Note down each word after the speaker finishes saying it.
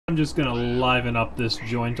I'm just gonna liven up this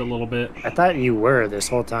joint a little bit. I thought you were this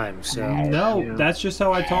whole time, so... No, that's just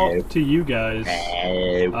how I talk to you guys.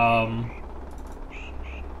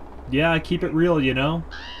 Yeah, I keep it real, you know?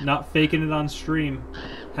 Not faking it on stream.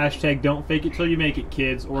 Hashtag don't fake it till you make it,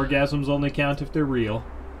 kids. Orgasms only count if they're real.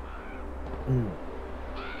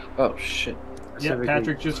 Oh, shit. Yeah,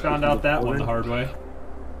 Patrick just found out that one the hard way.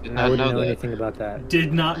 Did I not wouldn't know know that. anything about that.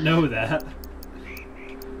 Did not know that.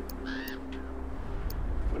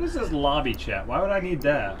 What is this lobby chat? Why would I need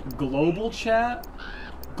that? Global chat?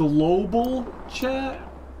 Global chat?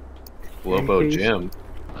 Globo Jim.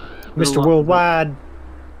 Mr. Worldwide.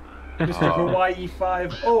 Mr. Hawaii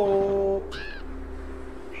 5. Oh.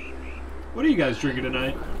 What are you guys drinking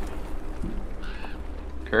tonight?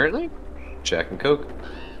 Currently? Jack and Coke.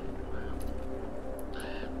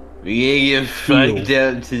 Yeah, you fucked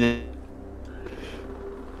up today.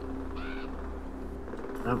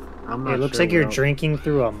 I'm not It looks sure like you're what drinking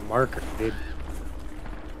through a marker, dude.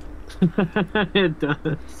 it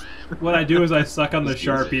does. What I do is I suck on the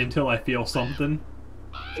Sharpie until I feel something.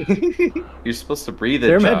 You're supposed to breathe it,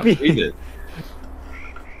 There might Josh. be- Breathe it.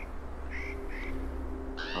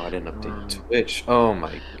 Oh, I didn't update Twitch. Oh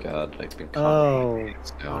my god, I've been Oh.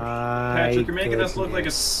 Patrick, you're making us look like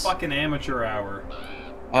a fucking amateur hour.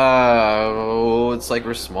 Oh, it's like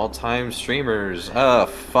we're small-time streamers.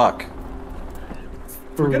 Fuck.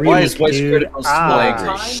 Why is West Critical still angry?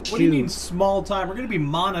 What do you mean small time? We're gonna be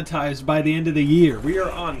monetized by the end of the year. We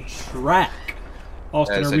are on track.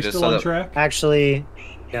 Austin, Guys, are I we just still saw on that- track? Actually,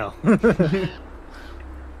 no.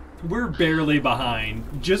 We're barely behind.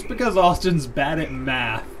 Just because Austin's bad at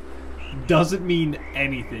math doesn't mean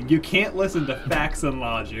anything. You can't listen to facts and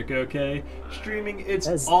logic, okay? Streaming,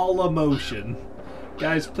 it's all emotion.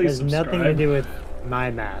 Guys, please Has subscribe. nothing to do with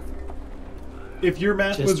my math. If your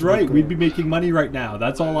math Just was to be right, clear. we'd be making money right now.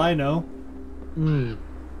 That's all I know. We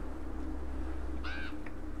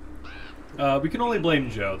can only blame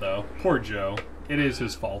Joe, though. Poor Joe. It is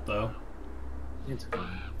his fault, though. It's fine.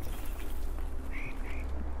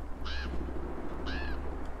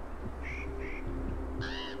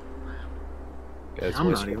 Guys, I'm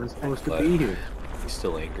West not even Critical supposed to left. be here. He's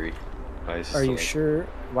still angry. Why is he Are still you angry? sure?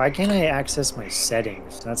 Why can't I access my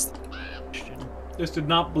settings? That's the question. This did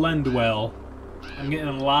not blend well. I'm getting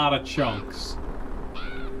a lot of chunks.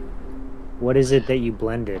 What is it that you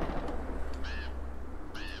blended?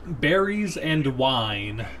 Berries and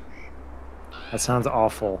wine. That sounds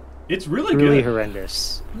awful. It's really Really good.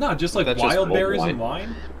 horrendous. No, just like That's just wild mulled berries wine. and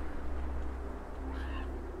wine.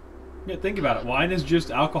 Yeah, think about it. Wine is just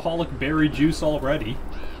alcoholic berry juice already.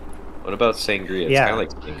 What about sangria? It's Yeah. kind of like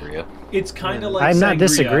sangria. It's kind of like I'm not sangria,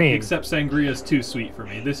 disagreeing. except sangria is too sweet for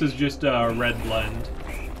me. This is just a red blend.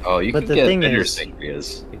 Oh, you But can the get thing bitter is-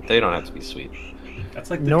 sangrias. They don't have to be sweet. That's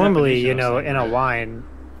like the Normally, definition you of know, in a sangria. wine,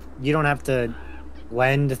 you don't have to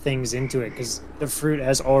blend things into it because the fruit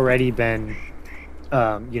has already been,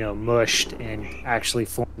 you know, mushed and actually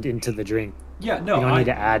formed into the drink. Yeah, no, You don't need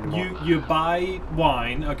to add more. You buy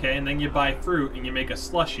wine, okay, and then you buy fruit and you make a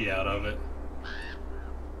slushy out of it.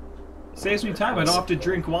 Saves me time. I don't have to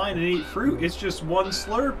drink wine and eat fruit. It's just one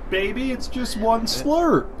slurp, baby. It's just one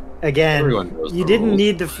slurp. Again, Everyone knows you the didn't rules.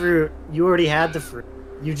 need the fruit. You already had the fruit.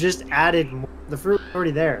 You just added more. The fruit was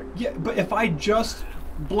already there. Yeah, but if I just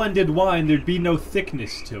blended wine, there'd be no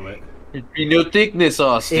thickness to it. It'd be no thickness,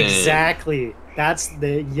 Austin. Exactly. That's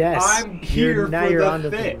the yes. I'm here now for you're the onto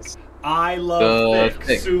thick. things. I love The thick.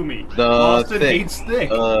 thick. Sue me. The Austin thick. hates thick.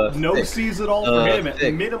 No Thick. sees it all for him. At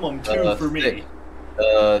Thick. minimum 2 for me.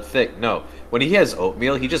 Thick. Thick. No. When he has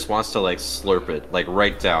oatmeal, he just wants to like slurp it, like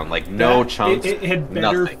right down, like no That- chunks. It had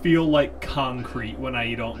better nothing. feel like concrete when I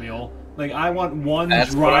eat oatmeal. Like I want one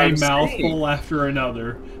That's what dry I'm mouthful after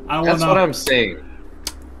another. That's what I'm saying.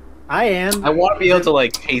 I am. I want to be able to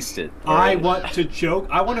like taste it. I alright? want to choke.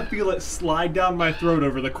 I want to feel it slide down my throat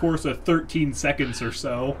over the course of 13 seconds or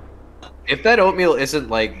so. If that oatmeal isn't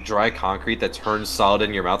like dry concrete that turns solid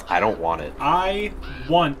in your mouth, I don't want it. I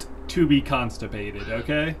want to be constipated,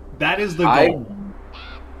 okay? That is the I- goal.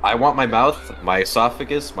 I want my mouth, my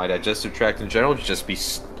esophagus, my digestive tract in general to just be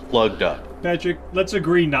plugged up. Patrick, let's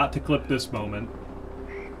agree not to clip this moment.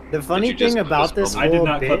 The funny you just thing put about this this I whole did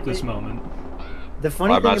not bit, clip this moment. the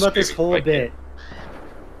funny I'm thing not about this screaming, whole I bit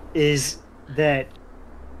is that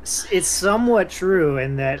it's somewhat true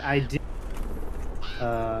in that I do.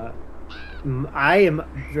 I am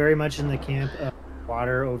very much in the camp of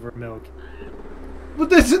water over milk. But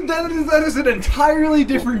that is an entirely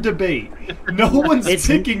different debate. No one's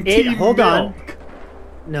picking team hold on. milk.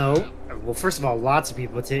 No. Well, first of all, lots of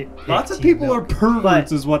people take. Lots of people are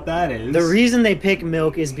perverts, is what that is. The reason they pick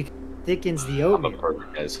milk is because thickens the I'm a oatmeal.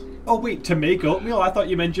 perfect guys. Oh wait, to make oatmeal? I thought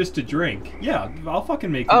you meant just to drink. Yeah, I'll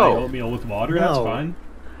fucking make my Oh. oatmeal with water. That's No. fine.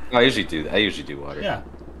 I usually do that. I usually do water. Yeah.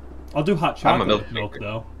 I'll do hot I'm a chocolate milk with milk maker.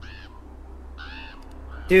 though.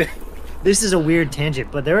 Dude, this is a weird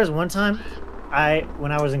tangent, but there was one time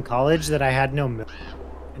when I was in college that I had no milk.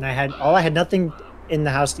 And I had nothing in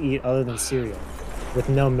the house to eat other than cereal with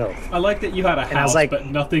no milk. I like that you had a And I was house, like- but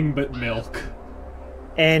nothing but milk.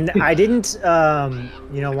 And I didn't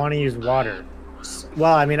want to use water.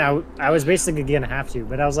 Well, I mean, I was basically gonna have to,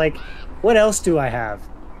 but I was like, what else do I have?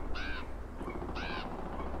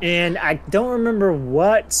 And I don't remember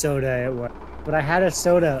what soda it was, but I had a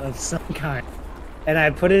soda of some kind. And I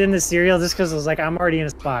put it in the cereal just because I was like, I'm already in a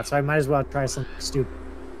spot, so I might as well try something stupid.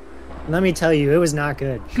 Let me tell you, it was not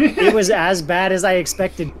good. It was as bad as I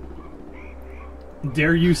expected.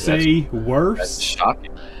 Dare you say That's worse?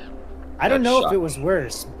 shocking. I don't That's know if it shocking. was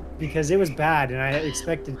worse, because it was bad, and I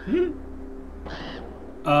expected...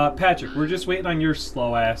 Patrick, we're just waiting on your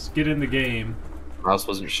slow ass. Get in the game. Mouse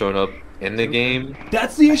wasn't showing up in the game.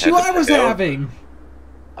 That's the issue had to I was go. having.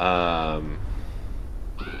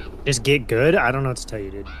 Just get good? I don't know what to tell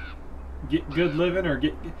you, dude. Get good living or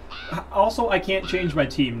get... Also, I can't change my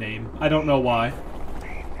team name. I don't know why.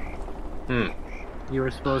 You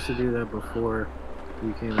were supposed to do that before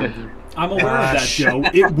you came in. I'm aware of that, Gosh. Joe.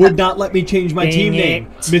 It would not let me change my Dang team name.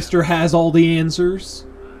 it. Mr. has all the answers.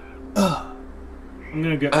 I'm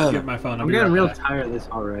gonna get my phone. I'll I'm be getting right real back. tired of this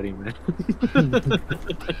already, man.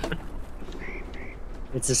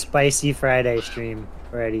 It's a spicy Friday stream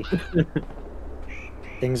already.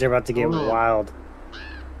 Things are about to get Oh. wild.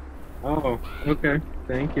 Oh, okay.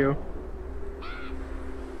 Thank you.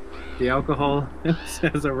 The alcohol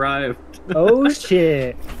has arrived. Oh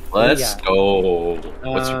shit! Let's Yeah. go.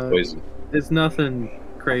 What's your Uh, poison? It's nothing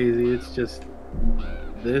crazy. It's just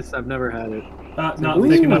this. I've never had it. Not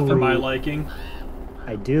thick enough for Ooh. my liking.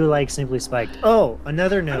 I do like Simply Spiked. Oh,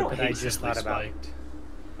 another I note don't that hate I just Simply thought about.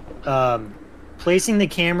 Spiked. Placing the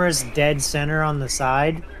cameras dead center on the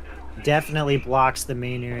side definitely blocks the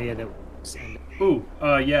main area that. Ooh,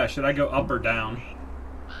 yeah. Should I go up or down?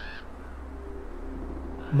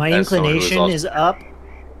 My As someone who is inclination also- is up.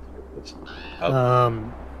 Up,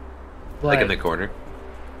 like in But the corner.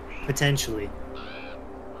 potentially,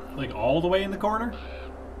 Like all the way in the corner?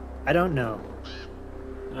 I don't know.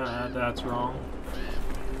 That's wrong.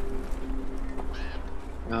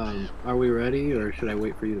 Are we ready, or should I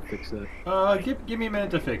wait for you to fix that? Give me a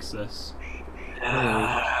minute to fix this.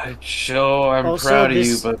 Joe, I'm Also, proud of you,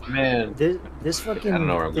 this- but man, This fucking I don't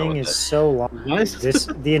know where I'm going thing with is that. so long. What?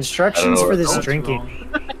 The instructions where for I'm this going. That's drinking.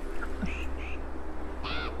 wrong.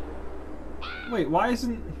 Wait, why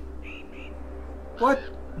isn't... What?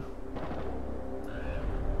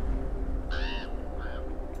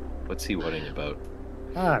 what's he worrying about?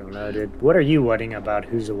 I don't know, dude. What are you whatting about?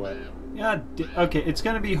 Who's a what? Yeah, okay, it's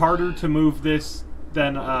gonna be harder to move this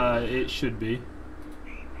than it should be.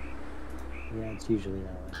 Yeah, it's usually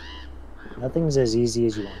that way. Nothing's as easy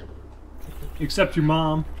as you want. Except your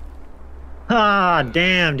mom. Ah,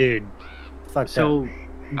 damn, dude. Fuck So,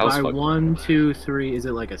 I was by fucked. 1, 2, 3, is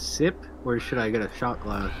it like a sip, or should I get a shot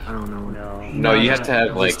glass? I don't know. that. No. No, you have to have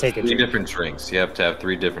Just like take a 3 drink. different drinks. You have to have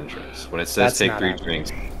 3 different drinks. When it says That's take not 3 happening.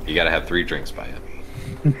 drinks, you gotta have 3 drinks by it.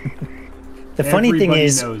 The funny thing Everybody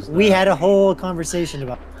is, knows we that. had a whole conversation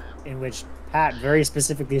about in which Pat very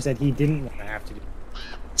specifically said he didn't want to have to do.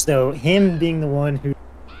 So him being the one who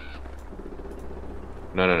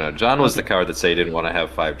No. John was the coward that said he didn't want to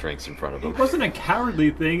have 5 drinks in front of him. It wasn't a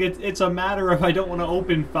cowardly thing. It's a matter of I don't want to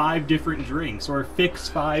open 5 different drinks or fix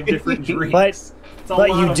 5 different drinks. But It's a but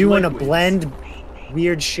lot you of do want to liquids. blend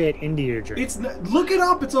weird shit into your drink. It's look it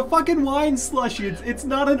up. It's a fucking wine slushy. It's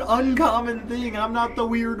not an uncommon thing. I'm not the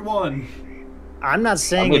weird one. I'm not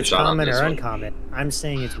saying with it's John on common this or one. uncommon. I'm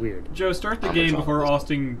saying it's weird. Joe, start the I'm game with before John.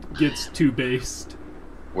 Austin gets too based.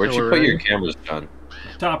 Where'd So you we're put your ready? cameras, John?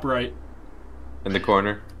 Top right. In the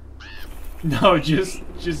corner? No, just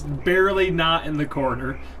barely not in the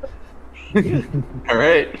corner.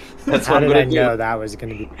 Alright. That's How what I'm did I gonna know do. that was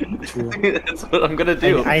going to be true? That's what I'm gonna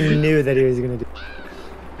do. I knew that he was going to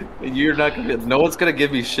do. You're not gonna. No one's gonna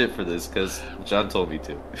give me shit for this because John told me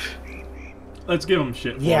to. Let's give him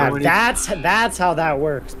shit. For Yeah, it. that's how that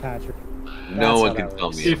works, Patrick. No That's one how can that tell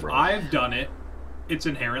works. me. I'm If wrong. I've done it, it's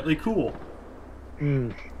inherently cool.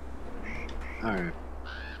 Mm. Alright.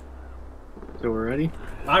 So we're ready?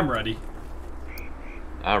 I'm ready.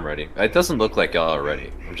 I'm ready. It doesn't look like y'all are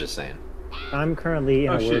ready. I'm just saying. I'm currently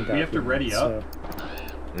in Oh, a shit, Word we have to document, ready up? so-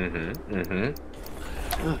 Mm-hmm.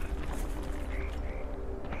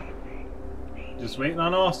 Just waiting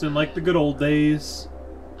on Austin like the good old days.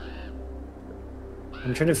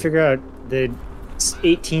 I'm trying to figure out the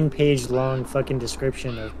 18-page long fucking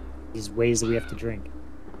description of these ways that we have to drink.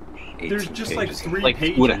 There's just like 3 like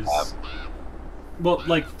pages. 2.5. Well,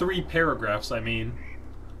 like 3 paragraphs, I mean.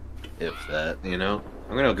 If that, you know.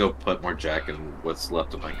 I'm gonna go put more Jack in what's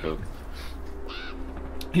left of my Coke.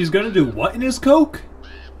 He's gonna do what in his Coke?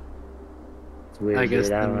 It's weird, I guess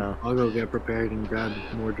dude. I don't then know. I'll go get prepared and grab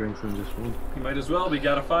more drinks than just one. You might as well, we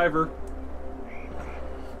got a $5.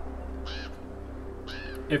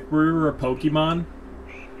 If we were a Pokemon,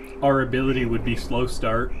 our ability would be slow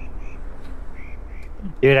start.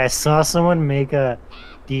 Dude, I saw someone make a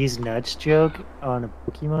D's nuts joke on a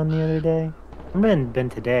Pokemon the other day. Been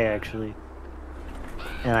today, actually.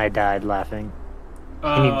 And I died laughing.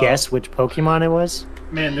 Can you guess which Pokemon it was?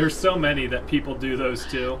 Man, there's so many that people do those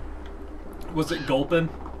too. Was it Gulpin?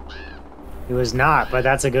 It was not, but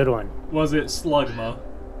that's a good one. Was it Slugma?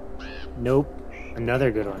 Nope.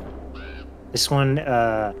 Another good one. This one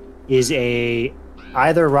is a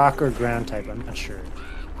either rock or ground type. I'm not sure.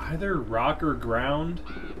 Either rock or ground?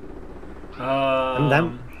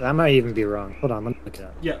 That might even be wrong. Hold on, let me look it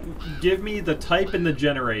up. Yeah, give me the type and the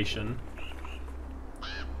generation.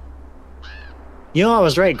 You know, I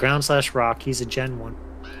was right. Ground/rock. He's a Gen 1.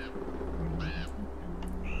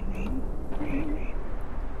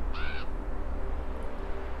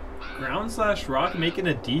 Ground/rock making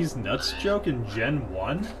a D's nuts joke in Gen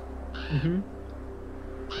 1? Mm-hmm.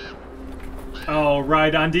 Oh,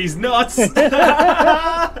 right on D's nuts!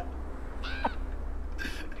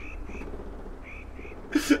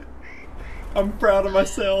 I'm proud of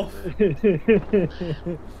myself.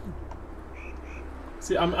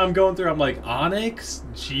 See, I'm going through, I'm like, Onyx,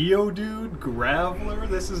 Geodude, Graveler,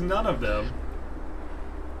 this is none of them.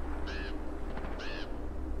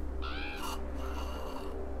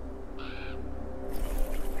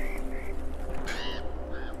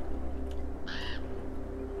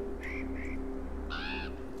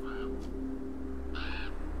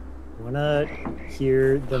 Wanna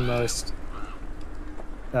hear the most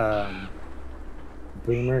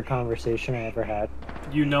boomer conversation I ever had?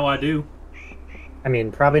 You know I do. I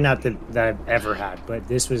mean, probably not that I've ever had, but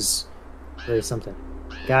this was really something.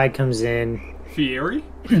 Guy comes in Fieri?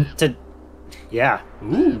 to, yeah,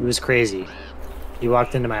 Ooh. it was crazy. He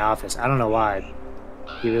walked into my office. I don't know why.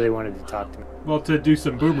 He really wanted to talk to me. Well, to do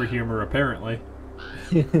some boomer humor, apparently.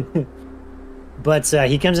 But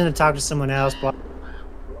he comes in to talk to someone else. Blah.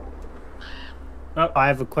 Oh, I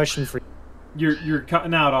have a question for you. you're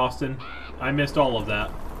cutting out, Austin. I missed all of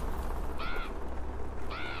that.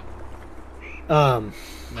 Now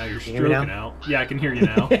you're Can you hear me stroking now? out. Yeah, I can hear you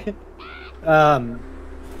now.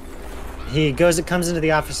 He comes into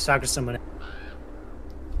the office to talk to someone else.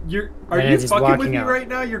 Are And you he's fucking with walking me out. right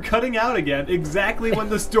now? You're cutting out again, exactly when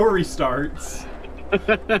the story starts.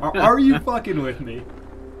 Are you fucking with me?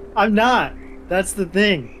 I'm not. That's the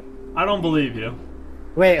thing. I don't believe you.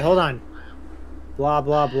 Wait, hold on. Blah,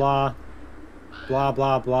 blah, blah. Blah,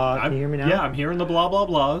 blah, blah. Can you hear me now? Yeah, I'm hearing the blah blah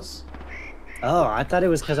blahs. Oh, I thought it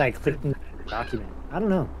was because I clicked in the document. I don't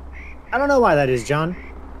know. I don't know why that is, John.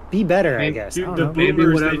 Be better, I guess. I Dude, don't the know. Maybe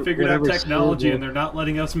boomers, they whatever- figured out whatever technology syllable- and they're not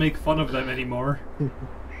letting us make fun of them anymore.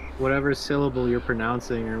 Whatever syllable you're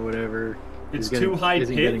pronouncing or whatever. It's is getting- too high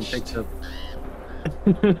isn't getting pitched. picked up.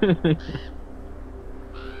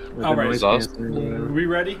 With All the right. noise Exhaust- canceling or Are whatever. we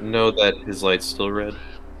ready? Know that his light's still red.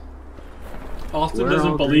 Austin We're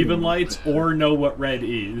doesn't all believe in green. lights or know what red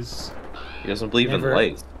is. He doesn't believe Never. in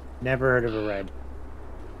lights. Never heard of a red.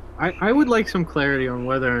 I would like some clarity on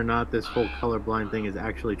whether or not this whole colorblind thing is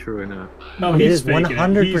actually true or not. No, It he's is faking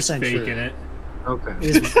 100% it. He's true. faking it. Okay.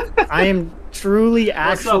 It is- I am truly, What's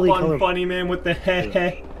actually up, colorblind. funny man with the heh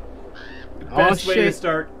heh? Oh, Best way to shit.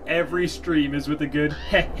 start every stream is with a good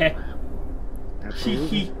heh heh. Hee Absolutely.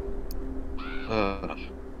 hee. Uh,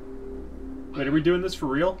 Wait, are we doing this for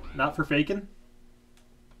real? Not for faking?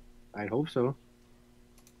 I hope so.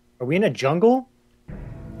 Are we in a jungle?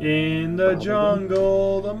 In the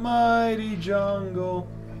jungle, the mighty jungle.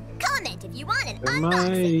 Comment if you want an Am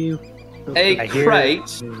unboxing. hey, I hear-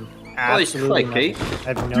 crate! Absolutely crikey. nothing. I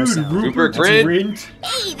have no Dude, sound. Rupert's Grint. Grint.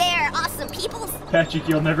 Hey there, awesome people. Patrick,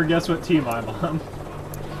 you'll never guess what team I'm on.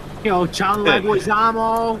 Yo, John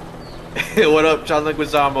Leguizamo! What up, John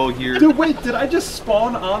Leguizamo here? Dude, wait, did I just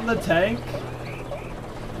spawn on the tank?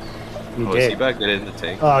 You Oh, is he did. back there in the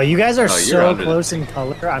tank? Oh, you guys are Oh, you're so under the close in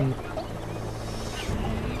color. I'm.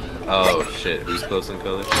 Oh shit, who's close in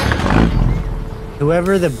color?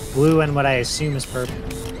 Whoever the blue and what I assume is purple.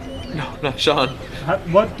 No, not Sean.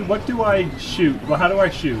 What do I shoot? Well, how do I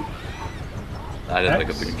shoot? I didn't look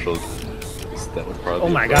X? up the controls. That would probably. Oh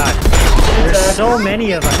my be- god. There's so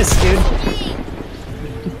many of us, dude.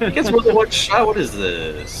 He gets more than one shot. What is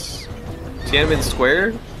this? Tiananmen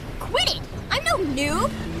Square? Quit it! I'm no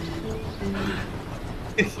noob!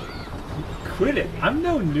 Quit it. I'm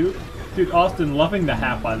no noob. Dude, Austin, loving the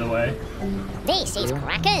hat, by the way. This is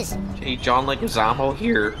crackers. Hey, John Leguizamo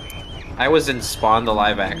here. I was in Spawn the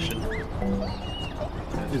live action.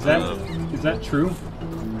 Is that true?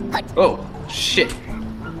 Oh, shit.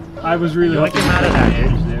 I was really Yoink looking him out at of that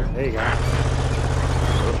that. edge there. There you go.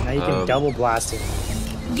 Now you can double blast him.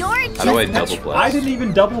 You're How do I just double blast? I didn't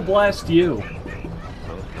even double blast you.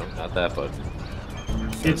 No, not that button.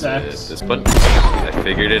 It's X. This button. I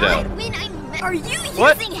figured it out. when I'm. Are you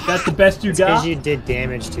What? using That's the best you It's because got? you did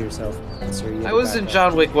damage to yourself. So you I was in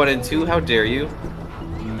John Wick 1 and 2. How dare you?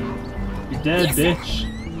 You're dead, bitch.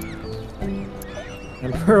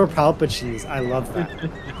 Emperor Palpatine. I love that.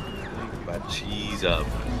 But cheese up.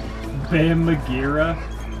 Bam Magira.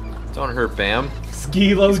 Don't hurt Bam.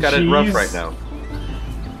 Skilo He's got cheese. it rough right now.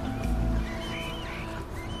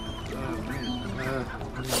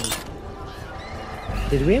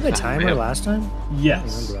 Did we have a timer man. last time? I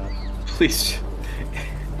Yes. remember that. Please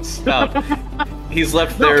stop. He's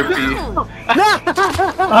left therapy. Oh,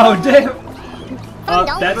 damn.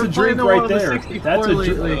 That's a We're drink playing the right one on the there. 64 That's a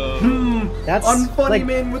lately. drink. That's Unfunny like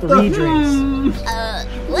man with 3 the drinks.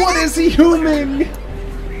 What is he humming?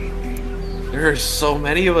 There are so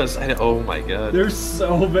many of us. Oh my god. There's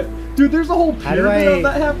so many. Dude, there's a whole How do pyramid I- of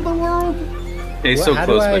that half of the world. Okay, What- so how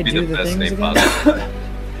do close I might be do the the best things name again? possible.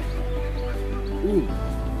 Ooh,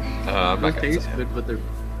 I'm not those gonna taste say it. good, but they're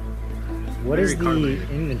What is very the carbonated.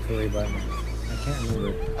 inventory button? I can't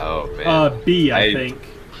remember. Oh man. B, I I- think.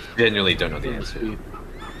 Genuinely don't know the answer.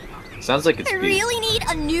 Sounds like it's I B. really need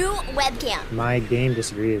a new webcam. My game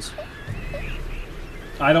disagrees.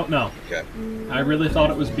 I don't know. Okay. I really thought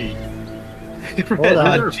it was B. Hold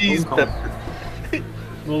on. Hot cheese Phone call. pepper.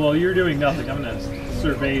 Well, while you're doing nothing, I'm gonna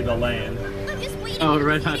survey the land. I'm just waiting. Oh, for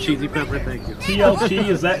red the hot new cheesy record. pepper, thank you. TLC,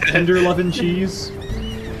 is that tender loving cheese?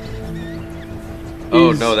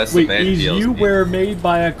 Oh no, that's wait, the band is DLC. you were made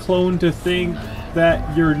by a clone to think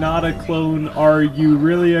that you're not a clone? Are you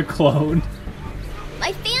really a clone?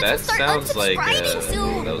 My fans will That start sounds like unsubscribing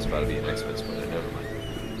soon. that was about to be an X-Men spoiler. Never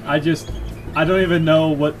mind. I don't even know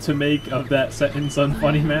what to make of that sentence,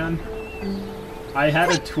 Unfunny Man. I had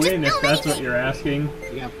a twin, if that's what you're asking.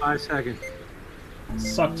 You got 5 seconds.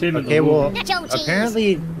 Sucked him in Okay, the well, womb. Nacho cheese.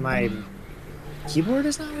 apparently my keyboard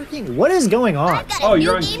is not working. What is going on? I've got a Oh, new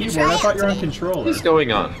you're on game to keyboard. try I thought out you were on today. controller. What's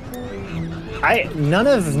going on?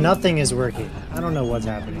 Nothing is working. I don't know what's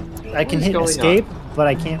happening. I can What is hit going escape, but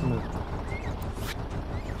I can't move.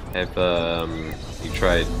 Have you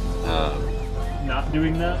tried Not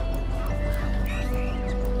doing that?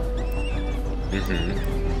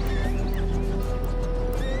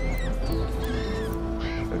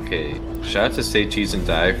 Okay. Shout out to Say Cheese and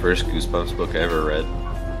Die, first Goosebumps book I ever read.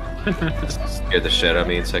 Scared the shit out of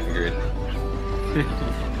me in 2nd grade.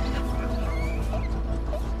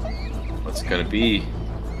 What's it gonna be?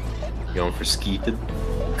 Going for Skeeted?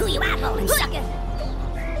 Who you eyeballing, sucker?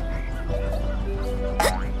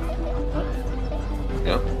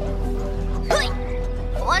 No?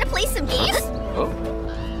 Wanna play some games? Oh.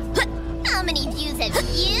 How many views have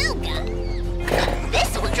you got?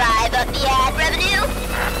 This will drive up the ad revenue.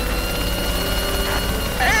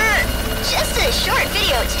 Just a short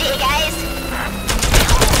video today, guys.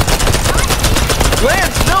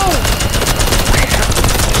 Lance, no!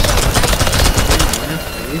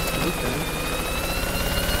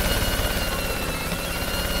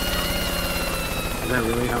 Is that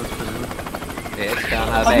really how it's pronounced? It's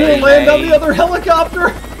gonna I'm gonna land on the other helicopter!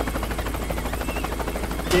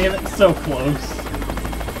 Damn it, so close.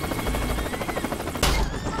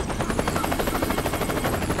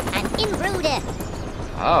 An intruder.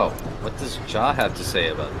 Oh, what does Jaw have to say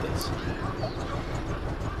about this?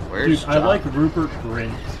 Where's Dude, Jaw? I like Rupert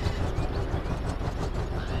Grint.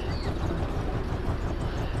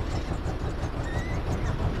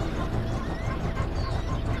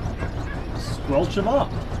 Squelch him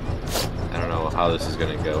up. I don't know how this is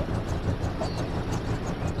gonna go.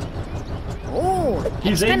 Oh,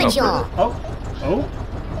 He's aiming for. extremity. Oh. Oh.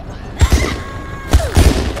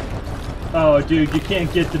 Oh, dude, you can't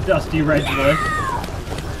get the Dusty Red Lick.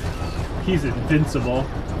 He's invincible.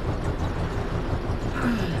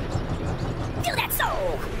 Do that so.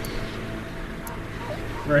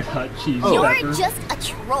 Red Hot Cheese You're Pepper. just a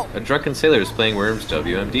troll. A drunken sailor is playing Worms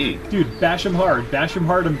WMD. Dude, bash him hard and bash him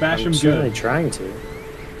I'm certainly good. trying to.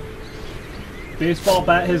 Baseball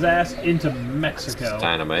bat his ass into Mexico,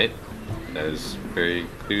 Dynamite. That is very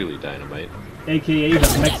clearly dynamite. aka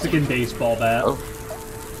the Mexican baseball bat. Oh.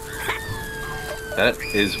 That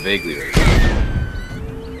is vaguely right.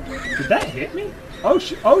 Did that hit me? Oh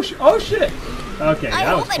shit! Oh shit! Oh shit! Okay, I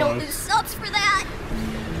that was hope I don't close. lose subs for that.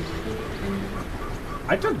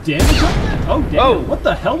 I took damage on that? Oh damn! Oh. What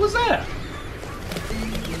the hell was that?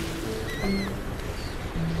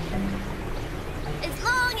 As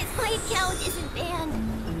long as my account isn't banned.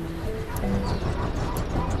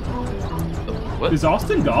 What? Is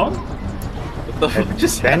Austin gone? What the fuck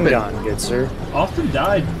just Been happened? gone, good sir. Austin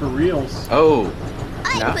died for reals. Oh,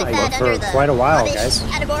 I Nah, put I that went for under the quite a while, rubbish guys.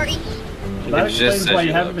 category. That It just explains says why you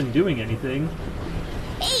you haven't love. been doing anything.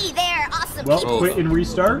 Hey there, awesome Well, people. quit and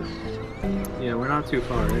restart. Yeah, we're not too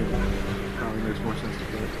far in. Probably makes more sense to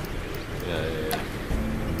quit.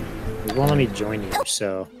 yeah. It won't let me join you,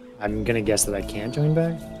 so I'm gonna guess that I can't join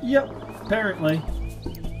back. Yep, apparently.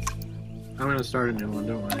 I'm gonna start a new one,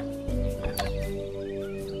 don't worry.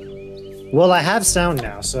 Well, I have sound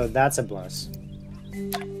now, so that's a plus.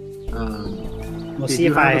 We'll Did see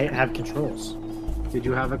you if I have have controls. Did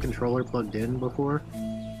you have a controller plugged in before?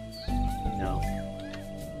 No.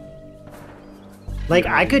 Like,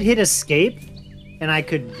 I could hit escape, and I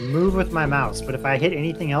could move with my mouse, but if I hit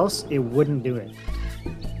anything else, it wouldn't do it.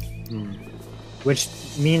 Which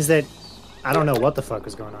means that I don't know what the fuck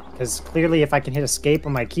is going on. Because clearly if I can hit escape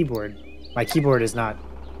on my keyboard is not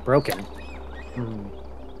broken.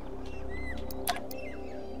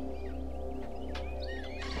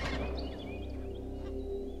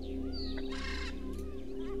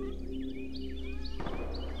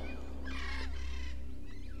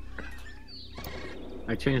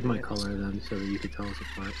 I changed my color then so that you could tell us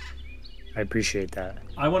apart. I appreciate that.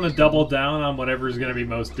 I want to double down on whatever is going to be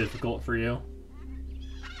most difficult for you.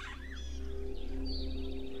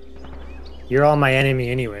 You're all my enemy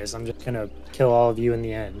anyways. I'm just gonna kill all of you in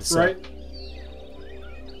the end. So. Right?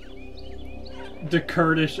 The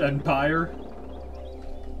Kurdish Empire.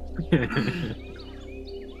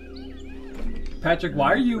 Patrick,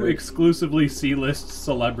 why are you exclusively C-list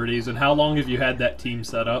celebrities, and how long have you had that team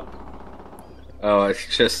set up? Oh, it's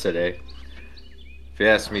just today. If you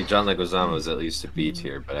ask me, John Leguizamo was at least a B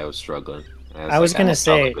tier, but I was struggling. I was gonna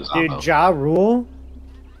say, dude, Ja Rule,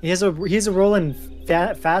 he has a role in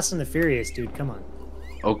Fast and the Furious, dude. Come on.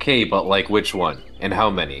 Okay, but like which one and how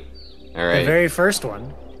many? All right. The very first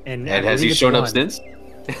one. And has he shown up since?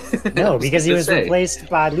 No, because he was say. replaced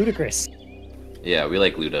by Ludacris. Yeah, we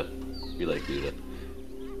like Luda. We like Luda.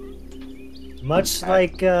 Much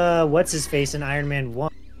like what's his face in Iron Man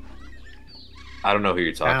 1. I don't know who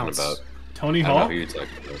you're talking Bounce. about. Tony I don't know Hawk? who you're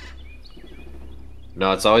talking about.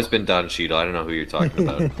 No, it's always been Don Cheadle. I don't know who you're talking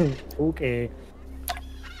about. Okay.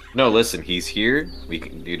 No, listen, he's here.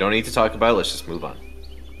 You don't need to talk about it. Let's just move on.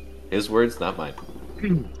 His words, not mine.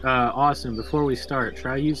 Austin, before we start,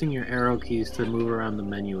 try using your arrow keys to move around the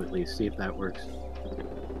menu at least. See if that works.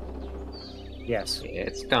 Yes.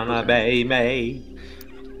 It's gonna be me.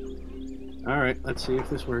 Alright, let's see if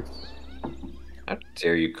this works. How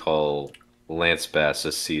dare you call Lance Bass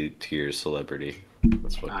a C-tier celebrity?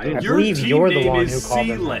 That's what I- Your believe team you're the name one is who called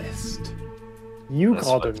him that. C-list. You That's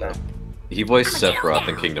called him fucked that. up. He voiced Sephiroth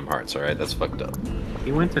in Kingdom Hearts, alright? That's fucked up.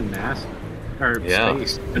 He went to NASA. Or Yeah.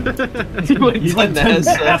 space. He went You went to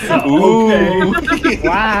NASA. NASA, Ooh.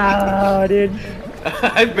 Wow, dude.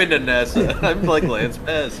 I've been to NASA. I'm like Lance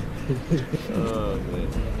Bass. Oh, man.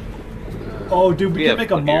 Oh, dude, we Yeah, can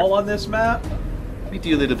make a fuck mall on this map? We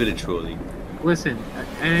do a little bit of trolling. Listen,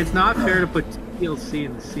 and it's not fair to put TLC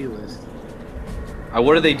in the C list.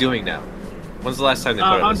 What are they doing now? When's the last time they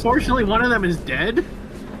put it on this? Unfortunately, one of them is dead.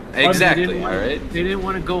 Exactly, They didn't want- alright? They didn't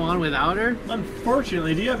want to go on without her.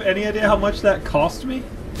 Unfortunately, do you have any idea how much that cost me?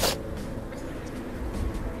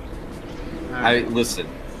 Listen,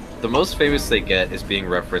 the most famous they get is being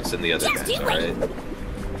referenced in the other guys, alright?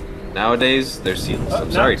 Nowadays, they're C-list.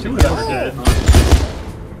 I'm sorry, two too. of them are dead.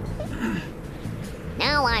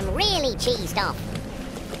 Now I'm really cheesed off.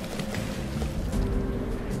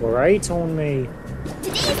 Right on me.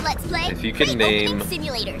 Today's Let's Play. If you can Free name- Opening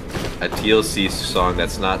Simulator. A TLC song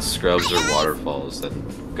that's not Scrubs or Waterfalls,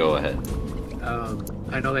 then go ahead.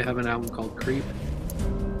 I know they have an album called Creep.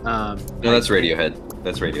 No, that's Radiohead.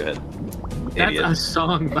 That's Radiohead. That's Idiot. a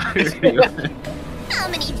song by Radiohead. How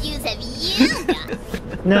many views have you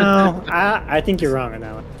got? No, I think you're wrong on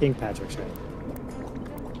that one. I think Patrick's right.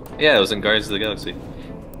 Yeah, it was in Guardians of the Galaxy.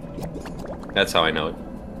 That's how I know it.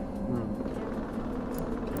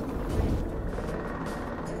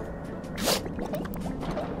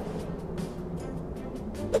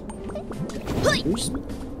 Oops.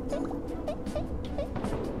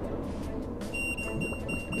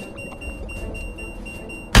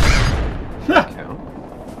 Count.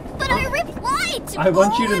 But I replied to I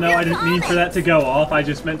want you all to of know your I didn't mean for that comments. to go off, I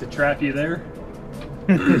just meant to trap you there.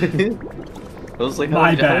 I was like, My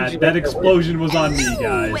how did bad. you That make explosion was on me,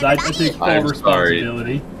 guys. I take full I'm sorry.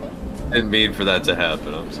 responsibility. Didn't mean for that to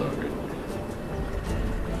happen. I'm sorry.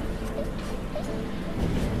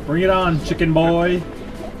 Bring it on, chicken boy.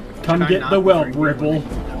 Come get the whelp, Ripple.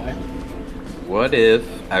 What if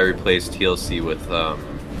I replaced TLC with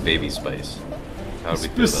Baby Spice? How would we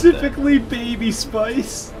feel about Specifically Baby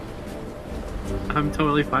Spice. I'm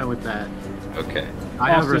totally fine with that. that? Okay. I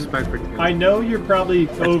have Austin, respect for you. I know you're probably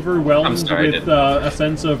overwhelmed sorry, with a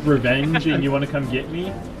sense of revenge and you want to come get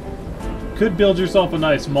me. Could build yourself a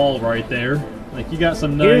nice mall right there. Like, you got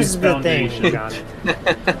some nice Here's the foundation. thing, John.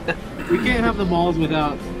 We can't have the malls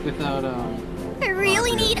without I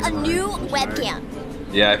really need a new webcam.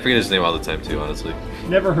 Yeah, I forget his name all the time too, honestly.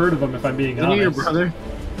 Never heard of him, if I'm being Isn't he your honest. brother?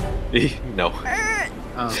 No.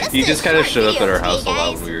 Oh. He just kind of showed up at our Videos, house a hey,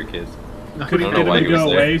 lot guys. when we were kids. Couldn't I don't get know why him he to was go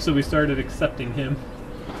there. away, so we started accepting him.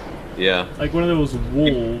 Yeah. Like one of those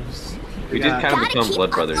wolves. We did kind of Gotta become keep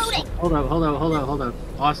blood brothers. uploading. Hold up.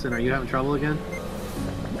 Austin, are you having trouble again?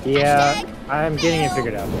 Yeah, I'm getting it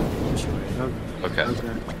figured out. Okay.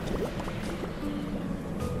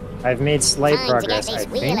 I've made slight Time to get progress, I this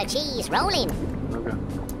wheel of think. cheese rolling. Okay.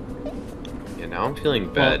 Yeah, now I'm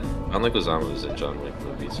feeling bad. Unlike Osamu's in John Wick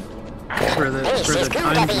movies. For the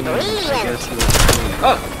time being, I guess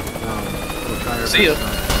Oh! we'll try our See ya.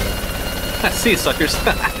 best See you, suckers.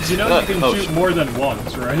 You know you can Oh, shoot more than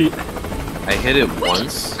once, right? I hit it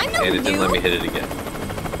once, I'm no and it didn't let me noob. hit it again.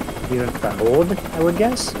 You have fouled, I would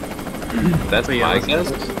guess. That's But yeah, my let's-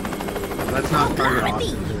 guess. Let's not target God.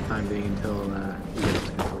 Austin for the time being until we get his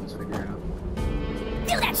controls figured out.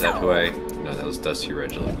 Do that Is that so. who I... No, that was Dusty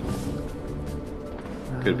Reginald.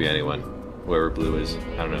 Could be anyone. Whoever Blue is. I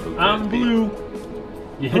don't know who. I'm could be. blue.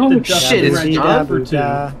 You hit Oh, the Dusty shit, it's Red John? Dot for 2.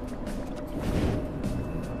 Da-da-da.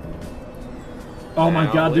 Oh my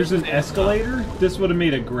Now god, there's an it's- escalator? This would have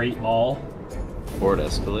made a great mall. Ford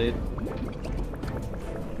Escalade.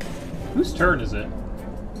 Whose turn is it?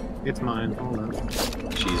 It's mine. Hold on.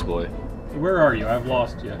 Cheese boy. Where are you? I've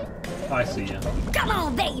lost you. I see you. Come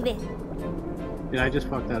on, baby. Did I just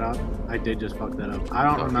fuck that up? I did just fuck that up. I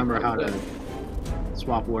don't Oh, remember you how fucked to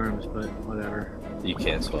swap worms, but whatever. You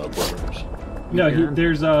can't swap worms. No, can.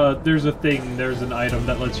 there's a thing, there's an item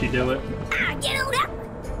that lets you do it. Ah, get on up.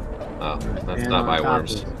 Oh, that's And not on my top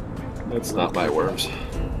worms. is- That's not my worms.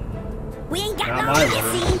 We ain't got Not long, my you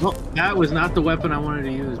worm. see. Well, that was not the weapon I wanted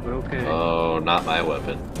to use, but okay. Oh, not my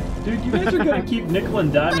weapon. Dude, you guys are gonna keep nickel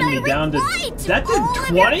and But diming I me down to... replied to That all did of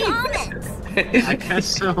your 20? comments. I guess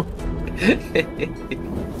so.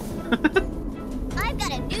 I've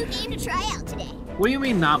got a new game to try out today. What do you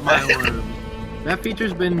mean, not my worm? That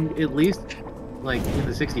feature's been at least, like, in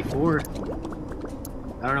the 64. I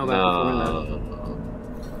don't know about before that. No.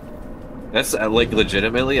 That's like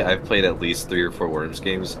legitimately. I've played at least 3 or 4 Worms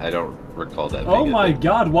games. I don't recall that. Oh big a my thing.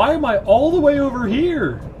 god, why am I all the way over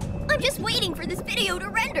here? I'm just waiting for this video to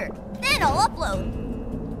render. Then I'll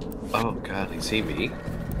upload. Oh god, is he me?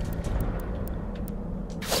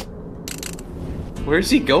 Where's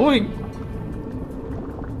he going?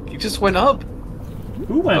 He just went up.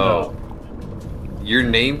 Who went Oh. up? Your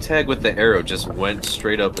name tag with the arrow just went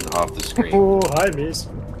straight up and off the screen. Oh, hi, miss.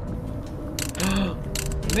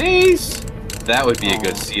 Mace! That would be a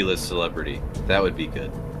good C-list celebrity. That would be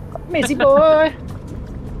good. Missy boy!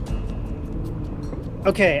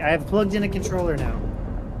 Okay, I have plugged in a controller now.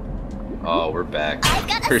 Oh, we're back. I've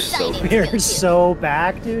got a We're so sighting. We're so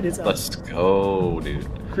back, dude. It's Let's go, dude.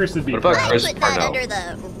 Chris would be What about proud. I Chris put that Parnell? under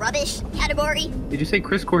the rubbish category. Did you say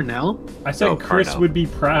Chris Cornell? I said Oh, Chris Parnell. would be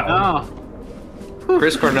proud. Oh.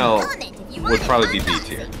 Chris Cornell Comment if you would want probably it be B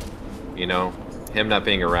tier. You know, him not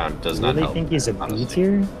being around does not really help. think he's a B honestly.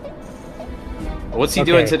 tier? What's he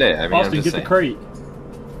Okay. doing today? I mean, I'm Austin, just get saying. the crate.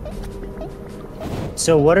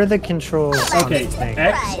 So what are the controls on Okay, this thing?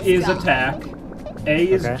 X is attack, A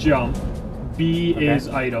is Okay. jump, B Okay. is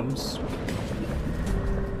items.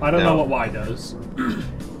 I don't know No. what Y does.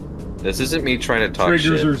 This isn't me trying to talk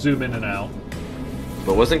Triggers shit, or zoom in and out.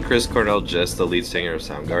 but wasn't Chris Cornell just the lead singer of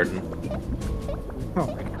Soundgarden? Oh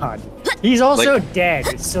my god. He's also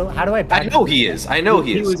dead. So how do I I back know he is. I know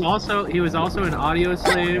he He is. was also an audio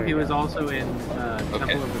slave. He was also in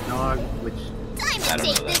Okay. Temple of the Dog, which Time I to don't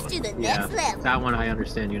take know this that to the yeah, next level. that one I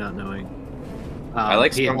understand you not knowing. I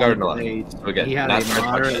like he had Soundgarden a lot. a- So again, He had not a trying to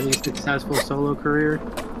talk moderately shit. successful solo career.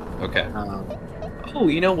 Okay. Um, Oh,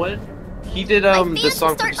 you know what? He did My the fans song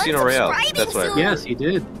will for start Casino Royale. unsubscribing That's what I soon. heard. yes, he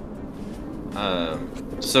did.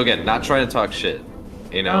 So again, not trying to talk shit.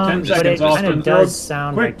 You know, 10 just but it seconds, kind Austin. of does Throw-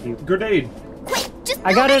 sound Quick, like you. grenade. Quick, just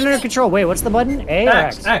I got throw it under anything. control. Wait, what's the button? A or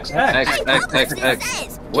X, X? X, X. X, X, X, It X.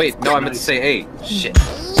 says. Wait, no, I meant to say A. Shit.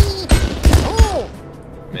 Oh,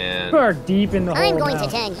 Man. You are deep in the hole I'm going now.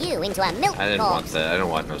 to turn you into a milk I didn't want corpse. that. I don't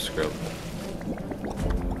want no scrub.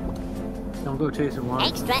 Don't go chasing water.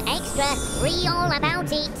 Extra, extra, read all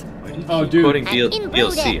about it. Oh, dude. Quoting An DLC.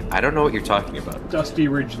 inbreeder. I don't know what you're talking about. Dusty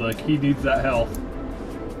Ridgelick. He needs that health.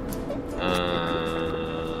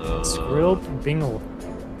 Skrill Bingle.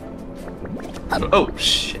 Oh,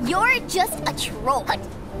 shit. You're just a troll.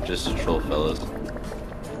 Just a troll, fellas.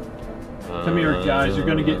 Come here, guys. You're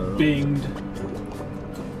gonna get binged.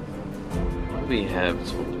 What do we have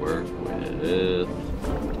to work with?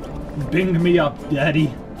 Bing me up,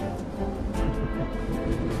 daddy.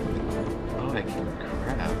 Oh, I can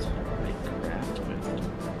craft. I craft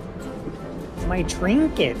with. My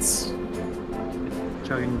trinkets.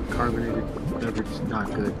 Chugging carbonated beverage is not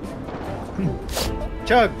good.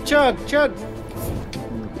 Chug, chug, chug.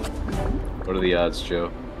 What are the odds, Joe?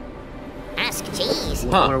 Ask cheese.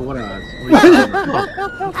 Huh. What odds? What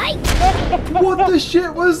are you talking about? What the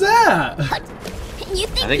shit was that? You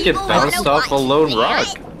think I think it people wanna bounced off a watch lone me, rock.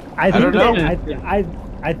 right? I think don't know.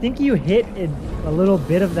 I think you hit a little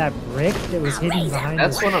bit of that brick that was hidden behind.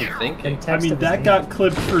 That's the what I'm thinking. text I mean, of his that name. got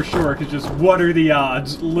clipped for sure, because just what are the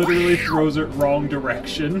odds? Literally throws it wrong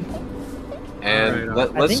direction. And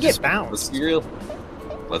Alright, let's think it just, bounced. Let's be real.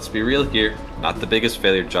 Let's be real here. Not the biggest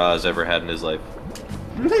failure Jaws ever had in his life.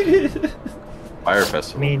 Fire I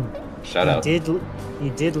Festival. mean, Shout out. he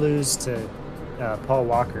did lose to Paul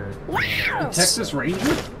Walker. Texas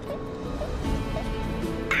Ranger?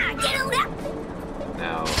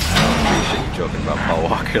 Now, I don't appreciate you joking about Paul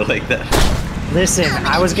Walker like that. Listen,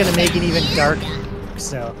 I was gonna make it even darker,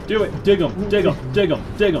 so Do it. Dig him. Dig him. Dig him.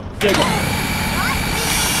 Dig him. Dig him.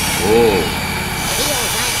 Whoa.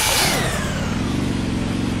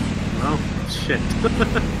 Oh, shit.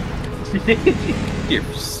 You're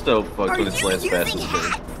so fucked when it's Lance Bass's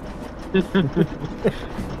turn.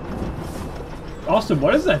 Austin,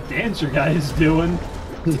 what is that dance your guy is doing?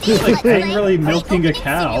 He's like angrily milking a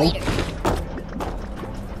cow.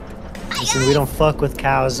 listen, we don't fuck with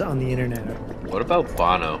cows on the internet. What about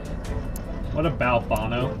Bono? What about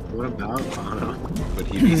Bono? What about Bono? Would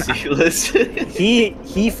he be C-list?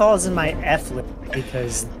 He falls in my F list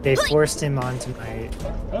because they forced him onto my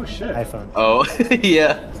Oh shit. iPhone. Oh,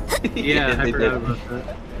 yeah. Yeah, I they forgot did. about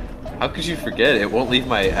that. How could you forget? It won't leave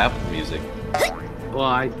my Apple Music. Well,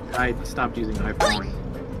 I stopped using iPhone.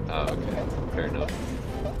 Oh, okay. Fair enough.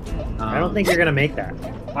 I don't think you're gonna make that.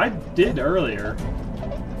 I did earlier.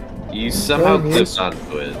 You somehow Go, clipped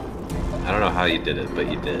onto it. I don't know how you did it, but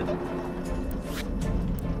you did.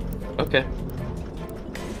 Okay.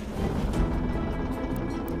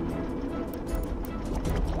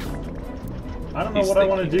 I don't know He's what I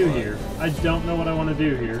want to thinking do about here. I don't know what I want to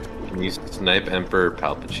do here. Can you snipe Emperor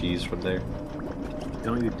Palpatine from there?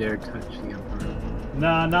 Don't you dare touch the Emperor.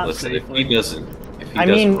 Nah, not Listen, if safely. he doesn't, if he I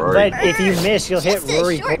does mean, Rory, but if you miss, you'll hit Just a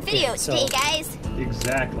Rory short Culkin, video so today, guys.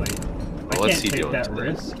 Exactly. I what's can't he take doing that today?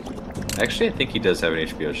 risk. Actually, I think he does have an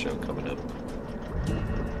HBO show coming up.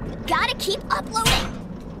 Gotta keep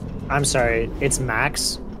uploading. I'm sorry, it's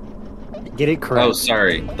Max. Get it correct. Oh,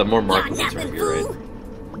 sorry. The more marketable You're term, nothing, you're right. fool.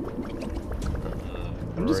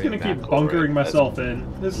 I'm just Rory gonna keep McIlroy. bunkering myself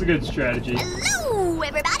in. This is a good strategy. Hello,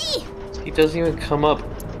 everybody. He doesn't even come up.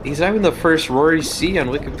 He's not even the first Rory C on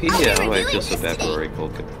Wikipedia. Oh, Oh, we're I feel doing so this bad for today. Rory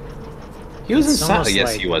Culkin. He was in It's Science. almost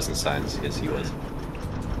Yes, like- he was in Science. Yes, he was.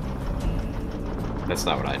 That's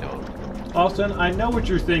not what I know. Austin, I know what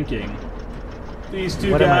you're thinking. These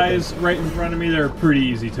two What am I guys right in front of me, they're a pretty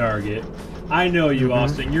easy target. I know you,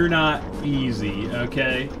 Austin. You're not easy,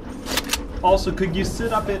 okay? Also, could you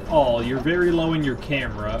sit up at all? You're very low in your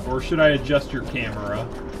camera, or should I adjust your camera?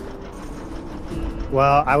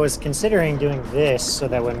 Well, I was considering doing this so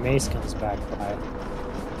that when Mace comes back by,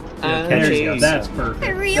 There you go. Jeez. That's perfect. I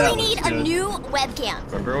That really looks need a good. new webcam.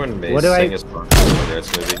 Remember when Mace What do I- sang his song in the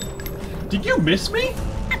Regrets movie? Did you miss me?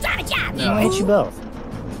 I'm trying to job. I hit you both.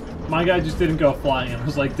 My guy just didn't go flying. I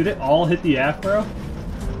was like, did it all hit the afro?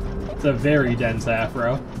 It's a very dense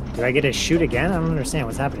afro. Did I get to shoot again? I don't understand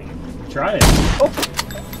what's happening. Try it.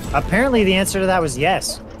 Apparently, the answer to that was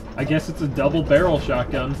yes. I guess it's a double barrel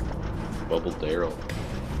shotgun. Bubble Daryl.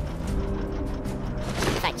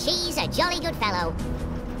 For cheese, a jolly good fellow.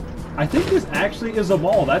 I think this actually is a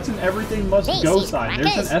mall. That's an everything must This go is sign.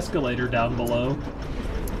 There's crackers. an escalator down below.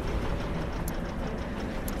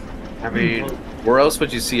 I mean, where else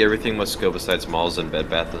would you see everything must go besides malls and Bed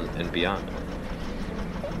Bath and Beyond?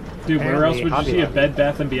 Dude, where else Apparently, would you Hobby see a Lobby. Bed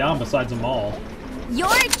Bath & Beyond besides a mall? You're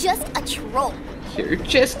just a troll. You're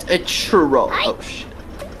just a troll. Oh shit.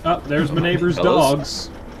 Oh, there's my neighbor's Fellas?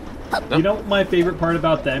 dogs. You know what my favorite part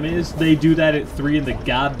about them is? They do that at 3 in the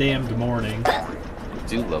goddamned morning.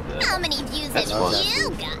 do love that. How many views That's have fun. you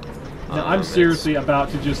got? No, I'm seriously about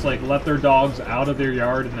to just like let their dogs out of their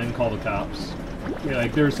yard and then call the cops. Yeah,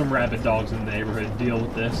 like there's some rabid dogs in the neighborhood. Deal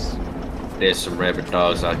with this. There's some rabid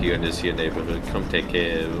dogs out here in this here neighborhood. Come take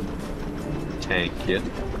care of them. Thank you.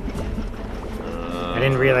 I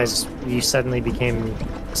didn't realize you suddenly became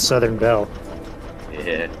Southern Belle.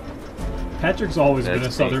 Yeah, Patrick's always been a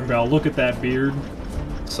That's Southern Belle. Look at that beard.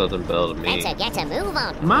 Southern Belle to me. Better get a move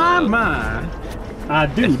on. My. I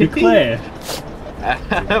do declare.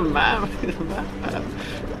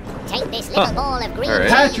 Take this little ball of green. All right.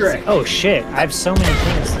 Patrick! Oh shit! I have so many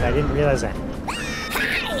things that I didn't realize I.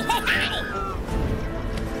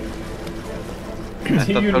 Do thought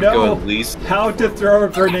you that would know go at least- how to throw a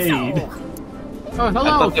grenade? Oh, I hello,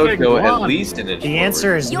 thought that would Fig go at One. least an inch The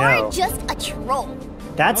answer is You're no. just a troll.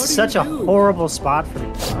 That's How do such you a do? horrible spot for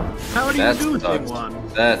me. How do That you do, Fig sucks. One?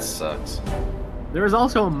 That sucks. There is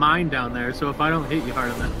also a mine down there, so if I don't hit you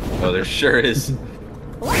hard enough. Oh, there sure is.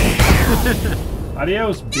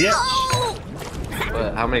 Adios, bitch.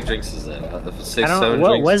 What, how many drinks is that? 6, I don't. 7 What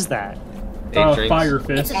drinks? was that? 8 drinks? Fire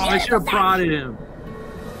fist. Oh, I should have prodded him.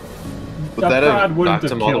 Would The that prod have wouldn't knocked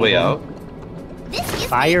have him all the way killed out? This gives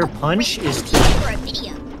Fire me a punch great is idea for a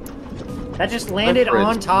video. That just landed Fridge.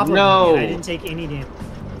 on top of No. me. And I didn't take any damage.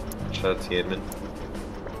 Shout out to Edmund.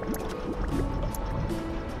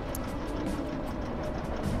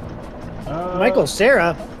 Michael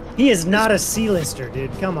Cera, he is not a C-lister,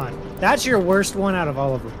 dude. Come on. That's your worst one out of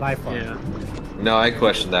all of them, by far. Yeah. No, I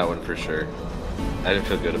questioned that one for sure. I didn't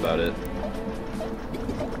feel good about it.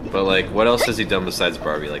 But like, what else has he done besides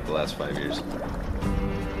Barbie like the last 5 years?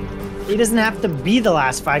 He doesn't have to be the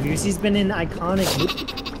last 5 years. He's been in iconic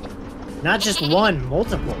movies. Not just one,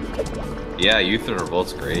 multiple. Yeah, Youth and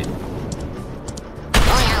Revolt's great.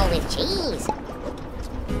 Oil with cheese.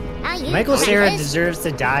 Are you Michael Cera breakfast? deserves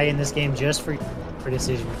to die in this game just for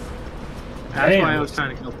decision. That's Damn. why I was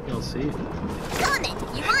trying to kill PLC. Come on,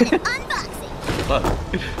 you want an unboxing? Look,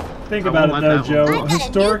 Think I about won't it let though, that Joe. one. I've got a new game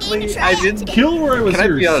Historically, to try I out didn't today. Kilroy was Can I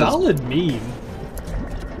your be honest? solid meme.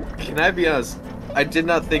 can I be honest? I did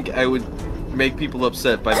not think I would make people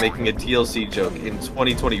upset by making a TLC joke in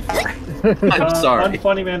 2024. I'm sorry.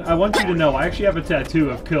 Unfunny man, I want you to know I actually have a tattoo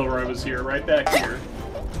of Kilroy was here, right back here.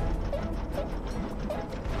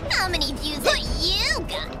 How many views have you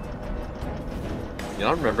got?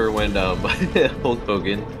 Y'all remember when Hulk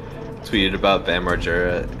Hogan tweeted about Bam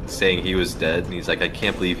Margera saying he was dead, and he's like, I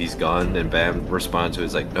can't believe he's gone, and Bam responds to it,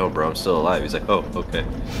 he's like, no bro, I'm still alive. He's like, oh, okay.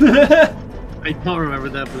 I don't remember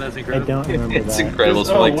that, but that's I incredible. don't remember It's that. incredible. It's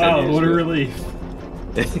Oh from like 10 wow, years what a ago. relief.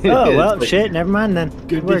 Oh, well, It's like, shit, never mind then.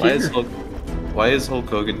 Good Work. to hear. Why is Hulk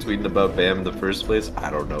Hogan tweeting about Bam in the first place? I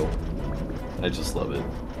don't know. I just love it.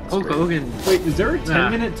 It's Hulk great. Hogan. Wait, is there a Nah.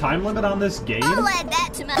 10-minute time limit on this game? I'll add that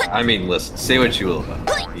to my. I mean, listen, say what you will about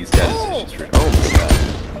him. He's got his issues. Oh my god.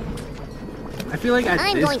 I feel like at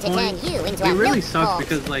I'm this going to point, turn you into it a really milk sucks bowl.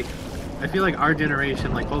 because like, I feel like our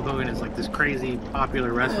generation, like Hulk Hogan is like this crazy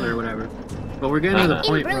popular wrestler or whatever. But we're getting to the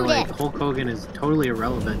point where like Hulk Hogan is totally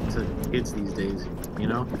irrelevant to kids these days. You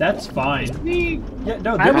know? That's fine. Yeah,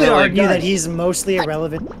 no, I would there's- argue that guys, he's mostly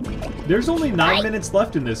irrelevant. There's only 9 minutes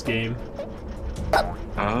left in this game.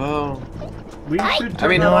 Oh. We should turn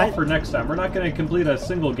mean, that no, off for next time. We're not going to complete a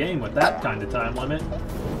single game with that kind of time limit.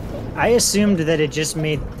 I assumed that it just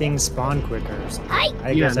made things spawn quicker or something.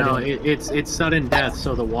 I Yeah, guess I no, didn't. it's sudden death,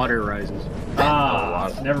 so the water rises. Ah,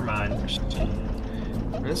 never mind.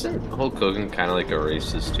 Isn't Hulk Hogan kind of like a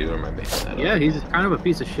racist too? Or am I making that up? Yeah, he's kind of a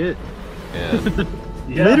piece of shit. Yeah.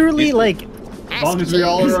 Yeah, Literally, he's- like, as long as we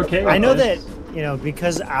all are okay with I know that, this. you know,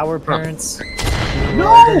 because our parents were No!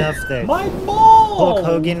 old enough that My ball! Hulk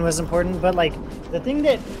Hogan was important, but like the thing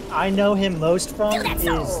that I know him most from is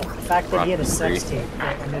the fact that he had a sex tape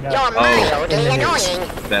that ended You're up mildly in the news. annoying.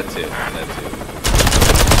 That too. That too.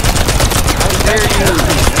 How dare you?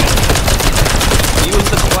 He was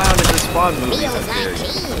the clown in the Spawn movie. How Feels dare like you?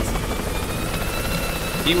 cheese.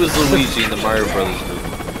 He was Luigi in the Mario Brothers movie.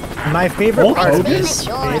 My favorite Hulk part of Hogan? this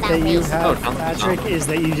bit that you have, Oh, no, Patrick, no. is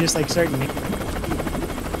that you just like start making.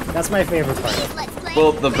 That's my favorite part. Let's play.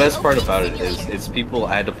 Well, the best part about it is it's people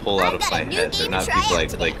I had to pull out of my head. They're not people I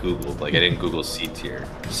like Googled. Like I didn't Google C tier.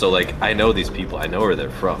 So like I know these people. I know where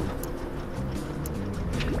they're from.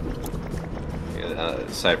 Yeah,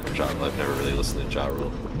 aside from Ja Rule, I've never really listened to Ja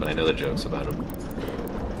Rule, but I know the jokes about him.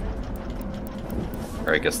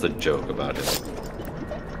 Or I guess the joke about him.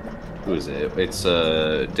 Who is it? It's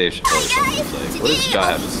Dave Chappelle or something. It's like, what does Ja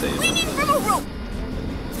have to say about Swinging it? from a rope.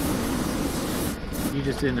 You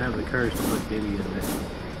just didn't have the courage to put Diddy in there.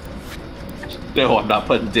 No, I'm not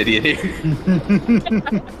putting Diddy in here.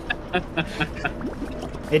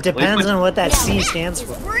 It depends on what that C stands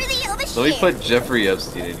for. Worthy of a Let me share. put Jeffrey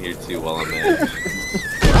Epstein in here too while I'm at it.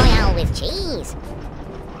 Royale with cheese.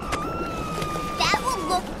 That will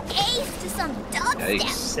look ace to some Yikes. dubstep.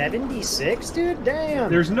 76, dude? Damn.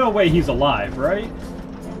 There's no way he's alive, right?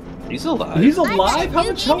 He's alive. He's got alive? a How new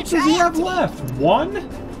much game health to does he try have out left? One?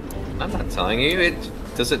 I'm not telling you.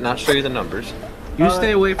 Does it not show you the numbers? You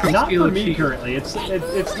stay away from Not Steel for me Cheese. currently. It's not.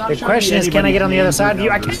 The showing question me is, can I get on the other anybody's side of you?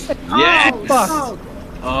 I names or can't. numbers. Yes! Fuck.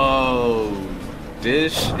 Oh,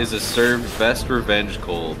 Dish is a served best revenge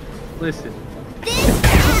cold. Listen, Get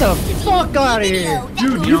the fuck out of here. Dude,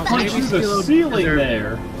 You you know, punched maybe through the Steel ceiling deserved it.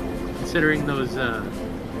 there. considering those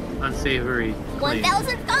unsavory claims.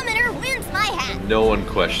 1000th commenter wins my hat. No one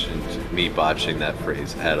questioned me botching that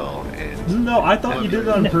phrase at all, and No, I thought you did it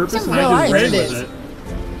on purpose, and No, I I just ran heard with it. it.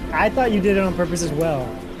 I thought you did it on purpose as well.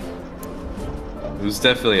 it was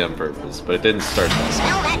definitely on purpose, but it didn't start that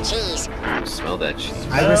Smell that cheese. way. Smell that cheese.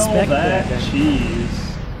 I Smell respect that that.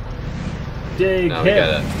 cheese. Dig Now we him.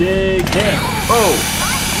 gotta- Dig him. Oh!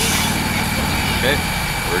 Okay,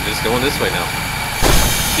 we're just going this way now.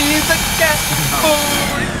 He's a cat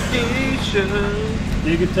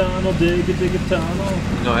Dig a tunnel, dig a tunnel.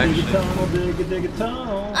 No, Dig actually. a tunnel, dig a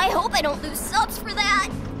tunnel. I hope I don't lose subs for that.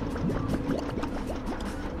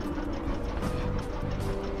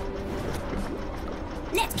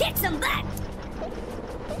 Let's kick some butt.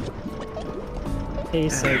 Hey,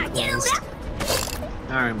 so Get him close. up.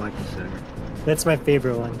 Alright, Michael Center. That's my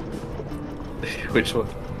favorite one. Which one?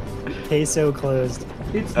 Queso closed.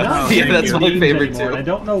 It's Oh, not yeah, getting that's your my names favorite anymore, too. and I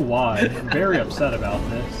don't know why. I'm very upset about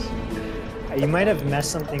this. You might have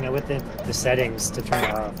messed something up with the settings to turn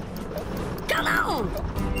it off. Come on.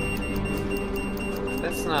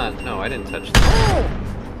 That's not. No, I didn't touch that.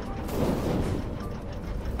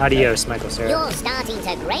 Adios, Michael Sarah. You're starting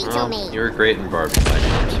to grate on me. You were great in Barbie, Michael.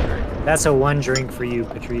 I'm sorry. That's a one drink for you,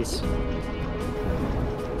 Patrice.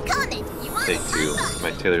 Comment. You want Take a two. high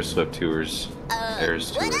My Taylor Swift tours.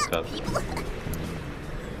 Airs what tour up, cup. people?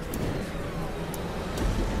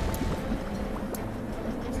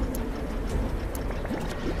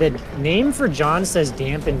 The name for John says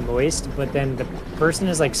damp and moist, but then the person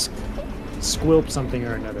is like squilp something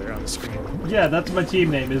or another on the screen. Yeah, that's my team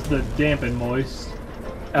name, is the Damp and Moist.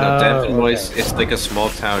 No, Damp and okay. Moist. It's like a small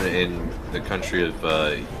town in the country of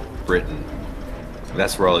Britain.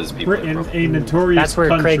 That's where all his people Britain, are from. a notorious That's where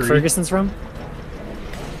country. Craig Ferguson's from?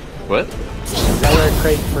 What? Is that where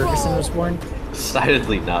Craig Ferguson was born?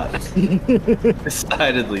 Decidedly not.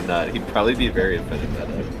 Decidedly not. He'd probably be very offended by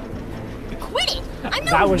that. Quit it. I'm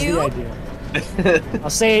no That was noob. the idea. I'll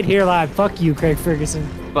say it here live. Fuck you, Craig Ferguson.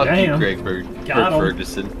 Fuck you, Damn. Greg Got him.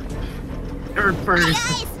 Ferguson. Third Hi, Ferguson.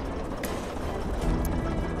 guys.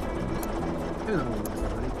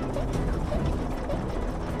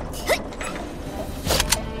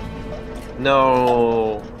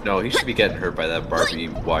 No. No, he should be getting hurt by that Barbie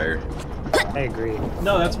wire. I agree.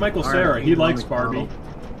 No, that's Michael Alright, Cera. He likes McDonald.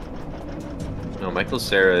 Barbie. No, Michael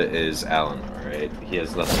Cera is Alan, alright? He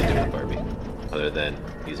has nothing to do with Barbie. Other than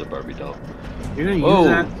he's a Barbie doll. You're gonna Whoa. use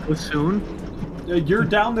that so soon? You're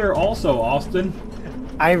down there also, Austin.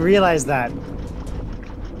 I realized that.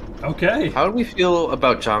 Okay. How do we feel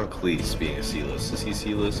about John Cleese being a C-list? Is he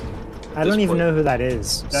C-list? I don't this even point? know who that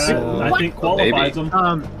is. That, So, I think qualifies Maybe.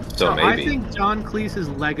 him. So I maybe. think John Cleese's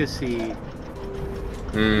legacy,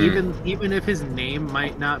 Hmm, even if his name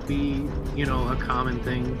might not be, you know, a common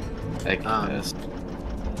thing, I guess.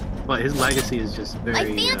 but his legacy is just My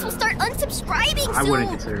very. fans will start unsubscribing I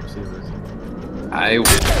wouldn't soon. consider him C-list. I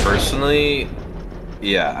personally,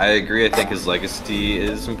 yeah, I agree. I think his legacy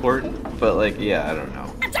is important, but like, yeah, I don't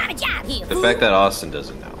know. I'm trying to job here. The fool. fact that Austin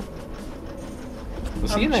doesn't know.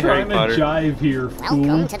 Was he in I'm the Harry trying to Potter? jive here, fool.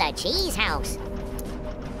 Welcome to the cheese house.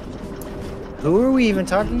 who are we even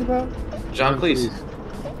talking about? John Cleese.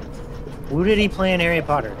 Who did he play in Harry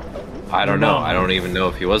Potter? I don't know. No. I don't even know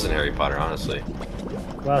if he was in Harry Potter, honestly.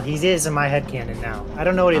 Well, he is in my headcanon now. I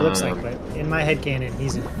don't know what he looks like, Um, but in my headcanon,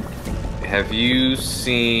 he's in. Have you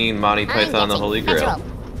seen Monty Python the Holy Grail?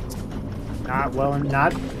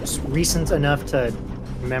 Not recent enough to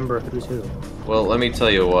remember who's who. Well, let me tell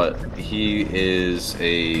you what. He is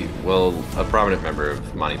a prominent member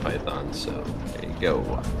of Monty Python. So there you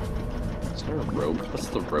go. Is there a rope? What's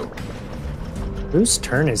the rope? Whose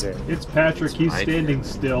turn is it? It's Patrick. He's I standing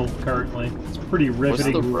still currently. It's pretty What's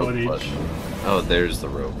the riveting rope footage. button? Oh, there's the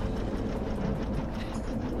rope.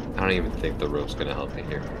 I don't even think the rope's gonna help me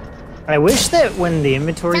here. I wish that when the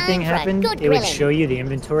inventory Time thing for a happened, good it would grilling. show you the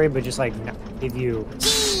inventory, but just like not give you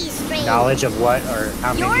Cheese string. knowledge of what or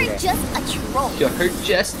how many. You're they- just a troll. You're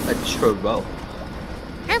just a troll.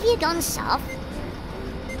 Have you gone soft?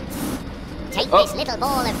 Take this little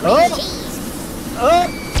ball of green cheese. Oh!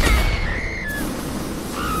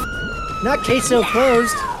 Not queso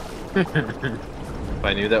closed. If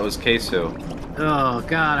I knew that was queso, Oh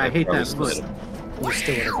god, I hate that foot. You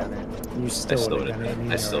still would have done it. You I still still would would have have done done it.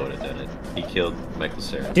 it. I still would have done it. He killed Michael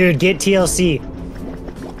Cera. Dude, get TLC.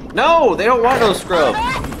 No, they don't want no scrub.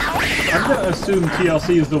 I'm gonna assume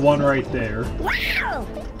TLC is the one right there.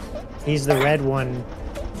 He's the red one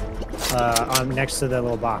on next to the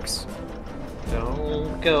little box.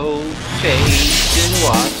 Don't go chasing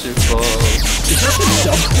waterfalls. Is that the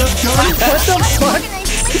dubstep, John? What the fuck?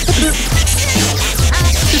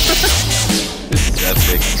 This is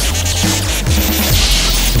epic.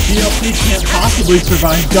 TLC can't possibly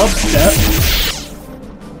survive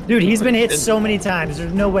dubstep. Dude, he's been hit so many times.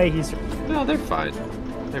 There's no way he's... No, they're fine.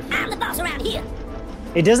 They're I'm fine. the boss around here.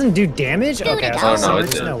 It doesn't do damage? Okay, it I Oh was no, like,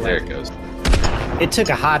 it's there's no there way. it goes. It took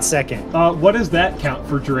a hot second. What does that count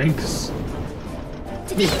for drinks?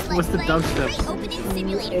 Today's What's the Let's Play dubstep? is free opening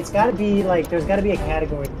simulator. It's gotta be like, there's gotta be a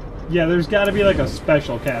category. Yeah, there's got to be like a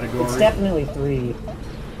special category. It's definitely 3.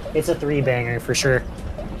 It's a 3 banger for sure.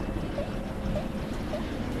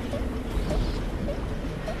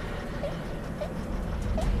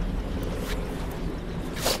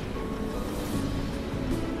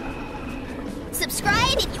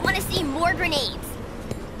 Subscribe if you want to see more grenades.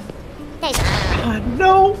 Hey,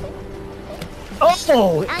 No!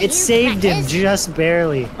 Oh, Are it you saved him practiced? just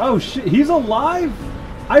barely. Oh shit, he's alive?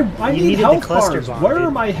 I You need needed the health cluster bars. bomb, Where dude.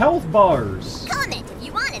 are my health bars? comment if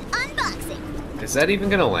you want an unboxing. Is that even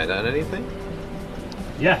gonna land on anything?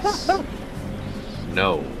 Yes.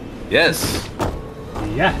 No. Yes.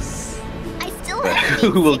 Yes. I still But have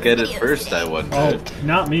who will 6 get it videos first, today. I wonder. Oh,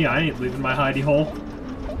 not me. I ain't leaving my hidey hole.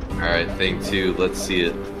 Alright, thing 2, let's see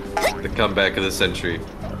it. The comeback of the century.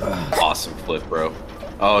 Awesome flip, bro.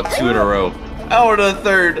 Oh, 2 in a row. Oh, to the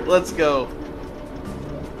third. Let's go.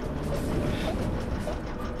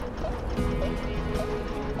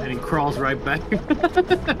 And he crawls right back.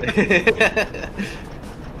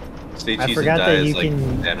 Stay I cheese forgot and die that is you like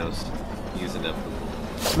can- Thanos using them.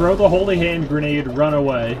 Throw the holy hand grenade, run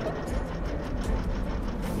away.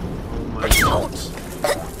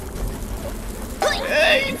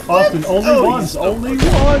 Hey! Austin, only Oh, once, he's so only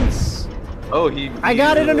once! Oh, he. I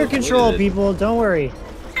got it under avoided control, it. people. Don't worry.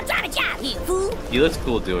 I'm trying to job here, fool. He looks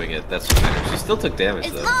cool doing it. That's what matters. She still took damage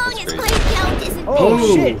As though. long That's as crazy. player count isn't Oh,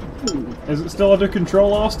 Ooh. shit. Is it still under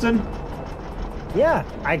control, Austin? Yeah,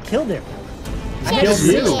 I killed him. I I had killed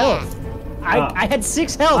 6 you. health. I had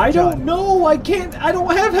 6 health. I John. don't know. I can't. I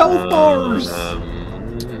don't have health bars.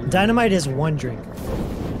 Dynamite is 1 drink.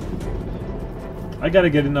 I gotta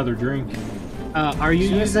get another drink. Are you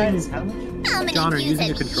Suicide using is how much? How many John, are you views using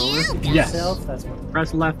have the controller? you got? Yes. Self, that's one.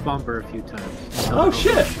 press left bumper a few times? Oh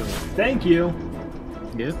shit! Thank you.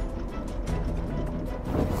 Yeah.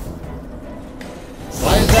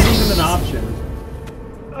 Why is that even an option?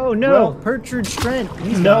 Oh no, Well- Pertrude Strength.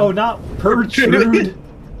 He's No, gone. not Pertrude.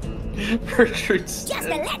 Pertrude's Just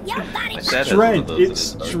to let your body My dad has one of Trent. those in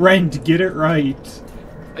It's his car. Trent. Get it right.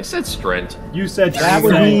 I said Strent. You said That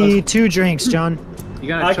would Trent. be 2 drinks, John. You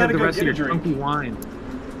gotta I chug gotta the go rest of get a your drink. chunky wine.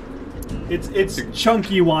 It's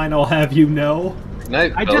chunky wine. I'll have you know,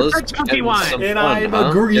 Night, I just fellas. said chunky Getting wine. some and fun, I'm huh?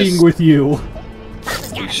 agreeing Yes. with you.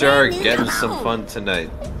 We sure are getting some fun tonight.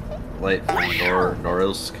 Light from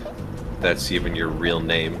Norilsk. That's even your real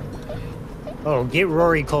name. Oh, get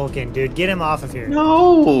Rory Culkin, dude. Get him off of here.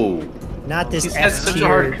 No! Not this He's had F such a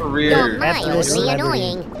hard tier. You're career. Effortless mildly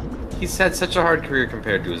celebrity. annoying. He's had such a hard career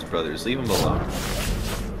compared to his brothers. Leave him alone.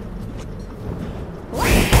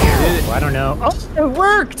 Oh, I don't know. Oh, it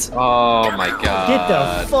worked! Oh my god. Get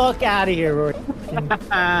the fuck out of here, Rory.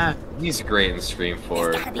 He's great in Stream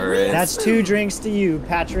 4. It's gotta be Alright. That's 2 drinks to you,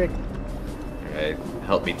 Patrick. Alright.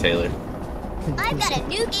 Help me, Taylor. I've got a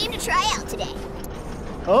new game to try out today.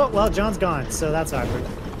 Oh, well, John's gone, so that's awkward.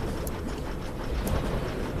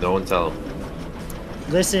 No one tell him.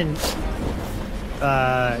 Listen,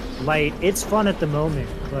 Light, it's fun at the moment,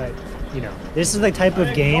 but, you know, this is the type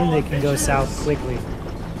of game that can go south quickly.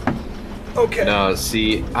 Okay. No,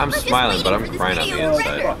 see, I'm just smiling, but I'm waiting for crying this on the video to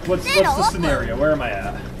inside. render. What's Then the I'll upload. scenario? Where am I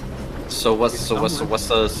at? So what's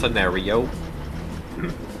the scenario?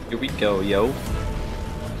 Here we go, yo.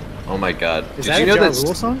 Oh my god. Is Did that you a know Ja that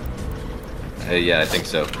Rule song? yeah, I think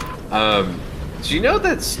so. Do you know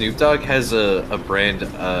that Snoop Dogg has a brand,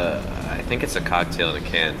 I think it's a cocktail in a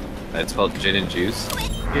can. It's called Gin and Juice.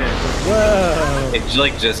 Yeah. Whoa. It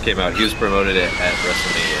like just came out. He was promoted it at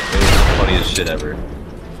WrestleMania. It was the funniest shit ever.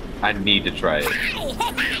 I need to try it.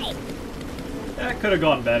 That could have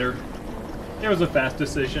gone better. It was a fast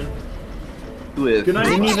decision. With Good night.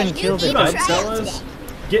 Didn't I've got even a new kill the game Good to night, try out fellas. today.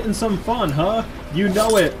 Getting some fun, huh? You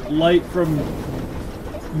know it, light from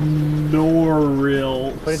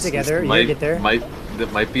Noril. Put it together. You get there.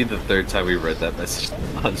 That might be the third time we read that message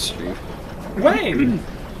on stream. Wayne!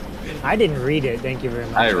 I didn't read it. Thank you very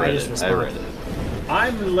much. I read just it. I read it.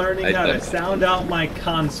 I'm learning how to sound out my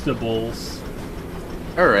constables.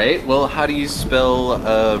 Alright, well, how do you spell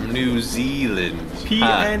New Zealand?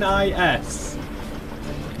 PNIS.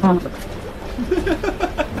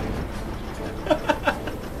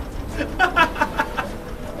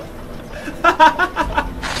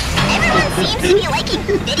 Everyone seems to be liking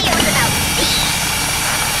videos about me.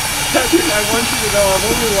 Patrick, I want you to know I'm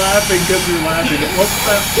only laughing because you're laughing. It wasn't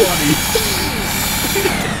that funny.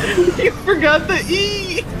 You forgot the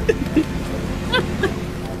E!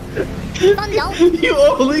 Oh no, You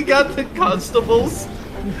only got the constables?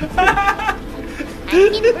 I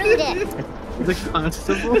didn't rude it. The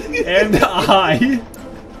constable? And I.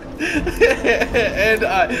 And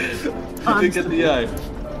I didn't get the I.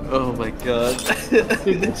 Oh my god.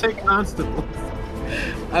 Did say constable?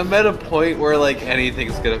 I'm at a point where like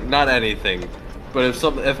anything's gonna, not anything, but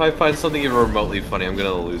if I find something even remotely funny, I'm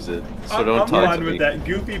gonna lose it. So don't talk fine to with me. that.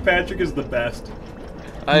 Goofy Patrick is the best.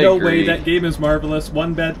 I No agree. way, that game is marvelous.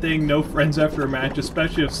 One bad thing, no friends after a match,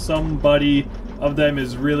 especially if somebody of them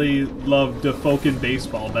is really loved the fucking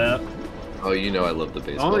baseball bat. Oh, you know I love the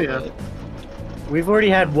baseball. Oh, yeah. bat. We've already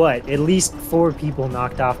had what? At least 4 people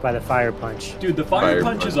knocked off by the fire punch. Dude, the fire Fire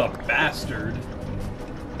punch is a punch. bastard.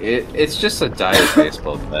 It's just a diet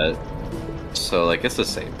baseball bat. So like it's the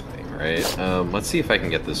same thing, right? Let's see if I can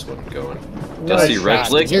get this one going. No Just see shot.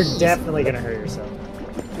 Wrigglin? You're definitely gonna hurt yourself.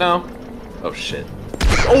 No. Oh shit.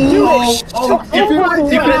 Oh, if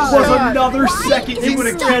it was another second, you would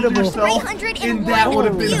have killed Incredible. yourself, and that would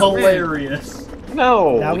have been hilarious.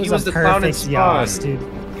 No, That was he was a the clown and perfect spawn. yas, dude.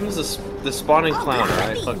 He was the spawning clown,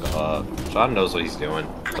 right? Fuck off. John knows what he's doing.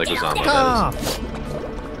 Like was on Ah!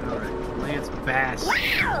 Alright, Lance Bass.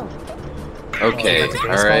 Okay, That's a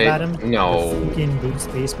baseball bat him? alright. No. Fucking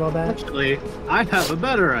boost baseball bat. Actually, I have a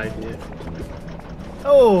better idea.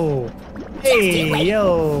 Oh! Hey,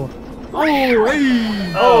 yo! Oh, hey!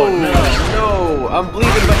 Oh no, I'm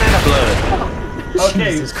bleeding banana blood.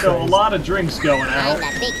 Okay, Jesus so a Christ. lot of drinks going I'm out.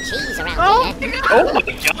 the big cheese around here. Oh my What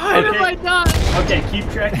god. have I done? Okay, keep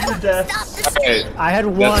track of the Stop deaths. the Okay, I had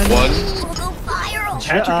one. that's one. We'll go viral.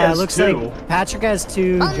 Patrick has looks 2. like Patrick has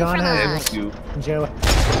 2, John has And 1, two. Joe.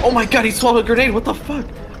 Oh my god, he swallowed a grenade. What the fuck?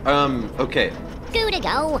 Okay. Good to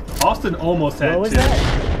go. Austin almost had What was 2.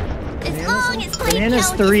 that? As long as Blade Banana's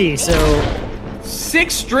County 3, is so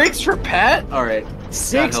 6 drinks for Pat? Alright.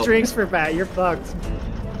 6 help. drinks for Pat. You're fucked.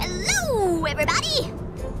 Hello, everybody.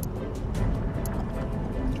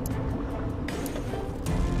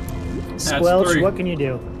 Squelch, 3. what can you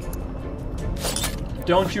do?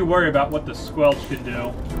 Don't you worry about what the squelch can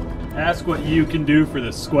do. Ask what you can do for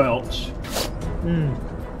the squelch. Hmm.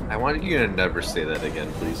 I wanted you to never say that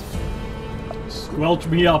again, please. Squelch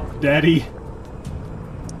me up, daddy.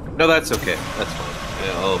 No, that's okay. That's fine.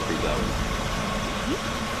 Yeah, I'll approve that one.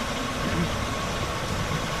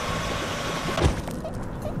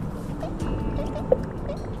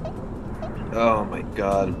 Oh my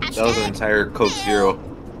god. That was an entire Coke Zero.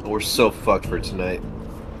 We're so fucked for tonight.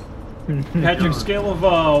 Patrick, scale of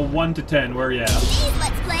 1 to 10, where are you at? Today's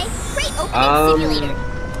Let's Play Great Opening Simulator.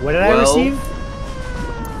 What did I Well- receive?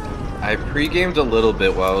 I pre-gamed a little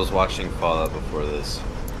bit while I was watching Fallout before this.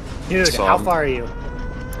 Dude, So, how far are you?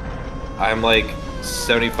 I'm like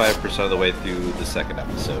 75% of the way through the second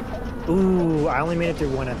episode. Ooh, I only made it through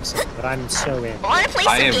 1 episode, but I'm so in. Wanna play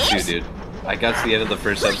I some am games? too, dude. I got to the end of the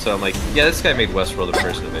first episode, I'm like, yeah, this guy made Westworld a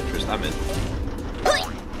person of interest. I'm in.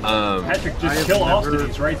 Patrick, I just have kill never- Austin,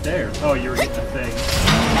 he's right there. Oh, you were getting the thing.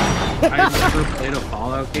 I've never played a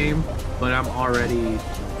Fallout game, but I'm already,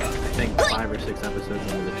 I think, 5 or 6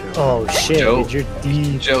 episodes into the show. Oh shit, Joe- dude, you're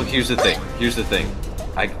deep. Joe, here's the thing.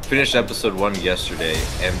 I finished episode 1 yesterday,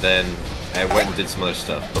 and then I went and did some other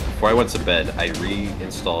stuff. But before I went to bed, I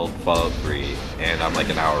reinstalled Fallout 3, and I'm like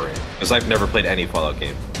an hour in. Because I've never played any Fallout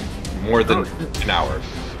game. More than an hour.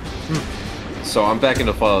 So I'm back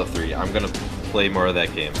into Fallout 3. I'm gonna play more of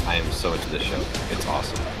that game. I am so into this show. It's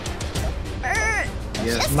awesome.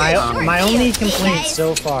 Yes. My only complaint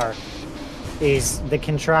so far is the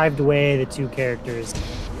contrived way the 2 characters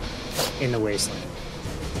in the wasteland.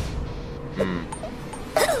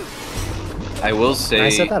 I will Can say... I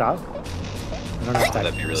set that up? I don't know if I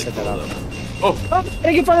That'd be really set cool, that up. though. Oh! Oh,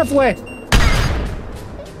 hey, get far enough away!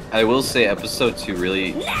 I will say episode 2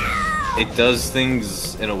 really... It does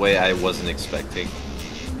things in a way I wasn't expecting.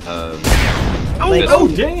 Like- Oh,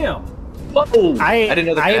 damn! Whoa! I didn't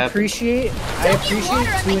know that could happen. appreciate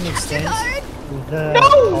to an extent the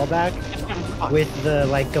callback with the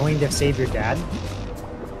like going to save your dad.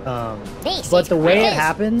 But the way it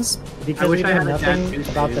happens, because we know nothing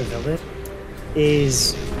about the villain,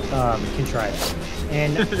 is contrived.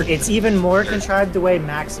 And it's even more contrived the way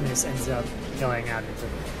Maximus ends up going out into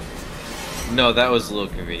it. No, that was a little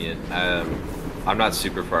convenient. I'm not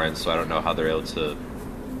super far in, so I don't know how they're able to,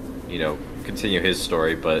 you know, continue his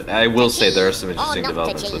story. But I will say there are some interesting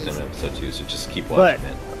developments within episode 2, so just keep watching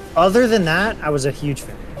it. Other than that, I was a huge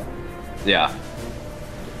fan. Yeah.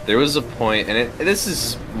 There was a point, and this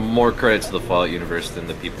is more credit to the Fallout universe than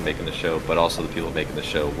the people making the show, but also the people making the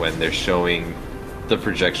show, when they're showing the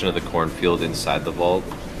projection of the cornfield inside the vault,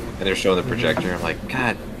 and they're showing the projector. I'm like,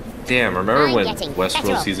 God damn! Remember when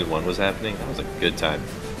Westworld Season 1 was happening? That was a good time.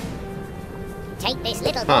 Take this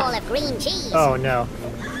little ball of green cheese. Oh no!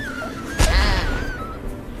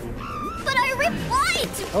 But I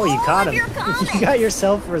replied to Oh, you all caught of him! your comments. You got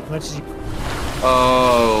yourself for as much as you.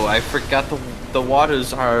 Oh, I forgot the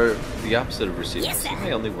waters are the opposite of receivers. Yes, sir.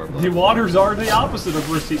 I only work The waters are the opposite of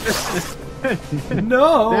receivers.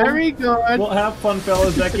 No. Very good. Well, have fun,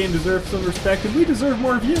 fellas. That game deserves some respect, and we deserve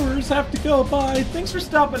more viewers. Have to go. Bye. Thanks for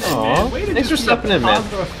stopping in, man. Way to Thanks for just stopping be a in, man.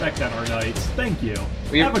 positive effect on our nights. Thank you.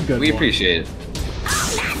 We one. appreciate it.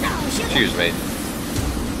 Cheers, mate.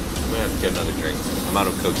 I'm gonna have to get another drink. I'm out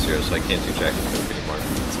of Coke Zero, so I can't do Jack and Coke anymore.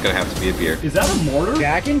 It's gonna have to be a beer. Is that a mortar?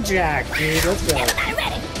 Jack and Jack, dude. Let's go.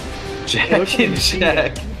 Jack and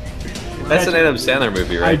Jack. That's an Adam Sandler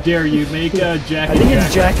movie, I right? dare you. Make Jack I and think Jack.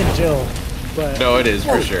 it's Jack and Jill. But No, it is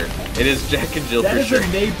for sure. It is Jack and Jill That for is sure. a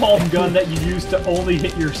napalm gun that you use to only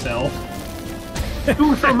hit yourself.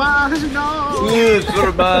 Ooh, fromage, no! Ooh,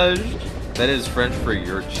 fromage. That is French for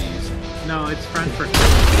your cheese. No, it's French for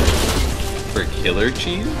For killer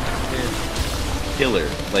cheese? Killer.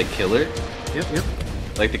 Like killer? Yep.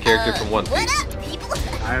 Like the character from One Piece. What up, people?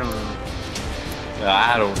 I don't know.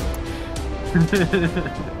 I don't.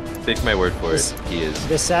 Take my word for it. He is.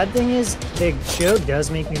 the sad thing is, the show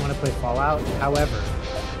does make me want to play Fallout. However,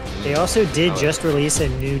 they also did just release a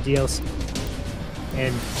new DLC.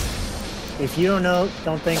 And if you don't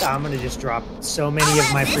think I'm gonna just drop so many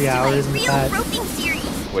of my free hours in that. Roping series.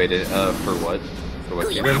 Wait, for what? For what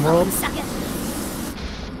game? Rimworld?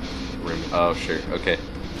 Oh, sure. Okay.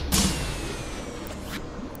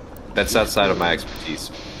 That's outside of my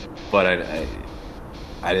expertise. But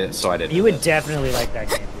I didn't, so I didn't. You would definitely like that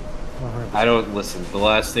game. 100%. I don't listen. The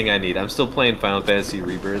last thing I need, I'm still playing Final Fantasy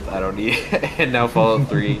Rebirth. I don't need, and now Fallout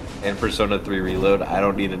 3 and Persona 3 Reload. I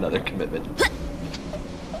don't need another commitment.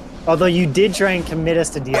 Although you did try and commit us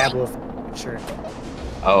to Diablo, sure.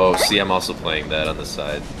 Oh, see, I'm also playing that on the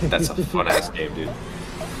side. That's a fun ass game, dude.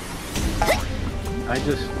 I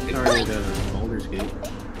just started Baldur's Gate.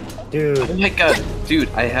 Dude, Oh my god, dude!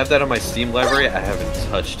 I have that on my Steam library. I haven't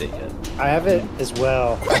touched it yet. I have it as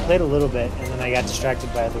well. I played a little bit, and then I got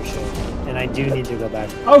distracted by other shit. And I do need to go back.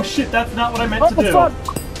 Oh shit, that's not what I meant to do. Fuck?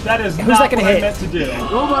 That is Who's not that gonna what hit? I meant to do.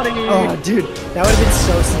 Nobody! Oh, dude, that would have been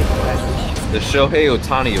so sick. The Shohei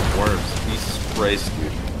Ohtani of worms. Jesus Christ,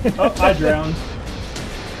 dude. Oh, I drowned.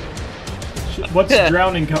 Shit, what's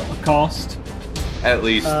drowning cost? At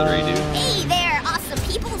least 3, dude. Hey there, awesome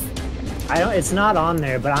people. I don't. It's not on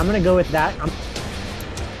there, but I'm gonna go with that.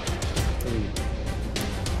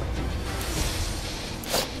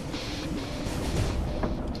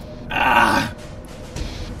 Ah!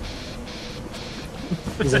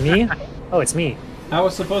 Is it me? Oh, it's me. I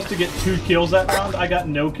was supposed to get 2 kills that round. I got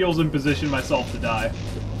no kills and positioned myself to die.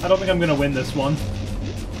 I don't think I'm gonna win this one.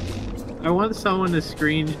 I want someone to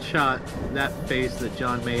screenshot that face that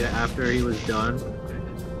John made after he was done,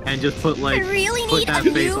 and just put like I really put need that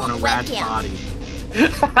a face new on a rat's webcam.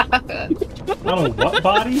 body. On a what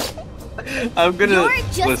body? I'm gonna You're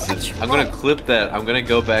just listen. a I'm gonna troll. clip that. I'm gonna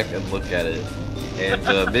go back and look at it,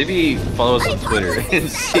 and maybe follow us on Twitter and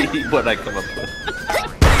see what I come up with.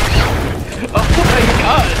 Oh my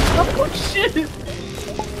god! Oh shit!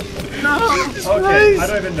 No! Okay, I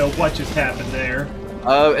don't even know what just happened there.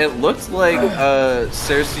 It looked like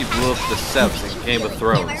Cersei blew up the Seps in Game of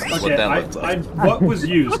Thrones. Is what Okay, that looked like. what was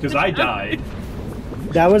used? Because I died.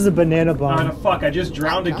 That was a banana Oh, bomb, no, fuck, I just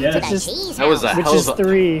drowned again. That was a which hell is of a.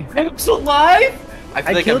 3. Bam's alive! I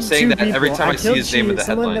feel like I'm killed saying 2 that every people. time I see killed his name in the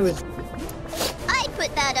someone that headlines. I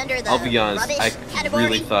put that under the I'll be honest, rubbish I category.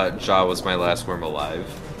 really thought Ja was my last worm alive,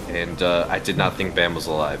 and I did not think Bam was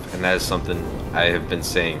alive, and that is something I have been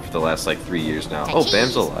saying for the last like 3 years now. To Oh, cheese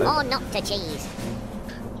Bam's alive. or not to cheese.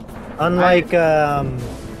 Unlike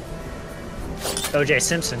OJ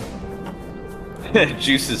Simpson.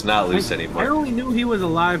 Juice is not loose I anymore. only knew he was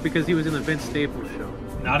alive because he was in the Vince Staples show.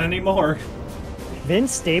 Not anymore.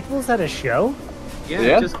 Vince Staples had a show? Yeah,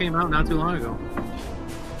 Yeah? it just came out not too long ago.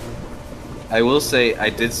 I will say I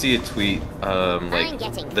did see a tweet like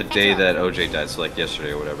getting the day better. that OJ died, so like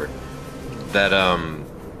yesterday or whatever. That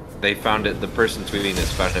they found it. The person tweeting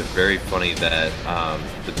this found it very funny that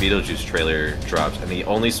the Beetlejuice trailer dropped, and the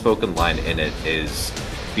only spoken line in it is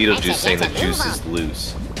Beetlejuice saying the juice is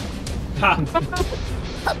loose. Ha!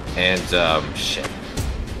 And shit.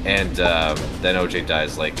 And then OJ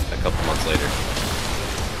dies like a couple months later.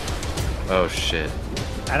 Oh shit.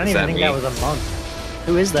 I don't Is even that think me? that was a monk.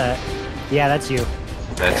 Who is that? Yeah, that's you.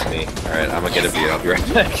 That's me. Alright, I'm gonna get a beer. I'll be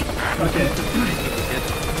right back. Okay.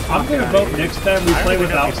 I'm gonna vote next time we play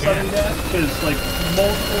without sudden death, because like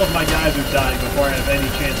multiple of my guys are dying before I have any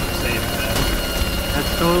chance of saving them.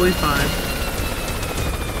 That's totally fine.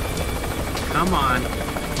 Come on.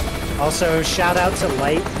 Also, shout out to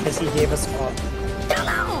Light because he gave us all.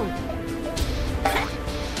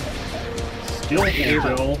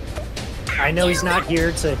 Skillful, Joel. I know he's not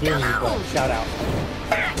here to hear me, but shout out.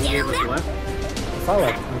 Who gave us what? Follow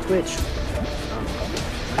on Twitch.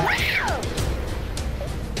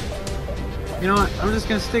 You know what? I'm just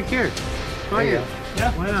gonna stick here. Fuck There you it. go.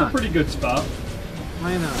 Yeah, Why that's not? a pretty good spot.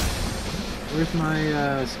 Why not? Where's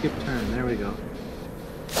my skip turn? There we go.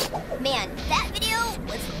 Man, that video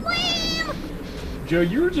was lame! Joe,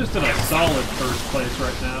 you're just in a solid first place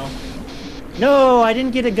right now. No, I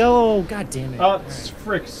didn't get a go. God damn it.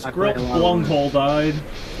 Frick, I played Skrill a lot of Blunghole died.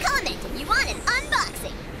 Comment if you want an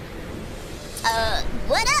unboxing.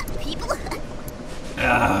 What up, people?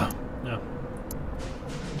 Ah, no.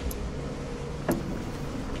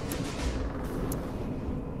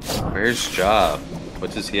 Where's Ja?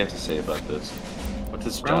 What does he have to say about this? What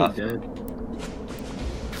does Ja? Probably dead.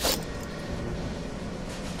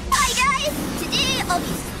 Hi guys! Today I'll be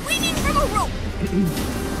swinging from a rope.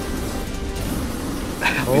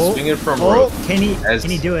 He's swinging from oh, rope. can he as-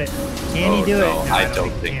 do it? Can he do no, it? No, I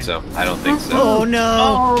don't think can't. so. I don't think so. Oh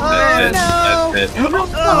no! That's it. no! That's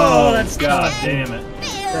it. Oh, that's God tough. damn it.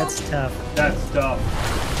 That's tough. That's tough.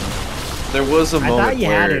 There was a I moment thought you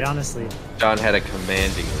where had it, honestly. John had a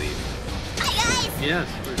commanding lead. Hi guys! Yes.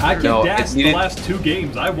 for I sure. kicked No, ass it the needed- last 2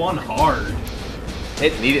 games. I won hard.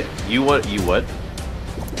 It needed. You won. You what?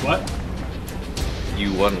 What?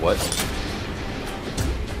 You won what?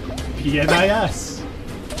 PNIS.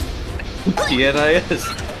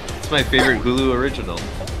 PNIS. It's my favorite Hulu original.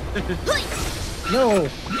 No!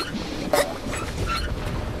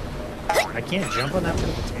 I can't jump on that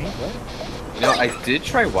purple tank? What? You know, I did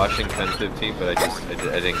try watching 10-15, but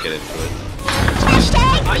I didn't get into it.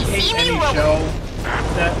 Hashtag I we hate see me any rope. show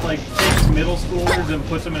that like takes middle schoolers and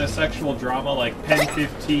puts them in a sexual drama like Pen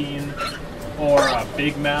 15 or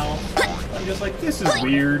Big Mouth. I'm just like, this is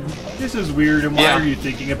weird. This is weird, and why Yeah. are you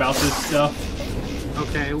thinking about this stuff?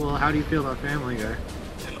 Okay, well, how do you feel about Family Guy?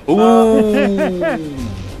 Ooh.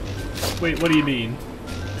 Wait, what do you mean?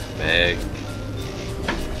 Meg.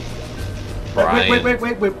 Brian.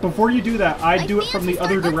 Wait. Before you do that, I'd do it from the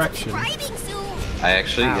other direction. Subscribing soon. I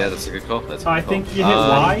actually, yeah, that's a good call. That's a good I call. think you hit Do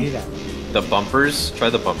Y. that. The bumpers. Try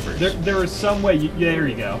the bumpers. There is some way. There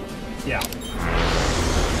you go. Yeah.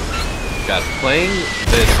 God, playing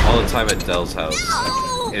this all the time at Dell's house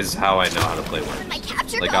No! is how I know how to play My Worms.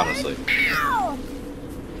 capture Like, card. honestly. Ow!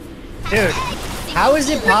 Dude, how is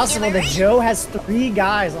it possible that Joe has 3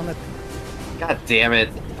 guys on the... God damn it.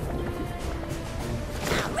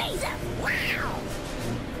 Razor. Wow.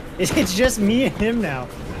 It's just me and him now.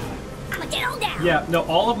 I'ma get on down. Yeah, no,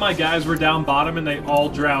 all of my guys were down bottom and they all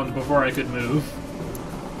drowned before I could move.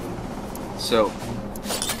 So,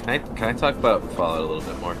 can I talk about Fallout a little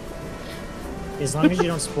bit more? As long as you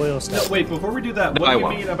don't spoil No, stuff. wait, before we do that, No, what I do you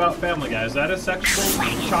won't. mean about Family Guy? Is that a sexual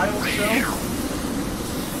child show?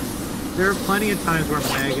 There are plenty of times where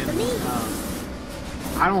Megan.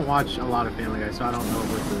 I don't watch a lot of Family Guy, so I don't know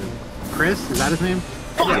what the. Chris, is that his name?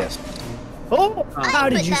 Yes. Oh, how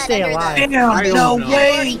did you stay alive? I don't know.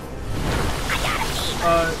 way.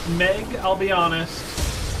 Meg, I'll be honest.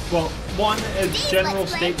 Well, one, as general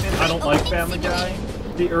statement, I don't like Family Guy.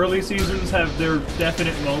 The early seasons have their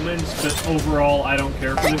definite moments, but overall, I don't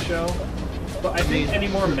care for the show. But I think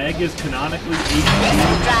anymore Meg is canonically 18, so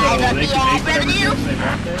they can make whatever jokes they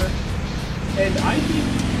want there. And I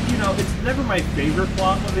think, you know, it's never my favorite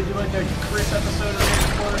plot when they do like a Chris episode or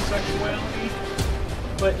for sexuality.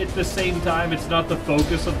 But at the same time, it's not the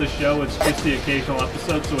focus of the show, it's just the occasional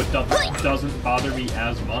episode, so it doesn't bother me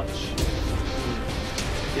as much.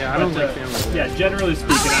 Yeah, I don't But, like Family Guy. yeah, generally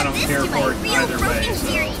speaking, I don't care for it either way. So.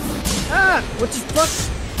 Ah, what the fuck?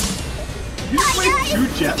 You just played 2 I'll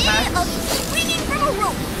jetpacks? be swinging from a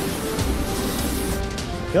rope.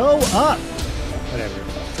 Go up! Whatever.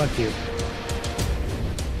 Fuck you.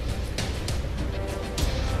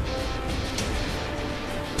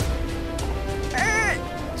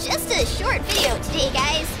 a short video today,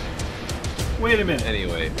 guys. Wait a minute.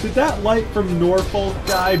 Anyway. Did that light from Norfolk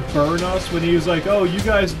guy burn us when he was like, oh, you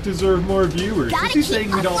guys deserve more viewers? Is he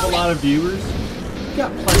saying we don't have a lot of viewers? We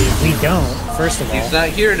got plenty of We don't, first of all. He's not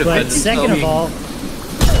here to But defend second of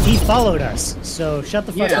himself. all, he followed us. So shut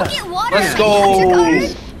the fuck Yeah. up. Get water. Let's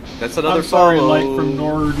Magic go! That's another I'm sorry, follow. light from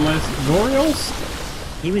Norils?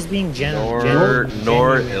 He was being generous.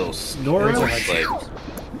 Norils. Norils? Like,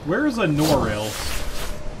 Where is a Norils?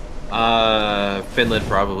 Finland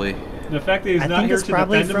probably. The fact that he's I not think here it's to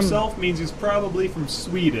probably defend from- himself means he's probably from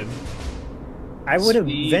Sweden. I would have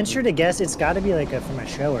Sweet. ventured to guess it's got to be like from a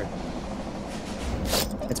show or.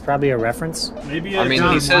 It's probably a reference. Maybe I a mean,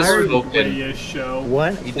 John he says Mayer spoken. play-ish show.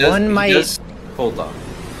 One He does, one he might does, hold on.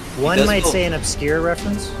 one does might spell- say an obscure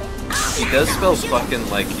reference. He does spell fucking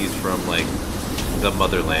like he's from like the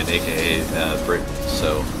motherland, aka Britain.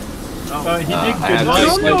 So, He did I good have life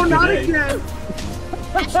just- No, like not today. again.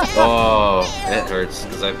 oh, it hurts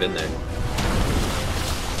because I've been there.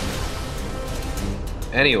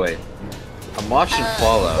 Anyway, I'm watching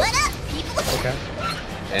Fallout. What up, people? Okay.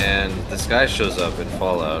 And this guy shows up in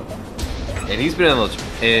Fallout, and he's been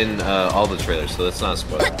in all the trailers, so that's not a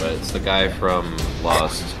spoiler, but it's the guy from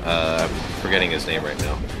Lost. I'm forgetting his name right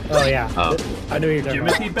now. Oh yeah. Um, I know what you're talking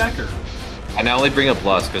about. Timothy Becker. And I only bring up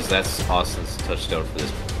Lost because that's Austin's touchdown for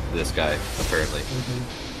this guy, apparently.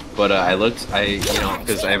 But I looked,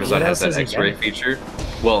 because Amazon What has else that is he X-ray getting? feature.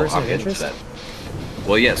 Well, Person I'm of getting to interest? that.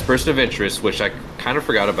 Well, yes, person of interest, which I kind of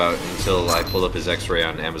forgot about until I pulled up his X-ray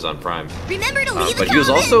on Amazon Prime. Remember to leave a But he was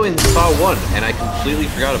comment. also in Saw 1, and I completely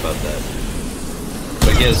forgot about that.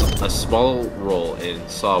 But he has a small role in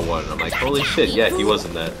Saw 1. I'm like, holy shit, yeah, he was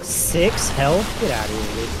in that. 6 health. Get out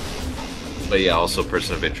of here, dude. But yeah, also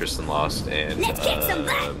person of interest in Lost, and Let's kick some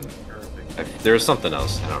butt. there was something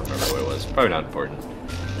else. I don't remember what it was. Probably not important.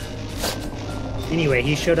 Anyway,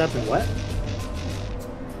 he showed up in what?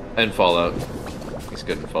 And Fallout. He's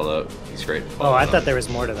good in Fallout. He's great in Oh, Fallout. I thought there was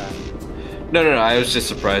more to that. No, I was just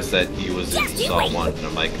surprised that he was in Yes, you Saw wait. 1, and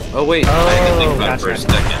I'm like, oh wait, I had to think about it for a gotcha.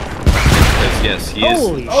 second. Because yes, he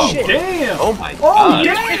Holy is. Oh, shit. damn! Oh my Oh, god!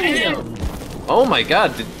 damn! Oh my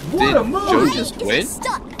god! Did What a move! Joe just Is win?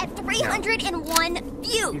 stuck at 301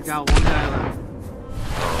 He's views. got one guy left.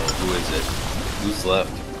 Oh, who is it? Who's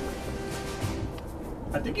left?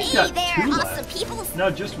 I think he's Hey got there, 2 awesome left. people. No,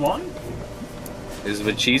 just one? Is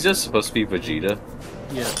Vegeta supposed to be Vegeta?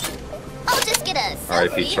 Yeah. I'll just get a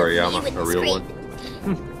R.I.P. selfie Toriyama, with a the real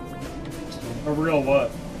screen. one. A real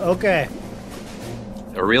what? Okay.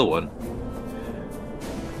 A real one.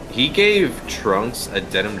 He gave Trunks a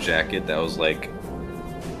denim jacket that was like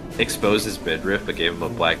exposed his midriff, but gave him a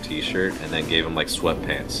black T-shirt, and then gave him like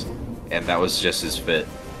sweatpants, and that was just his fit.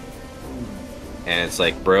 And it's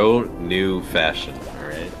like, bro, new fashion, all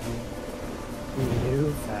right?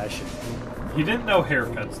 New fashion. He didn't know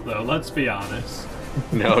haircuts, though, let's be honest.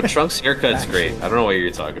 No, Trunks' haircut's great. I don't know what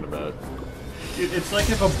you're talking about. It's like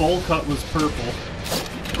if a bowl cut was purple.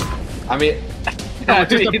 I mean, No,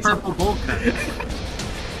 just a it's- purple bowl cut.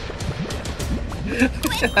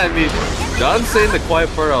 I mean, John's saying the quiet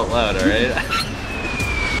part out loud, alright?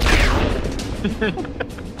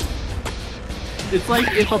 It's like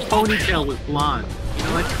if a ponytail was blonde. You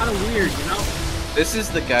know, it's kind of weird, you know? This is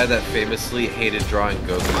the guy that famously hated drawing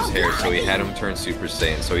Goku's hair, so he had him turn Super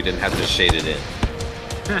Saiyan so he didn't have to shade it in.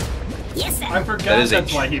 Yes, sir. I forgot That is a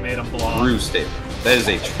that's why he made him blonde. True statement. That is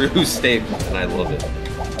a true statement, and I love it.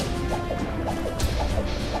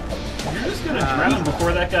 You're just gonna drown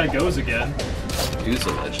before that guy goes again. Dude's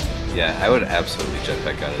a legend. Yeah, I would absolutely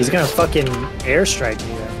jetpack out of He's there. gonna fucking airstrike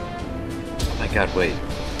me then. Oh my god, wait.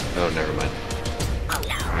 Oh, never mind. Oh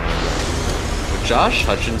no. Would Josh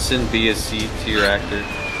Hutcherson be a C tier actor?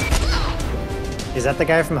 Is that the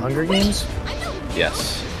guy from Hunger Games?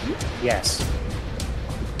 Yes. Yes.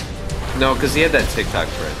 No, because he had that TikTok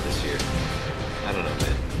trend this year. I don't know,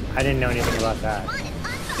 man. I didn't know anything about that.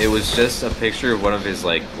 It was just a picture of one of his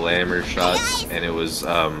like glamour shots, and it was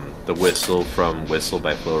the whistle from Whistle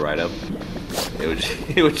by Flo Rida.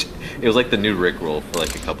 It was like the new Rickroll for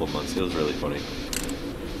like a couple months. It was really funny.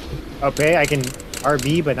 Okay, I can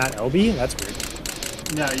RB but not LB? That's weird.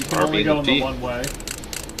 Yeah, you can RB only go in to the P. one way.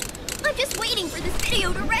 I'm just waiting for this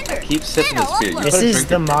video to render. Keep sipping Then this I'll beer. You upload. This put a is drink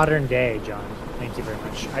the in- modern day, John. Thank you very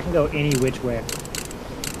much. I can go any which way.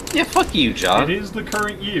 Yeah, fuck you, It John. is the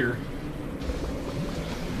current year.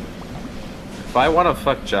 If I want to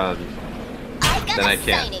fuck John, I've got then a I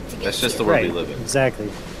can't. signing to go That's just to. the world Right, we live in. exactly.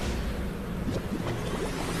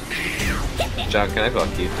 John, can I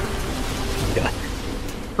fuck you?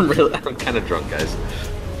 I'm kind of drunk, guys.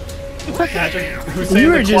 Patrick, who's You saying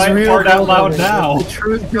were the just quiet real part out cold loud over now? The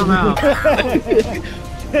truth come out.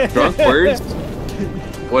 Drunk words?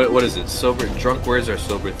 What is it? Drunk words are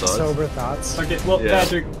sober thoughts? Sober thoughts. Okay, well, Yeah.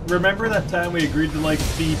 Patrick, remember that time we agreed to, like,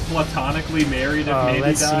 be platonically married if maybe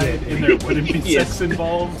let's see died it. and there wouldn't be Yes. sex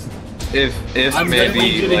involved? If I'm gonna need maybe,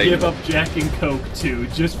 you to like... give up Jack and Coke, too,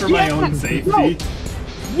 just for my own safety.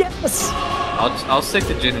 Yes! I'll stick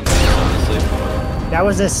to gin and juice, honestly. That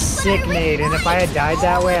was a sick nade, and if I had died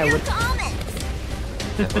that way, I would.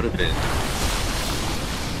 That would have been...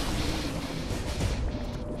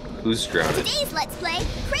 Who's drowning? Today's Let's Play,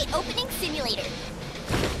 Crate Opening Simulator.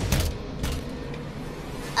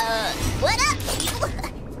 What up, you?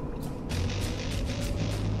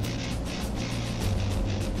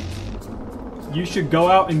 You should go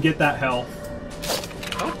out and get that health.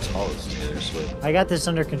 How tall is Taylor Swift? I got this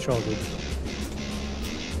under control, dude.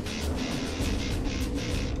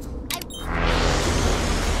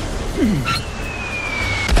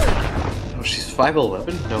 Oh, she's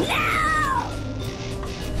 5'11"? No.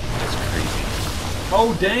 That's crazy.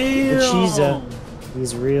 Oh, damn! But she's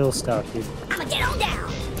he's real stuff, dude. I'ma get on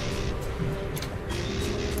down.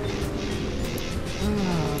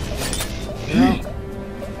 He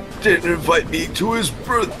didn't invite me to his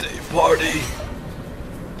birthday party.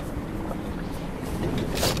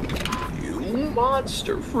 You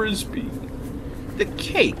monster frisbee. The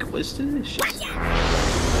cake was delicious. Is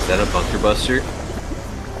that a bunker buster?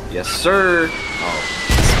 Yes, sir. Oh,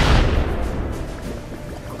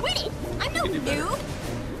 Quit it! I'm no noob.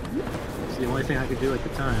 It's the only thing I could do at the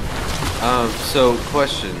time. so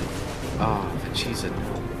question. Oh, the cheese and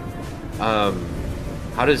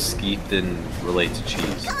how does skeet then relate to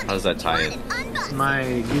cheese? How does that tie in? My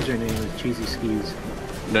username is Cheesy Skis.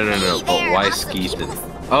 No. But why skeet then?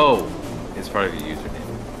 Oh, it's part of your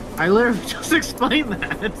username. I literally just explained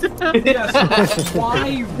that. Yes,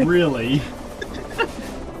 why really?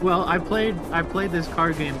 Well, I played this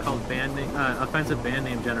card game called Offensive Band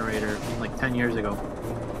Name Generator like 10 years ago,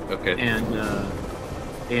 Okay.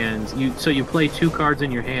 and you play 2 cards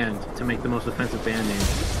in your hand to make the most offensive band name.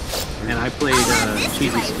 And I played This is Cheesy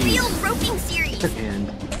my real Skis roping series.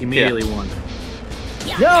 and immediately won.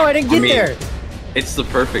 No, I didn't get mean- there. It's the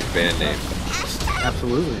perfect band name. Hashtag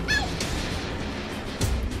Absolutely.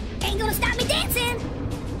 ain't gonna stop me dancing.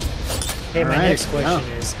 Okay, my Alright, next question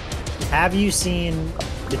oh. is: have you seen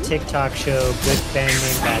the TikTok show Good Band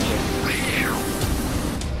Name Patrick?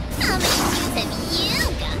 How many views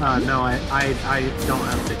have you got? No, I don't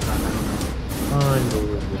have TikTok. I don't know.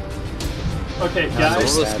 Unbelievable. Okay, Some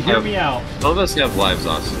guys, of us hear have- me out. Some of us have lives,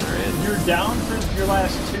 Austin, alright? You're down for your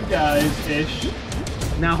last 2 guys-ish.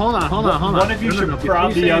 Now hold on. One of you No, should before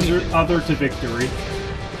prod you the say anything, other to victory.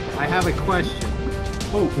 I have a question.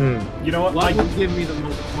 Oh, you know what? What Mike? would give me the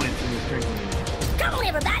most points in this drinking game? Come on,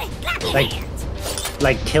 everybody, clap your Like- hands.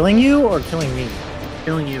 Like killing you or killing me?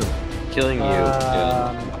 Killing you. Killing you.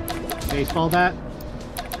 Um, Baseball bat?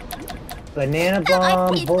 Banana I bomb,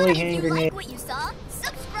 played holy fun. If hand you grenade. like what you saw,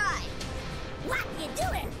 subscribe. What you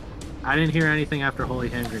doing? I didn't hear anything after Holy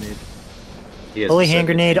Hand Grenade. He has Holy a hand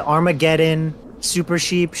second. grenade, Armageddon, super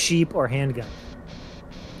sheep, or handgun.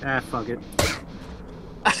 Ah, fuck it.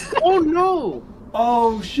 Oh no!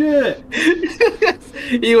 Oh, shit!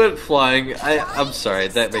 He went flying. I'm sorry,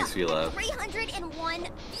 that makes me laugh. 301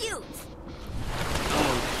 views.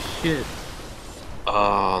 Oh shit.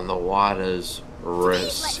 Oh, the water's Today's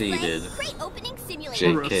Let's receded. Play, Crate Opening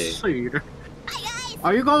Simulator. JK. Receiver. Hi guys.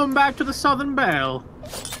 Are you going back to the Southern Belle?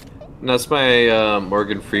 That's my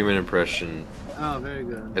Morgan Freeman impression. Oh, very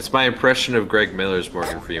good. It's my impression of Greg Miller's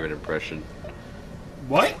Morgan Freeman impression.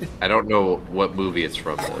 What? I don't know what movie it's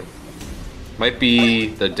from though. Might be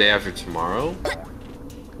The Day After Tomorrow?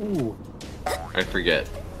 Ooh. I forget.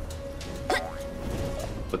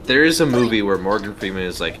 But there is a movie where Morgan Freeman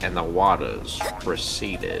is like, and the waters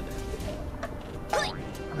receded.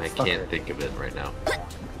 I can't think of it right now.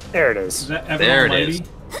 There it Is is. that Evan There it Almighty? is.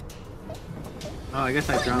 Oh, I guess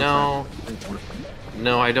I dropped No.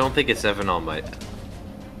 No, I don't think it's Evan Almighty.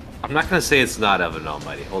 I'm not gonna say it's not Evan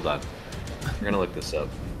Almighty. Hold on. We're gonna look this up.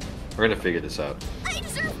 We're gonna figure this out. I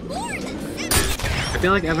deserve more than this. I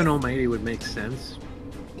feel like Evan Almighty would make sense.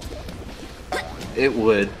 It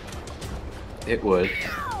would. It would.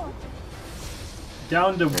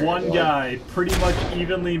 Down to one guy, pretty much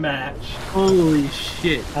evenly matched. Holy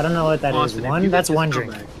shit. I don't know what that is. Austin, if One? you That's get this one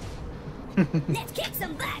drink. comeback- Let's kick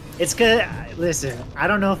some butt. It's good. Listen, I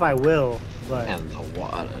don't know if I will, but And the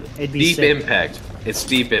water. It'd be Deep sick. Impact. It's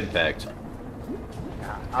Deep Impact.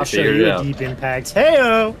 I'll show figured you it a out. deep impact.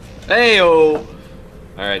 Heyo! Heyo!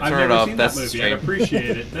 Alright, I've turn it never off. seen That's that the movie. I stream.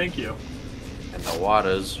 appreciate it. Thank you. And the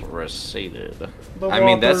waters receded. The I mean,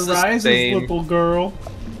 water that's the rises, same. little girl.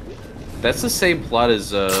 That's the same plot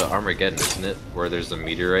as Armageddon, isn't it? Where there's a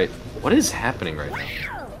meteorite. What is happening right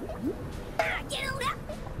now?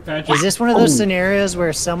 Patrick, Is this one of those scenarios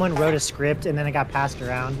where someone wrote a script and then it got passed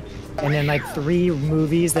around, and then like 3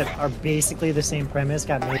 movies that are basically the same premise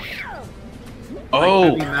got made? Oh,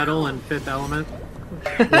 Like Heavy Metal and Fifth Element.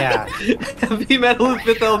 Yeah, Heavy Metal and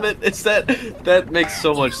Fifth Element. Is that makes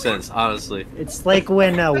so much sense, honestly. it's like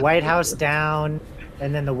when White House Down,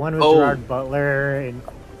 and then the one with Oh. Gerard Butler and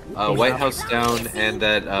White House Down and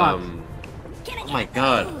that oh my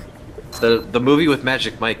god, the movie with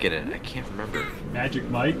Magic Mike in it. I can't remember. Magic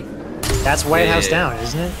Mike. that's White Yeah, House yeah, Down,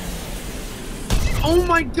 isn't it? Oh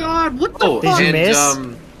my god, what the Oh, Did you and miss?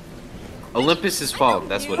 Olympus Has Fallen.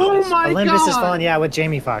 That's what it Oh is. my Olympus god! Has Fallen, yeah, with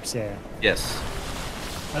Jamie Foxx, yeah. Yes,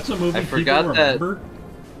 That's a movie I people forgot that- remember.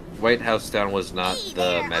 White House Down was not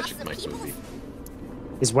the Magic Mike movie.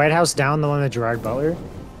 Is White House Down the one with Gerard Butler?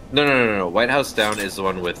 No. White House Down is the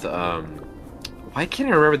one with why can't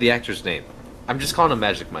I remember the actor's name? I'm just calling him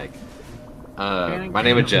Magic Mike. My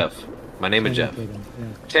name is Jeff. My name is Jeff. Yeah.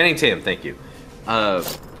 Channing Tatum, thank you.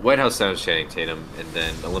 White House Down is Channing Tatum, and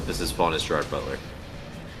then Olympus Has Fallen is Gerard Butler.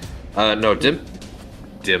 No, Deep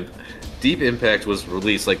Impact was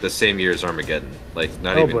released like the same year as Armageddon. Like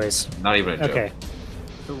not Oh, even boys. not even a joke. Okay.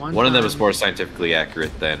 The One of them is time- more scientifically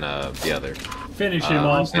accurate than the other, Finish him, Uh,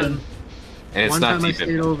 Austin. and it's One not time I Deep stayed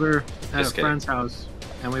Impact. over at a Just kidding. friend's house,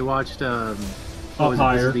 and we watched Up what was it,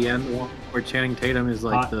 higher. this is the end one where Channing Tatum is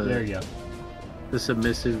like There you go. the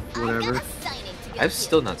submissive whatever. I've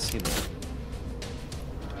still not seen that.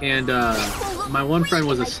 And my one friend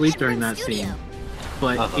was asleep during that scene,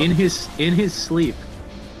 but Uh-huh. in his sleep,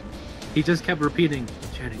 he just kept repeating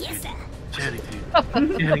Channing Yes, Tatum, sir. Channing Tatum,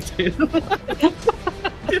 Channing Tatum.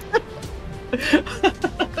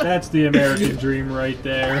 That's the American dream right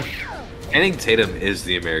there. Channing Tatum is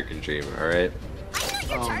the American dream. All right.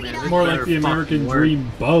 Oh man, this More like better the American fucking work.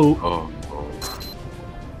 dream boat. Oh.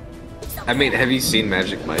 I mean, have you seen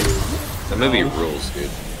Magic Mike? That movie rules, dude.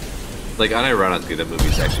 Like, unironically, that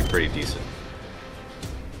movie's actually pretty decent.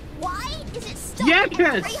 Why is it stuck Yes!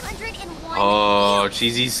 at 301 Oh,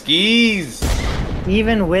 cheesy skis!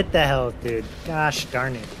 Even with the health, dude. Gosh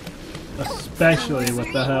darn it. Especially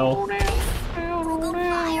with the hell.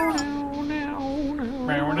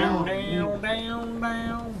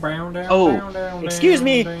 Oh, Excuse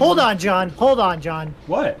me. Hold on, John. Hold on, John.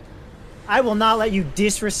 What? I will not let you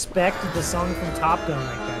disrespect the song from Top Gun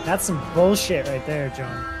like that. That's some bullshit right there,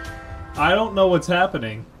 John. I don't know what's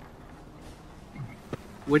happening.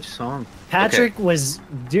 Which song? Patrick was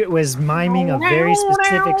miming a very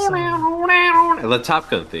specific song. The Top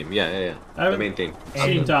Gun theme, yeah. I The haven't main theme.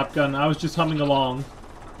 seen Top Gun. I was just humming along.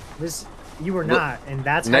 This you were Look, not, and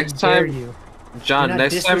that's next how dare time- you. John, Do not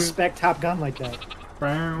next time, disrespect Top Gun like that.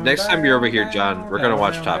 Next time you're over here, John, we're gonna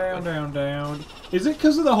watch Top Gun. Down. Is it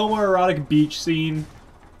because of the homoerotic beach scene?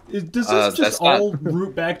 Does this That's just not- all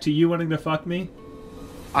root back to you wanting to fuck me?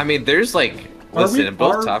 I mean, there's like, Are listen, we- in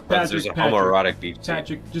both are- Top Guns, there's a Patrick, homoerotic beach scene.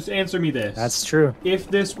 Patrick, just answer me this. That's true. If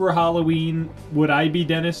this were Halloween, would I be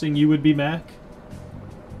Dennis and you would be Mac?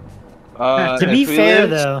 To if be we fair,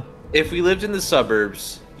 lived- though, if we lived in the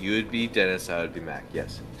suburbs, you would be Dennis, I would be Mac.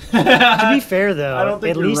 Yes. to be fair I though, don't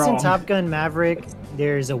think at you're least wrong. in Top Gun Maverick,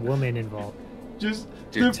 there's a woman involved. Just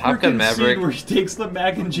Dude, the Top Gun frickin' Maverick- scene where he takes the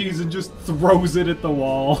mac and cheese and just throws it at the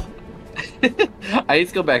wall. I need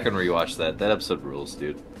to go back and rewatch that. That episode rules,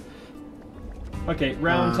 dude. Okay,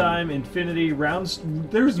 round time, infinity, rounds.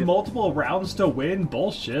 There's multiple rounds to win.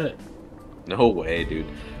 Bullshit. No way, dude.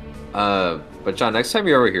 But John, next time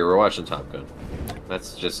you're over here, we're watching Top Gun.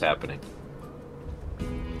 That's just happening.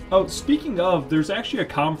 Oh, speaking of, there's actually a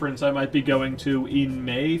conference I might be going to in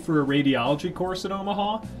May for a radiology course in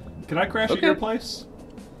Omaha. Can I crash at Okay. your place?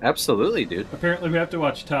 Absolutely, dude. Apparently we have to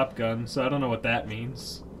watch Top Gun, so I don't know what that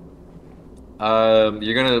means.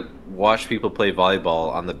 You're gonna watch people play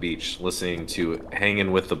volleyball on the beach, listening to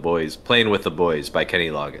 "Hanging with the Boys," "Playing with the Boys" by Kenny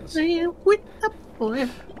Loggins. Playing with the boy.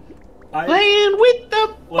 Playing with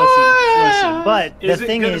the Listen. But the Is it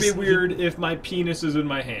thing gonna is, be weird if my penis is in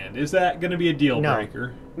my hand? Is that gonna be a deal No.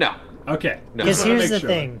 breaker? No. Okay. No. because Just wanna here's the make sure.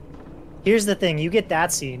 thing. Here's the thing. You get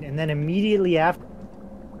that scene, and then immediately after,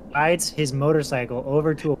 rides his motorcycle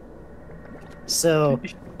over to a. So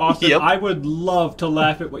Austin, Yep. I would love to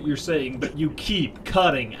laugh at what you're saying, but you keep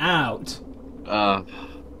cutting out.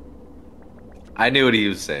 I knew what he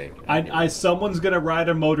was saying. Someone's gonna ride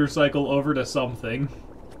a motorcycle over to something.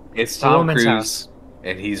 It's a Tom woman's Cruise, house.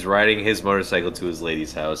 and he's riding his motorcycle to his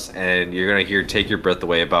lady's house, and you're gonna hear "Take Your Breath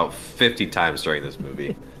Away" about 50 times during this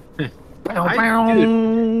movie. I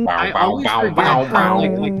always bow, forget bow, how bow.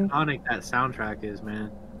 like, iconic that soundtrack is,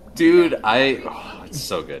 man. Dude, it's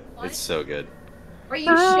so good. It's so good. Are you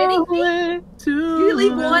shitting me? Did you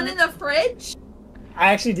leave one in the fridge?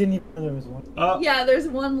 I actually didn't even know there was one. Yeah, there's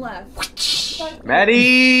one left.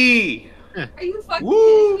 Maddie! Are you fucking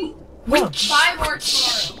Woo! kidding me? 5 more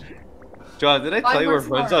tomorrow. John, did I tell you we're more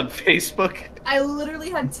friends on Facebook? I literally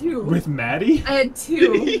had 2. With Maddie? I had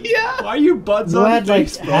 2. Yeah. Why are you buds You on had like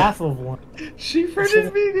Facebook? half of one. She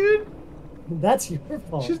friended me, dude. That's your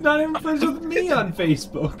fault. She's not even friends with me on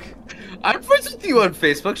Facebook. I'm friends with you on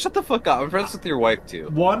Facebook. Shut the fuck up. I'm friends with your wife too.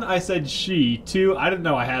 1, I said she. 2, I didn't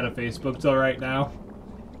know I had a Facebook till right now.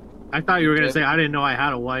 I thought you were gonna say I didn't know I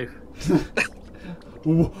had a wife.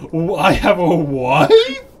 I have a wife?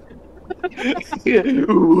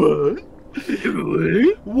 What?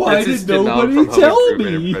 Why That's his did nobody Vietnam from Home tell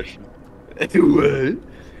Improvement me? impression.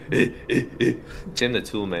 What? Jim the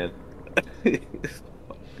Tool Man.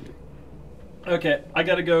 Okay, I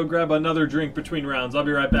gotta go grab another drink between rounds. I'll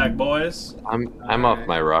be right back, boys. I'm off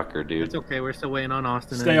my rocker, dude. It's okay. We're still waiting on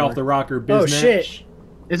Austin. Stay anyway. off the rocker Oh business. shit!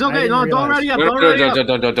 It's I okay. didn't No, don't realize. ready up. No, Don't ready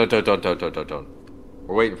up. don't.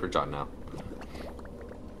 We're waiting for John now.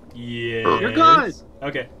 Yeah. You're good.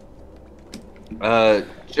 Okay.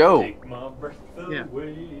 Joe. Take my breath Yeah.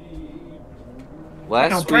 away.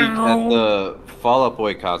 Last week at the Fall Out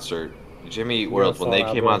Boy concert, Jimmy Eat World, when they Fall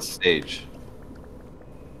Out came Boy. on stage,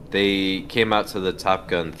 they came out to the Top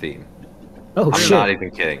Gun theme. Oh I'm shit! not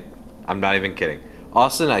even kidding. I'm not even kidding.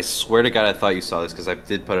 Austin, I swear to God, I thought you saw this because I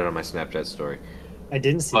did put it on my Snapchat story. I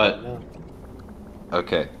didn't see But- it. No.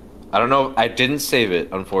 Okay. I don't know. I didn't save it,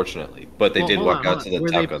 unfortunately, but they Well, did hold walk on, out hold to on. the Were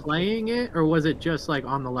Top they Gun. playing it, or was it just like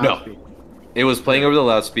on the loudspeaker? It was playing over the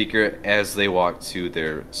loudspeaker as they walked to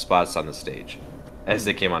their spots on the stage, as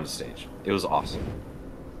they came on the stage. It was awesome.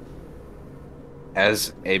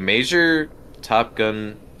 As a major Top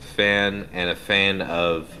Gun fan and a fan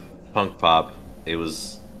of punk pop, it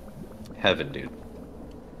was heaven, dude.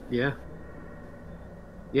 Yeah.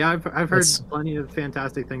 Yeah, I've heard It's- plenty of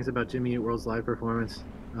fantastic things about Jimmy Eat World's live performance.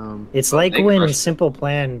 It's like Thank when Rush. Simple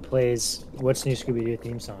Plan plays What's New Scooby Doo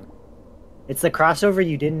theme song. It's the crossover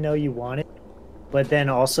you didn't know you wanted, but then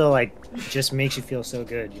also like just makes you feel so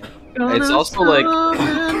good. You know? It's also like-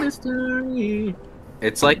 mystery.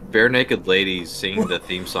 It's like Bare Naked Ladies singing the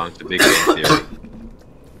theme song to Big Bang Theory.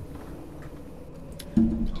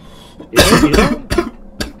 Did they do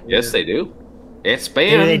that? Yes, they do. It's Did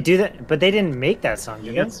they banned. do that? But they didn't make that song.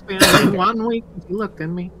 Did they? It's been 1 week since you looked at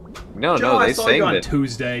me. No, Joe, no, I they saw sang you on it.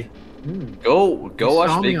 Tuesday. Go You watch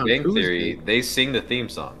saw me Big on Bang Tuesday. Theory. They sing the theme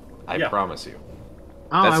song. I Yeah. promise you.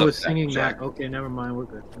 Oh, That's I a was fact singing check. that. Okay, never mind. We're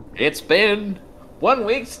good. It's been 1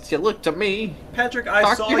 week since you looked at me. Patrick, I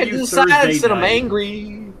Talk saw your head you to the side, Thursday said I'm night.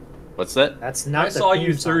 angry. What's that? That's not. I the saw theme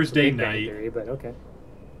you song for Thursday Big Bang night. Theory, but okay.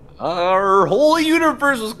 Our whole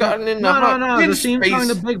universe was gotten in The theme space. song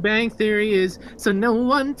to Big Bang Theory is "So no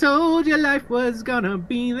one told you life was gonna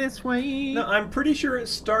be this way." No, I'm pretty sure it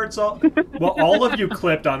starts off. Well, all of you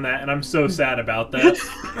clipped on that, and I'm so sad about that.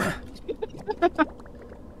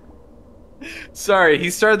 Sorry, he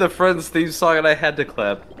started the Friends theme song and I had to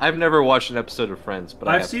clap. I've never watched an episode of Friends, but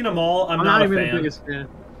I've seen them all. I'm I'm not a even the fan. biggest fan.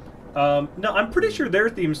 No, I'm pretty sure their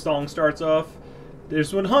theme song starts off.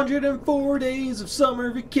 There's 104 days of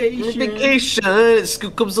summer vacation. Vacation,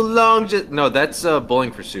 Scoop comes along. No, that's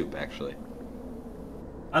Bowling for Soup, actually.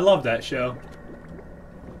 I love that show.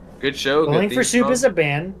 Good show. Bowling good for theme Soup song. is a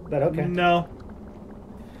band, but okay. No.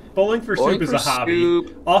 Bowling for Bowling Soup is for a hobby.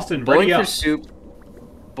 Soup. Austin, Bowling ready for up. Soup.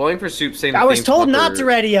 Bowling for Soup. Saying I was told not to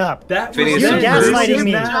ready up. That Phineas was and the Ferb. versus Gaslighting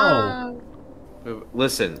me. now.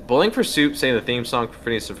 Listen, Bowling for Soup sang the theme song for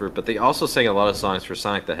Phineas and Ferb, but they also sang a lot of songs for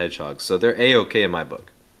Sonic the Hedgehog, so they're a-okay in my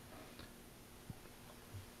book.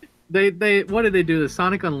 They what did they do? The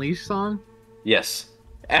Sonic Unleashed song? Yes.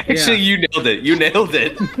 Actually, you nailed it. You nailed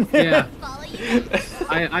it. Yeah. Follow you.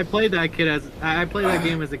 I played that I played that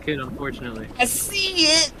game as a kid, unfortunately. I see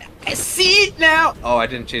it. I see it now. Oh, I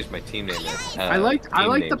didn't change my team name. I liked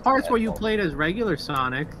the parts where you played as regular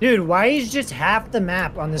Sonic. Dude, why is just half the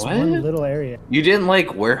map on this What? one little area? You didn't like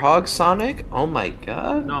Werehog Sonic? Oh my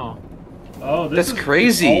god. No. Oh, this That's is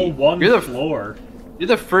crazy. all one You're the- floor. You're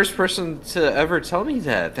the first person to ever tell me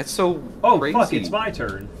that. That's so Oh, crazy. fuck, it's my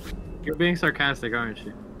turn. You're being sarcastic, aren't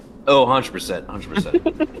you? Oh, 100%.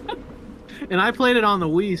 100%. And I played it on the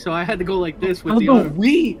Wii, so I had to go like this with the other.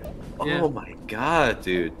 Wii. Yeah. Oh my god,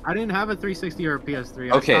 dude. I didn't have a 360 or a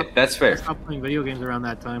PS3. I Okay, stopped- that's I fair. stopped playing video games around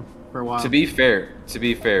that time for a while. To be fair,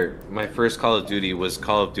 my first Call of Duty was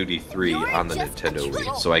Call of Duty 3 on the Nintendo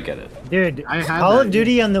Wii, so I get it. Dude, I had Call that, of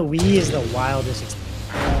Duty on the Wii is the wildest experience.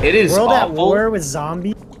 It is World at awful. War with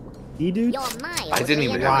zombies, dude. You're miles I didn't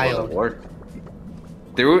even away have in World at War.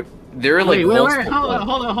 There were There are like wait, multiple.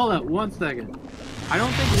 hold on, 1 second. I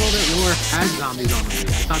don't think World at War had zombies on the Wii.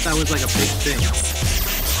 I thought that was like a big thing.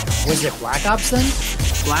 Was it Black Ops then?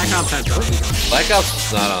 Black Ops had zombies on it. Black Ops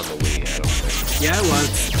is not on the Wii, I don't think. Yeah, it was.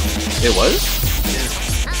 It was? Yeah.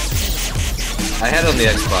 I had it on the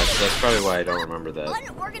Xbox, so that's probably why I don't remember that.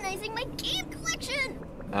 I'm organizing my game collection.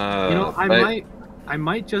 You know, I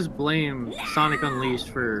might just blame Sonic Unleashed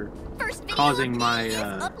for First video causing is my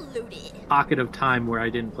uploaded. pocket of time where I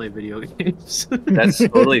didn't play video games. That's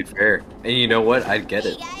totally fair. And you know what? I'd get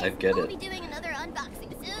it. Hey guys, I'd get we'll it. be doing another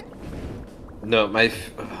unboxing soon. No,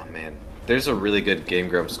 oh man. There's a really good Game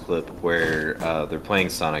Grumps clip where they're playing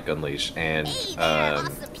Sonic Unleashed, and Hey there,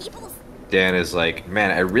 awesome peoples. Dan is like, man,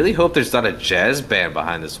 I really hope there's not a jazz band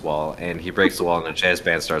behind this wall, and he breaks the wall and a jazz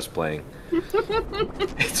band starts playing.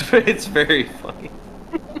 It's very funny.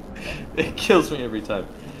 It kills me every time.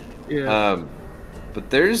 Yeah. But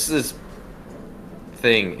there's this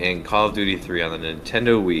thing in Call of Duty 3 on the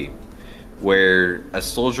Nintendo Wii where a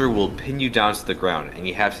soldier will pin you down to the ground, and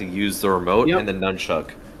you have to use the remote and the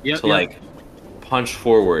nunchuck to like punch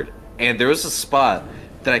forward. And there was a spot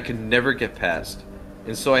that I could never get past.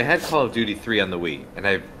 And so I had Call of Duty 3 on the Wii, and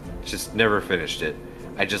I just never finished it.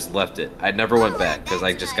 I just left it. I never went back because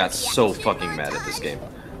I just got so fucking mad at this game.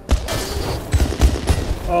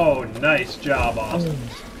 Oh, nice job, Austin.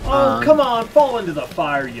 Oh, come on, fall into the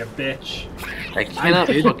fire, you bitch. I cannot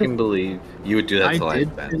fucking believe you would do that to I Lance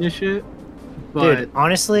did Bass. finish it, but Dude,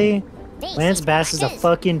 honestly, Lance Bass is a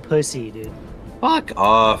fucking pussy, dude. Fuck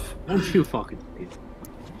off. don't you fucking.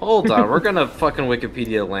 Hold on, we're gonna fucking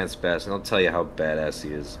Wikipedia Lance Bass, and I'll tell you how badass he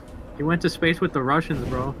is. He went to space with the Russians,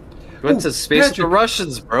 bro. He went to space with the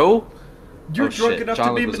Russians, bro. You're Oh, drunk shit. enough John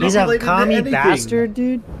to be Luke was He's a manipulated into commie anything. bastard,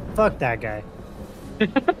 dude. Fuck that guy.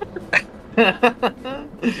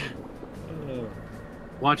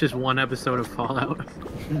 Watch this one episode of Fallout. How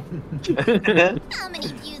many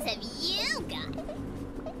views have you got?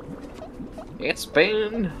 It's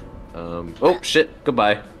been. Oh shit.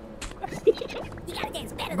 Goodbye. You gotta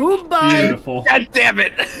dance better. Goodbye. Beautiful. God damn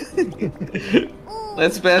it!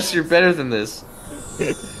 Lance Bass, you're better than this.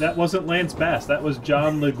 That wasn't Lance Bass. That was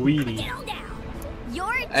John Leguini. Down, down. You're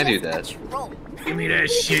I knew just that. a troll. Give me that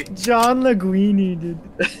shit. John Leguini, dude.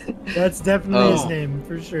 That's definitely his Oh. name,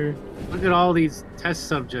 for sure. Look at all these test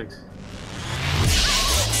subjects.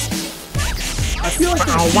 I feel like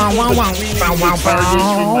there's people between the target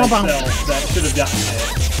and myself that should have gotten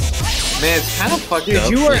hit. Man, it's kind of fucked Dude, up.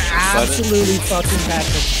 you are when think about it. absolutely fucking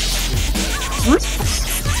Patrick. Collection.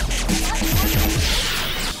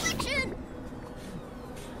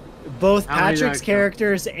 Both How many Patrick's did I kill?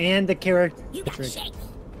 characters and the character. You got shaky.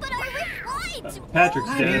 But I replied to Patrick's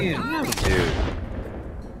all dead. your Dude.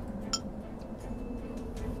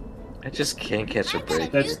 I just can't catch a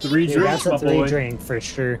break. That's 3 Dude, drinks, that's a my 3 boy. drink for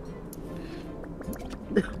sure.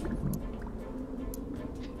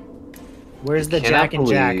 Where's the Cannot Jack and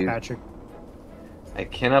Jack, believe- Patrick? I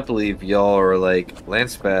cannot believe y'all are like,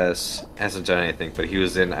 Lance Bass hasn't done anything, but he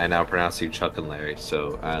was in I Now Pronounce You Chuck and Larry,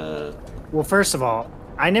 so, Well, first of all,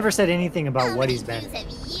 I never said anything about what he's been.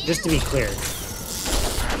 Just to be clear.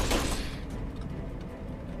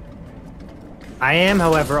 I am,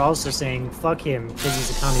 however, also saying fuck him because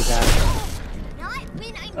he's a commie bastard.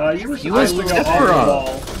 You were He was supposed to go Pepper off the on.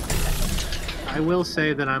 wall. I will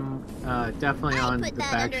say that I'm definitely on the Put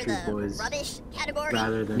that under Backstreet the Boys rubbish category.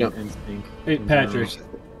 rather than No. NSYNC. Hey, in Patrick.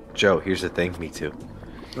 Joe, here's the thing, me too.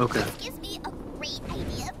 general. Okay. This gives me a great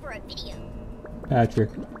idea for a video. Patrick,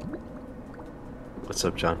 What's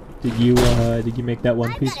up, John? did you make that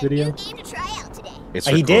One I've Piece got a new video? game to try out today. It's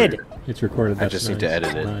He did. recorded. It's recorded. I That's just need nice. to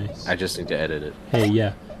edit it. Nice. I just need to edit it. Hey,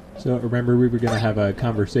 yeah. So remember we were gonna have a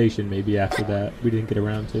conversation maybe after that. We didn't get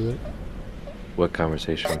around to it. What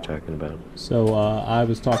conversation are we talking about? So I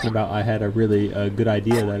was talking about I had a really good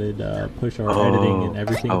idea that'd push our editing and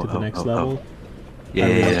everything to the next level. Yeah, I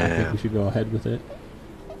yeah, really yeah. think we should go ahead with it.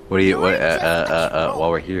 What do you,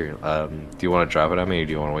 while we're here, do you want to drop it on me, or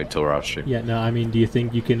do you want to wait till we're off stream? Yeah, no, I mean, do you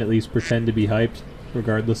think you can at least pretend to be hyped,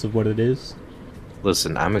 regardless of what it is?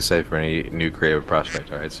 Listen, I'm excited for any new creative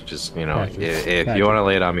prospect, alright? So just, you know, Patrick, if Patrick. you want to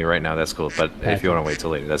lay it on me right now, that's cool. But if Patrick. you want to wait till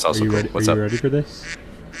later, that's Are also you cool. ready? What's Are up? you ready for this?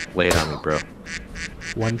 Lay it on me, bro.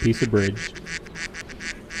 One piece of bridge.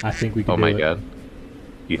 I think we can Oh do my it. god.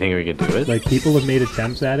 You think we can do it? Like, people have made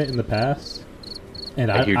attempts at it in the past,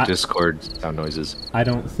 and I hear Discord sound noises. I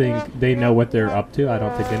don't think they know what they're up to. I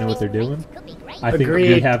don't think they know what they're doing. Could be great. I think we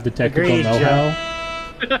Agreed. have the technical Agreed,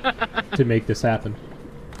 know-how to make this happen.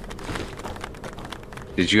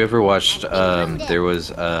 Did you ever watch, there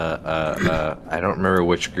was, I don't remember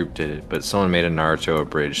which group did it, but someone made a Naruto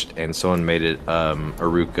abridged, and someone made it,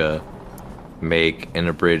 Aruka, make an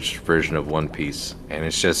abridged version of One Piece, and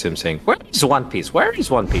it's just him saying, "Where is One Piece? Where is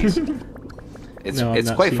One Piece?"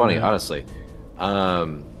 It's quite funny, honestly.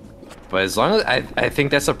 But as long as I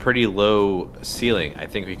think that's a pretty low ceiling, I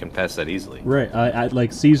think we can pass that easily. Right. I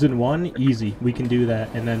like season 1, easy. We can do that,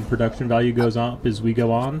 and then production value goes up as we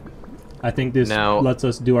go on. I think this lets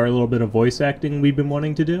us do our little bit of voice acting we've been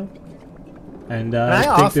wanting to do. And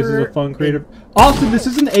I think this is a fun creative... Austin, this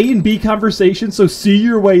is an A and B conversation, so see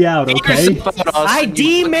your way out, okay? I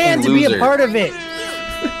demand to be a part of it!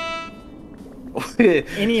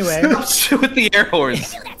 Anyway. With the air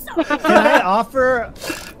horns.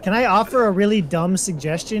 Can I offer a really dumb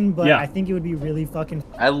suggestion, but I think it would be really fucking...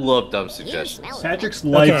 I love dumb suggestions. Patrick's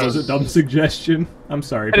life was a dumb suggestion. I'm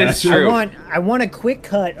sorry, Patrick. It's true. I want a quick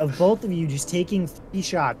cut of both of you just taking 3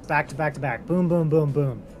 shots back to back to back. Boom, boom, boom,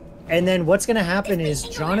 boom. And then what's going to happen is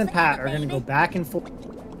John and Pat are going to go back and forth,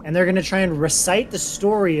 and they're going to try and recite the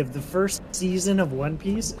story of the first season of One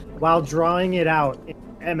Piece while drawing it out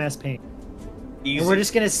in MS Paint. Easy. And we're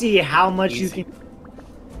just going to see how much you can...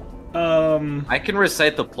 I can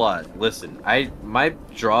recite the plot. Listen, my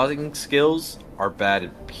drawing skills are bad,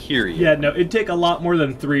 period. Yeah, no, it'd take a lot more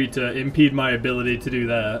than 3 to impede my ability to do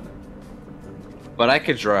that. But I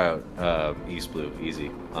could draw out East Blue easy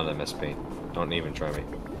on MS Paint. Don't even try me.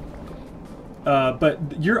 But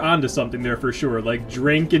you're onto something there for sure. Like,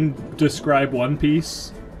 drink and describe One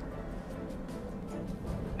Piece.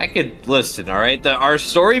 I could listen, all right. Our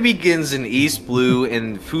story begins in East Blue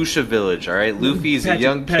in Fuchsia Village, all right. Luffy's a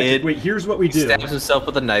young kid. Wait, here's what we do. He stabs himself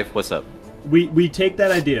with a knife. What's up? We take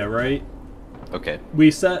that idea, right? Okay. We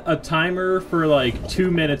set a timer for like 2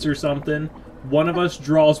 minutes or something. One of us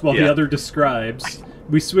draws while the other describes.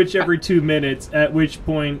 We switch every 2 minutes. At which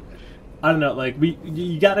point, I don't know. Like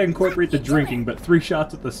you gotta incorporate the drinking, but 3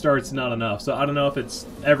 shots at the start's not enough. So I don't know if it's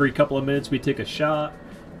every couple of minutes we take a shot.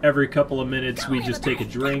 Every couple of minutes, we just take a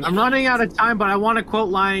drink. I'm running out of time, but I want to quote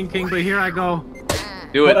Lion King, but here I go.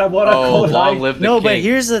 Do it. Long live the king. king. But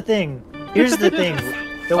here's the thing. Here's the thing.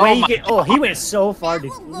 The way you can... Oh, he went so far,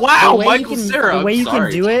 dude. Wow, Michael Cera. The way you can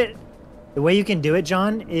do it... The way you can do it,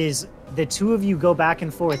 John, is the 2 of you go back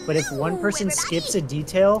and forth, but if one person skips a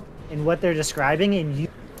detail in what they're describing and you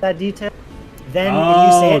that detail, then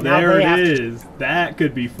you say it, now there they have it to... is. That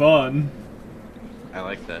could be fun. I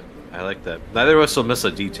like that. I like that. Neither of us will miss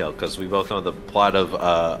a detail because we both know the plot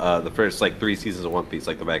of the first like 3 seasons of One Piece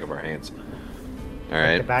like the back of our hands. All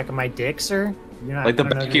right. Like the back of my dick, sir. You're not, like the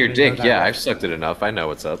back of your dick. Yeah, I've sucked it enough. I know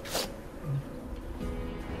what's up.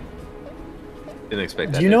 Didn't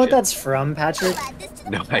expect that. Do you know what that's from, Patrick?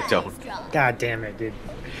 No, I don't. God damn it, dude.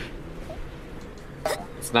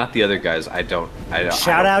 It's not the other guys. I don't.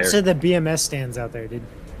 Shout out to the BMS stands out there, dude.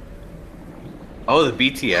 Oh,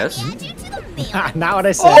 the BTS? Not what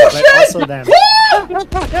I said, but also them.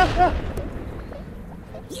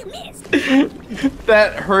 You missed.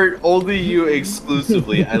 That hurt only you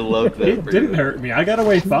exclusively. I love that. It didn't hurt me. I got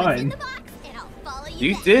away fine.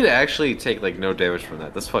 You did actually take like no damage from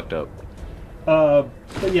that. That's fucked up.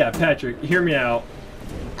 But yeah, Patrick, hear me out.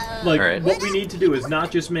 Like, what we need to do is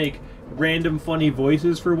not just make random funny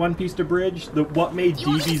voices for One Piece to bridge. What made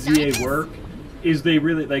DBZA work is they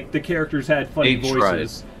really, like, the characters had funny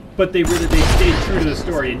voices, but they stayed true to the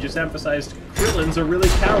story and just emphasized Krillin's a really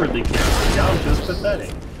cowardly character. John's just pathetic.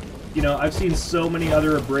 You know, I've seen so many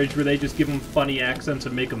other abridged where they just give them funny accents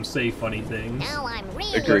and make them say funny things. Now I'm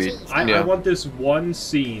really Agreed. I want this one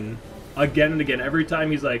scene again and again. Every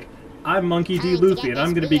time he's like, I'm Monkey D. Luffy and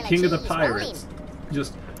I'm going to be king of the pirates.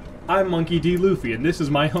 Just, I'm Monkey D. Luffy and this is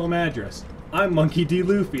my home address. I'm Monkey D.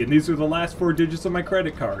 Luffy and these are the last 4 digits of my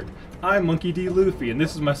credit card. I'm Monkey D. Luffy and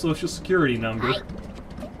this is my social security number.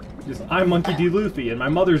 Just, I'm Monkey D. Luffy and my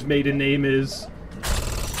mother's maiden name is...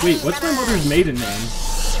 Wait, what's my mother's maiden name?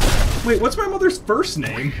 Wait, what's my mother's first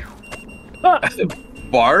name?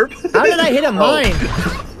 Barb? How did I hit a mine?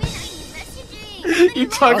 You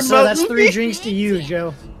talking also, about that's 3 drinks to you,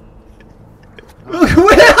 Joe.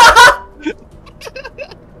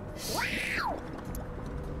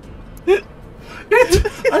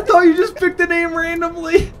 I thought you just picked a name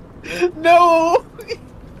randomly. No!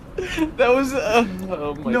 That was...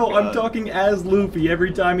 oh my no, God. I'm talking as Luffy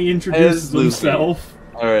every time he introduces himself.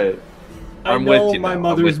 Alright. I know my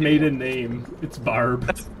mother's maiden name. It's Barb.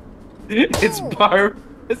 It's Barb.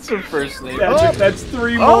 It's her first name. That's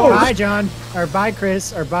 3 more. Oh, bye, John. Or bye,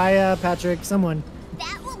 Chris. Or bye, Patrick. Someone.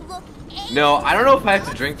 No, I don't know if I have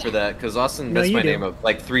to drink for that, because Austin messed my name up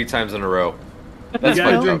like 3 times in a row. That's you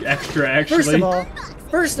gotta drink extra, actually.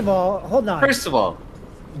 First of all, hold on. First of all,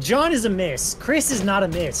 John is a miss. Chris is not a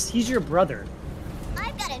miss. He's your brother.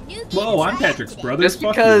 I've got a new Whoa, I'm Patrick's brother. Just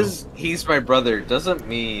because he's my brother doesn't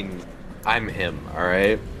mean I'm him,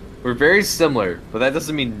 alright? We're very similar, but that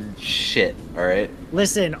doesn't mean shit, alright?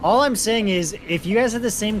 Listen, all I'm saying is, if you guys have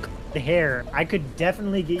the same hair, I could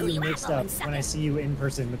definitely get you mixed up when I see you in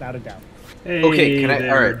person, without a doubt. Hey, Okay, can I?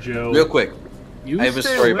 there, Alright, Joe. real quick. I have a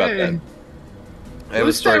story about away. that. I have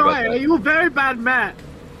a story about that. You a very bad Matt.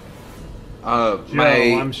 Joe,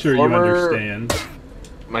 I'm sure you understand.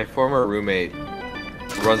 My former roommate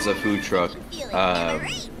runs a food truck, and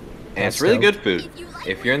it's really good food.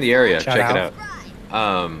 If you're in the area, check it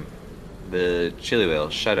out. The Chili Whale,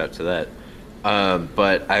 shout out to that.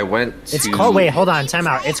 But I went to... It's called, wait, hold on, time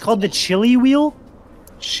out. It's called the Chili Wheel?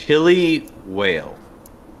 Chili Whale.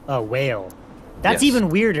 Oh, whale. That's Yes. even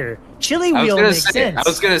weirder. Chili Wheel makes sense. I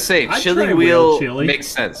was gonna say, I'd Chili try Wheel chili. makes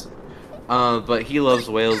sense. But he loves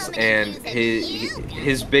whales, and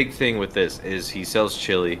his big thing with this is he sells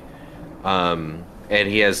chili, and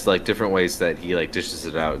he has like different ways that he like dishes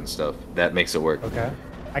it out and stuff that makes it work. Okay.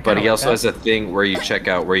 But he also has a thing where you check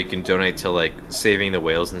out where you can donate to like saving the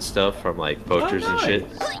whales and stuff from like poachers and shit.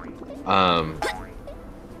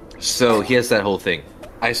 So he has that whole thing.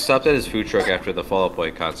 I stopped at his food truck after the Fall Out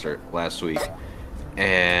Boy concert last week,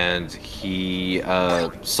 and he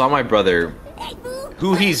saw my brother,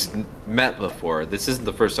 who he's met before. This isn't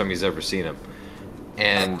the first time he's ever seen him,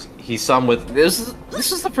 and he saw him with this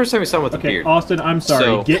is the first time he saw him with a beard. Austin, I'm sorry.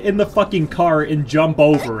 So- Get in the fucking car and jump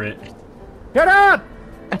over it. Shut up!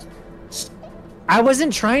 I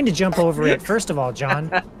wasn't trying to jump over it, first of all, John.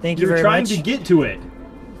 Thank you You're very trying much. to get to it.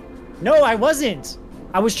 No, I wasn't.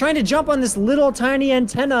 I was trying to jump on this little tiny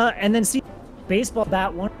antenna and then see a baseball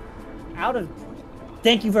bat one out of...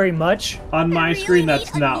 Thank you very much. On my screen,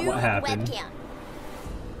 that's not what happened.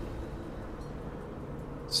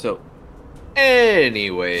 So,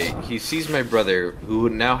 anyway, he sees my brother, who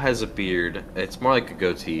now has a beard. It's more like a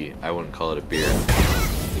goatee. I wouldn't call it a beard.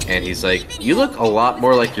 And he's like, "You look a lot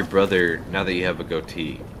more like your brother now that you have a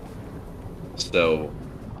goatee." So,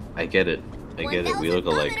 I get it. I get it. We look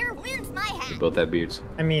alike. We both have beards.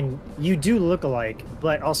 I mean, you do look alike,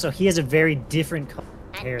 but also he has a very different color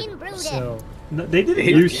hair. So No, they didn't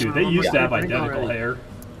used to. They used to have identical hair.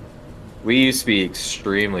 We used to be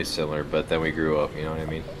extremely similar, but then we grew up. You know what I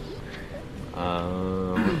mean?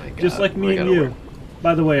 Oh my God. Just like me and you.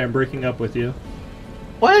 By the way, I'm breaking up with you.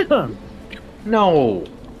 What? No.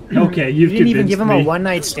 Okay, you you've didn't even convinced give him me. a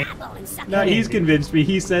one-night stand. No, he's convinced me.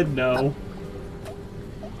 He said no.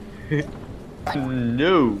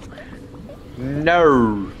 No.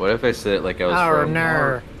 No. What if I said it like I was from...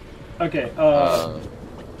 No. Okay,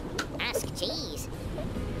 Ask cheese.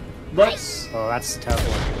 let's Oh, that's a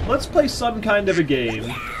tough one. let's play some kind of a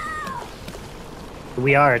game.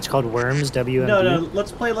 We are. It's called Worms, WMD. No,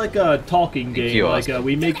 let's play like a talking game. you, Like Austin.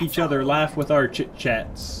 we make each other laugh with our chit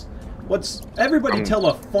chats. Everybody tell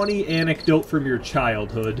a funny anecdote from your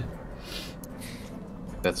childhood.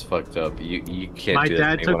 That's fucked up. You can't My do that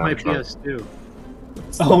dad to me took when my I'm drunk. PS2.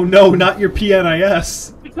 Oh no, not your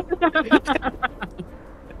PNIS.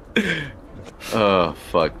 Oh,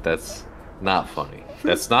 fuck. That's not funny.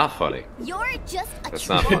 That's not funny. You're just a That's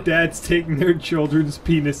not troll. funny. Dads taking their children's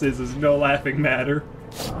penises is no laughing matter.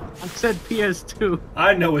 I said PS2.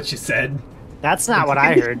 I know what you said. That's not what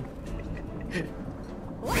I heard.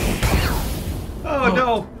 Oh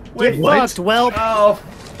no! Wait, Get fucked, whelp. Oh,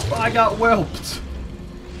 I got whelped.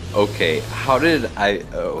 Okay, how did I...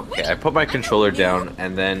 Oh, okay, I put my controller down,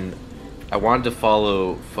 and then I wanted to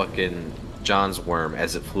follow fucking John's worm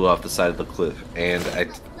as it flew off the side of the cliff, and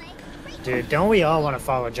Dude, don't we all want to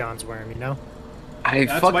follow John's worm, you know? I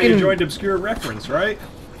That's fucking... why you joined Obscure Reference, right?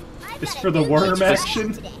 It's for the worm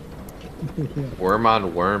action. Worm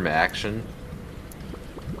on worm action.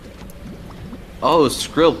 Oh,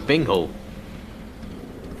 Skrill Bingle.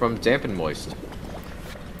 From Damp and Moist.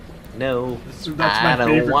 No, That's my I don't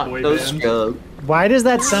favorite want boy those band. Skrill. Why does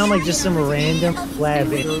that sound like just some random pleb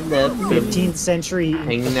 15th century?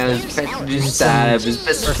 Hanging out his passenger's side of his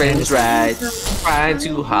best friend's ride, trying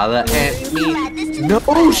to holler at me.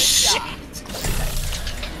 No shit.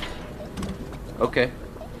 Okay.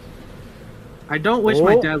 I don't wish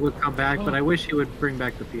my Oh. dad would come back, but I wish he would bring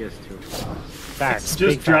back the PS2. Facts.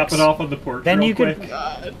 Just big drop facts. it off on the porch Then real you could,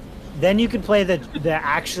 quick. then you could play the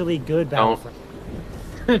actually good Don't. Battlefront.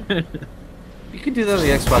 You can do that on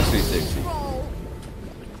the Xbox 360.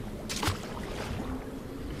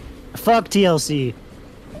 Fuck TLC.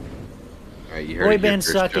 Alright, you heard Boy it here bands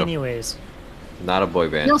first, suck Joe. anyways. Not a boy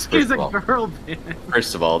band. TLC First is of a all. girl band.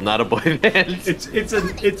 First of all, not a boy band. It's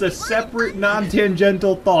a separate,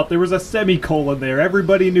 non-tangential thought. There was a semicolon there.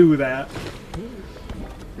 Everybody knew that.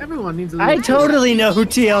 Everyone needs a I little- totally know who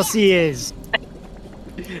TLC is.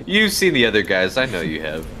 You've seen the other guys. I know you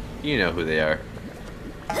have. You know who they are.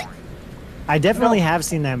 I definitely have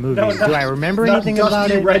seen that movie. No, Do I remember anything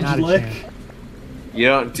about it? Reg Not a Lick.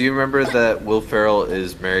 chance. Do you remember that Will Ferrell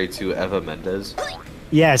is married to Eva Mendes?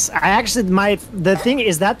 Yes, I actually the thing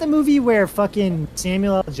is that the movie where fucking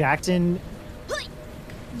Samuel L. Jackson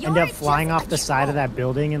ended up flying off the side of that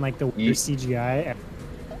building in like the weird CGI.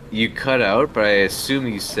 You cut out, but I assume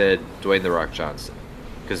you said Dwayne The Rock Johnson,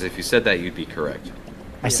 because if you said that, you'd be correct.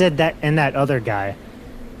 I said that and that other guy.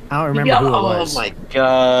 I don't remember who it was. Oh my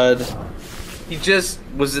god. He just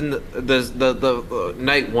was in the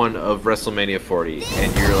night one of WrestleMania 40,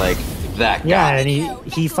 and you're like, that guy. Yeah, and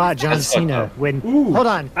he fought John Cena when. Ooh, hold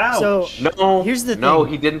on. ouch. So No, here's the thing. No,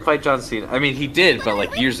 he didn't fight John Cena. I mean, he did, but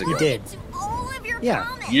like years ago. He did. Yeah.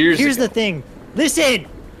 Years Here's ago. the thing. Listen.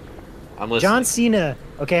 I'm listening. John Cena.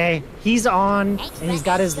 Okay, he's on, and he's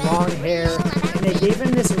got his long hair, and they gave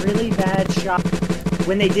him this really bad shot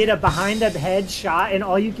when they did a behind the head shot, and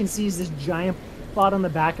all you can see is this giant spot on the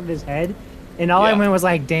back of his head, and all I went was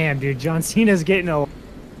like, damn, dude, John Cena's getting old.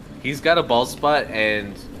 He's got a bald spot,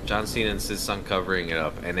 and John Cena insists on covering it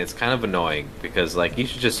up, and it's kind of annoying because like you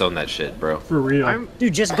should just own that shit, bro. For real.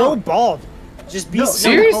 Dude, just go bald. Just be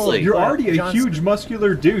seriously. You're already a John huge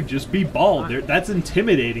muscular dude. Just be bald. That's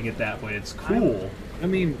intimidating it that way. It's cool. I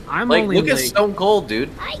mean, I'm Like, only look at like, Stone Cold, dude.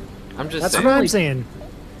 I'm just That's saying. what I'm saying.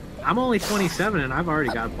 I'm only 27 and I've already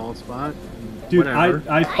got a bald spot. Dude, Whatever.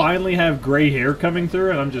 I finally have gray hair coming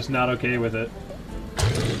through, and I'm just not okay with it.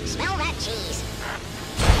 Smell that cheese.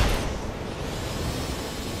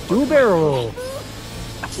 Do a barrel roll.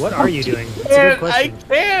 What are you doing? That's a good question.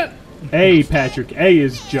 can't. A, Patrick. A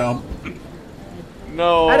is jump.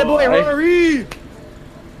 No. Attaboy, Rory!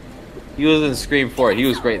 He was in Scream 4. He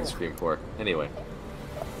was great in Scream 4. Anyway.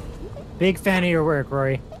 Big fan of your work,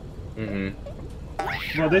 Rory.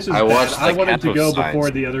 Mm-hmm. Well, this is I bad. watched, I like, wanted half to of go Signs.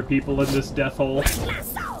 before the other people in this death hole.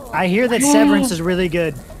 I hear that Severance is really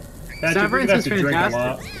good. Patrick, Severance you're is gonna have to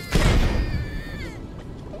drink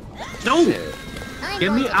a lot. No!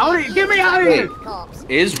 Get me out of here! Get me out of here!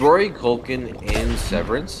 Is Rory Culkin in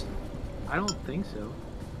Severance? I don't think so.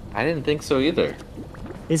 I didn't think so either.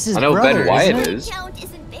 This is I know brother, Ben Wyatt isn't it? is. Count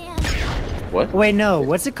isn't banned. What? Wait, no.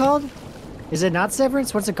 What's it called? Is it not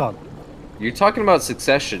Severance? What's it called? You're talking about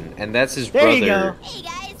Succession, and that's his There brother. you go. Hey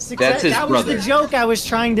guys. That's his that brother. was the joke I was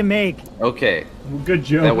trying to make. Okay. Well, good That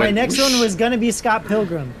joke. went- My next one was gonna be Scott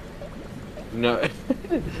Pilgrim. No.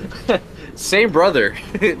 Same brother,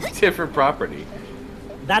 different property.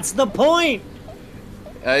 That's the point.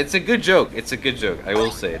 It's a good joke. It's a good joke. I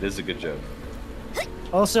will say it is a good joke.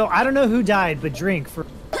 Also, I don't know who died, but drink for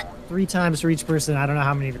 3 times for each person. I don't know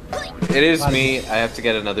how many. It is me. I have to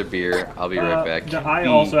get another beer. I'll be right back. I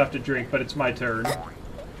also have to drink, but it's my turn.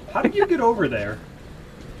 How did you get over there?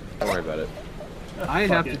 Don't worry about it. I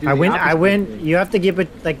have to do I the win. opposite. You have to give it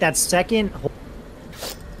like that second.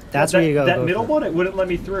 That's where you go. That go middle for. one, it wouldn't let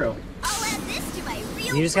me through. I'll add this to my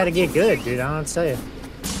real You just gotta get good, dude. I don't know what to tell you.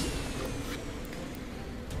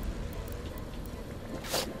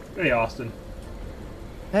 Hey, Austin.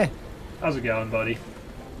 Hey. How's it going, buddy?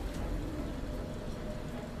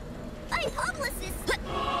 My publicist.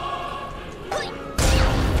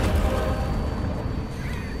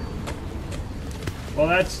 Well,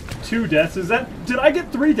 that's 2 deaths. Is that... Did I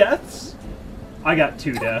get 3 deaths? I got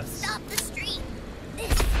 2 deaths. Stop the street.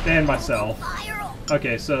 And myself. Viral.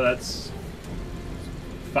 Okay, so that's...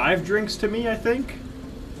 5 drinks to me, I think?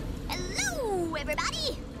 Hello,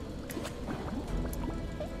 everybody.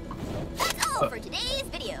 That's all for today's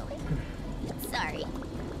video. Sorry.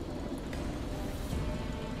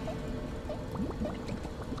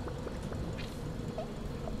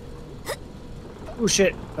 Oh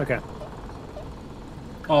shit. Okay.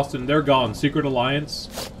 Austin, they're gone. Secret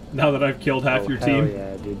Alliance. Now that I've killed half your Hell team.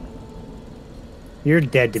 yeah, dude. You're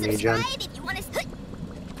dead to me, John. Subscribe if you want to.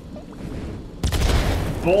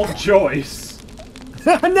 Bold choice.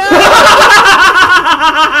 No!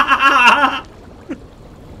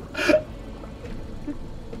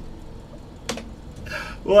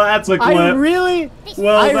 Well, that's a clip. I really.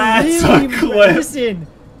 Well, that's a clip.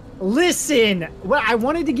 Listen. Well, I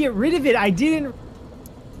wanted to get rid of it. I didn't.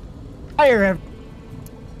 Fire.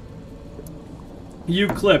 You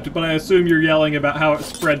clipped, but I assume you're yelling about how it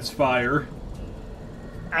spreads fire.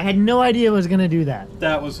 I had no idea it was gonna do that.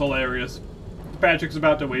 That was hilarious. Patrick's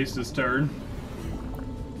about to waste his turn.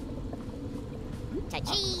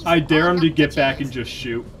 I dare him to get back and just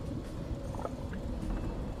shoot.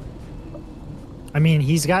 I mean,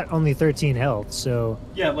 he's got only 13 health, so.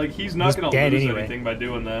 Yeah, like, he's not He's going to dead lose anyway. anything by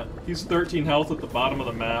doing that. He's 13 health at the bottom of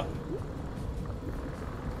the map.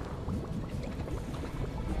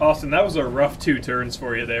 Austin, that was a rough 2 turns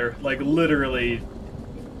for you there. Like, literally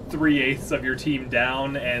 3/8 of your team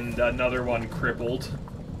down and another one crippled.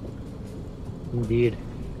 Indeed.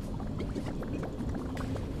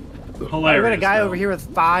 Hilarious. I got a guy though. over here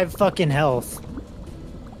with 5 fucking health.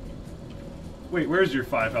 Wait, where's your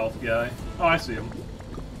 5 health guy? Oh, I see him.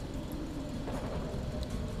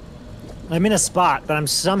 I'm in a spot, but I'm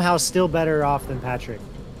somehow still better off than Patrick.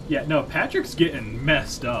 Yeah, no, Patrick's getting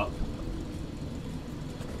messed up.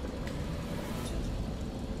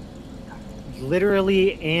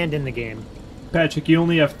 Literally and in the game. Patrick, you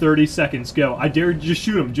only have 30 seconds. Go. I dare you, just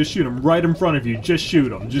shoot him. Just shoot him right in front of you. Just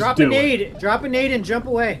shoot him. Just Drop do a nade. it. Drop a nade and jump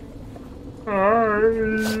away. Prod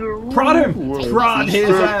him. Prod his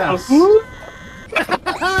ass.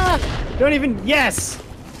 Don't even. Yes.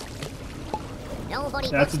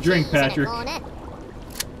 That's a drink, Patrick.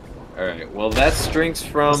 Alright, well that's drinks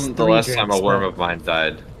from That's the 3 last time a drinks, worm though. of mine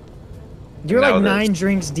died. You're Now like it 9 is.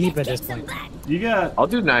 drinks deep at this point. You got. I'll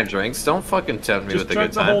do 9 drinks. Don't fucking tempt me Just with a chug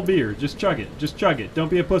good the whole time. beer. Just chug it. Just chug it. Don't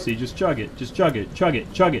be a pussy. Just chug it. Just chug it. Chug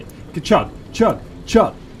it. Chug it. Chug. Chug.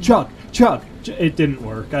 Chug. Chug. Chug. It didn't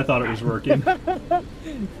work. I thought it was working.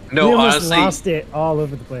 No, we almost honestly, lost it all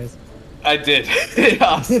over the place. I did.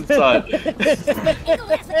 Austin saw it.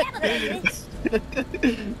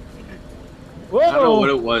 Whoa! I don't know what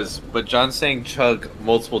it was, but John saying chug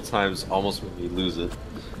multiple times almost made me lose it.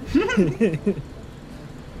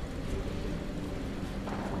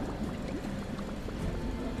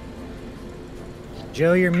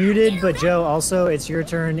 Joe, you're muted, but Joe, also, it's your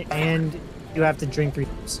turn, and you have to drink 3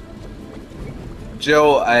 times.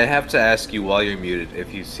 Joe, I have to ask you while you're muted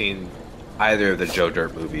if you've seen either of the Joe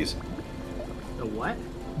Dirt movies. The what?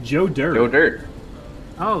 Joe Dirt. Joe Dirt.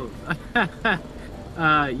 Oh,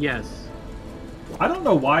 yes. I don't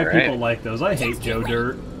know why Alright. people like those. I hate Joe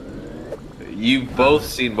Dirt. You've both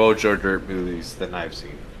seen more Joe Dirt movies than I've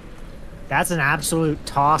seen. That's an absolute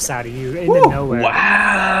toss out of you into Woo! nowhere.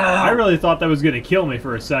 Wow! I really thought that was gonna kill me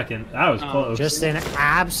for a second. That was Oh, close. Just an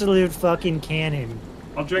absolute fucking cannon.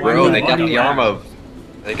 I'll drink Bro, my they got water. the arm of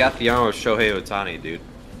Shohei Ohtani, dude.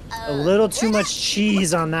 A little too much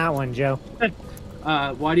cheese on that one, Joe.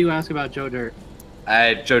 Why do you ask about Joe Dirt?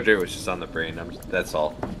 Joe Dirt was just on the brain. That's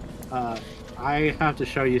all. I have to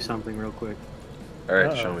show you something real quick. All right,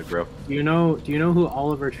 Uh-oh. show me, bro. Do you know who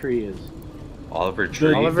Oliver Tree is? Oliver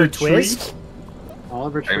Tree. Oliver the Twist?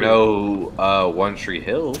 Oliver Tree. I know One Tree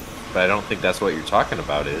Hill, but I don't think that's what you're talking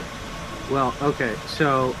about. It. Well, okay,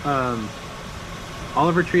 so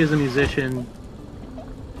Oliver Tree is a musician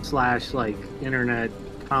slash like internet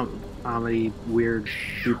comedy, weird,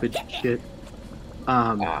 stupid shit.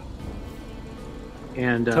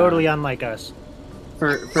 And Totally unlike us.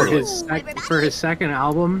 for his second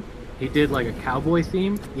album, he did like a cowboy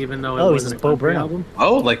theme, even though it Oh, he's wasn't a Bo country Burnham. album.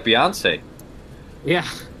 Oh, like Beyonce. Yeah.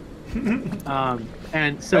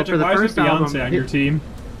 And so Patrick, for the why is first it Beyonce album, on your team?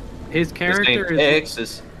 his character is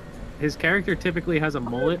Texas. his character typically has a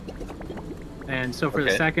mullet, and so for the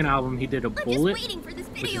Okay. second album he did a bullet,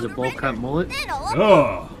 which is a bowl cut mullet.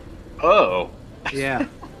 Oh, Oh. Yeah.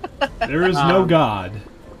 there is no God.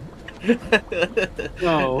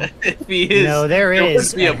 So If he is, No, there it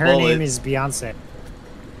is, would be a and her bullet. name is Beyonce.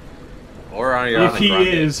 Or Ariana If he Grande.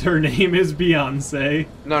 is, her name is Beyonce.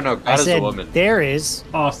 No, I God is a said woman. there is.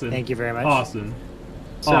 Austin. Thank you very much. Austin.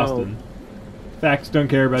 So- Austin. Facts don't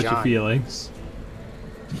care about your John. feelings.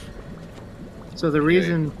 So the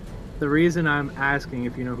reason I'm asking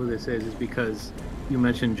if you know who this is because you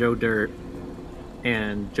mentioned Joe Dirt,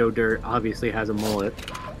 and Joe Dirt obviously has a mullet.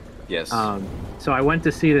 Yes. So I went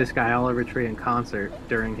to see this guy Oliver Tree in concert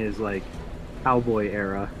during his like cowboy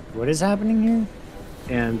era, What is happening here?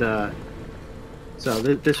 and so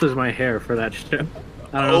this was my hair for that show.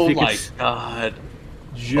 I don't know Oh if you my could. god.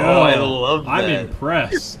 Joe, I love I'm that.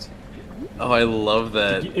 impressed. Oh, I love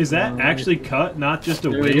that. Is that actually cut, not just a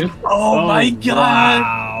There we wig? go. Oh my god.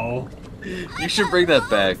 Wow. You should bring that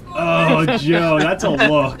back. Oh, Joe, that's a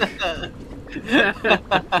look.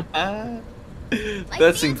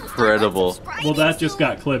 That's incredible. Well, that just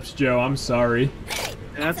got clipped, Joe. I'm sorry.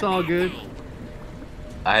 That's all good.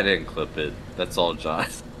 I didn't clip it. That's all John.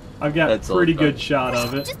 I've got That's a all pretty done. good shot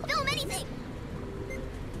of it. Just film anything.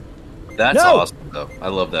 That's No! awesome, though. I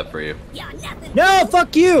love that for you. Yeah, nothing. No,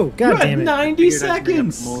 fuck you! God You had damn it. 90 Figured I'd bring up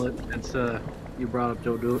the seconds. mullet since you brought up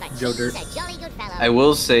Joe Dirt. He's a jolly good fellow. I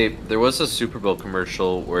will say there was a Super Bowl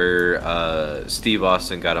commercial where Steve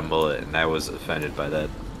Austin got a mullet, and I was offended by that.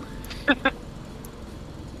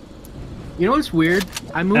 You know what's weird?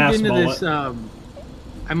 I moved Ass into mullet. this.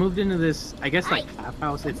 I moved into this. I guess like half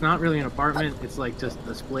house. It's not really an apartment. It's like just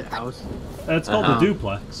a split house. That's called Uh-huh. a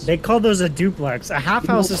duplex. They call those a duplex. A half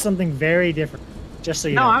house is something very different. Just so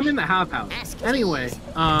you No, know. I'm in the half house. Anyway,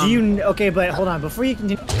 Do you... Okay, but hold on. Before you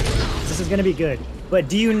continue... This is going to be good. But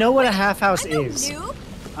do you know what a half house is?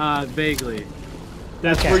 Vaguely.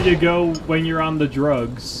 That's Okay. where you go when you're on the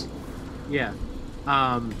drugs. Yeah.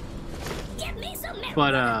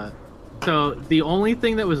 But so the only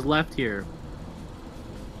thing that was left here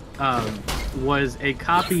was a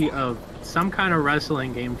copy of some kind of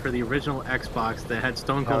wrestling game for the original Xbox that had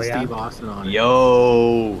Stone Cold Steve Austin on it.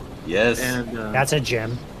 Yo, yes. And That's a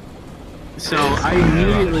gem. so I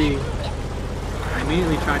immediately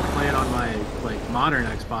tried to play it on my modern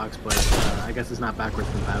Xbox, but I guess it's not backwards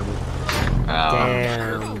compatible.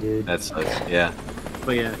 Damn, dude. That's yeah.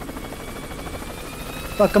 But yeah,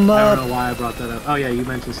 Fuck him I up. don't know why I brought that up. Oh yeah, you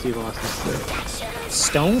mentioned Steve Austin.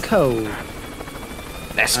 Stone Cold.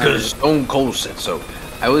 That's because Stone Cold said so.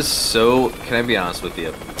 I was so. Can I be honest with you?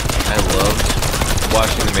 I loved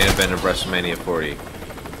watching the main event of WrestleMania 40,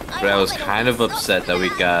 but I was kind of upset that we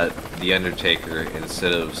got The Undertaker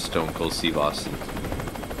instead of Stone Cold Steve Austin.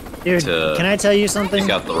 Dude, can I tell you something?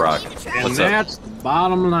 Take out The Rock. And What's that's up? the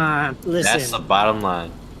bottom line. Listen, That's the bottom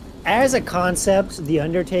line. as a concept, The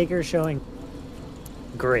Undertaker showing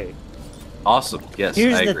great. Awesome. Yes,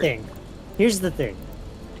 Here's I the agree. thing. Here's the thing.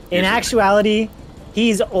 Here's In the actuality,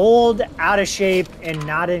 he's old, out of shape, and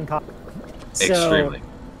not in color. So, Extremely.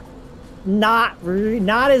 not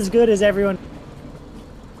as good as everyone.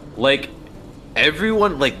 Like,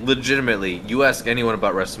 everyone, like, legitimately, you ask anyone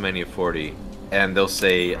about WrestleMania 40, and they'll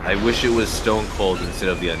say, I wish it was Stone Cold instead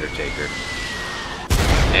of The Undertaker.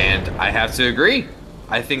 And I have to agree.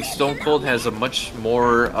 I think Stone Cold has a much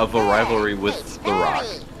more of a rivalry with The Rock.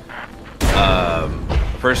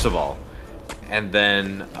 First of all. And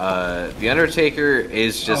then, The Undertaker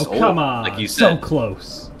is just old, come on. like you So said.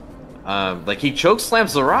 close. Like, he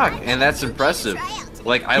chokeslams The Rock, and that's impressive.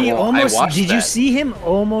 Like, I He almost. watched Did that. you see him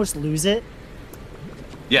almost lose it?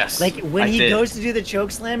 Yes. Like when I he did. goes to do the choke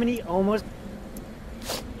slam and he almost.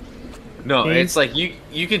 No, Thanks. it's like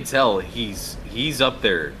you can tell he's up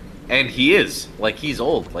there, and he is like he's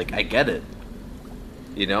old. Like I get it.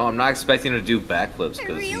 You know, I'm not expecting him to do backflips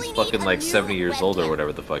because he's fucking like 70 years old or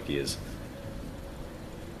whatever the fuck he is.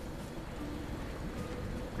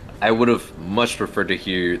 I would have much preferred to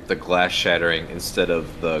hear the glass shattering instead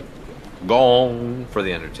of the gong for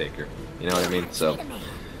the Undertaker. You know what I mean? So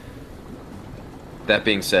that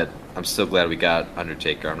being said, I'm still glad we got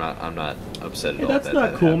Undertaker. I'm not upset at Hey, all. that's that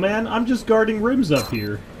not that cool, happened. man. I'm just guarding rims up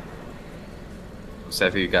here. I was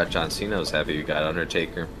happy you got John Cena. I was happy you got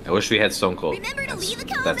Undertaker. I wish we had Stone Cold.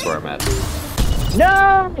 That's where I'm at.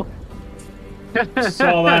 No.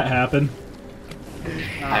 Saw that happen.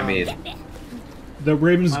 I mean, The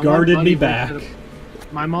rims My one guarded buddy me works back. at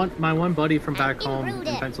my one buddy from back home in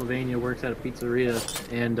Pennsylvania works at a pizzeria,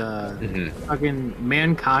 and fucking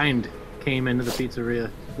Mankind came into the pizzeria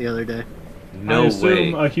the other day. no I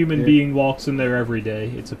assume way. a human being walks in there every day.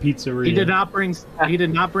 It's a pizzeria. He did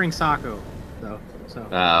not bring Sacco though. So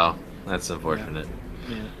Oh, that's unfortunate.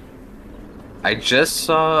 yeah. I just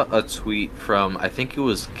saw a tweet from, I think it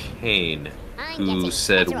was Kane, who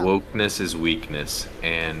said wokeness is weakness,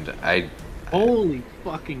 and Holy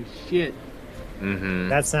fucking shit!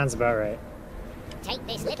 That sounds about right. Take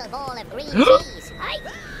this little ball of green cheese.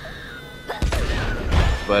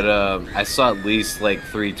 But I saw at least like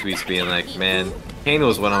 3 tweets being like, man, Kane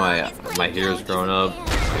was one of my heroes growing up.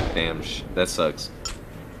 Like, damn, that sucks.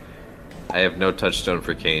 I have no touchstone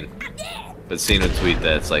for Kane. But seeing a tweet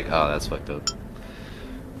that, it's like, oh, that's fucked up.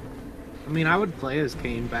 I mean, I would play as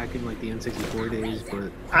Kane back in like the N64 days,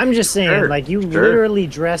 but I'm just saying, Sure, like you sure. literally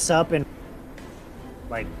dress up and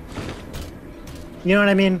like, you know what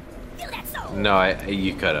I mean? No,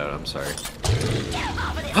 you cut out, I'm sorry.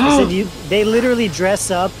 I said they literally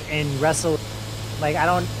dress up and wrestle. Like I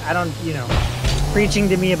don't, you know, preaching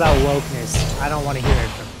to me about wokeness. I don't want to hear it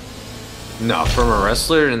from. No, from a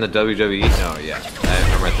wrestler in the WWE? No, yeah.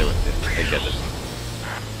 I'm right there with you. I get it.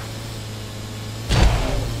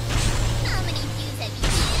 How many views have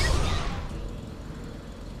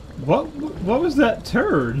you got? What was that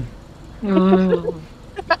turn?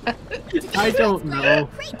 I don't know.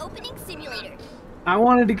 Crate opening simulator. I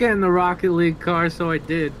wanted to get in the Rocket League car, so I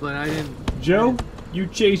did, but I didn't. Joe, you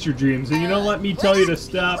chase your dreams, and you don't let me tell you to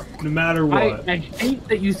stop no matter what. I hate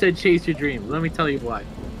that you said chase your dreams. Let me tell you why.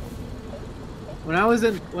 When I was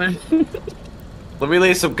in Let me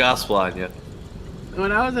lay some gospel on you.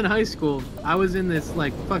 when I was in high school, I was in this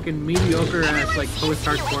like fucking mediocre ass like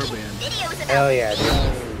post-hardcore band. Videos about Hell yeah,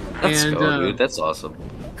 dude. Let's And, go, dude. That's awesome.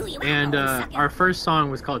 who you And are. our first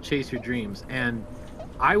song was called Chase Your Dreams, and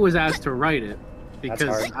I was asked to write it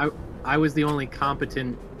because hard. I was the only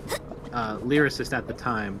competent lyricist at the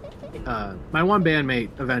time. My one bandmate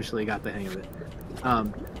eventually got the hang of it.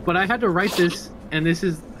 But I had to write this, and this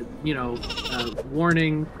is, you know,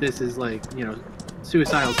 warning. This is like, you know,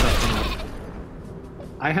 suicidal stuff.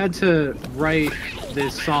 I had to write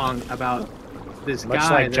this song about this guy.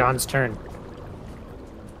 Much like John's turn.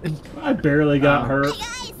 I barely got hurt.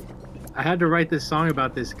 I had to write this song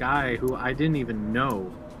about this guy who I didn't even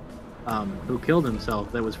know, who killed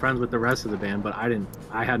himself. That was friends with the rest of the band, but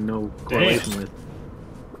I had no correlation with.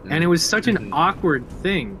 And it was such an awkward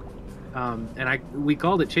thing, and we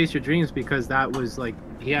called it "Chase Your Dreams" because that was like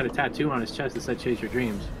he had a tattoo on his chest that said "Chase Your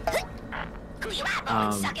Dreams."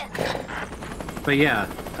 But yeah,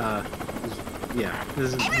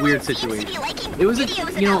 this is a weird situation. It was,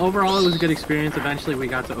 you know, overall it was a good experience. Eventually we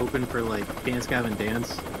got to open for like Dance Gavin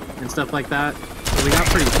Dance and stuff like that. So we got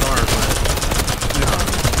pretty far,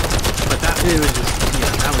 but that was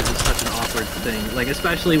just such an awkward thing. Like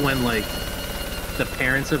especially when like the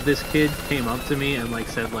parents of this kid came up to me and like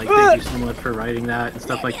said like thank you so much for writing that and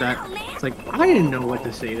stuff like that. It's like I didn't know what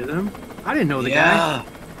to say to them. I didn't know the guy.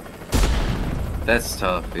 That's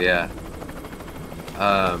tough, yeah.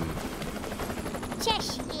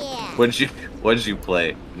 What did you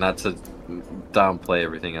play? Not to downplay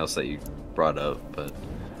everything else that you brought up, but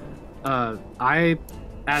at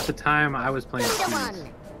the time I was playing keys.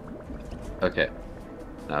 Okay.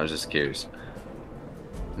 No, I was just curious.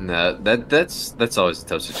 No, that's always a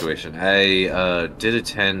tough situation. I did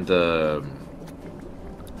attend I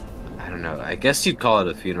don't know, I guess you'd call it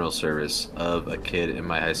a funeral service of a kid in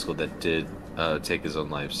my high school that did take his own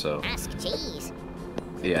life, so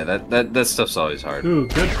yeah, that stuff's always hard. Ooh,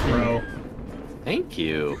 good throw. Thank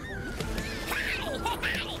you.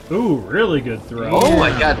 Ooh, really good throw. Oh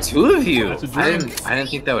my god, two of you! That's a I dream. didn't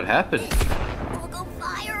think that would happen.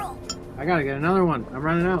 I gotta get another one. I'm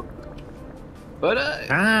running out. But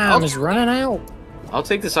Time is running out. I'll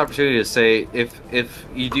take this opportunity to say, if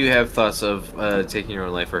you do have thoughts of taking your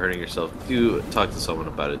own life or hurting yourself, do talk to someone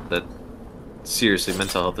about it. That seriously,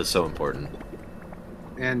 mental health is so important.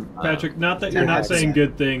 And Patrick, not that you're not saying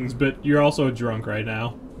good things, but you're also drunk right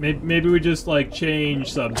now. Maybe we just like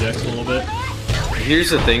change subjects a little bit.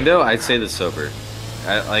 Here's the thing, though. I'd say this sober.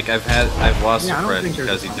 I've lost a friend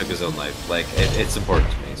because he took his own life. Like it's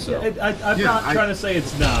important to me. So I'm not trying to say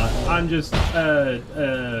it's not. I'm just I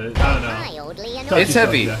don't know. It's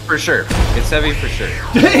heavy for sure. It's heavy for sure.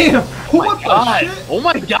 Damn! Oh my god! Oh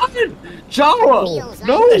my god! Jawa!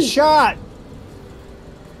 No! The shot!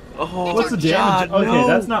 Oh, what's the damage? God, Okay, no.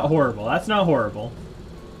 that's not horrible. That's not horrible.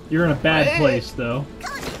 You're in a bad place, though.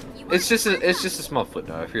 It's just a small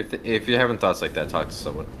footnote. If you're having thoughts like that, talk to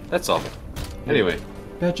someone. That's all. Anyway,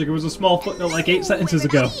 Patrick, it was a small footnote like 8 sentences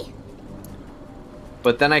ago.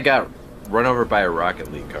 But then I got run over by a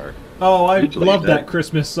Rocket League car. Oh, I love that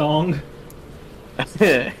Christmas song.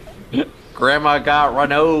 Grandma got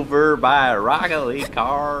run over by a Rocket League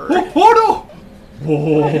car. Oh no!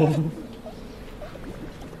 Oh.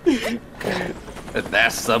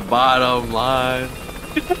 That's the bottom line.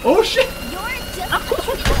 Oh shit!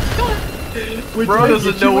 Wait, Bro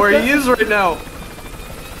doesn't know where he is right now.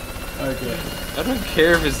 Okay. I don't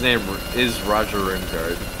care if his name is Roger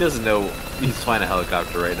Ringard. He doesn't know he's flying a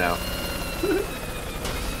helicopter right now.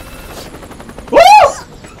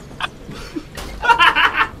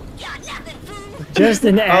 Just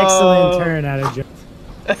an excellent turn out of John.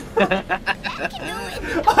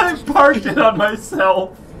 I parked it on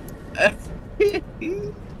myself.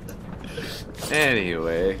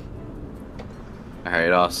 Anyway.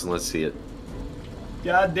 Alright, Austin, let's see it.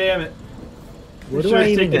 God damn it. What do I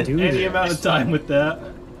even do any this? amount of time with that.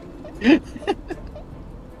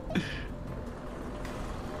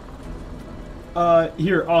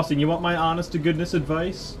 Here, Austin, you want my honest to goodness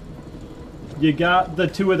advice? You got the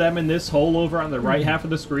two of them in this hole over on the right half of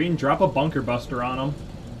the screen. Drop a bunker buster on them.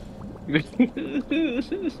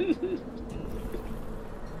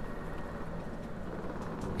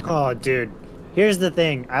 Oh, dude. Here's the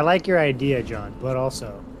thing. I like your idea, John, but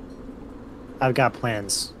also, I've got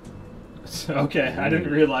plans. Okay, I didn't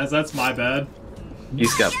realize. That's my bad.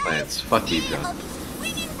 He's got plans. Fuck you, John.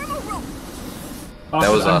 That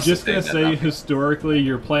was I'm awesome just gonna saying say, that. historically,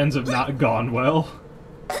 your plans have not gone well.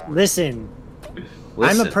 Listen,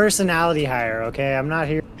 I'm a personality hire, okay? I'm not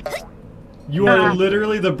here. You are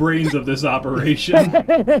literally the brains of this operation.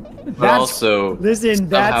 But also, listen,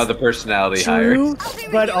 that's somehow the personality true,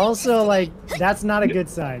 hire. but also, like, that's not a good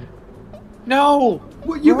sign. No!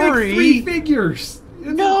 What, you make Rory. 3 figures!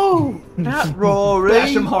 No! Not Rory!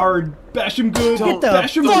 Bash him hard, bash him good, Get the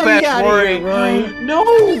bash him fuck good. outta Rory. here, Rory.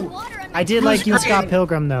 No! I did like you, Scott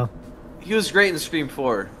Pilgrim, though. He was great in Scream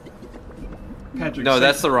 4. Patrick, No,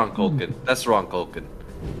 that's the wrong Culkin. That's the wrong Culkin.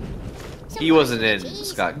 He wasn't in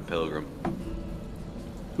Scott Pilgrim.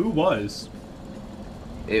 Who was?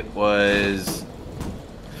 It was...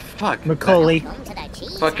 Fuck. Macaulay.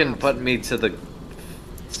 Fucking putting my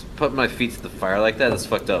feet to the fire like that, that's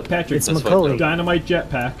fucked up. Patrick, It's that's Macaulay. Dynamite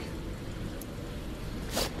Jetpack.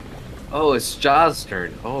 Oh, it's Jaws'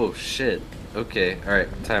 turn. Oh, shit. Okay, alright,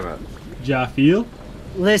 timeout. Jaffiel?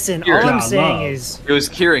 Listen, Here, all I'm God, saying love. is, It was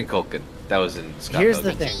Kieran Culkin. That was in Scott here's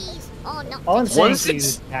the Pilgrim. thing. Oh, no. All I'm saying Once to you,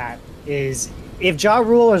 it's- Pat, is if Ja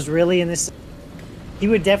Rule was really in this, he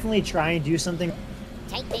would definitely try and do something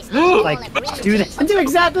Take this like do that. Do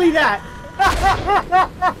exactly that.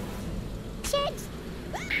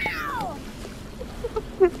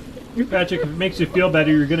 Patrick, if it makes you feel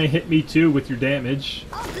better, you're gonna hit me too with your damage.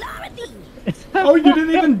 Oh, Dorothy! Oh, you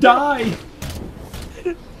didn't even die!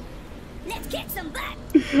 Let's get some back.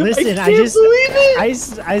 Listen, I can't believe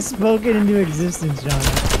it! I spoke it into existence, John.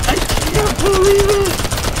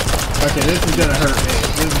 Okay, this is gonna hurt me.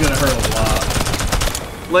 This is gonna hurt a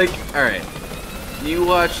lot. Like, alright. You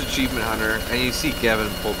watch Achievement Hunter, and you see Gavin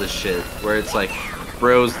pull this shit, where it's like,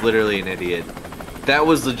 bro's literally an idiot. That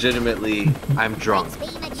was legitimately, I'm drunk.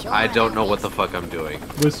 I don't know what the fuck I'm doing.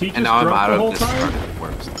 Was he just And now I'm drunk out the whole of time? destructive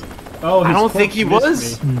worms. Oh, I his don't think corpse he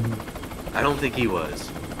missed was. me. I don't think he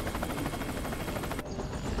was.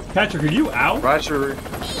 Patrick, are you out? Roger,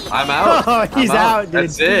 I'm out. Oh, he's I'm out, dude.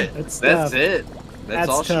 That's it. That's That's tough. it. That's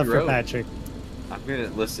all she tough for wrote. Patrick. I'm gonna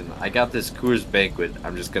listen. I got this Coors Banquet.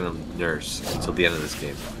 I'm just gonna nurse until the end of this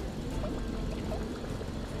game.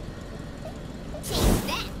 Take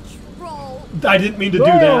that, troll. I didn't mean to do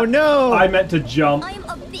Oh that. no! I meant to jump. I'm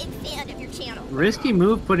a big fan of your channel. Risky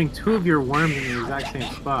move putting 2 of your worms in the exact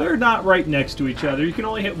same spot. They're not right next to each other. You can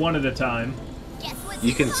only hit one at a time. Guess what?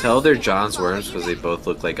 You can tell they're John's worms because they both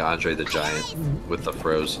look like Andre the Giant with the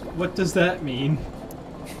froze. What does that mean?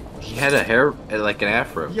 He had a hair like an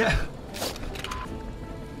afro. Yeah.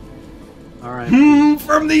 Alright.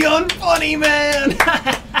 From the unfunny man!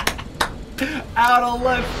 Out of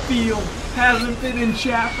left field. Hasn't been in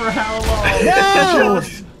chat for how long? No!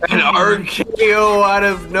 Just- An RKO out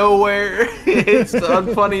of nowhere. It's the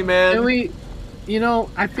unfunny man. And we, you know,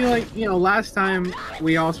 I feel like, you know, last time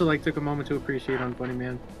we also like took a moment to appreciate Unfunny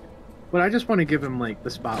Man. But I just want to give him like the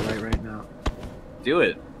spotlight right now. Do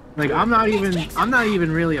it. Like I'm not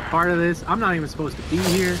even really a part of this. I'm not even supposed to be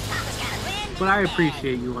here. But I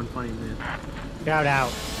appreciate you, Unfunny Man. Shout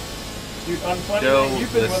out. Dude, unfunny Joe, man,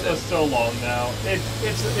 you've been with listen. us so long now.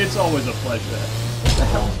 It's always a pleasure. What the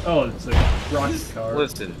hell? Oh, it's a rocket car.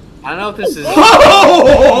 Listen, I don't know if this is.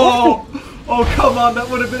 Oh! Oh, come on, that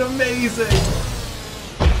would have been amazing.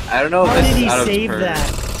 I don't know if How this did is he out of save turn. that?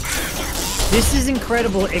 This is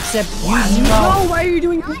incredible, except you No, why are you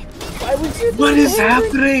doing that? Why would you do What is that?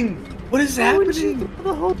 happening? What is happening?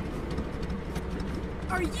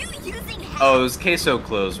 Are you using Oh, it was queso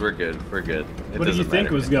closed. We're good. We're good. It What do you doesn't think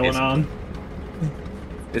matter. was going on?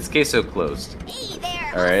 It's queso closed. Hey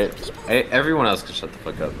there. All right. Hey, everyone else can shut the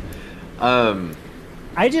fuck up.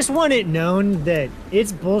 I just want it known that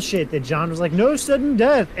it's bullshit that John was like, no sudden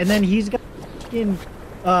death, and then he's got a fucking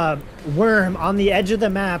worm on the edge of the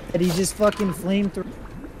map that he just fucking flamed through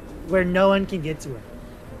where no one can get to it.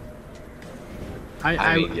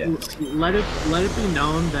 I mean, yes. Let it be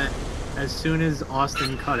known that as soon as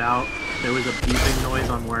Austin cut out, there was a beeping noise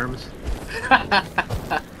on worms.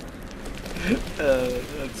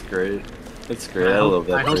 That's great. That's great. I love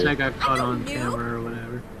that. I hope too. that got caught on camera or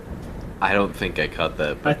whatever. I don't think I cut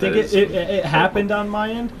that. But I think that it happened on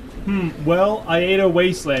my end. Well, I ate a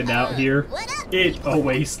wasteland out here. A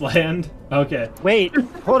wasteland. Okay. Wait,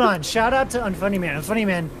 hold on. Shout out to Unfunny Man. Unfunny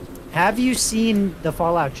Man, have you seen the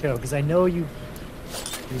Fallout show? Because I know you.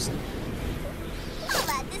 I'll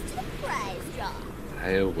add this to the prize draw. I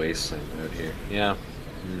a wasteland out here. Yeah.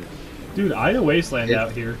 Dude, I had a wasteland Yeah.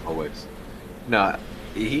 out here. Always. No,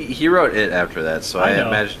 he wrote it after that, so I know,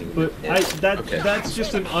 imagine. he but did it. Okay. that's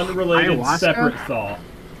just an unrelated, Ayahuasca? separate thought.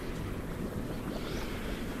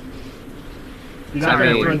 You're not I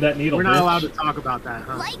gonna mean, thread that needle. We're not bitch. allowed to talk about that,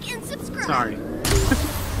 huh? Like and subscribe. Sorry.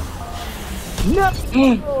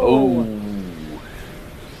 Oh.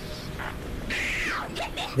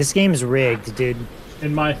 This game's rigged, dude.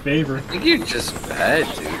 In my favor. I think you're just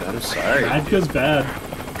bad, dude. I'm sorry. Bad goes bad.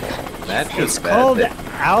 That It's goes bad. called but-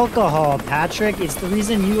 alcohol, Patrick. It's the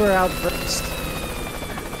reason you were out first.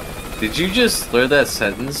 Did you just slur that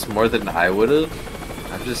sentence more than I would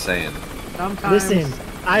have? I'm just saying. Sometimes. Listen,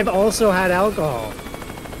 I've also had alcohol.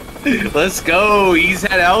 Let's go. He's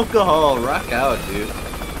had alcohol. Rock out, dude.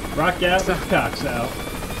 Rock out with cocks out.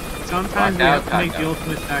 Sometimes we Rock have to out, make cock the out.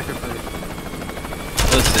 ultimate sacrifice.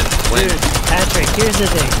 Listen, when Dude, Patrick, here's the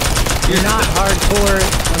thing. You're not hardcore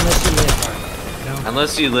unless you live hardcore. No?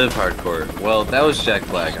 Unless you live hardcore. Well, that was Jack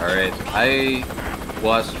Black, alright? I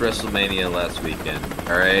watched WrestleMania last weekend,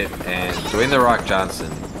 alright? And Dwayne The Rock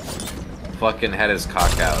Johnson fucking had his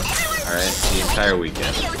cock out, alright? The entire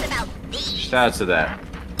weekend. Shout out to that.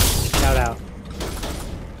 Shout out.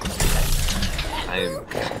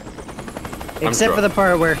 Except for the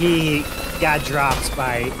part where he got dropped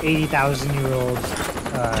by 80,000-year-old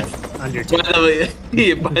Undertaker.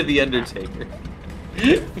 By the Undertaker.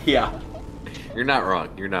 Yeah. You're not wrong.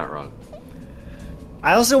 You're not wrong.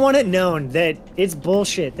 I also want it known that it's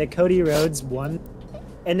bullshit that Cody Rhodes won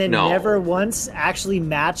and then never once actually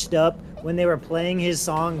matched up when they were playing his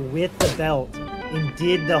song with the belt and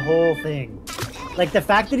did the whole thing. Like, the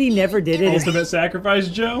fact that he never did it Ultimate Sacrifice,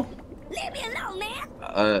 Joe? Leave me alone,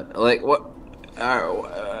 man. Like, what?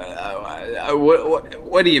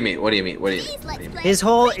 What do you mean? What do you mean? What do you mean? His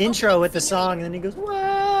whole intro with the song, and then he goes,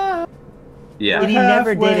 "Whoa!" Yeah. And he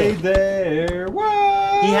never did it. There.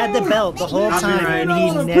 Whoa. He had the belt the whole time, and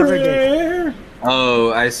he never did it.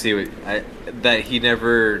 Oh, I see what that he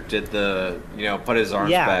never did the put his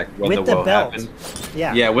arms back when with the woe belt. happened.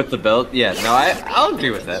 Yeah. Yeah, with the belt. Yeah, no, I'll agree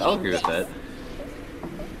with that. I'll agree with that.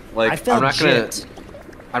 Like, I felt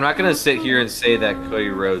I'm not gonna sit here and say that Cody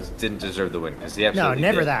Rhodes didn't deserve the win because he absolutely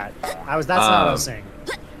never did. that. That's not what I was saying.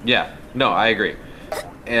 Yeah, no, I agree.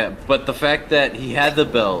 But the fact that he had the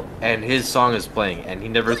belt and his song is playing and he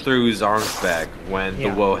never threw his arms back when the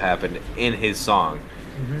woe happened in his song,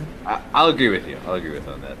 I'll agree with you. I'll agree with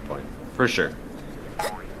you on that point for sure.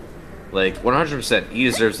 Like 100%, he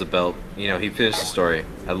deserves the belt. He finished the story.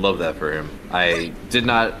 I love that for him. I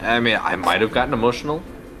might have gotten emotional.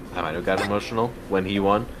 When he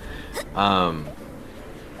won.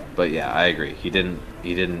 But yeah, I agree. He didn't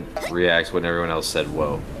react when everyone else said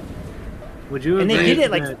whoa. Would you agree? And they did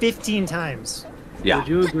it like 15 times. Yeah. Would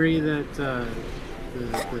you agree that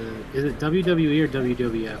is it WWE or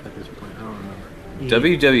WWF at this point? I don't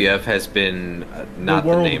remember. WWF has been not the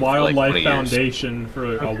World name Wildlife for like 20 Foundation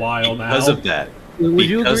for a while now. Because of that. Would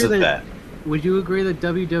you agree that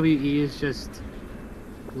WWE is just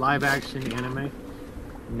live action anime?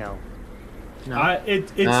 No. No.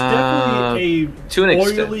 It's definitely to an a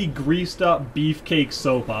extent. oily, greased up beefcake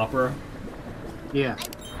soap opera. Yeah.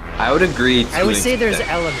 I would agree. I would say there's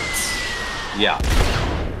elements. Yeah.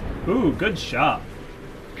 Ooh, good shot.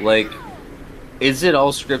 Like, is it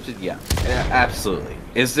all scripted? Yeah, absolutely.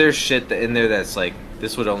 Is there shit in there that's like,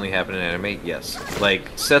 this would only happen in anime? Yes. Like,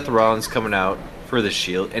 Seth Rollins coming out for the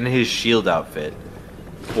Shield in his Shield outfit,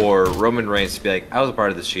 for Roman Reigns to be like, I was a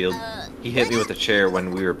part of the Shield. He hit me with a chair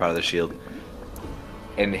when we were part of the Shield,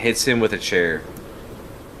 and hits him with a chair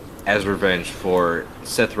as revenge for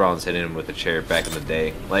Seth Rollins hitting him with a chair back in the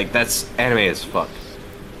day. Like, that's anime as fuck.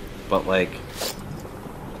 But like,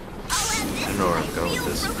 I don't know where I'm going with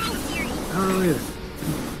this. I don't know either.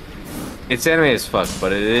 It's anime as fuck,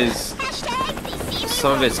 but it is,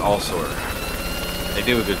 some of it's also they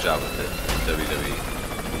do a good job with it in WWE.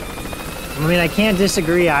 I mean, I can't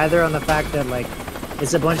disagree either on the fact that, like,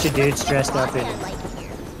 it's a bunch of dudes dressed up in,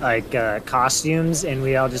 like, costumes, and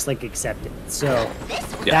we all just, like, accept it. So,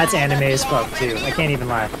 that's anime as fuck, too. I can't even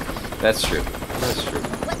lie. That's true. That's true.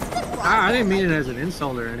 I didn't mean it as an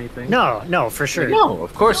insult or anything. No, for sure. No,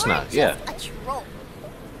 of course not. Yeah.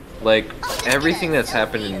 Like, everything that's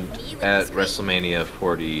happened at WrestleMania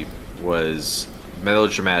 40 was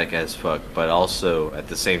melodramatic as fuck, but also, at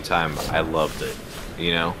the same time, I loved it.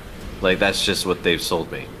 Like, that's just what they've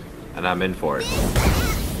sold me. And I'm in for it.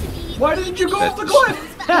 Why didn't you go off the cliff?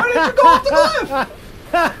 Why didn't you go off the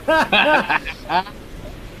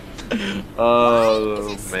cliff?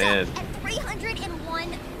 Oh, man.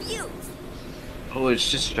 301 views. Oh, it's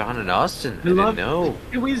just John and Austin. I didn't know.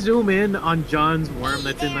 Can we zoom in on John's worm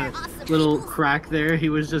that's in the little crack there? He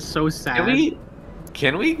was just so sad.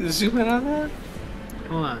 Can we zoom in on that?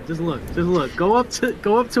 Hold on, just look. Go up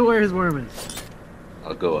to where his worm is.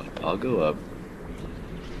 I'll go up.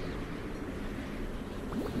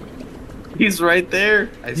 He's right there.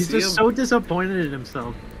 He's just so disappointed in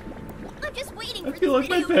himself. I'm just waiting I for feel like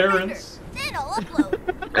my parents. Then I'll upload.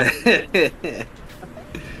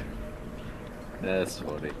 That's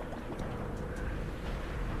funny.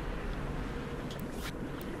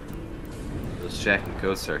 Those Shaq and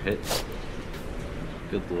Coats are hitting.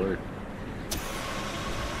 Good lord.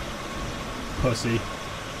 Pussy.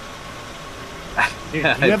 Dude,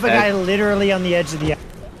 you have a guy literally on the edge of the...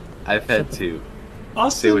 I've had two.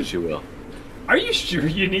 Austin, Say what you will. are you sure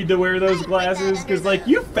you need to wear those glasses? Because, like,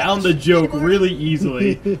 you found the joke really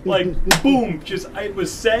easily. Like, boom, it was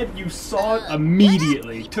said, you saw it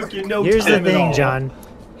immediately. Took you no Here's the time at all. thing, John.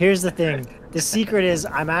 Here's the thing. The secret is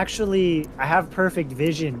I have perfect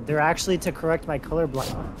vision. They're actually to correct my color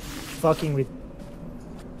blind. Fucking with.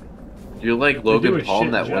 You're like Logan Paul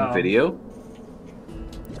in that one video.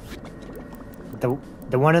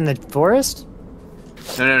 The one in the forest?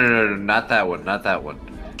 No, not that one, not that one.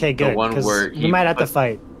 Okay, good. The one where we might have to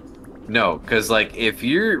fight. No, because like if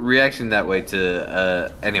you're reacting that way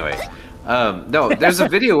to anyway, no, there's a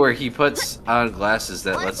video where he puts on glasses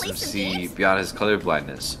that lets him see beyond his color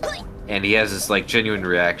blindness, and he has this like genuine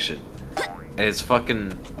reaction, and it's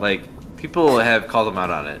fucking like people have called him out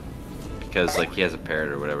on it because like he has a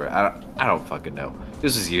parrot or whatever. I don't fucking know.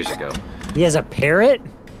 This was years ago. He has a parrot?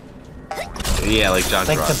 Yeah, like John.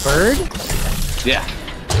 Like Ross. the bird? Yeah,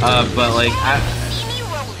 but like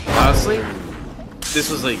honestly, this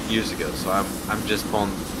was like years ago, so I'm just pulling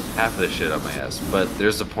half of this shit on my ass. But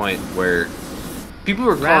there's a point where people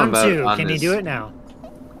were calling Round out two. on Can this. you do it now?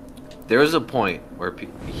 There was a point where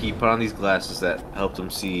he put on these glasses that helped him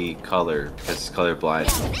see color because he's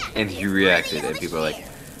colorblind, and he reacted, and people are like,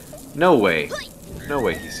 "No way, no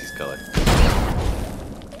way he sees color."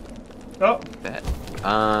 Oh, That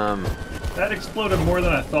that exploded more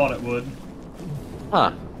than I thought it would.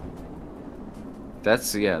 huh?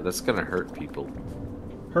 That's gonna hurt people.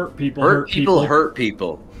 Hurt people. Hurt people. Hurt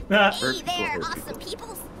people. Ah. Hey there, awesome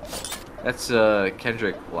peoples. That's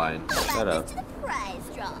Kendrick line. Shut up. To the prize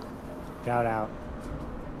draw. Shout out.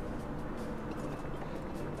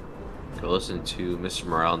 Go listen to Mr.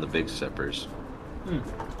 Morale and the Big Steppers.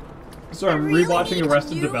 So I'm rewatching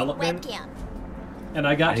Arrested Development, Webcam. and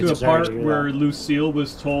I got to a part where Lucille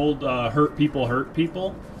was told hurt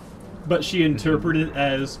people, but she interpreted it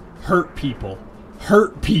as hurt people.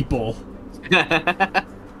 I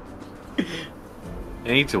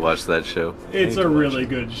need to watch that show. It's a really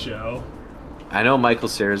good show. I know Michael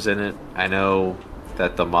Cera's in it. I know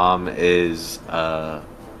that the mom is the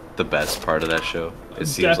best part of that show. It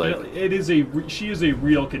seems Definitely. like she is a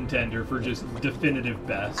real contender for just definitive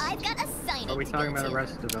best. I've got a signing. Are we to talking go about to.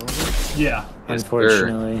 Arrested Development? Yeah.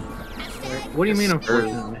 Unfortunately. What do you mean,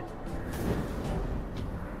 unfortunately?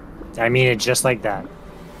 I mean it just like that.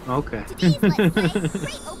 Okay. Today's Let's Play,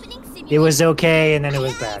 great opening simulation. It was okay, and then it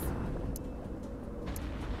was bad.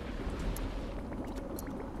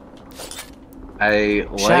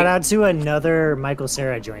 Shout out to another Michael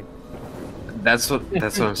Cera joint. That's what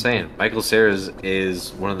I'm saying. Michael Cera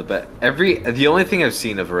is one of the best. The only thing I've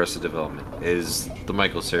seen of Arrested Development is the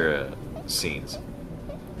Michael Cera scenes.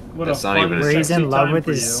 What That's a not fun, even a Where he's in sexy love time with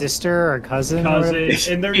for his you. sister or cousin.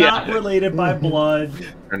 And they're not related by blood.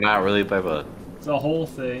 They're not really by blood. It's a whole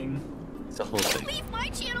thing. It's a whole thing. Leave my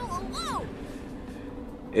channel alone.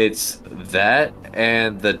 It's that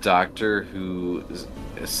and the doctor who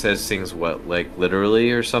says things like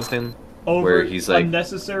literally or something. Where he's like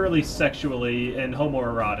unnecessarily sexually and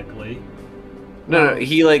homoerotically. No,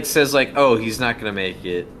 he like says like, oh, he's not gonna make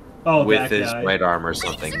it with his guy. right arm or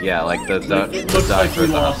something. Yeah, like the It looks like doctor. we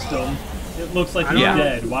lost him. It looks like he's Yeah.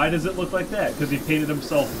 dead. Why does it look like that? Because he painted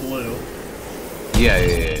himself blue.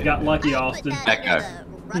 Yeah. Got lucky, Austin. That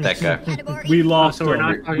guy. That guy. We lost So we're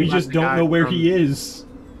not him. talking We about just the don't guy know where from- he is.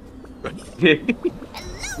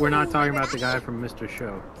 We're not talking about the guy from Mr.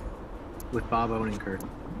 Show with Bob Odenkirk.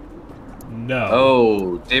 No.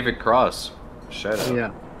 Oh, David Cross. Shut up.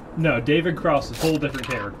 Yeah. No, David Cross is a whole different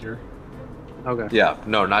character. Okay. Yeah,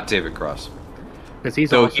 no, not David Cross. Because he's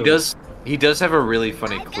So also... he does have a really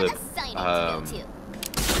funny I've got clip a signing to go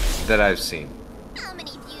to. that I've seen. How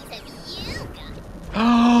many views have you got?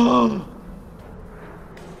 Oh,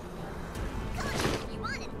 You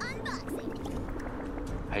want an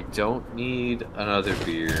unboxing? I don't need another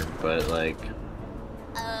beer, but like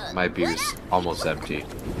my what beer's up, almost empty.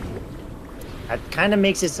 That kind of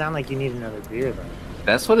makes it sound like you need another beer, though.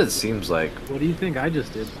 That's what it seems like. What do you think I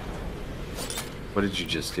just did? What did you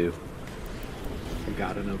just do? I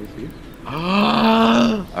got another beer.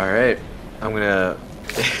 All right, I'm gonna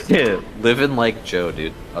living like Joe,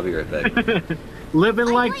 dude. I'll be right back. Living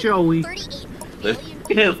like Joey. 38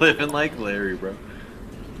 billion. Living like Larry, bro.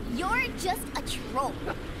 You're just a troll.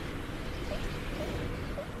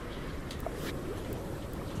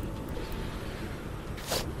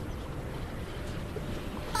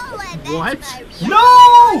 Oh, and that's What? my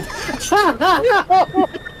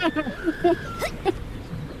No!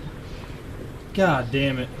 God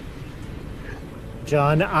damn it.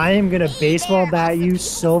 John, I am gonna baseball bat you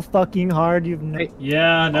so fucking hard you've no. Hey,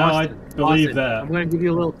 Yeah, no, Austin, I believe Austin, that. I'm going to give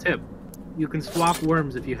you a little tip. You can swap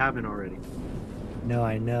worms if you haven't already. No,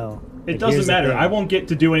 I know. It But doesn't here's the matter. thing. I won't get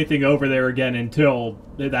to do anything over there again until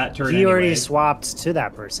that turn He already anyway. swapped to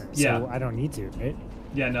that person, so Yeah. I don't need to, right?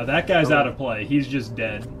 Yeah, no, that guy's out of play. He's just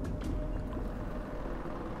dead.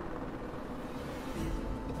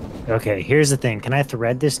 Okay, here's the thing. Can I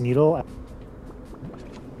thread this needle?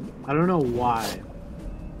 I don't know why,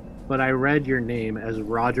 but I read your name as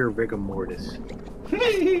Roger Rigamortis.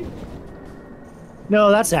 No,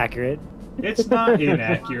 that's accurate. It's not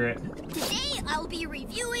inaccurate. Today I'll be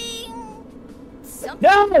reviewing something.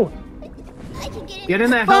 No! I can Get in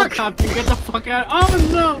that helicopter and get the fuck out.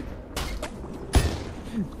 Oh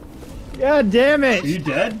no! God damn it! Are you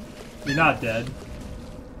dead? You're not dead.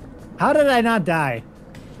 How did I not die?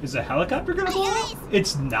 Is a helicopter gonna blow up?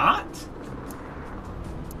 It's not?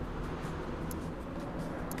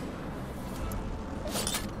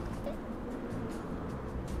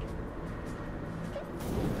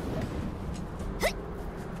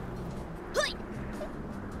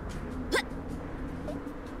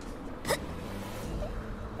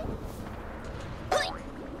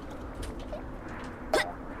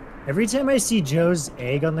 Every time I see Joe's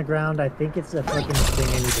egg on the ground, I think it's a fucking thing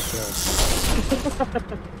I need to kill.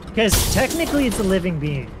 Because technically it's a living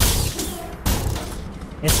being.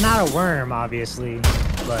 It's not a worm, obviously,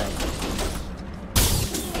 but...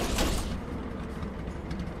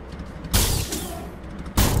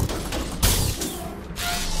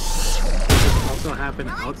 Also happened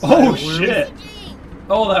outside. Oh of worms. shit!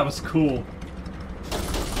 Oh, that was cool.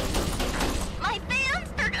 My fans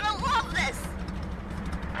are gonna love this.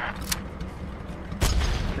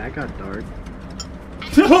 That got dark.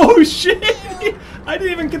 Oh shit! I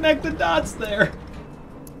didn't even connect the dots there.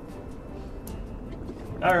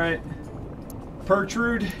 Alright.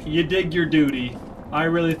 Pertrude, you did your duty. I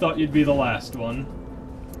really thought you'd be the last one.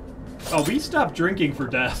 Oh, we stopped drinking for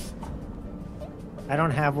death. I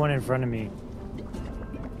don't have one in front of me.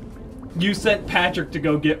 You sent Patrick to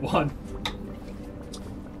go get one.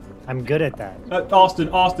 I'm good at that.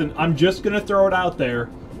 Austin, I'm just gonna throw it out there.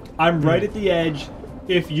 I'm right at the edge.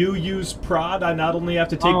 If you use prod, I not only have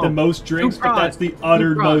to take the most drinks, but that's the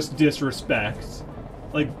uttermost disrespect.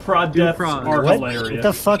 Like, prod deaths are hilarious. What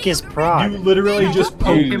the fuck is prod? You literally just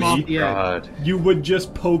poke him off me. the edge. You would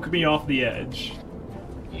just poke me off the edge.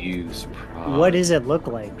 Use prod. What does it look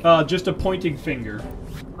like? Just a pointing finger.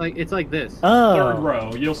 Like it's like this. Oh. Third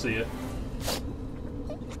row, you'll see it.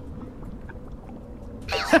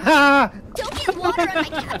 Don't get water on my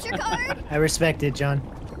capture card. I respect it, John.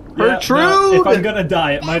 Yeah, no, if I'm gonna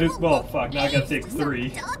die, it might as well. Fuck, now I gotta take 3.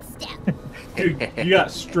 Dog step. Dude, you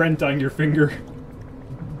got strength on your finger.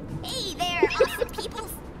 Hey there, awesome people.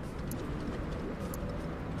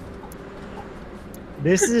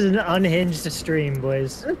 This is an unhinged stream,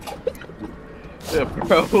 boys. Yeah,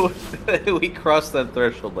 bro, we crossed that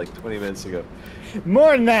threshold like 20 minutes ago.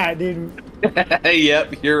 More than that, dude.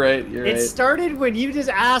 Yep, you're right. It started when you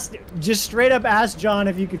just straight up asked John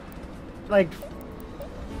if you could, like...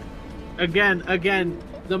 Again,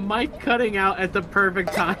 the mic cutting out at the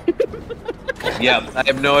perfect time. Yeah, I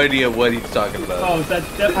have no idea what he's talking about. Oh, that's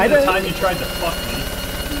definitely the time you tried to fuck me.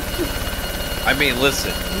 I mean,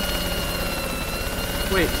 listen.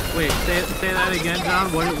 Wait, say that again,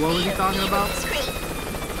 John. What was he talking about?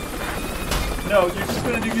 No, you're just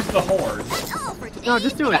gonna use the horde. No,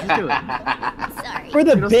 just do it. Sorry. For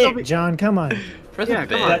the It'll still be- bit, John, come on. For the Yeah, bit.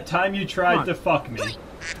 come on. That time you tried to fuck me.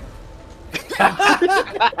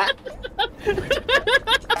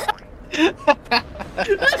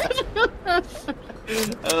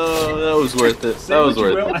 Oh, that was worth it. Say That was what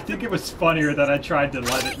you worth will, I think it was funnier that I tried to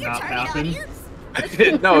let it not happen.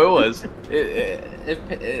 it. No, it was.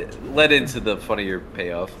 It led into the funnier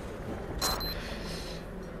payoff.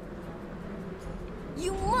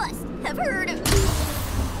 You must have heard of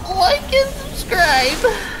Like and subscribe.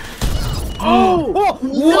 Oh,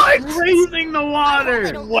 what? Raising the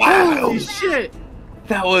water. Wow. Holy shit.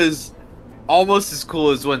 That was almost as cool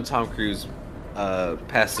as when Tom Cruise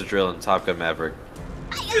passed the drill in Top Gun Maverick.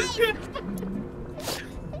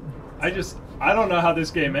 I don't know how this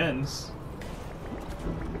game ends.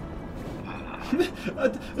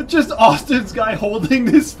 Just Austin's guy holding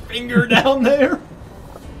this finger down there.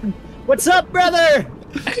 What's up, brother?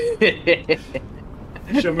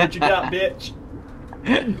 Show me what you got, bitch.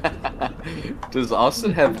 Does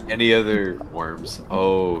Austin have any other worms?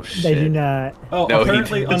 Oh shit. They do not. Oh, No, he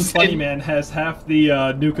apparently doesn't. Unfunny Man has half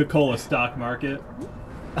the Nuka-Cola stock market.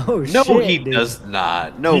 Oh, No, shit, he dude. does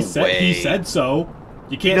not. No he said, way. He said so.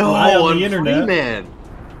 You can't no, lie on the Unfunny internet. Man.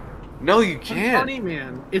 No, you can't. Funny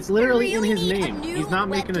man. It's literally in his name. He's not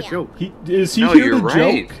making a joke. Is he No, here you're to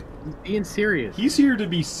right. joke? He's being serious. He's here to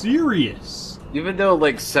be serious. Even though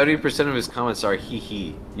like 70% of his comments are hee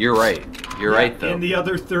hee. You're right. You're right though. And the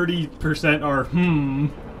other 30% are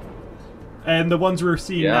and the ones we're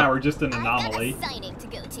seeing now are just an anomaly. signing to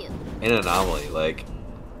go to. An anomaly. Like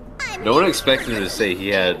no one expected him to say he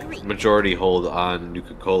had majority hold on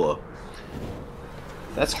Nuka-Cola.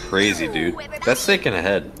 That's crazy, dude. That's thinking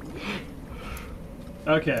ahead.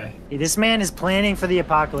 Okay. This man is planning for the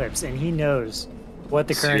apocalypse, and he knows what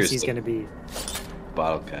the currency is going to be.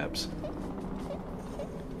 Bottle caps.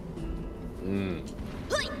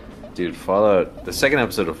 Dude, Fallout. The second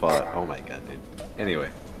episode of Fallout. Oh my god, dude. Anyway.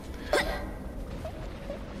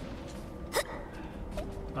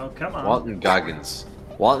 Oh, come on. Walton Goggins.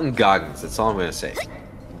 Walton Goggins. That's all I'm gonna say.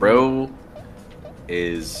 Bro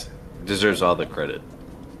deserves all the credit.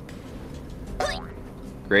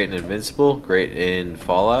 Great in Invincible. Great in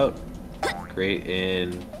Fallout. Great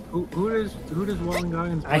in. Who does Walton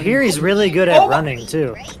Goggins play? I hear he's really good at running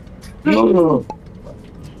too.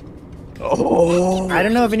 Oh. I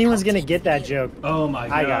don't know if anyone's gonna get that joke. Oh my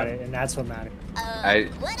god. I got it, and that's what matters.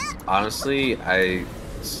 I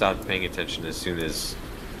stopped paying attention as soon as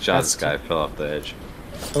John's guy fell off the edge.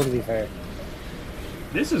 Totally fair.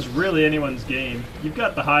 This is really anyone's game. You've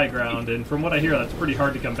got the high ground, and from what I hear, that's pretty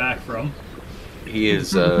hard to come back from. He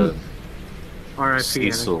is R.I.P.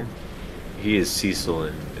 Cecil. He is Cecil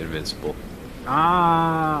in Invincible.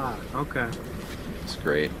 Ah, okay. It's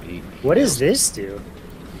great. What does this do?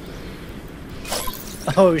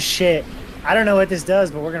 Oh shit. I don't know what this does,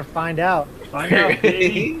 but we're gonna find out. Find out,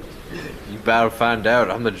 baby. You about to find out.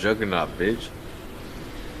 I'm the Juggernaut, bitch.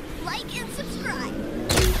 Like and subscribe.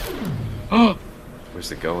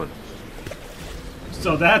 Where's it going?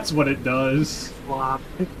 So that's what it does. Flop.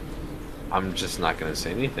 I'm just not gonna say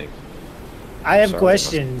anything. I have Sorry,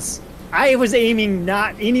 questions. I was aiming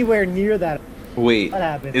not anywhere near that. Wait, What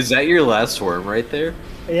happened? is that your last worm right there?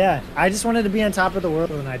 Yeah, I just wanted to be on top of the world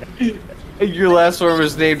when I died. Your last worm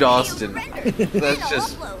is named Austin. That's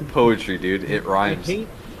just poetry, dude. It rhymes.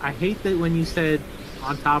 I hate that when you said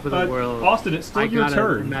on top of the world. Austin, it's still your got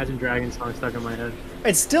turn. Imagine Dragons song stuck in my head.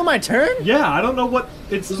 It's still my turn? Yeah, I don't know what.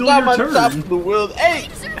 It's still I'm your on turn. top of the world. Hey!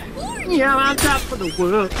 Yeah, on top of the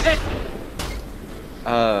world. Hey.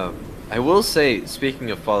 I will say,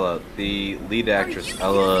 speaking of Fallout, the lead actress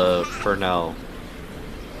Ella Purnell,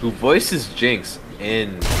 who voices Jinx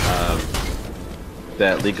in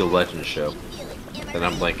that League of Legends show that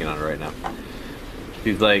I'm blanking on right now.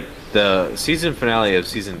 She's like the season finale of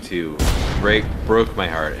season 2 broke my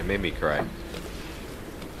heart. It made me cry.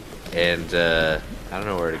 And I don't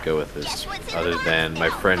know where to go with this other than my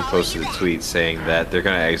friend posted a tweet saying that they're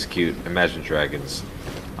gonna execute Imagine Dragons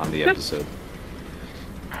on the episode.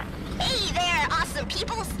 Hey there, awesome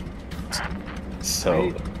peoples.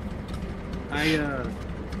 So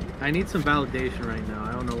I need some validation right now.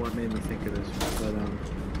 I don't know what made me think of this, but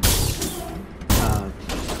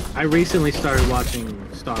I recently started watching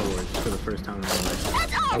Star Wars for the first time in my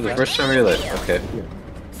life. the first time in your life. Okay. Yeah.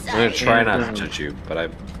 I'm gonna try not to judge you, but I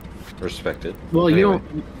respect it. Well, you Anyway.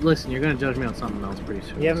 don't listen. You're gonna judge me on something else pretty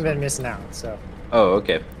soon. You haven't been missing out, so. Oh,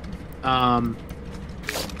 okay.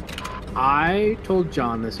 I told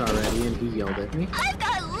John this already, and he yelled at me. I've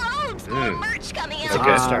got loads more merch coming It's a out.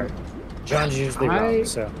 good start. John's usually wrong,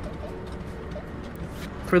 so.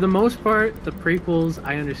 For the most part, the prequels,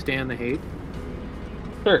 I understand the hate,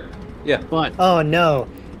 Sure. Yeah. but Oh no.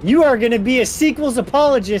 You are gonna be a sequels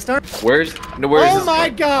apologist, aren't you? Where's Oh this my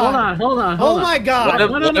going? god! hold on. Oh my god!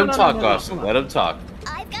 Let him talk, no, Austin. hold on. Let him talk.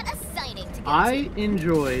 I've got a signing to go I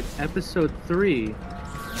enjoyed episode 3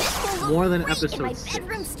 to. more than Great in episode my 6.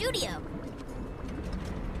 bedroom studio.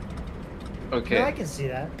 Okay. No, I can see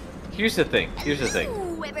that. Here's the thing.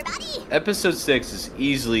 Ooh, everybody. Episode 6 is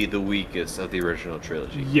easily the weakest of the original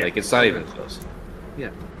trilogy. Yeah. Like, it's not even close. Yeah.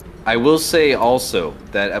 I will say also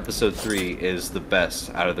that episode 3 is the best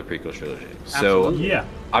out of the prequel trilogy. So, Absolutely. Yeah.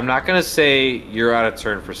 I'm not gonna say you're out of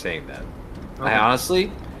turn for saying that.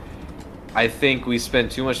 Okay. I think we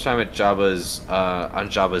spent too much time at Jabba's on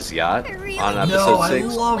Jabba's yacht Really? on No, episode I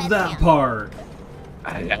 6. love that part.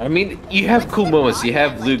 I mean, you have cool moments. You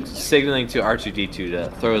have Luke signaling to R2D2 to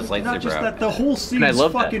throw his lightsaber Not just out. that, the whole And I scene's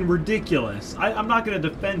love that. fucking ridiculous. I'm not gonna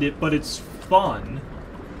defend it, but it's fun.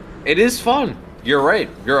 It is fun. You're right.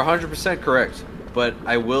 You're 100% correct. But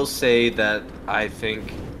I will say that I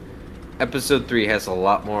think episode 3 has a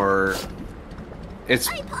lot more.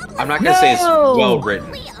 I'm not gonna say it's No! well written,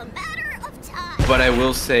 Only a matter of time. but I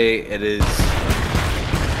will say it is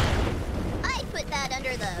I put that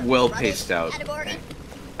under the well rubbish paced out. category.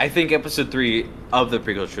 I think episode 3 of the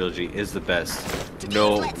prequel trilogy is the best.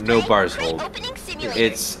 No Let's play bars Great hold. Opening Simulator.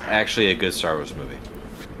 It's actually a good Star Wars movie.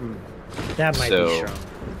 That might So- be strong.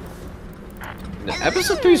 No,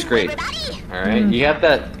 episode 3 is great. Everybody. All right, you have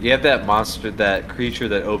that monster, that creature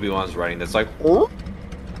that Obi-Wan's riding. That's like, oh,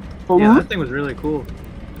 Yeah, that thing was really cool.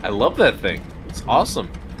 I love that thing. It's awesome.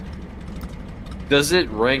 Does it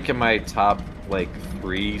rank in my top like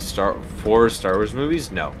 4 Star Wars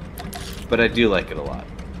movies? No, but I do like it a lot.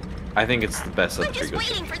 I think it's the best of the Trico.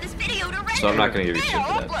 So I'm not gonna give you shit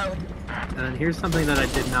for that. And here's something that I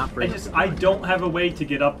did not bring. I don't have a way to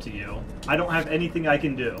get up to you. I don't have anything I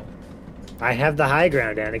can do. I have the high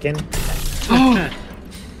ground, Anakin.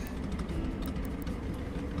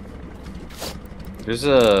 There's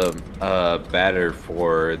a batter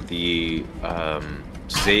for the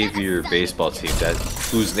Xavier baseball team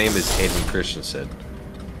whose name is Hayden Christensen,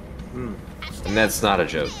 and that's not a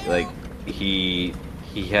joke. Like he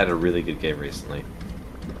had a really good game recently.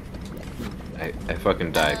 I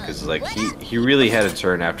fucking died because like he really had a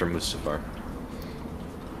turn after Mustafar.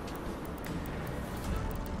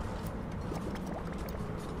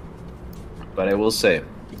 But I will say,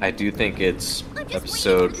 I do think it's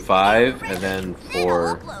episode 5 and then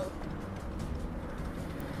 4.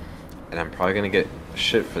 And I'm probably gonna get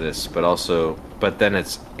shit for this, but then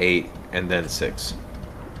it's 8 and then 6.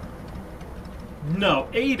 No,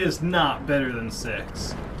 8 is not better than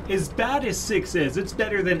 6. As bad as 6 is, it's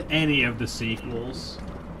better than any of the sequels.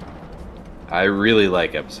 I really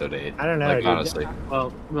like episode 8. I don't know, like, dude. honestly.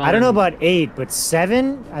 Well, I don't know about 8, but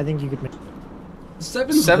 7, I think you could make.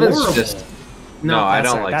 7's Seven's just... No, I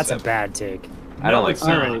don't like That's 7. a bad take. I don't like it's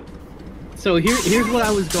 7. not. Alright. So here's what I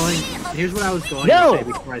was going. Here's what I was going to say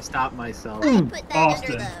before I stopped myself.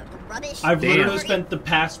 Austin, I've literally spent the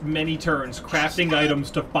past many turns crafting items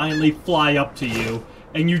to finally fly up to you,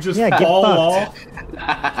 and you just fall off.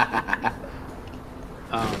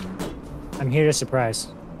 I'm here to surprise.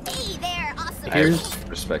 Hey there, awesome. I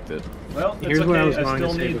respect it. Well, it's Here's okay. what I was I going to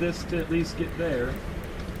still say need this to at least get there.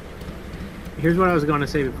 Here's what I was going to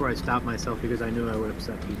say before I stopped myself because I knew I would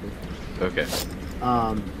upset people. Okay.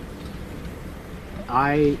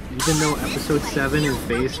 Even though episode 7 is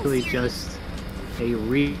basically just a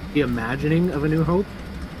reimagining of A New Hope.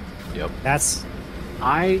 Yep. That's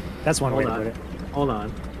one way to put it. Hold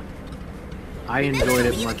on. I enjoyed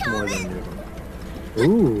it much more than A New Hope.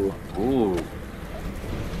 Ooh. Ooh.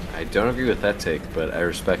 I don't agree with that take, but I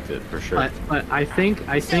respect it for sure. But I think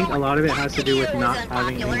a lot of it has to do with not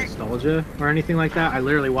having any nostalgia or anything like that. I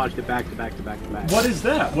literally watched it back to back to back to back. What is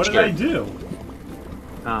that? What did I do?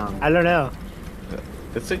 I don't know.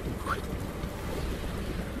 It's a...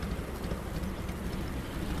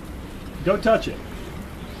 Go touch it.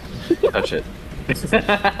 Touch it.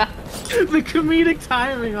 The comedic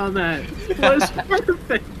timing on that was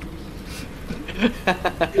perfect.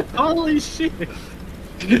 Holy shit.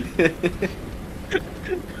 I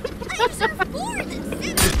deserve more than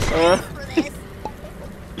 7 for this.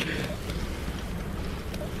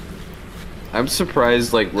 I'm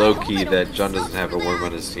surprised, like, low-key, that John doesn't have a worm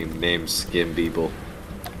on his team named Skim Beeble.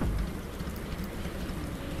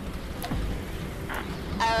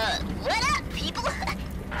 What up, people?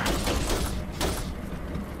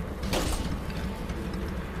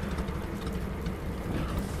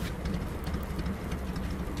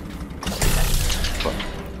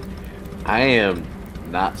 I am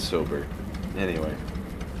not sober. Anyway.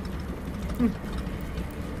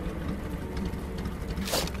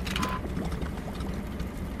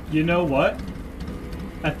 You know what?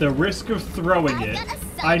 At the risk of throwing it,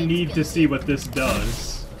 I need to see what this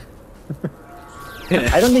does.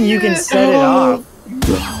 I don't think you can set it off.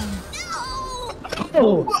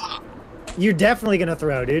 Oh. You're definitely gonna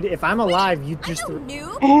throw, dude. If I'm alive, you just threw.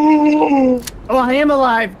 Oh, I am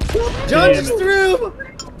alive. John just threw.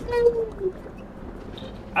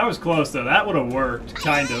 I was close though. That would have worked,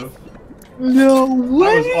 kind of. No way.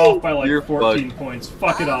 I was off by like You're 14 fucked. points.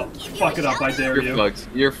 Fuck it up. Fuck it up. I dare you. You're fucked.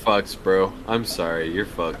 You're fucked, bro. I'm sorry. You're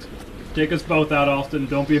fucked. Take us both out, Austin.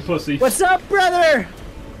 Don't be a pussy. What's up, brother?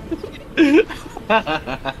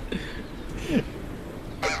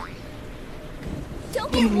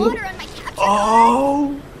 Don't get water on my capture.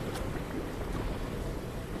 Oh!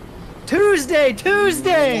 Tuesday.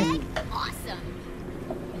 Awesome.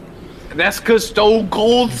 That's because Stone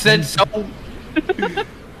Cold said so.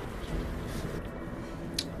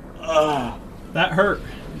 That hurt.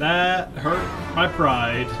 That hurt my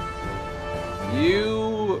pride.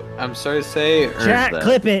 You, I'm sorry to say, earned Chat, that.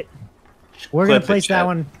 clip it. We're Clip gonna it, place that chat.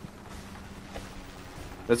 one.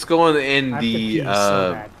 Let's go on in I have to the pee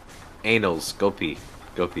so bad. anals. Go pee.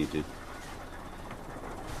 Go pee, dude.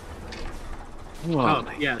 Oh,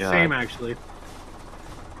 my yeah, God. same actually.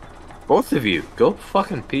 Both of you, go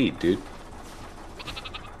fucking pee, dude.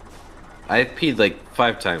 I peed like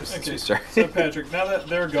 5 times since we started. So Patrick, now that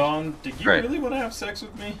they're gone, did you Right. really want to have sex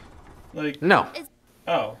with me? Like, No.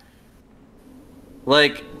 oh,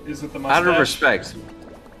 Like, is it the mustache? out of respect.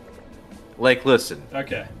 Like, listen.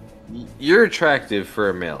 Okay. You're attractive for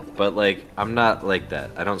a male, but like, I'm not like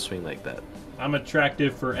that. I don't swing like that. I'm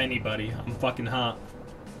attractive for anybody. I'm fucking hot.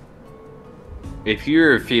 If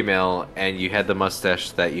you're a female and you had the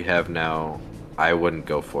mustache that you have now, I wouldn't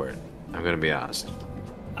go for it. I'm gonna be honest.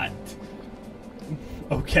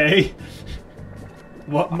 Okay.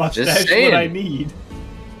 What mustache would I need?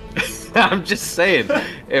 I'm just saying,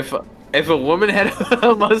 if a woman had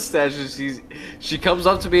a mustache and she comes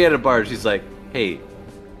up to me at a bar, and she's like, "Hey,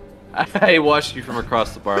 I watched you from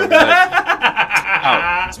across the bar."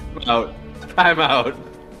 I'm like, time out.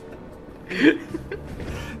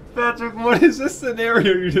 Patrick, what is this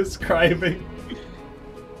scenario you're describing?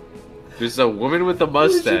 There's a woman with a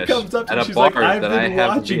mustache she comes up at and a she's bar like, I've that I been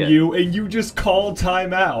haven't watching yet. you, and you just call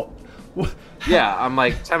time out. Yeah, I'm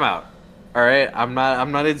like, time out. All right, I'm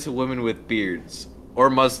not into women with beards or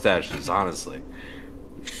mustaches, honestly.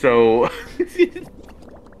 So,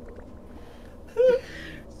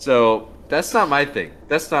 so that's not my thing.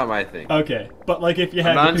 That's not my thing. Okay, but like if you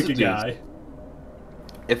had to pick a guy.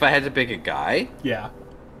 If I had to pick a guy? Yeah.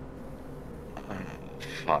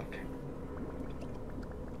 Fuck.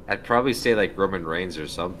 I'd probably say like Roman Reigns or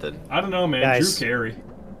something. I don't know, man. Guys. Drew Carey.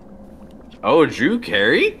 Oh, Drew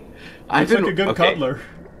Carey? Looks like a good cuddler.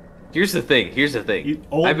 Here's the thing.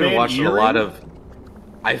 Old I've been man watching earring? a lot of.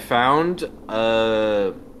 I found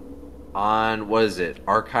on what is it?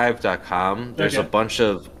 Archive.com. There's a bunch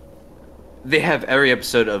of. They have every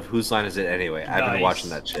episode of Whose Line Is It Anyway? I've been watching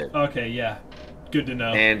that shit. Okay, yeah. Good to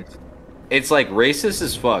know. And it's like racist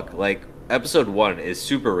as fuck. Like episode 1 is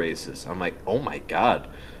super racist. I'm like, oh my god.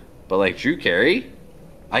 But like Drew Carey,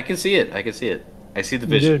 I can see it. I see the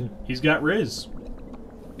vision. Dude, He's got Riz.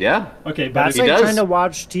 Yeah. Okay, but that's he like does. trying to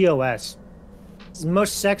watch TOS. It's the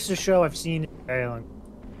most sexist show I've seen in a very long.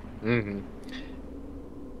 Mm-hmm.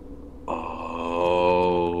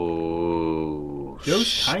 Oh.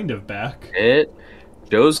 Joe's kind of back.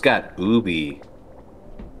 Joe's got Ubi.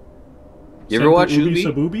 You ever watch Ubi?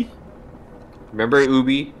 Sabubi? Remember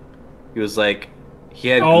Ubi? He was like, he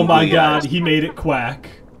had. Oh my googly god, eyes. he made it quack.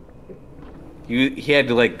 He had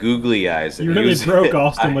like googly eyes. And You he really was broke a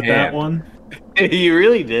Austin with that ham. one. He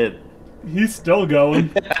really did. He's still going.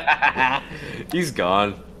 He's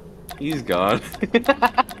gone. He's gone.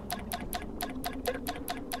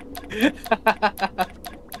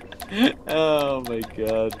 Oh my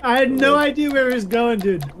god. I had no idea where he was going,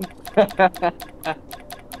 dude. That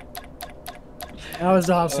was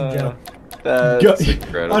awesome, Joe. That's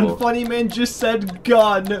incredible. Unfunny Man just said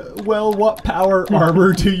gun. Well, what power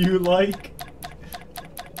armor do you like?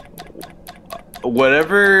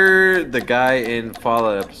 Whatever the guy in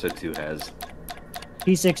Fallout episode 2 has.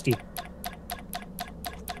 P60.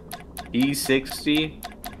 E60?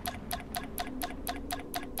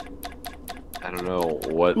 I don't know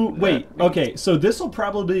what. Ooh, wait, okay, so this will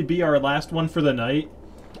probably be our last one for the night.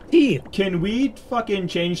 P. Can we fucking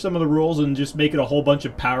change some of the rules and just make it a whole bunch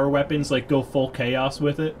of power weapons, like go full chaos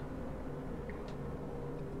with it?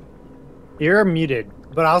 You're muted.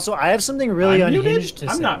 But also, I have something really I'm unhinged muted? to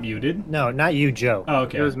say. I'm not muted. No, not you, Joe. Oh,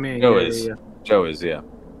 okay. It was me. Joe Yeah, is. yeah. Joe is, yeah.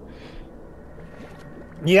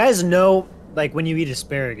 You guys know, like, when you eat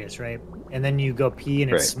asparagus, right? And then you go pee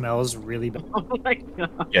and it Right. smells really bad. Oh my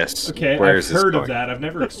god. Yes. Okay, Where I've is this heard of going? that. I've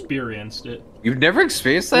never experienced it. You've never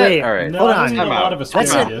experienced that? Wait, All right. No, Hold I on. haven't eaten a lot of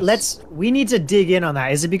asparagus. We need to dig in on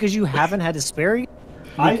that. Is it because you haven't had asparagus?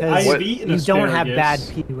 I Because have eaten you asparagus. don't have bad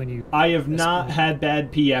pee when you... I have not had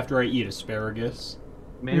bad pee after I eat asparagus.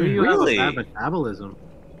 Maybe you Really? have a bad metabolism.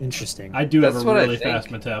 Interesting. I do have That's a what I really think.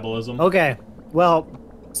 fast metabolism. Okay, well,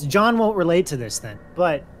 John won't relate to this then,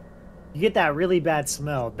 but you get that really bad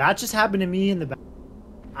smell. That just happened to me in the back.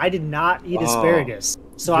 I did not eat asparagus,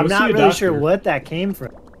 so Go I'm see not a really sure doctor. what that came from.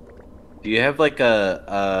 Do you have like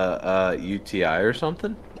a UTI or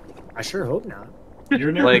something? I sure hope not.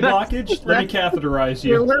 Urinary Like- blockage? Let me catheterize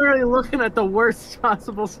You're you. literally looking at the worst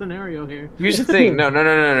possible scenario here. Here's the thing. No.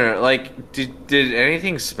 Like, did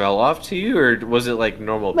anything smell off to you, or was it like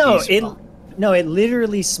normal No, pee smell? it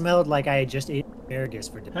literally smelled like I had just ate asparagus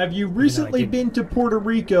for dinner. Have you recently didn't. been to Puerto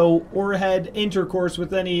Rico or had intercourse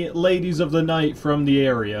with any ladies of the night from the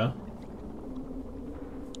area?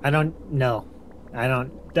 I don't know. I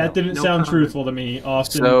don't. That didn't no sound comment. truthful to me,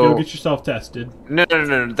 Austin. So- Go get yourself tested. No.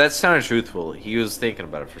 That sounded truthful. He was thinking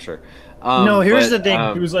about it for sure. No, here's the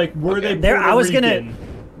thing. He was like, were they There- Puerto I was gonna- Rican?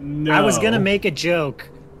 No. I was gonna make a joke,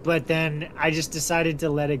 but then I just decided to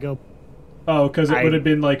let it go. Oh, because it I- would have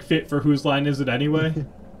been like fit for Whose Line Is It Anyway?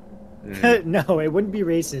 No, it wouldn't be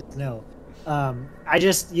racist. No, I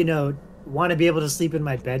just want to be able to sleep in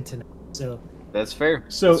my bed tonight. So That's fair.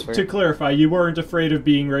 So, That's fair. to clarify, you weren't afraid of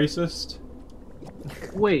being racist?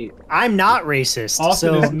 Wait, I'm not racist. Austin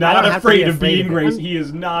so is I not don't have to be afraid of being it. racist. He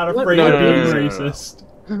is not What? afraid No, of no, being no, no, no. racist.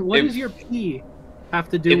 what If- does your pee have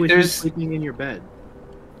to do if with you there's- sleeping in your bed?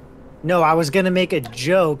 No, I was gonna make a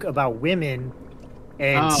joke about women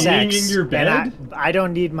and sex. Being in your bed? And I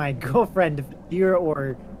don't need my girlfriend to hear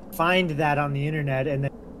or find that on the internet. And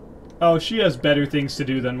then, Oh, she has better things to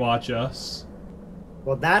do than watch us.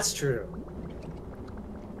 well, that's true.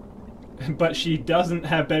 But she doesn't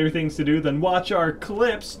have better things to do than watch our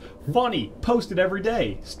clips. Funny, posted every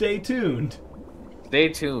day. Stay tuned. Stay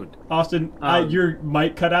tuned. Austin, your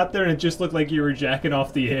mic cut out there and it just looked like you were jacking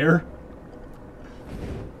off the air.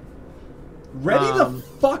 Ready the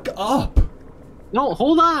fuck up! No,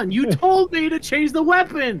 hold on. You told me to change the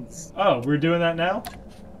weapons. Oh, we're doing that now?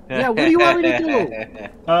 Yeah, what do you want me to do?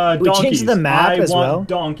 Donkeys. We changed the map I as want well.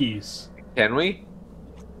 donkeys. Can we?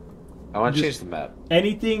 I want to change the map.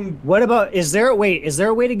 Anything What about? Is there a way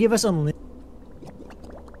to give us unlimited?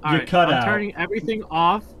 All right, cut I'm out. turning everything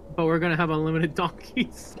off, but we're gonna have unlimited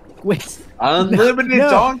donkeys. Wait. Unlimited No.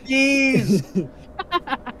 donkeys.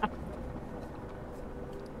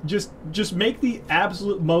 just make the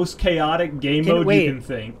absolute most chaotic game Can- mode wait. you can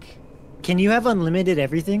think. Can you have unlimited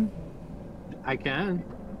everything? I can.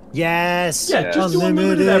 Yes. Yeah, just do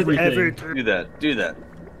unlimited everything. Do that. Do that.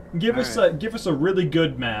 Give us a really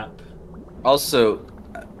good map. Also,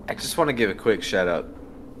 I just want to give a quick shout out.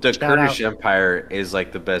 The Shout Kurdish out. Empire is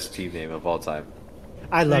like the best team name of all time.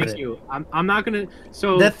 I love Thank it. you. I'm not gonna.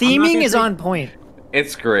 So The I'm not theming gonna is take- on point.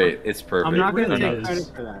 It's great. It's perfect. I'm not gonna really take is.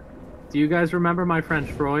 credit for that. Do you guys remember my friend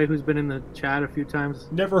Troy, who's been in the chat a few times?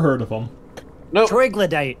 Never heard of them. Nope.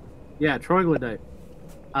 Troglodyte. Yeah, Troy Gladite.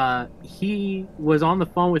 He was on the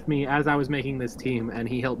phone with me as I was making this team, and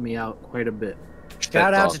he helped me out quite a bit.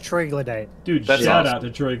 Shout out awesome. to Troglodyte. Dude, That's shout awesome. out to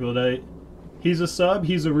Troglodyte. He's a sub,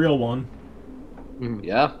 he's a real one.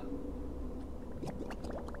 Yeah.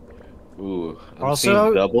 Ooh. I'm Also,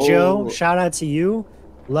 seeing double. Joe, shout out to you.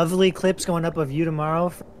 Lovely clips going up of you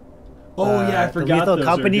tomorrow. Oh yeah, I forgot The Lethal those are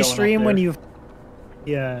Company going up stream when there.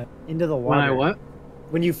 you, into the water. When I what?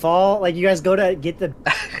 When you fall, like you guys go to get the,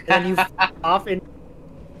 and you off in.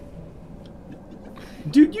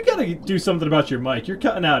 Dude, you gotta do something about your mic. You're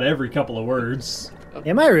cutting out every couple of words.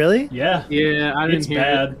 Am I really? Yeah. Yeah, I didn't It's hear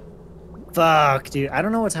bad. Fuck, dude. I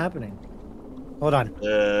don't know what's happening. Hold on.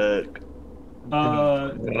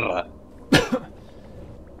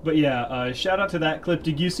 But yeah, shout out to that clip.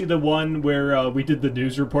 Did you see the one where we did the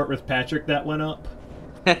news report with Patrick that went up?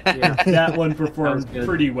 Yeah. That one performed That was good.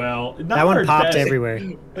 pretty well. Not That one our popped best. everywhere.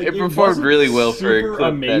 Like, It performed wasn't really well for a super clip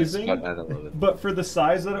amazing, that's got 9/11. but for the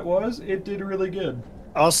size that it was, it did really good.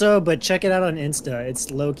 Also, but check it out on Insta. It's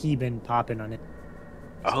low key been popping on it.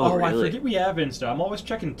 Oh, I really? forget we have Insta. I'm always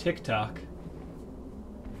checking TikTok.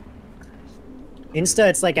 Insta,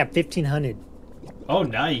 it's like at 1500. Oh,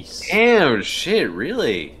 nice. Damn, shit,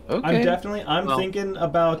 really? Okay. I'm Well- thinking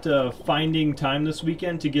about finding time this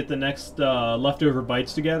weekend to get the next leftover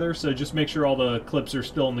bites together, so just make sure all the clips are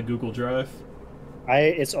still in the Google Drive.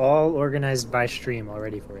 It's all organized by stream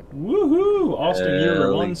already for it. Woohoo! Austin, you're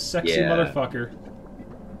Hell one sexy yeah. motherfucker.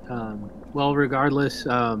 Well, regardless,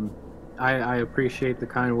 I appreciate the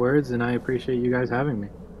kind words, and I appreciate you guys having me.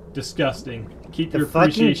 Disgusting. Keep The your fucking-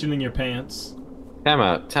 appreciation in your pants. Time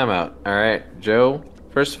out. Alright, Joe,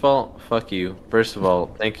 first of all, fuck you. First of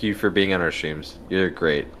all, thank you for being on our streams. You're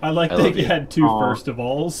great. I like I that love you you. had two Aw. first of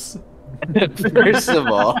alls. First of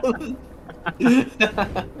all.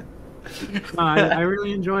 I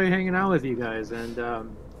really enjoy hanging out with you guys,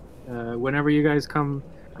 and whenever you guys come,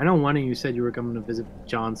 I know one of you said you were coming to visit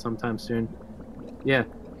John sometime soon. Yeah,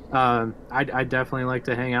 I'd definitely like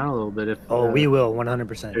to hang out a little bit if. We will, 100%.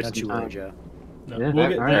 there's Don't some you worry, time. Joe. No, Yeah, we'll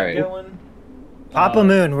get that alright. going. Papa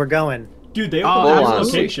Moon, we're going. Dude, they Oh, opened a new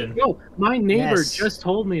absolutely. location. Yo, my neighbor Yes. just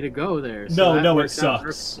told me to go there. So that No, it worked out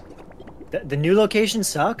sucks. The new location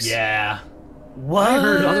sucks? Yeah. What? I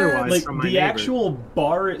heard otherwise. Like, from my the neighbor. actual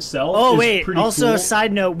bar itself Oh, is wait. pretty Also, cool.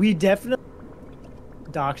 side note, we definitely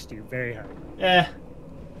doxed you very hard. Eh,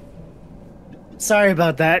 Sorry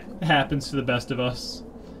about that. it happens to the best of us.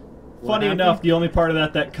 What Funny happened? enough, the only part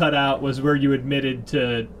of that cut out was where you admitted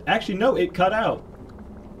to... Actually, no, it cut out.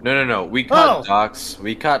 No. We caught Oh. docs.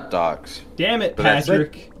 We caught docs. Damn it, But that's-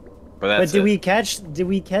 Patrick. But that's But did it.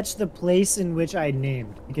 we catch the place in which I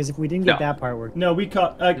named? Because if we didn't get No. that part worked, No, we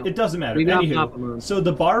caught... it doesn't matter. We got Anywho, Papa Moon. so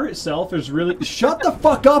the bar itself is really... Shut the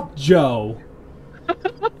fuck up, Joe!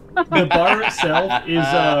 The bar itself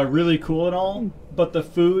is really cool and all, but the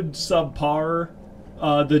food subpar.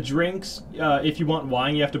 The drinks, if you want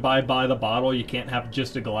wine, you have to buy by the bottle. You can't have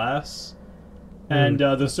just a glass. And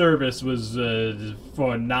the service was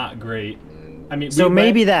for not great. I mean, so we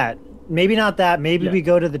maybe went- that, maybe not that. Maybe Yeah. we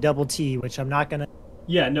go to the Double T, which I'm not gonna.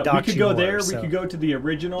 Yeah, no, we dock could you go more, there. so. We could go to the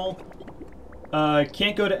original.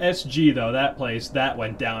 Can't go to SG though. That place that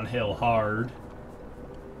went downhill hard.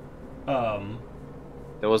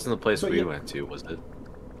 That wasn't the place we went to, was it?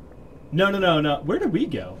 No. Where did we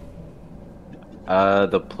go?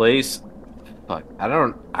 The place. Fuck,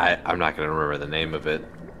 I'm not gonna remember the name of it,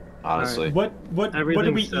 honestly. What did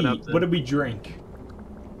we eat? What did we drink?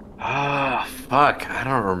 Ah, fuck, I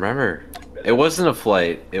don't remember. It wasn't a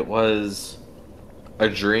flight. It was a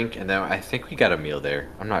drink, and then I think we got a meal there.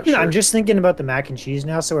 I'm not sure. I'm just thinking about the mac and cheese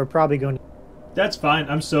now, so we're probably going to... That's fine.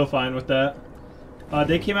 I'm so fine with that.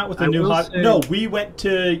 They came out with a new hot... No, we went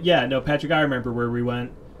to... Yeah, no, Patrick, I remember where we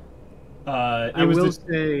went.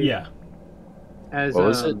 Yeah. As, what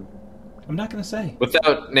was it? I'm not going to say.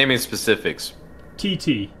 Without naming specifics.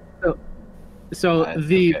 TT. So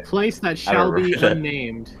the place that shall be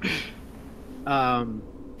unnamed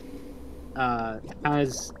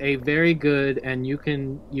has a very good, and you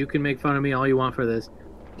can make fun of me all you want for this.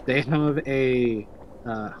 They have a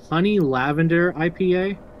honey lavender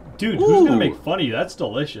IPA. Dude, who's gonna make fun of you? That's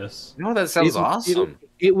delicious. No, that sounds awesome.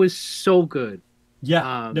 It was so good.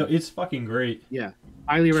 Yeah, no, it's fucking great. Yeah,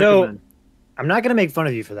 highly recommend. I'm not gonna make fun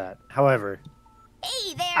of you for that. However,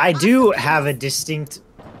 Hey there, I do have a distinct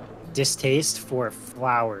distaste for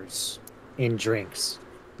flowers in drinks.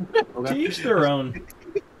 To each their own.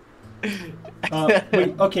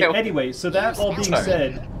 Okay, anyway, so that all being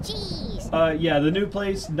said, yeah, the new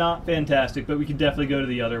place, not fantastic, but we can definitely go to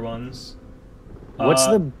the other ones. What's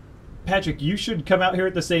the... Patrick, you should come out here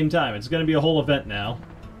at the same time. It's going to be a whole event now.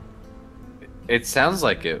 It sounds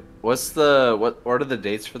like it. What are the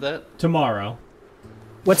dates for that? Tomorrow.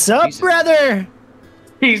 What's up, Jesus. brother?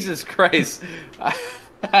 Jesus Christ.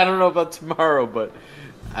 I don't know about tomorrow, but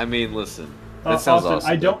I mean, listen. That sounds Austin,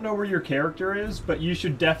 awesome. I don't know where your character is, but you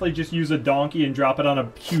should definitely just use a donkey and drop it on a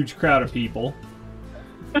huge crowd of people.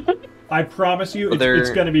 I promise you,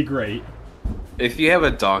 it's going to be great. If you have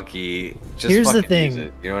a donkey, just Here's the fucking thing. use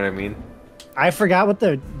it. You know what I mean? I forgot what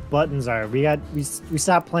the buttons are. We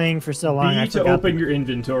stopped playing for so long. You need to open your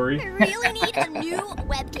inventory. I really need a new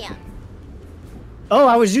webcam. Oh,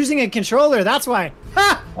 I was using a controller. That's why.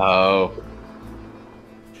 Ha! Oh.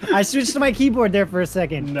 I switched to my keyboard there for a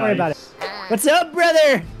second. Nice. Sorry about it. What's up,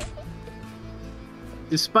 brother?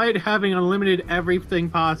 Despite having unlimited everything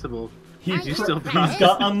possible, He's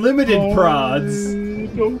got unlimited prods.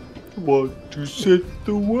 Want to set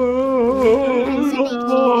the world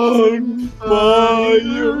on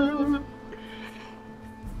fire.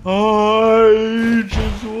 I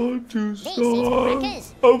just want to start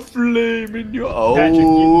a flame in your... Oh, Patrick,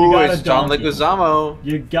 you got it's a John donkey. Leguizamo.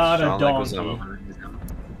 You got a John donkey. Leguizamo.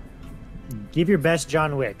 Give your best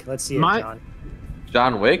John Wick. Let's see it, John.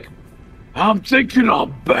 John Wick? I'm thinking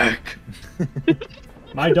I'm back.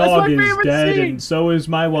 My dog is dead, and so is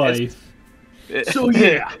my wife. So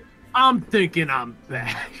yeah, I'm thinking I'm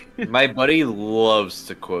back. My buddy loves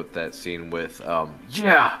to quote that scene with,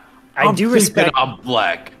 yeah, I do respect. I'm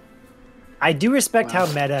black. I do respect how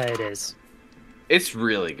meta it is. It's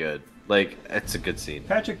really good. Like, it's a good scene.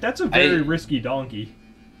 Patrick, that's a very risky donkey.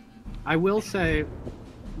 I will say,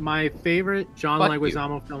 my favorite John Fuck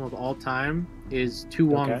Leguizamo film of all time is Tu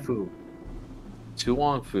Wong Fu. Tu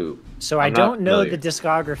Wong Fu. So I don't know the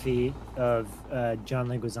discography of John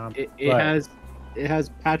Leguizamo. It has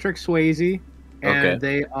Patrick Swayze, and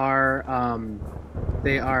they are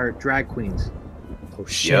drag queens. Oh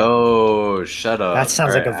shit! Yo, shut up. That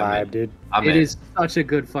sounds like a Alright, vibe, dude. It is such a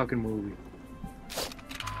good fucking movie.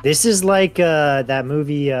 This is like that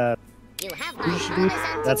movie. You have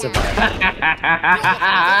my That's a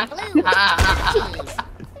vibe.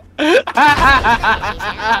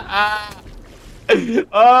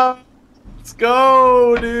 Let's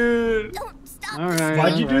go, dude. All right.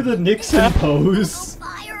 Why'd you do the Nixon pose?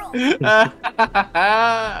 Here's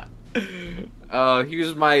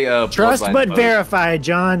my Trust bloodline but pose. verify,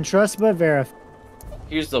 John. Trust but verify.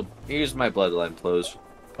 Here's my bloodline pose.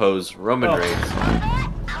 Roman Reigns,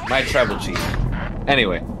 my tribal chief.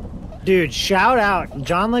 Anyway, Dude, shout out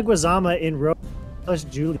John Leguizamo in Romeo plus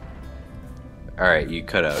Juliet. all right, you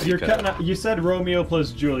cut out. You're cutting out. You said Romeo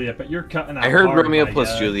plus Juliet, but you're cutting out. I heard hard, Romeo my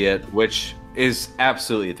plus guy. Juliet, which is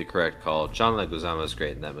absolutely the correct call. John Leguizamo is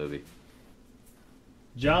great in that movie.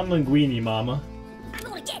 John Linguini, mama. I'm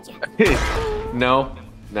gonna get you. No.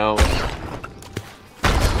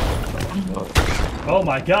 Oh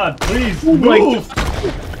my god, please move!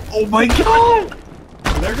 Oh my god!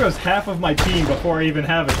 There goes half of my team before I even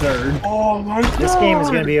have a third. Oh my god! This game is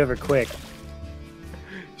gonna be over quick.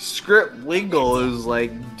 Script Lingle is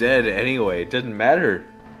like dead anyway. It doesn't matter.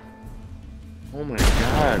 Oh my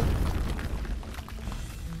god.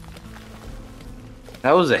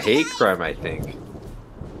 That was a hate crime, I think.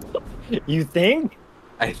 You think?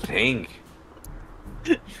 I think.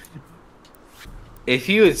 If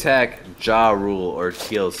you attack Ja Rule or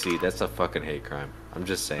TLC, that's a fucking hate crime. I'm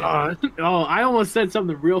just saying. Oh, I almost said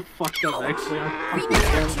something real fucked up, actually.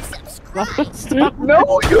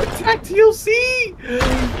 No, you attack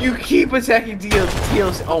TLC! You keep attacking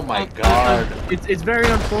TLC. Oh my god. It's very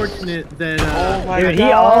unfortunate that. Oh my Dude, god.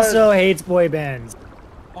 he also hates boy bands.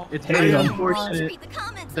 It's very unfortunate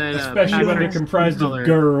that. Especially when they're comprised of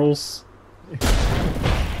girls.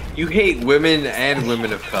 You hate women and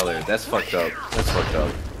women of color. That's fucked up. That's fucked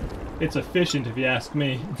up. It's efficient, if you ask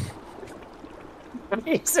me.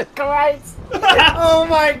 Jesus Christ! Oh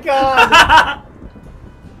my god!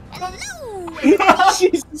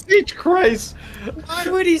 Jesus H. Christ! Why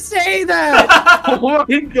would he say that? Oh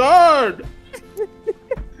my god!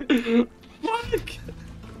 Fuck!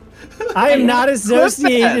 I am not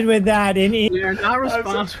associated with that in any. We are not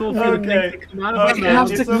responsible for the things that come out of our You have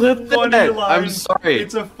mouths. to clip that. I'm sorry.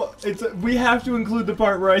 We have to include the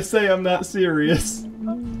part where I say I'm not serious.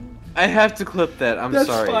 I have to clip that. I'm That's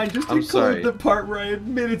sorry. fine. Just I'm include sorry. the part where I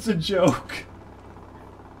admit it's a joke.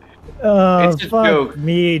 Oh, It's a fuck joke.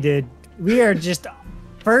 me, dude. We are just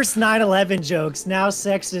first 9/11 jokes, now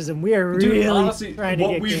sexism. We are Dude, really honestly, trying to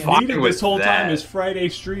what get we've canceled. needed with this whole time that. is Friday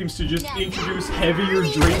streams to just introduce heavier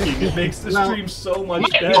drinking. It makes the Well, stream so much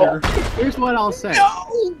better. Here's what I'll say.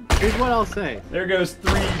 Here's what I'll say. There goes 2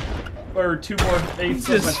 more eighths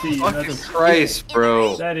of my feet. Fucking That's, Christ,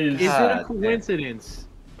 bro. that is. Is it God a coincidence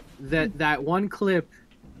that that one clip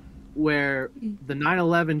where the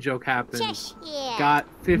 9/11 joke happens got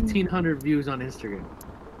 1,500 views on Instagram?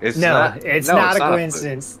 It's No, not, it's no, not it's a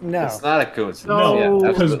coincidence. No. It's not a coincidence. No. Yeah,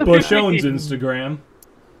 Because absolutely. Bush owns Instagram.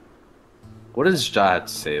 What does Ja have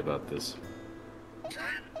to say about this?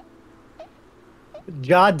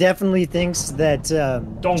 Ja definitely thinks that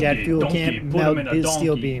Donkey, jet fuel donkey, can't put him in melt a his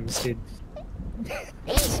steel donkey. beams, dude.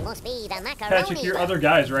 This must be the macaroni. Patrick, your other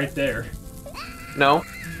guy's right there. No.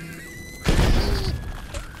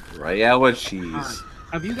 Royale cheese.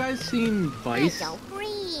 Have you guys seen Vice?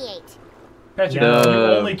 Great. Patrick, No.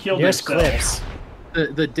 you only killed There's yourself.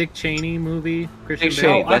 clips. The Dick Cheney movie? Christian Dick Bale?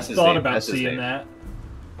 Cheney. Oh, I That's his thought name, about that's his seeing name. that.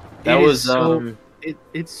 That It is was so,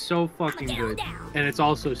 it's so fucking good, and it's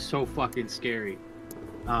also so fucking scary.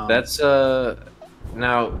 That's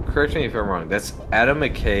now correct me if I'm wrong. That's Adam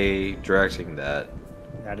McKay directing that,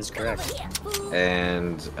 That is correct.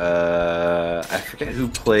 and I forget who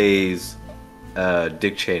plays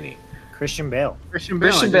Dick Cheney. Christian Bale. Christian Bale.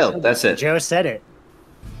 Christian I just Bale. said That's it. Joe said it.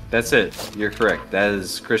 That's it. You're correct. That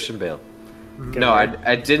is Christian Bale. Good No, work.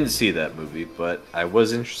 I didn't see that movie, but I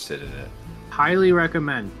was interested in it. highly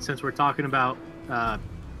recommend, since we're talking about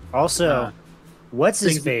Also, what's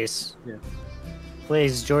his things- face? Yeah.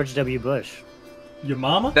 Plays George W. Bush. Your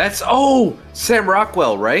mama? That's Sam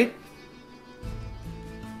Rockwell, right?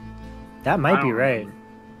 That might be right.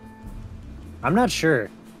 I'm not sure.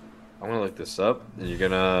 I'm gonna look this up, and you're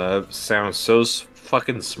gonna sound so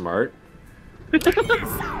fucking smart.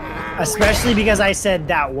 Especially because I said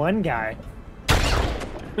that one guy.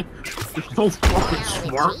 so fucking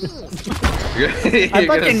smart. I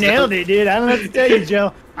fucking nailed it, dude. I don't know what to tell you,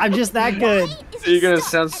 Joe. I'm just that good. You're gonna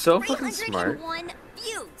sound so fucking smart.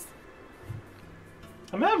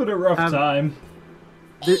 I'm having a rough time.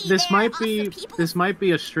 This might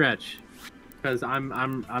be a stretch, because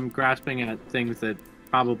I'm grasping at things that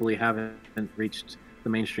probably haven't reached the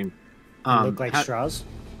mainstream. Look like straws.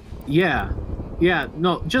 Yeah,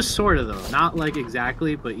 no, just sort of though, not like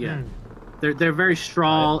exactly, but yeah, they're very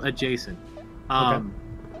straw adjacent. Okay.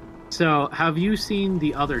 So have you seen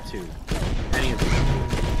the other two? Any of them?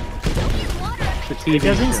 The TV It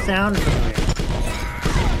doesn't show. sound familiar.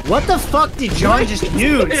 What the fuck did John just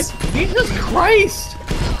use? Jesus Christ!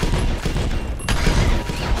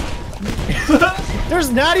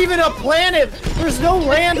 There's not even a planet. There's no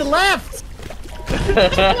land left.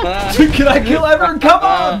 Can I kill everyone? Come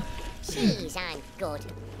on! Cheese and good.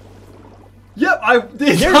 Yep,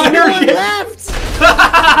 There's no one left. As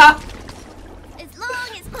long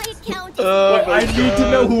as plate count Wait, I need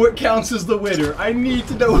to know who it counts as the winner. I need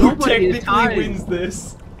to know who Nobody is technically tied. wins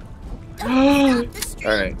this.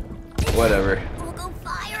 Alright, whatever. We'll go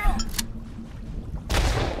fire.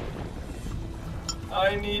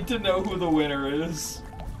 I need to know who the winner is.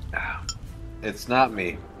 It's not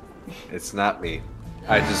me. It's not me.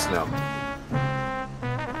 I just know.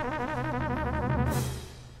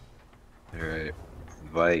 Alright.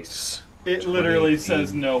 Vice. It literally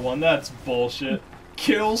says no one. That's bullshit.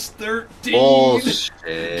 Kills 13.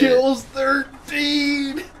 Bullshit. Kills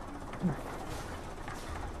 13.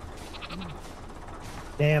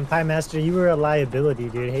 Damn, Pie Master, you were a liability,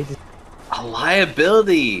 dude. Hate to... A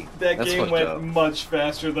liability. That That's game fucked went up. much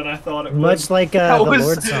faster than I thought it would. Much like the That was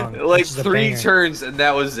Lord song. like which is a 3 banger. turns and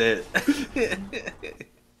that was it.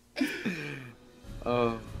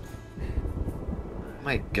 Oh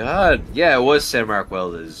my god. Yeah, it was Sam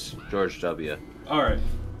Rockwell as George W. Alright.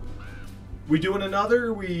 We doing another,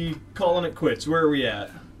 or we calling it quits? Where are we at?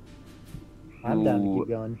 I'm down to keep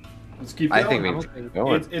going. Let's keep going. I think we keep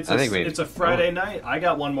going. It's a Friday night. I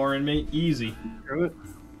got one more in me. Easy.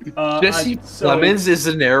 Jesse Plemons is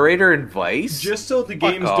the narrator in Vice? Just so the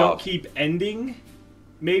games don't keep ending,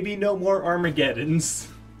 maybe no more Armageddons.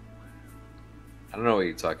 I don't know what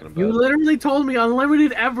you're talking about. You literally told me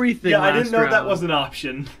unlimited everything. Yeah, I didn't know round. that was an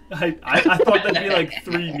option. I thought that'd be like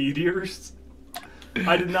 3 meteors.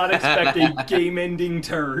 I did not expect a game-ending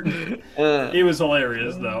turn. It was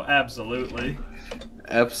hilarious, though. Absolutely.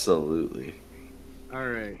 Absolutely. All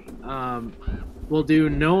right. We'll do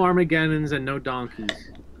no Armageddons and no donkeys.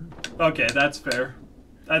 Okay, that's fair.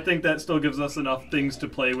 I think that still gives us enough things to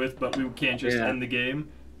play with, but we can't just end the game.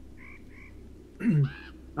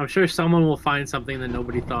 I'm sure someone will find something that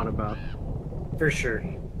nobody thought about. For sure.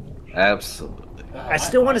 Absolutely. I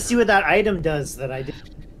still want to see what that item does that I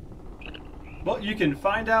did. Well, you can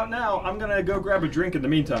find out now. I'm gonna go grab a drink in the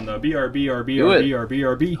meantime, though. BRB, RB, Do it. RB,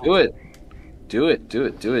 RB, RB. Do it. Do it. Do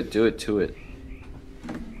it. Do it. Do it. Do it.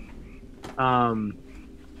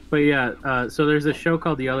 But yeah, so there's a show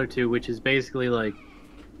called The Other Two, which is basically like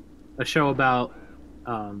a show about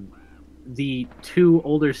the 2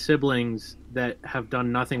 older siblings that have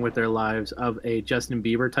done nothing with their lives of a Justin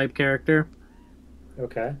Bieber type character.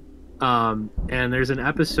 Okay. And there's an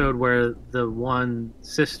episode where the one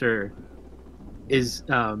sister is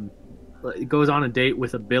goes on a date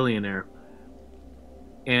with a billionaire,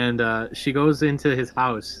 and she goes into his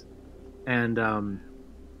house, and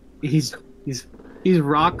he's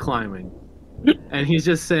rock climbing, and he's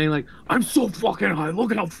just saying like, "I'm so fucking high.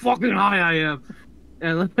 Look at how fucking high I am,"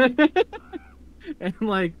 and and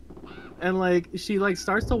like she like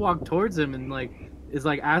starts to walk towards him and like is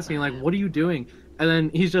like asking like, "What are you doing?" And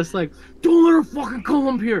then he's just like, "Don't let her fucking come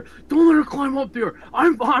up here. Don't let her climb up here.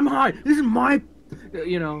 I'm high. This is my,"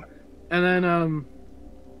 you know. And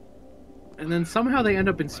then somehow they end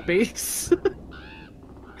up in space.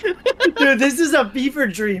 Dude, this is a fever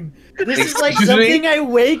dream. This is like something I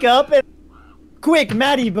wake up and... Quick,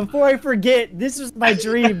 Maddie, before I forget, this was my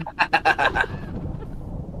dream.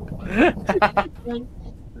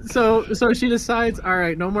 So she decides, all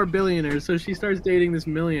right, no more billionaires. So she starts dating this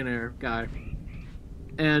millionaire guy.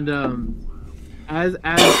 And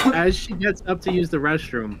as she gets up to use the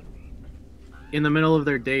restroom in the middle of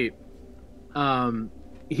their date,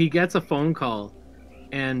 he gets a phone call,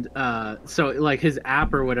 and so like his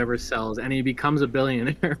app or whatever sells, and he becomes a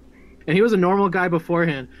billionaire. And he was a normal guy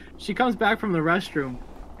beforehand. She comes back from the restroom,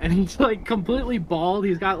 and he's like completely bald.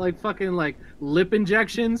 He's got like fucking like lip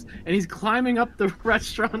injections, and he's climbing up the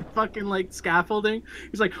restaurant fucking like scaffolding.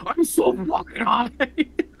 He's like, "I'm so fucking high." I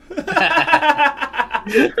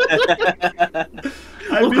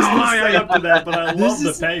missed the setup to that, but I love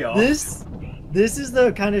the payoff. This is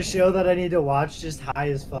the kind of show that I need to watch just high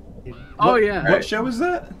as fuck. Dude. Oh yeah. What show is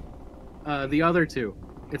that? The Other Two.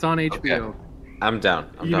 It's on HBO. Okay. I'm down.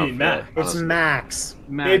 You mean Max? It's Max.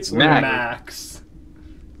 It's Max.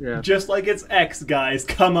 Yeah. Just like it's X, guys.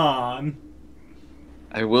 Come on.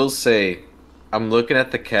 I will say, I'm looking at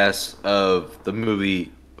the cast of the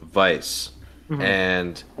movie Vice,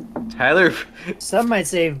 and Tyler. Some might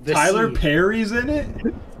say Tyler Perry's in it.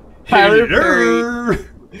 Tyler Perry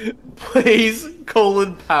plays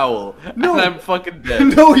Colin Powell. No, and I'm fucking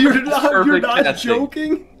dead. No, you're not. You're not casting.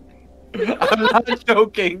 joking. I'm not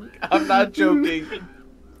joking. I'm not joking.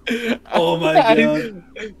 Oh my god!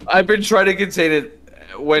 I've been trying to contain it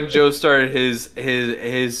when Joe started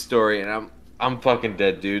his story, and I'm fucking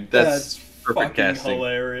dead, dude. That's perfect casting.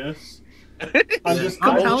 Hilarious. I'm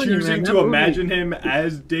choosing to imagine him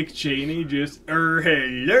as Dick Cheney, just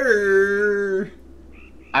hello.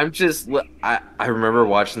 I remember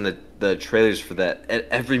watching the trailers for that at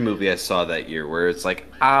every movie I saw that year, where it's like,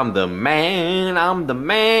 I'm the man.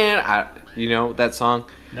 You know that song?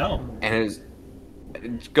 No. And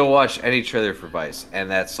go watch any trailer for Vice, and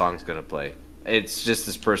that song's gonna play. It's just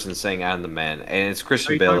this person saying, "I'm the man," and it's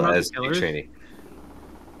Christian Bale as Dick Cheney.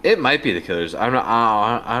 It might be the Killers. I'm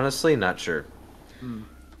honestly not sure.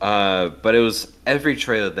 But it was every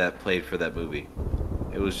trailer that played for that movie.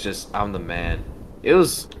 It was just, "I'm the man."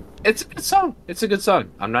 It's a good song. It's a good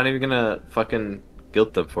song. I'm not even gonna fucking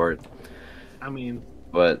guilt them for it. I mean,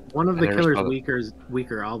 but one of the Killers'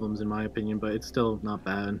 weaker albums, in my opinion, but it's still not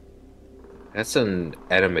bad. That's an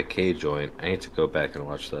Adam McKay joint. I need to go back and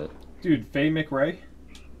watch that. Dude, Faye McRae?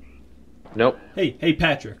 Nope. Hey,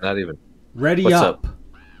 Patrick. Not even. Ready What's up.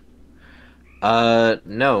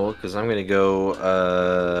 No, because I'm gonna go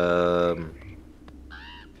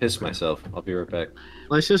piss myself. I'll be right back.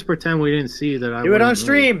 Let's just pretend we didn't see that. Do it on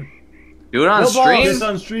stream. Do it on No stream. Piss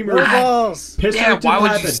on stream. No balls. Piss Yeah, or it why didn't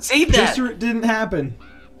would happen. you say that? Piss or it didn't happen.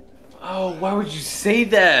 Oh, why would you say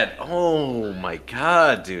that? Oh my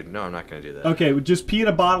god, dude. No, I'm not gonna do that. Okay, just pee in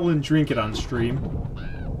a bottle and drink it on stream.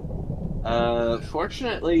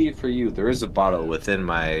 Fortunately for you, there is a bottle within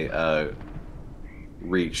my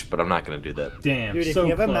reach, but I'm not gonna do that. Damn, Dude, if so you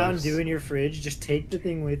have a close. Mountain Dew in your fridge, just take the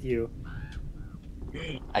thing with you.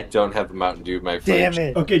 I don't have a Mountain Dew in my fridge. Damn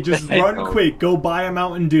it. Okay, just run quick. Go buy a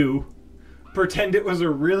Mountain Dew. Pretend it was a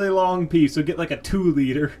really long pee, so get like a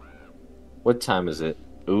 2-liter. What time is it?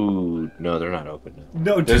 Ooh, no, they're not open now.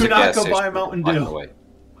 No, There's do a not gas go station buy a like Mountain block Dew. away.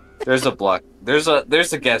 There's a block. There's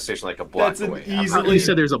a gas station like a block That's an away. easily You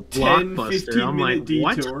said there's a 10, Blockbuster. 15 I'm minute like,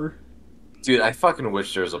 what? detour. Dude, I fucking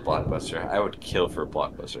wish there was a Blockbuster. I would kill for a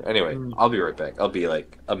Blockbuster. Anyway, I'll be right back. I'll be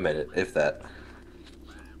like a minute, if that.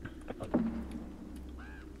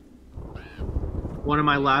 One of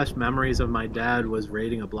my last memories of my dad was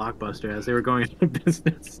raiding a Blockbuster as they were going out of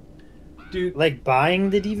business. Dude, Like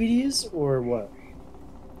buying the DVDs or what?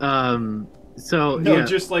 So no, yeah.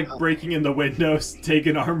 just like breaking in the windows,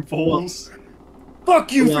 taking armfuls.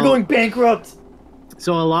 Fuck you for Well- going bankrupt.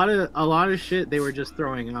 So a lot of shit they were just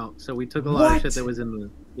throwing out. So we took a lot of shit that was in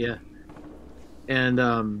the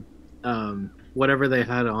and whatever they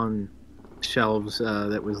had on shelves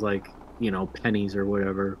that was like, you know, pennies or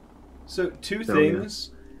whatever. So two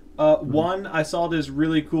things. One, I saw this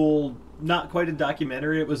really cool, not quite a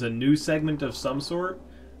documentary. It was a news segment of some sort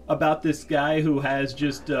about this guy who has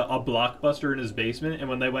just a Blockbuster in his basement, and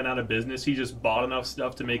when they went out of business, he just bought enough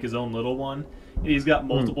stuff to make his own little one. And he's got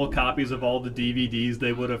multiple copies of all the DVDs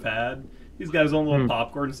they would have had. He's got his own little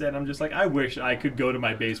popcorn stand. I'm just like, I wish I could go to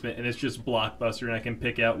my basement and it's just Blockbuster and I can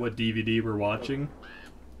pick out what DVD we're watching.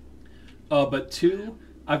 But two,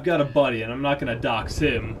 I've got a buddy, and I'm not going to dox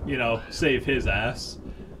him, you know, save his ass.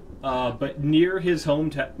 But near his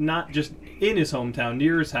hometown, not just in his hometown,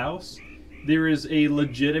 near his house, there is a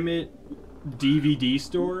legitimate DVD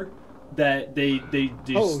store that they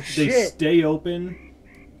stay open.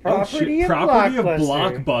 Property of Property of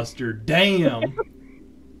Blockbuster. Blockbuster. Damn.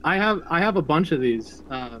 I have a bunch of these.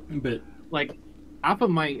 But Like half of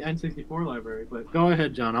my N64 library. But go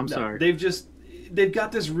ahead, John. I'm sorry. They've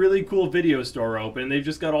got this really cool video store open. They've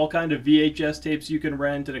just got all kind of VHS tapes you can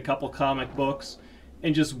rent and a couple comic books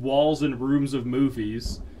and just walls and rooms of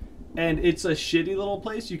movies. And it's a shitty little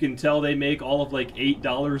place. You can tell they make all of like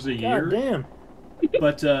 $8 a year. God damn.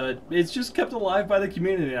 But it's just kept alive by the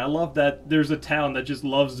community. I love that there's a town that just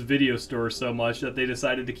loves video stores so much that they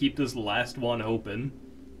decided to keep this last one open.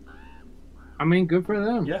 I mean, good for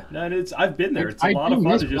them. Yeah, and I've been there. It's a lot of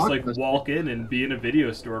fun to just like walk in and be in a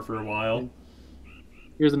video store for a while.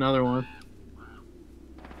 Here's another one.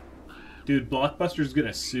 Dude, Blockbuster's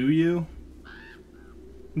gonna sue you.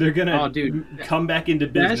 They're gonna come back into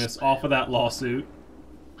business off of that lawsuit.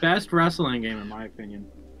 Best wrestling game in my opinion.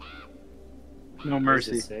 No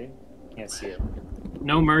mercy. Say? Can't see it.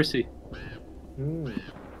 No mercy.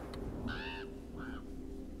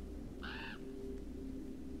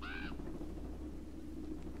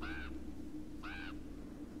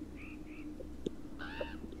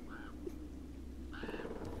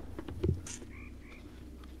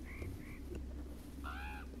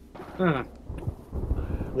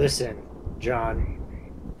 Listen, John.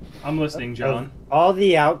 I'm listening, John. Of all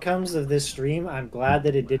the outcomes of this stream, I'm glad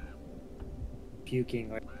that it did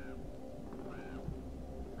puking.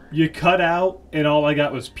 You cut out, and all I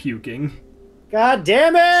got was puking. God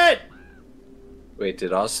damn it! Wait,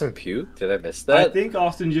 did Austin puke? Did I miss that? I think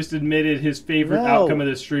Austin just admitted his favorite outcome of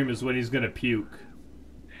the stream is when he's gonna puke.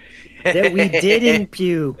 That we didn't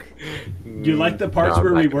puke. You like the parts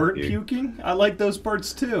where we weren't puking? I like those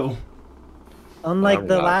parts too. Unlike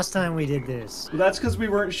the last time we did this. Well, that's because we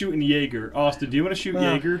weren't shooting Jaeger. Austin, do you want to shoot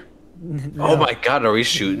Jaeger? No. Oh my god, are we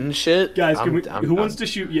shooting shit? Guys, who wants to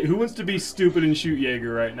shoot? Who wants to be stupid and shoot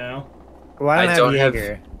Jaeger right now? Well, I don't have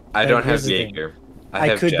Jaeger. I don't have Jaeger.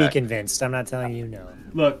 I could be convinced. I'm not telling you no.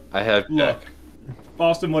 Look, I have Jack.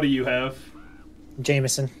 Austin, what do you have?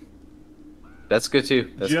 Jameson. That's good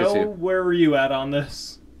too. That's Joe, good too. where were you at on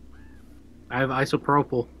this? I have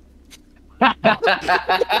isopropyl.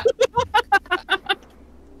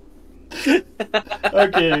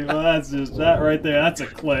 Okay, well that's just that right there. That's a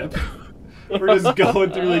clip. We're just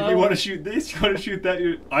going through like, you want to shoot this, you want to shoot that.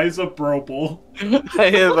 Isopropyl. I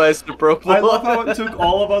have isopropyl. I love how it took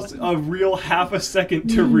all of us a real half a second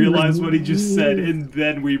to realize what he just said, and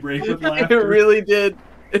then we break with laughter. It really did.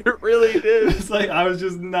 It really did. It's like I was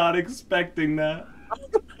just not expecting that.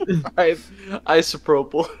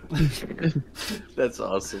 Isopropyl. That's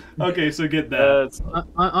awesome. Okay, so get that.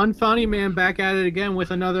 Unfunny Man back at it again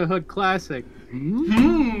with another Hood classic.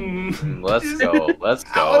 Let's go. Let's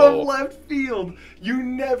go. Out of left field. You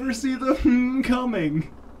never see the coming.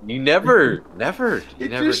 You never. It never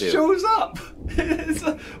just do. shows up.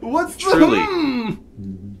 What's Truly.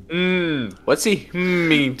 the What's he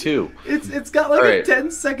mean too? It's got like a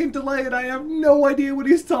 10-second delay, and I have no idea what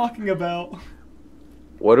he's talking about.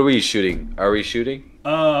 What are we shooting? Are we shooting?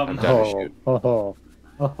 I'm down to shoot.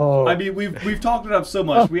 I mean, we've talked it up so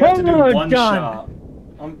much. We have to do one shot.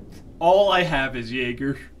 All I have is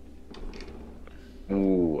Jaeger.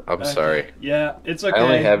 Ooh, I'm sorry. Yeah, it's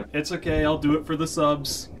okay. It's okay. I'll do it for the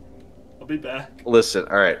subs. I'll be back. Listen,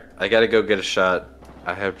 all right. I gotta go get a shot.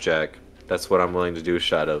 I have Jack. That's what I'm willing to do a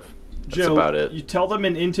shot of. That's Joe, about it. You tell them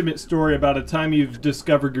an intimate story about a time you've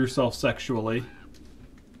discovered yourself sexually.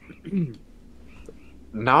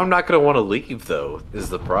 Now I'm not gonna want to leave though. Is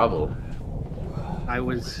the problem?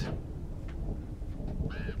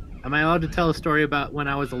 Am I allowed to tell a story about when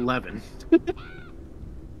I was 11?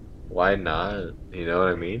 Why not? You know what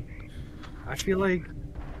I mean? I feel like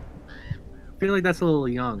that's a little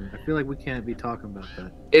young. I feel like we can't be talking about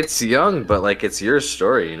that. It's young, but like it's your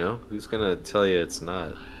story, you know? Who's gonna tell you it's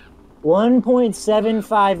not?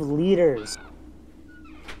 1.75 liters.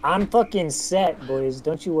 I'm fucking set, boys.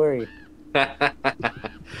 Don't you worry.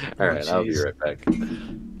 Alright, I'll be right back.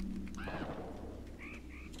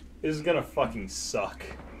 This is gonna fucking suck.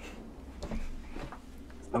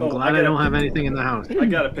 I'm glad I don't have anything in the house. I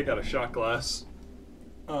gotta pick out a shot glass.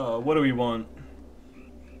 What do we want?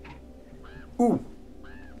 Ooh.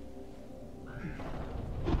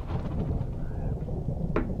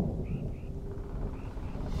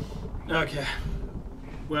 Okay.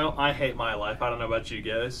 Well, I hate my life. I don't know about you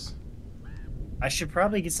guys. I should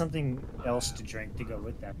probably get something else to drink to go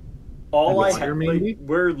with that. All I have, like,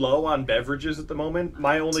 we're low on beverages at the moment.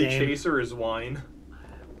 My only chaser is wine.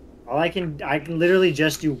 I can literally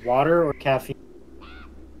just do water or caffeine.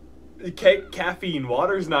 Caffeine.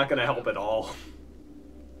 Water's not gonna help at all.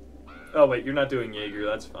 Oh wait, you're not doing Jaeger.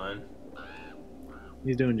 That's fine.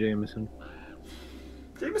 He's doing Jameson.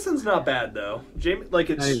 Jameson's not bad though.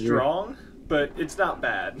 It's strong, but it's not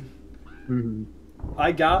bad. Mm-hmm.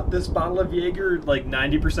 I got this bottle of Jaeger like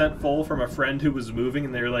 90% full from a friend who was moving,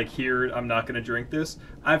 and they were like, "Here, I'm not gonna drink this."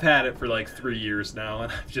 I've had it for like 3 years now,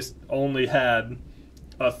 and I've just only had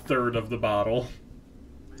a third of the bottle.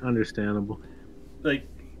 Understandable. Like,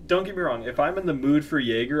 don't get me wrong. If I'm in the mood for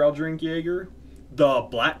Jaeger, I'll drink Jaeger. The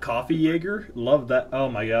black coffee Jaeger, love that. Oh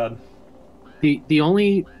my god. The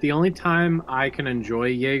only time I can enjoy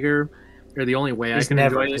Jaeger, or the only way I can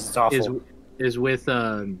enjoy it, is with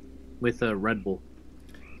Red Bull.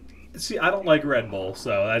 See, I don't like Red Bull,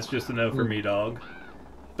 so that's just a no for me, dog.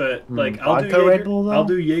 But like, I'll do Jaeger. Red Bull, though? I'll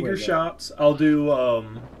do Jaeger shots. I'll do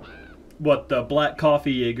the black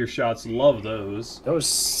coffee Jaeger shots. Love those.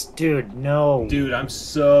 Those, dude, no. Dude,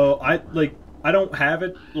 I don't have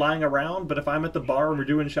it lying around, but if I'm at the bar and we're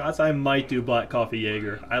doing shots, I might do black coffee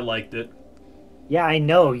Jaeger. I liked it. Yeah, I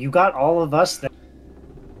know. You got all of us there.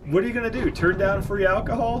 What are you gonna do? Turn down free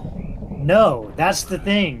alcohol? No, that's the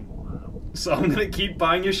thing. So I'm gonna keep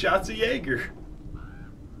buying you shots of Jaeger.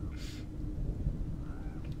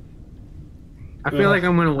 I feel like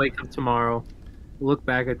I'm gonna wake up tomorrow, look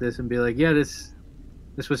back at this, and be like, "Yeah, this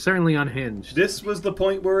was certainly unhinged." This was the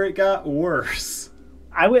point where it got worse.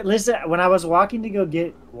 I would listen when I was walking to go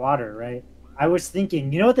get water, right? I was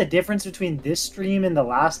thinking, you know what the difference between this stream and the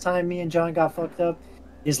last time me and John got fucked up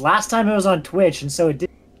is? Last time it was on Twitch, and so it did.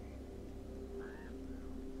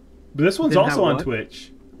 But this one's also on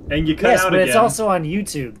Twitch, and you cut out again. Yes, but it's also on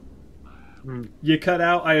YouTube. You cut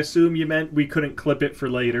out. I assume you meant we couldn't clip it for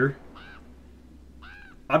later.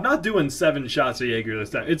 I'm not doing 7 shots of Jaeger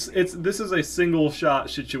this time. This is a single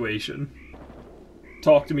shot situation.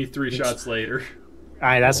 Talk to me 3 shots later.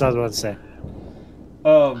 Alright, that's what I was about to say.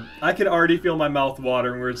 I can already feel my mouth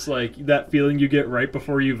watering, where it's like that feeling you get right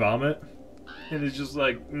before you vomit, and it's just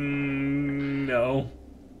like, no.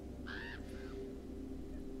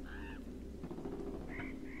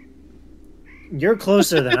 You're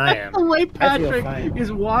closer than I am. The way Patrick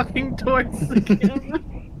is walking towards the camera.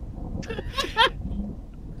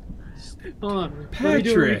 Hold on. Patrick. Let me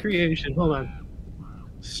do a recreation. Hold on.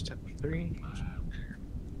 Step 3.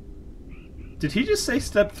 Did he just say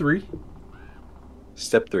step 3?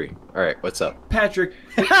 Step 3. Alright, what's up? Patrick.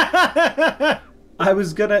 I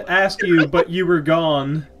was gonna ask you, but you were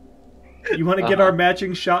gone. You want to get our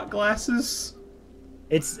matching shot glasses?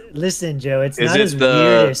 Listen, Joe, it's not his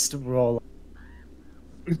weirdest roll.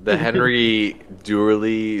 The Henry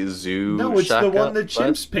Doorly Zoo No, it's the one that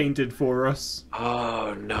shotgun? Chimps painted for us.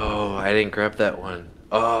 Oh no, I didn't grab that one.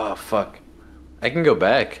 Oh fuck. I can go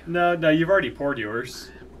back. No, you've already poured yours.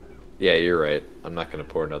 Yeah, you're right. I'm not gonna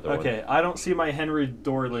pour another one. Okay, I don't see my Henry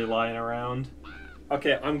Doorly lying around.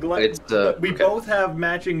 Okay, I'm glad It's, we okay. both have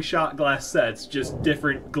matching shot glass sets, just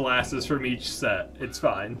different glasses from each set. It's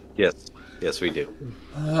fine. Yes, we do.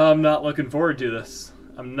 I'm not looking forward to this.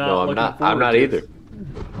 I'm not. No, I'm looking not. forward I'm not to either. it.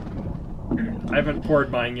 I haven't poured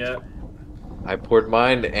mine yet. I poured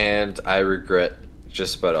mine, and I regret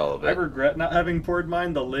just about all of it. I regret not having poured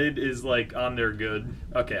mine. The lid is like on there good.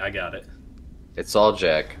 Okay, I got it. It's all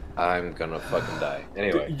Jack. I'm gonna fucking die.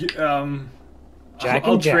 Anyway. Jack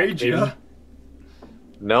I'll and Jack, trade baby. you.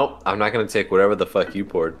 Nope, I'm not gonna take whatever the fuck you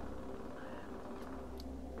poured.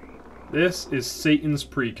 This is Satan's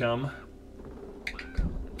pre-cum.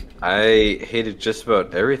 I hated just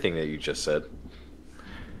about everything that you just said.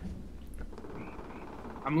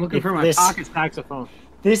 I'm looking If for my this- pocket saxophone.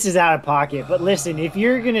 This is out of pocket, but listen, if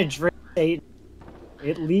you're gonna drink Satan,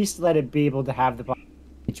 at least let it be able to have the pocket.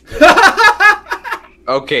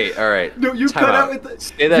 Okay, alright. No, you Time cut out. out.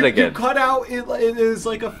 Say that again. You cut out. It is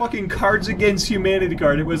like a fucking Cards Against Humanity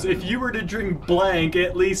card. It was if you were to drink blank,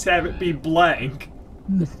 at least have it be blank.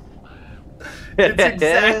 It's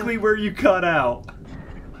exactly where you cut out.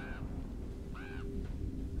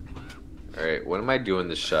 Alright, when am I doing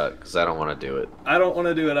this shot? Because I don't want to do it. I don't want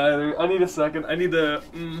to do it either. I need a second. I need to.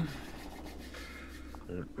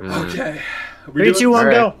 Okay. Are we 3, 2, 1,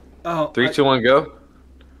 All go. right. Oh, 3, 2, 1, go.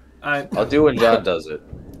 I'll do when John does it.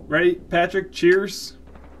 Ready, Patrick? Cheers.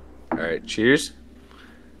 Alright, cheers.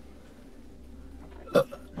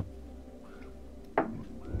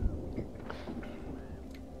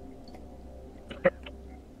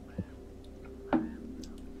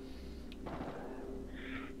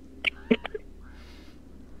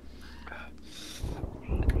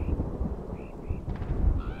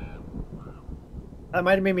 That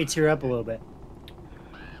might have made me tear up a little bit.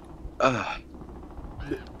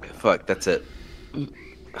 Fuck, that's it. I'm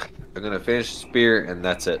gonna finish this beer and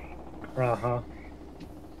that's it. Uh-huh.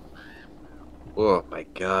 Oh my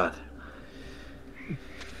god.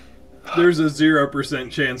 There's a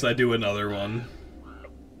 0% chance I do another one.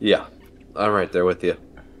 Yeah, I'm right there with you.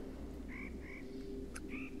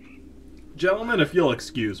 Gentlemen, if you'll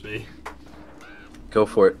excuse me. Go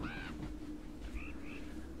for it.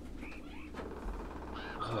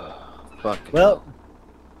 Fuck. Well,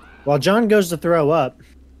 while John goes to throw up,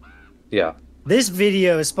 Yeah. this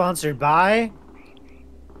video is sponsored by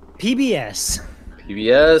PBS.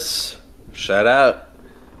 PBS, shout out.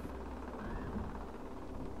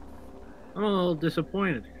 I'm a little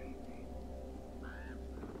disappointed.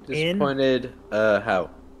 Disappointed,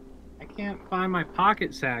 how? I can't find my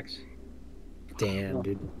pocket sax. Damn,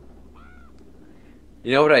 dude.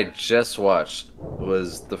 You know what I just watched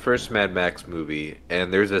was the first Mad Max movie,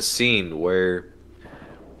 and there's a scene where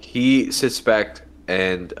he sits back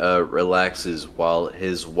and relaxes while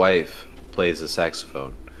his wife plays the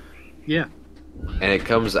saxophone. Yeah. And it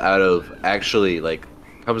comes out of, actually, like,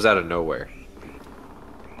 comes out of nowhere.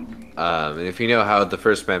 And if you know how the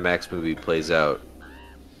first Mad Max movie plays out,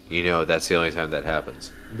 you know that's the only time that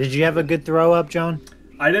happens. Did you have a good throw up, John?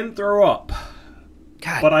 I didn't throw up,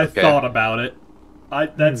 God. but I Okay. thought about it.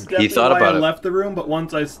 That's definitely thought why about I it. left the room, but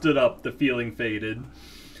once I stood up, the feeling faded.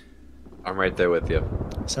 I'm right there with you.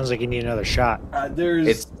 Sounds like you need another shot.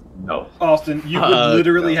 There's... No. Austin, you would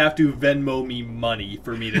literally no. have to Venmo me money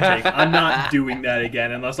for me to take. I'm not doing that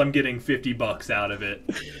again unless I'm getting $50 out of it.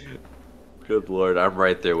 Good lord, I'm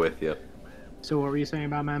right there with you. So what were you saying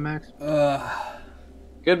about Mad Max?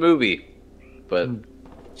 Good movie, but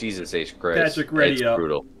Jesus H. Christ, Patrick, ready it's up.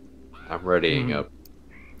 brutal. I'm readying up.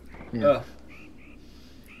 Yeah.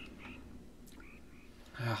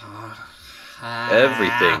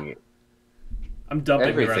 Everything. I'm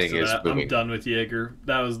dumping the rest Everything of is that. moving. I'm done with Jaeger.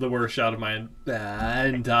 That was the worst shot of my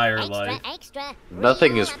entire life. Extra.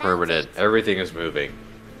 Nothing is permanent. Everything is moving.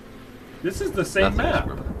 This is the same Nothing is map.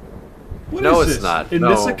 permanent. What No, is it's this? not. In no,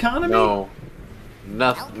 this economy? No.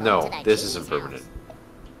 No, this isn't permanent.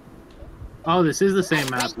 Oh, this is the same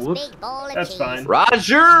map. Whoops. Big bowl of That's cheese. fine.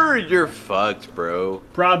 Roger, you're fucked, bro.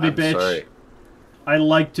 Proud me, I'm bitch. sorry. I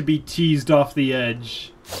like to be teased off the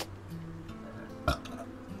edge.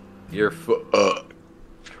 You're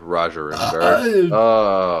Roger Rimberg.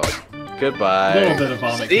 Oh, goodbye. A little bit of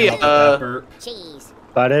vomit See came up with ya. that burp. Cheese.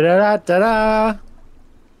 Ba-da-da-da-da-da.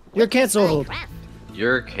 You're canceled. Minecraft.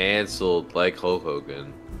 You're canceled like Hulk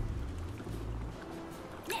Hogan.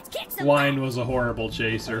 Let's kick some Wine was a horrible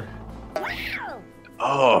chaser. Wow.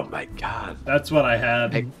 Oh my god. That's what I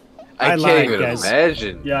had. I can't lied, even guys.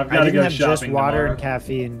 imagine. Yeah, I've I got to didn't go have just shopping water tomorrow. and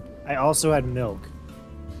caffeine. I also had milk.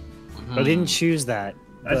 I didn't choose that.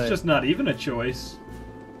 That's but just not even a choice.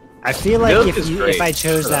 I feel like Milk if is if great. I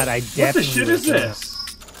chose Shut that, up. I What definitely the shit would is choose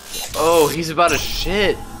this? Oh, he's about to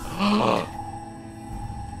shit.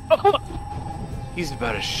 He's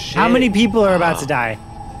about to shit. How many people are about to die?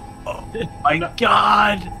 My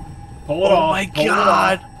God! Pull it Oh off. my pull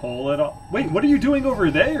God. It off. Pull it off. Wait, what are you doing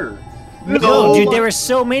over there? No, dude, there were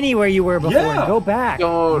so many where you were before. Yeah. Go back.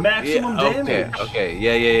 Don't. Maximum damage. Okay.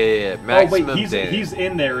 Yeah. Maximum oh wait, damage. he's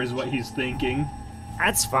in there is what he's thinking.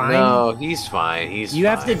 That's fine. No, he's fine. You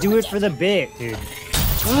have to do it for the bit, dude.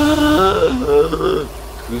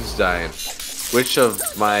 Who's dying? Which of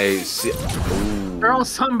my They're all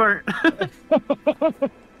sunburnt.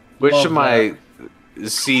 which Love of my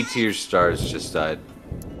C tier stars just died?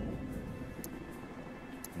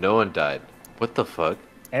 No one died. What the fuck?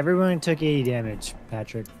 Everyone took 80 damage,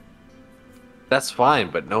 Patrick. That's fine,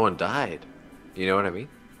 but no one died. You know what I mean?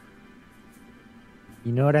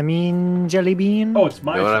 You know what I mean, Jelly Bean? Oh, it's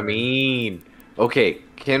my You know what I turn. mean? Okay,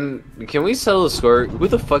 can we settle the score? Who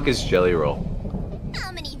the fuck is Jelly Roll?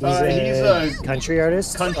 How many He's views? a country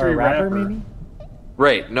artist? country or a rapper, rapper. maybe?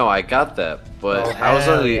 Right, no, I got that, but Oh, I was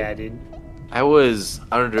hell only yeah, dude. I was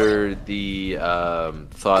under the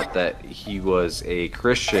thought that he was a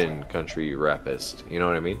Christian country rapist. You know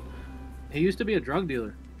what I mean? He used to be a drug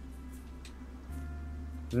dealer.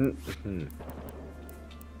 Mhm.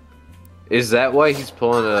 Is that why he's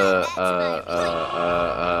pulling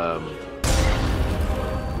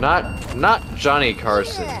not Johnny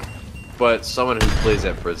Carson, but someone who plays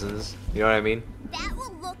at prisons? You know what I mean? That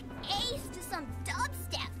will look ace to some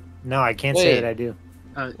dubstep. No, I can't Wait. say that I do.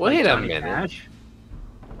 Wait a Johnny minute. Cash?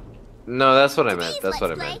 No, that's what I meant. Today's That's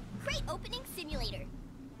what I Let's meant. Play Crate Opening Simulator.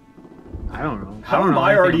 I don't know. How don't am know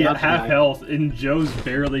I anything already about at the half guy. health and Joe's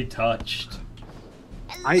barely touched?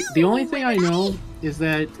 The only thing I know is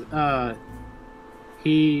that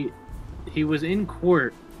he was in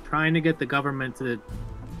court trying to get the government to,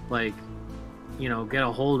 like, you know, get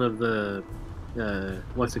a hold of the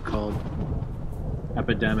what's it called,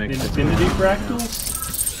 epidemic. Infinity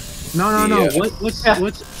fractals? No. Yeah.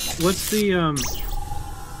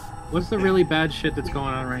 What's the really bad shit that's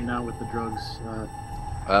going on right now with the drugs?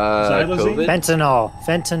 Xylazine? COVID? Fentanyl.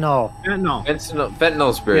 Fentanyl.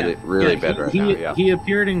 Fentanyl's really Yeah, bad right he, now. Yeah. He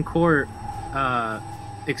appeared in court,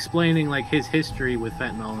 explaining like his history with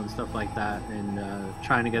fentanyl and stuff like that, and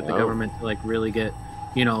trying to get the Oh. government to like really get,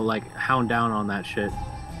 you know, like hound down on that shit.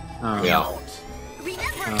 Yeah.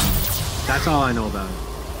 Remember, That's all I know about it.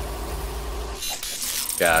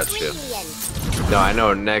 Gotcha. Brilliant. No, I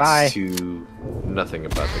know next Bye. to nothing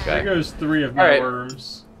about the There guy. goes 3 of my Alright.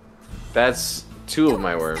 worms. That's 2 of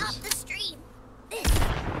my Stop worms. the stream. This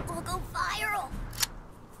will go viral.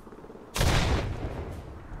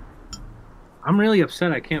 I'm really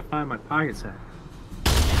upset I can't find my pocket sack.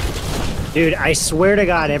 Dude, I swear to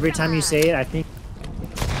God, every time you say it, I think...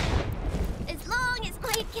 As long as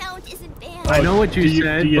my account isn't banned. I know what you do you-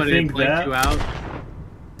 said, do you but it think blanked that? you out,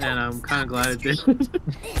 and I'm kind of glad it did.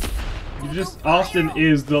 You just Austin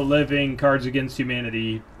is the living Cards Against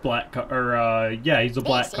Humanity black yeah, he's a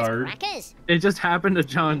black This is card. crackers. It just happened to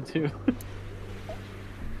John too.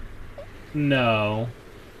 No.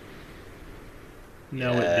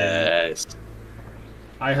 No, it didn't. Yes.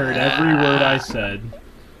 I heard every word I said.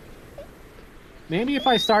 Maybe if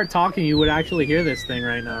I start talking, you would actually hear this thing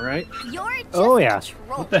right now, right? You're just Oh, yeah. a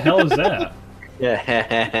troll. What the hell is that?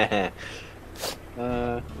 Yeah.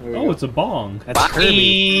 There we Oh, go. it's a bong. That's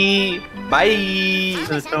Kirby. Bye. I'm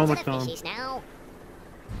The a sound automaton. species now.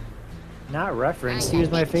 Not reference. He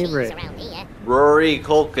was my favorite. Around here. Rory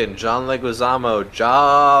Culkin, John Leguizamo,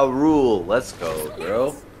 Ja Rule. Let's go,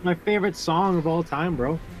 bro. My favorite song of all time,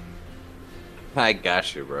 bro. I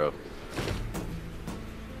got you, bro.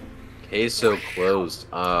 Queso closed.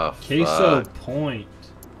 Oh, Queso fuck. Point.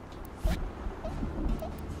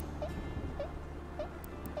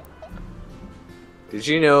 Did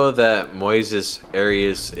you know that Moises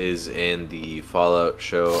Arias is in the Fallout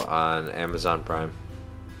show on Amazon Prime?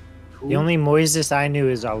 The only Moises I knew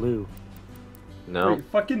is Alu. No. Wait,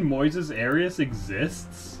 fucking Moises Arias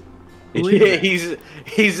exists? Yeah,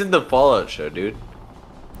 he's in the Fallout show, dude.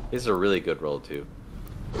 He's a really good role too.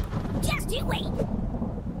 Just you wait.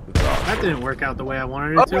 That didn't work out the way I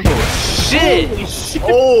wanted it to. Oh shit!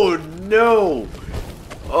 Oh no!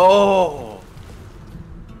 Oh.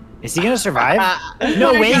 Is he gonna survive?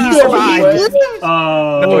 No No way he survived.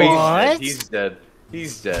 Oh, No, What? he's dead.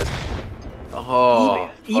 He's dead.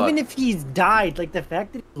 Oh, Even fuck. if he's died, like the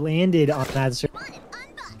fact that he landed on that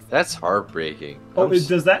That's heartbreaking. oh, I'm s-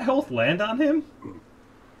 does that health land on him?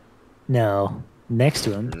 No, next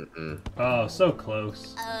to him. Oh, so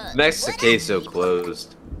close. Next to queso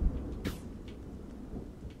closed.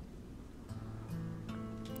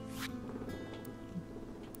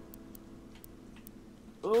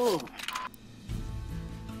 Ooh.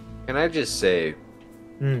 Can I just say,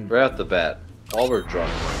 right off the bat, while we're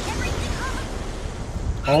drunk,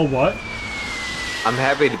 All what? I'm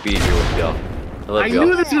happy to be here with y'all. I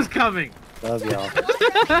knew this was coming. Love y'all.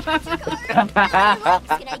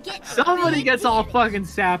 Somebody gets all fucking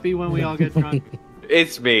sappy when we all get drunk.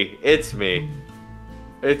 It's me. It's me.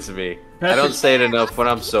 It's me. I Patrick- don't say it enough when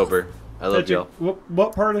I'm sober. I love y'all.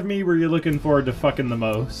 What part of me were you looking forward to fucking the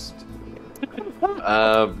most?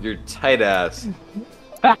 Your tight ass.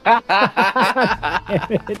 I'm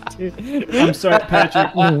sorry,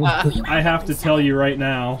 Patrick. I have to tell you right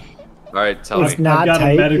now. Alright, tell It's me. not I've got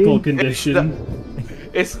tight, a medical dude. condition.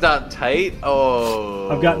 It's not tight? Oh.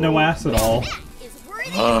 I've got no ass at all.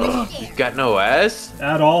 You've got no ass?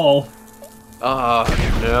 At all.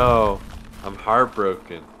 Oh, no. I'm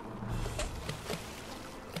heartbroken.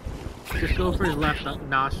 Just go for his left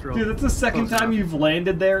nostril. Dude, that's the second time you've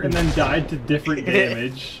landed there and then died to different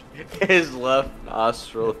damage. His left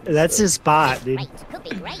nostril. That's his spot, dude.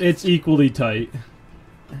 It's equally tight.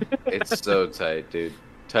 It's so tight, dude.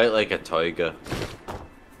 Tight like a toiga.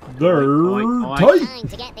 They're Oink, oink. tight. Time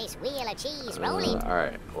to get this wheel of cheese rolling.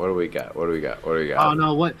 Alright, what do we got? What do we got? What do we got? Oh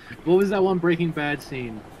no! What was that one Breaking Bad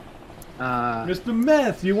scene? Mr.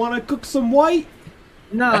 Meth, you want to cook some white?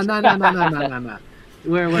 No.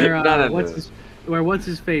 Where what's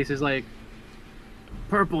his face is like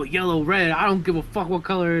purple, yellow, red. I don't give a fuck what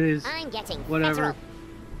color it is. I'm getting Whatever. petrol.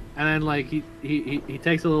 And then like he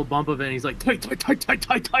takes a little bump of it and he's like tight.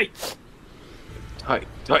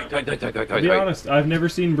 To be honest, I've never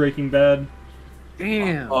seen Breaking Bad.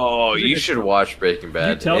 Damn. Oh, you should watch Breaking Bad.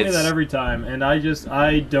 You tell me It's- that every time, and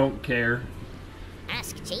I don't care.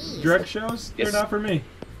 Ask cheese. Drug shows, they're Yes. not for me.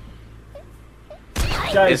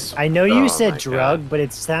 Guys, I know you Oh said my drug, God. but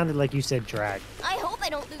it sounded like you said drag. I hope I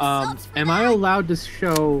don't lose subs for Am that. I allowed to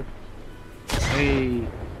show a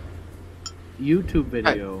YouTube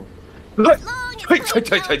video? As long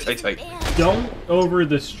as Tight. don't over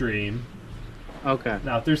the stream. Okay.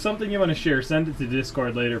 Now, if there's something you want to share, send it to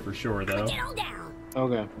Discord later for sure, though. Settle down.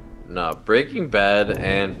 Okay. No, Breaking Bad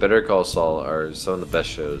and Better Call Saul are some of the best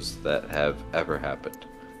shows that have ever happened.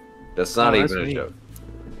 That's not Oh, that's even a me. joke.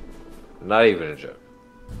 Not even a joke.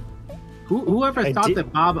 Whoever I thought did-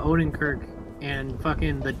 that Bob Odenkirk and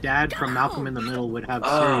fucking the dad from Malcolm in the Middle would have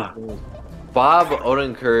Ah. serious roles? Bob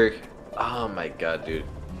Odenkirk, oh my god, dude.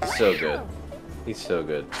 He's so good. He's so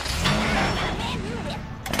good. Oh,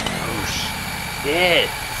 shit.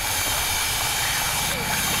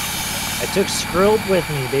 I took Skrill with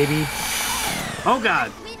me, baby. Oh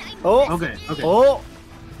god. Oh, Okay. oh.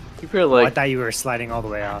 People are Oh, I like, thought you were sliding all the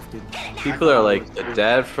way off, dude. people are like, the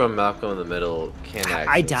dad from Malcolm in the Middle can't act.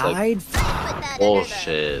 I It's like, died. Put that Bullshit.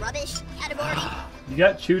 under the rubbish category. You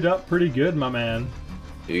got chewed up pretty good, my man.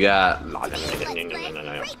 you got Great opening by a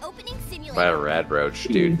simulator. rad roach,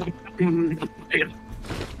 dude.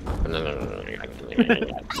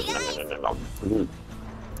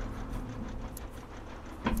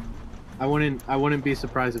 I wouldn't be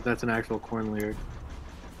surprised if that's an actual Korn lyric.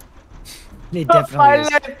 It definitely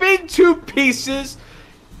is. life in two pieces.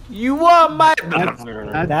 You want my.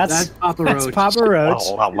 That's Papa That's Roach. Papa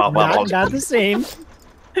Roach. Not the same.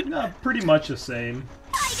 No, pretty much the same.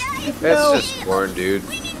 That's just corn, dude.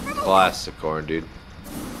 Classic corn, dude.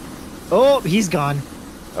 Oh, he's gone.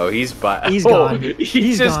 Oh, he's by. He's Oh, gone. he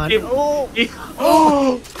He's just gone. keep- Oh.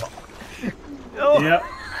 Oh, Yep.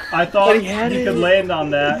 I thought But he had you it. could land on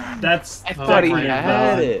that. That's I thought he decorative,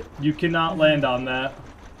 had though. it. You cannot land on that.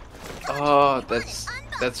 Oh, that's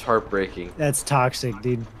heartbreaking. That's toxic,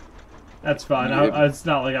 dude. That's fine. Yep. It's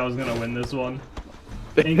not like I was gonna win this one.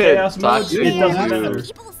 In chaos mode, Toxic it doesn't dude. matter.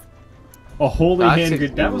 A holy Toxic hand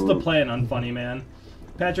grenade. That was the dude. plan, Unfunny Man.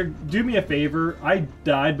 Patrick, do me a favor. I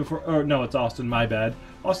died before. Oh no, it's Austin. My bad.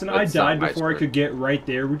 Austin, I It's not died my before I turn. could get right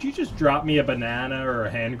there. Would you just drop me a banana or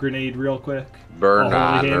a hand grenade real quick? A holy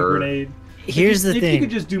hand Banana. grenade. Here's the If you thing. could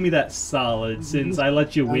just do me that solid, since I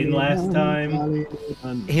let you win last time.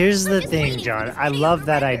 Here's the thing, John. I love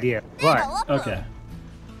that idea, but Okay.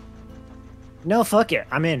 no, fuck it.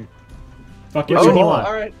 I'm in. Fuck it. Which one you you want? want?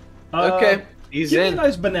 Alright. Uh, Okay. He's Give me a in.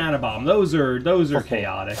 nice banana bomb. Those are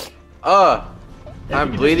chaotic. I'm you could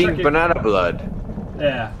just bleeding check it- banana blood.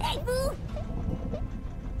 Yeah. Hey, boo.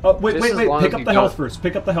 Oh wait, Just wait, as wait. long Pick as up you the health don't- first.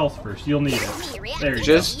 Pick up the health first. You'll need it. There you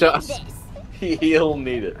Just go. He'll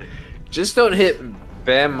need it. Just don't hit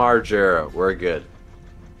Bam Margera. We're good.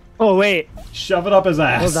 Oh wait, Shove it up his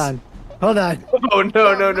ass. hold on. Hold on. Oh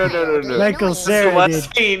no. Michael That's the Cera, last dude.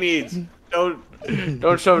 thing he needs.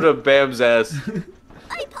 Don't shove it up Bam's ass.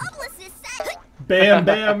 My publicist said. Bam,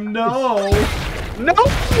 bam, no! No!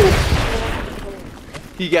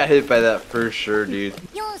 He got hit by that for sure, dude.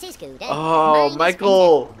 Yours is good. Oh,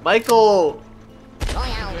 Michael! Michael!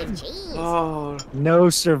 Royale with cheese. Oh, No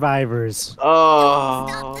survivors.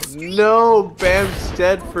 oh, no! Bam's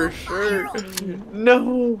dead for sure.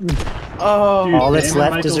 No! Oh, Dude, All that's Bam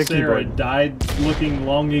and left is Michael her Cera keyboard. died looking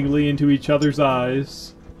longingly into each other's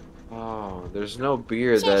eyes. oh, there's no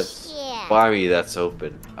beer that's Yeah. by me that's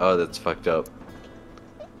open. Oh, that's fucked up.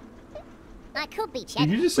 I could be Did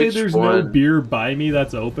cheddar. you just say Which there's no one? beer by me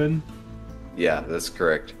that's open? Yeah, that's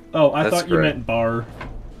correct. Oh, I That's thought you correct. meant bar.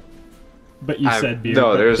 But you said beer.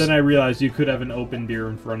 no, but there's- then I realized you could have an open beer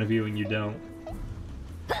in front of you and you don't.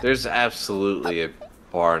 There's absolutely a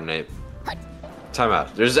bar name. Time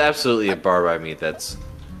out. There's absolutely a bar by me that's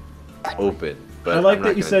open. But I like I'm that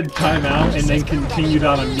not you gonna- said time out and then continued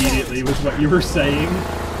on immediately with what you were saying.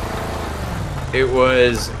 It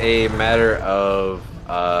was a matter of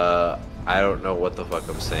I don't know what the fuck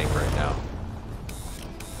I'm saying right now.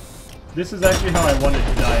 This is actually how I wanted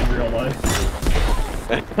to die in real life.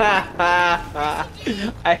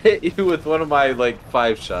 I hit you with one of my like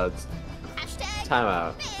 5 shots. Hashtag Time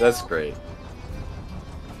out. That's great.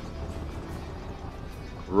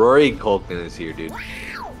 Rory Culkin is here, dude.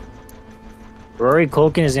 Rory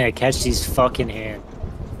Culkin is gonna catch these fucking hands.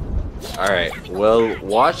 Alright, well,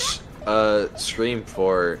 watch Scream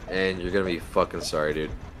 4 and you're gonna be fucking sorry,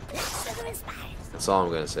 dude. That's all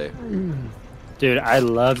I'm gonna say. Dude, I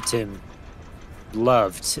loved him.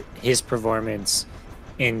 Loved his performance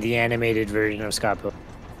in the animated version of Scott Pilgrim.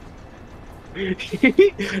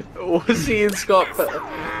 Was he in Scott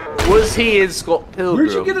Pilgrim?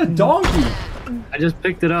 Where'd you get a donkey? I just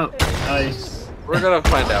picked it up. Nice. We're gonna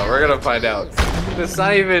find out. We're gonna find out. It's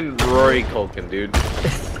not even Rory Culkin, dude.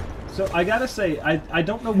 So I gotta say, I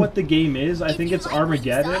don't know what the game is. I think it's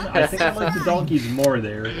Armageddon. I think I like the donkeys more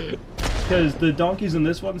there. Because the donkeys in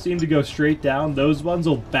this one seem to go straight down. Those ones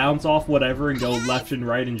will bounce off whatever and go left and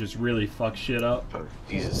right and just really fuck shit up. Oh,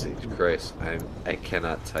 Jesus H. Christ. I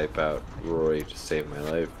cannot type out Rory to save my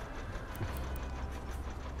life.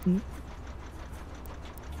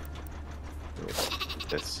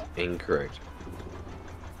 That's incorrect.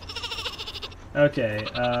 Okay,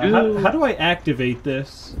 how do I activate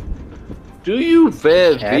this? Do you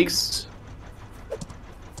bad big? X?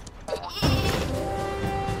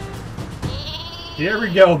 Here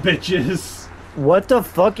we go, bitches. What the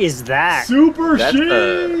fuck is that? Super That's sheep.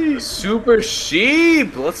 a super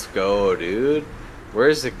sheep. Let's go, dude. Where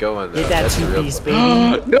is it going? Though? Get that That's a real- two-piece, baby.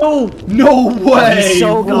 No. No way. He's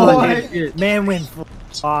so What? good. Man went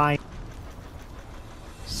fine.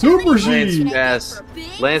 Super Lance sheep. Bass.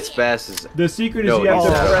 Lance Bass is. The secret is No, you have he's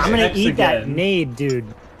to not. press I'm gonna X eat that again. nade, dude.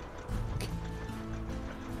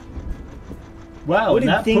 Wow, What did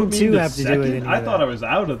that Thing put me 2 into have to do with second? any I of thought that? I was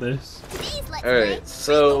out of this. Alright,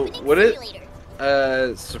 so would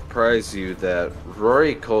it surprise you that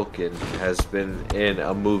Rory Culkin has been in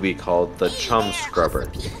a movie called The Chum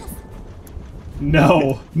Scrubber?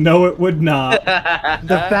 No, no, it would not.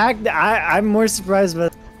 The fact that I'm more surprised by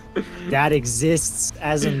that exists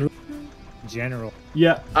as a movie in general.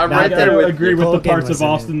 Yeah, I'm I right there gotta with agree you. with the Culkin parts was of in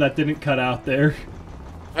it. Austin that didn't cut out there.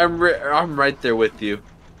 I'm right there with you.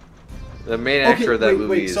 The main actor of that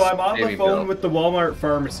movie is So I'm on Amy the phone Bell. with the Walmart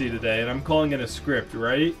pharmacy today, and I'm calling in a script,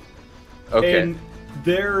 right? Okay. And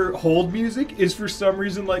their hold music is for some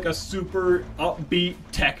reason like a super upbeat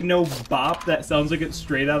techno bop that sounds like it's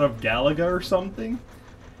straight out of Galaga or something.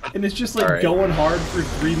 And it's just like Alright. going hard for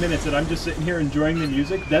 3 minutes, and I'm just sitting here enjoying the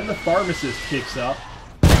music. Then the pharmacist kicks up,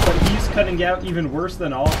 but he's cutting out even worse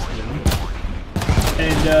than Austin.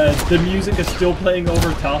 And the music is still playing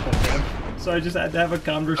over top of him. So I just had to have a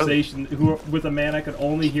conversation with a man I could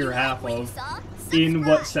only hear half of in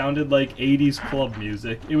what sounded like 80s club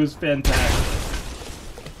music. It was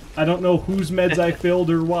fantastic. I don't know whose meds I filled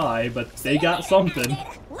or why, but they got something.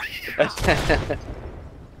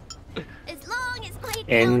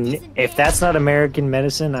 And if that's not American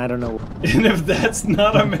medicine, I don't know. And if that's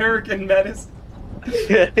not American medicine...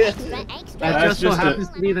 That That's just so just a- happens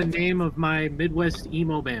to be the name of my Midwest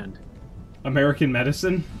emo band. American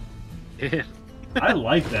medicine? Yeah. I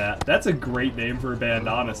like that. That's a great name for a band,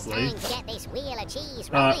 honestly. Get this wheel of cheese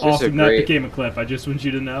Austin, that great- became a clip. I just want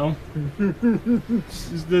you to know.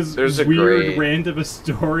 Just this There's a weird great- rant of a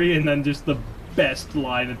story, and then just the best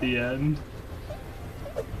line at the end.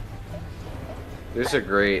 There's a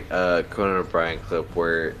great Conan O'Brien clip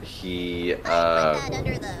where he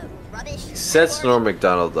under the rubbish. sets Norm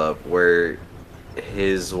Macdonald up where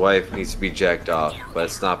his wife needs to be jacked off, but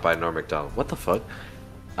it's not by Norm Macdonald. What the fuck?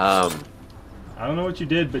 I don't know what you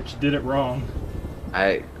did, but you did it wrong.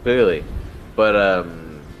 Clearly, but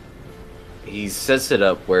he sets it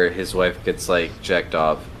up where his wife gets like jacked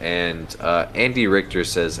off, and Andy Richter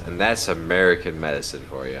says, "And that's American medicine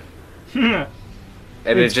for you."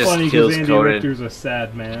 And it's it just funny kills Andy Conan. Richter's a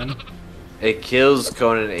sad man. It kills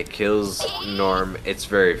Conan. It kills Norm. It's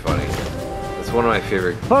very funny. It's one of my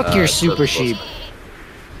favorite. Fuck your super sheep.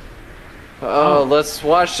 Oh, let's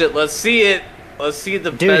watch it. Let's see it. Let's see the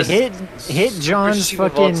dude, best. hit John's sheep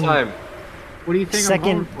of all fucking time. What do you think?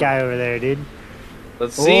 second guy over there, dude.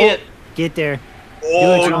 Let's see it. Get there.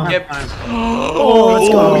 Oh, let's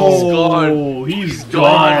oh, go. He's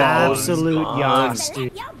gone. Absolute yas,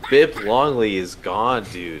 dude. Bip Longley is gone,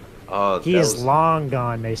 dude. Oh, he is long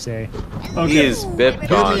gone, they say. Okay. He is Bip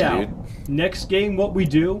gone, dude. Next game, what we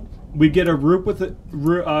do? We get a roof with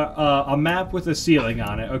a map with a ceiling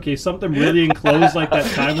on it. Okay, something really enclosed like that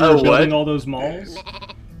time we were building all those malls,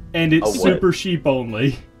 and it's super sheep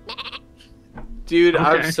only. Dude, okay.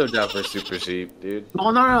 I'm so down for super sheep, dude.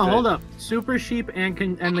 Oh no, hold up. Super sheep and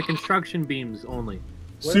the construction beams only.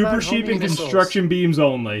 Super sheep and construction beams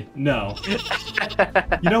only. No.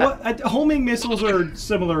 You know what? Homing missiles are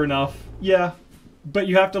similar enough. Yeah, but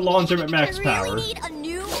you have to launch them at max power. Need a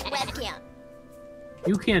new webcam.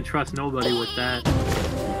 You can't trust nobody with that.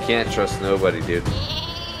 You can't trust nobody, dude.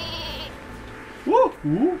 Woo!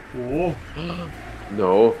 Ooh, whoa.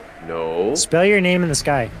 No, no. Spell your name in the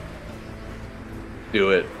sky.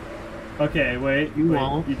 Do it. Okay, wait. You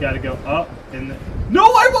won't. You gotta go up and no,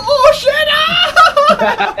 I will. Oh shit! Ah!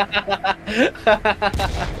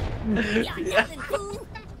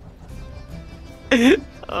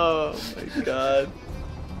 Oh my god.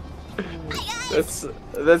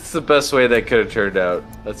 That's the best way that could have turned out.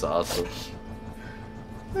 That's awesome.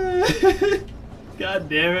 God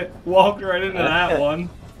damn it. Walked right into that one.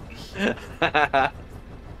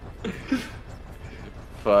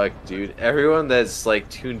 Fuck, dude. Everyone that's like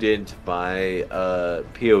tuned into my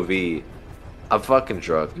POV, I'm fucking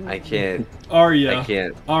drunk. I can't. Arya. I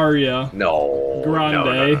can't. Arya. No.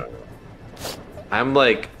 Grande. No. I'm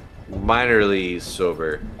like minorly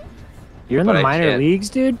sober. You're in the minor leagues,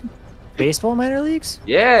 dude? Baseball minor leagues?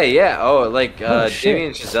 Yeah. Oh, like shit.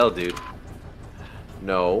 Damien Chazelle, dude.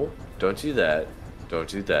 No, don't do that. Don't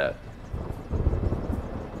do that.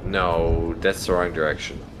 No, that's the wrong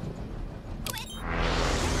direction.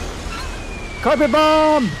 Carpet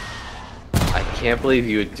bomb! I can't believe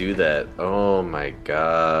you would do that. Oh my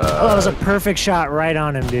god. Oh, that was a perfect shot right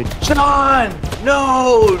on him, dude. John!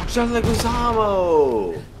 No! John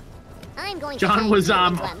Leguizamo! John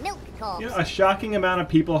Leguizamo. You know, a shocking amount of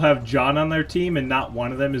people have John on their team and not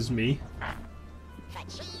one of them is me.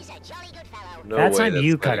 No that's way, on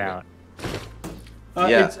you cut out.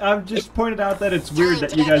 Yeah. I've just pointed out that it's weird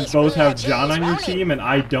that you guys both have John on your team and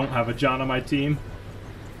I don't have a John on my team.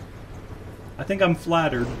 I think I'm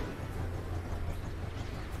flattered.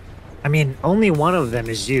 I mean, only one of them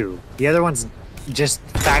is you. The other one's just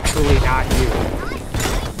factually not you.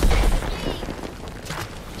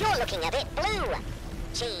 You're looking a bit blue.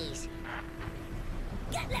 Cheese.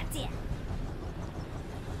 Get left here.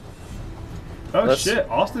 Oh shit,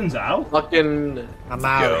 Austin's out? Fucking I'm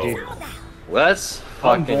out, dude. Let's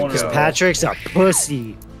fucking go. Because Patrick's a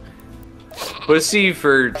pussy. Pussy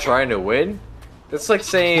for trying to win? That's like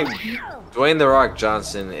saying Dwayne "The Rock"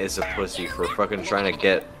 Johnson is a pussy for fucking trying to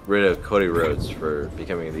get rid of Cody Rhodes for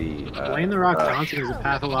becoming the... Dwayne "The Rock" Johnson is a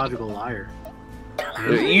pathological liar.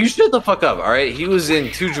 You shut the fuck up, alright? He was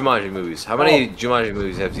in 2 Jumanji movies. How many Jumanji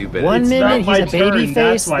movies have you been in? One minute he's a baby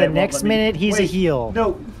face, the next minute he's a heel.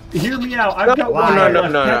 No, hear me out. I've got one guy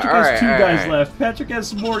left. Patrick has 2 guys left. Patrick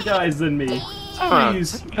has more guys than me.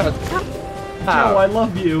 Please. Joe, I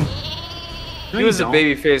love you. He was a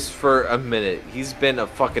babyface for a minute. He's been a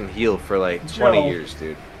fucking heel for like 20 years,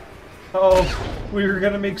 dude. Oh, we were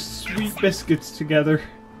gonna make sweet biscuits together.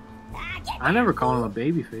 I never call him a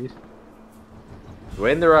babyface.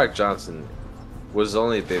 Dwayne "The Rock" Johnson was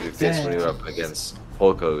only a babyface when he went up against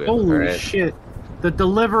Hulk Hogan. Holy shit. The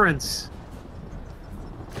Deliverance.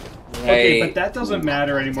 Okay, but that doesn't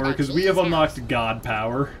matter anymore because we have unlocked God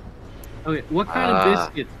power. Okay, what kind of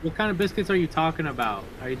biscuits? What kind of biscuits are you talking about?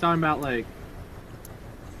 Are you talking about like...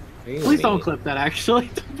 Please don't clip that, actually.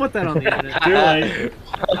 Don't put that on the internet. Too late.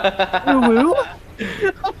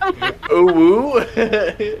 Ooh woo.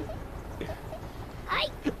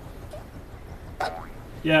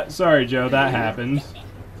 Yeah, sorry, Joe, that happened.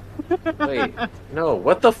 Wait, no,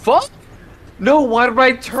 what the fuck? No, why did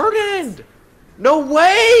my turn end? No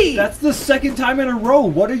way! That's the second time in a row.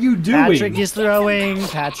 What are you doing? Patrick is throwing.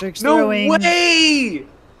 Patrick's No throwing. way!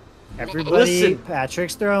 Everybody, Listen.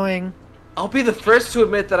 Patrick's throwing. I'll be the first to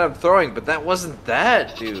admit that I'm throwing, but that wasn't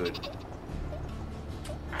that, dude.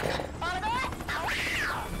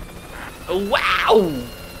 Oh, wow!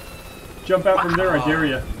 Jump out from there, I dare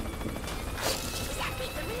you.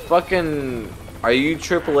 Fucking... Are you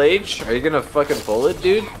Triple H? Are you gonna fucking pull it,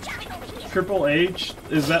 dude? Triple H?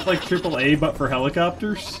 Is that like Triple A but for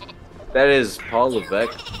helicopters? That is Paul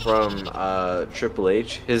Levesque from Triple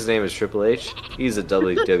H. His name is Triple H. He's a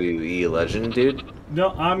WWE legend, dude.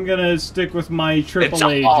 No, I'm gonna stick with my Triple It's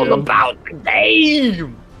A all joke. about the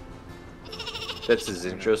game! That's his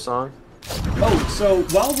intro song? Oh, so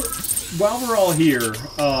while we're all here,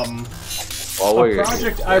 a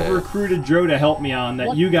project I've recruited Joe to help me on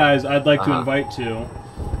that you guys I'd like to invite to.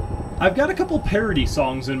 I've got a couple parody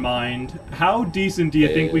songs in mind. How decent do you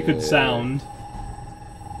think we could sound?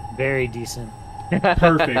 Very decent.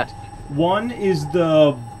 Perfect. One is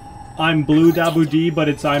the I'm Blue Dabu D, but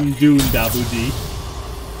it's I'm Dune Dabu D.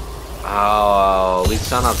 Oh,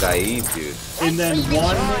 Lisana Gaib, dude. And then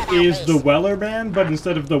one is the Weller Man, but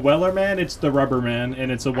instead of the Weller Man, it's the Rubber Man,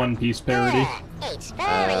 and it's a One Piece parody.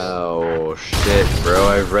 Oh, shit, bro.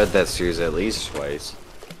 I've read that series at least twice.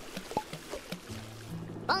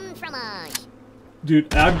 Dude,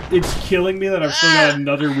 it's killing me that I've still got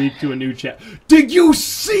another week to a new chat. Did you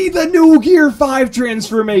see the new Gear 5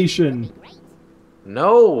 transformation?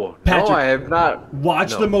 No, Patrick, no, I have not.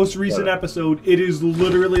 Watch the most recent episode. It is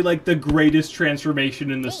literally like the greatest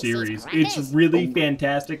transformation in the series. It's really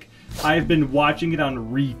fantastic. I've been watching it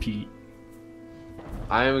on repeat.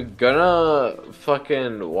 I'm gonna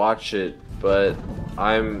fucking watch it, but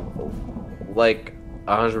I'm like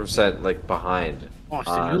 100% like behind.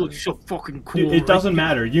 Austin, you look so fucking cool. Dude, it doesn't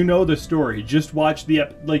matter. You know the story. Just watch the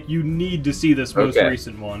like. You need to see this most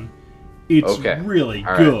recent one. It's really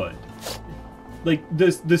good. Like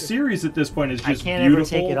the series at this point is just I can't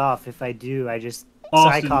beautiful. ever take it off. If I do, I just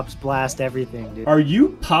Austin, Cyclops blast everything, dude. Are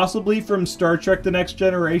you possibly from Star Trek: The Next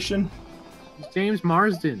Generation? James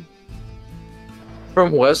Marsden.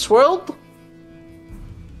 From Westworld?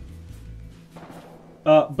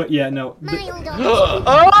 But yeah, no. The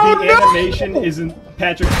Oh, animation isn't.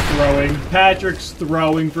 Patrick's throwing. Patrick's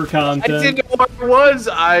throwing for content. I didn't know what it was.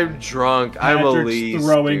 I'm drunk. I'm a Patrick's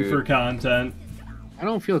throwing for content. I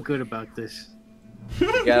don't feel good about this. We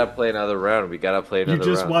gotta play another round. We gotta play another round.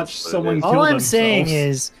 You just watched someone kill All I'm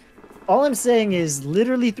themselves. saying is,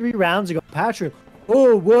 literally 3 rounds ago, Patrick,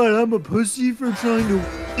 oh, what, I'm a pussy for trying to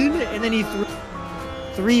win? And then he threw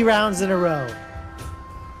 3 rounds in a row.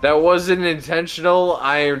 That wasn't intentional.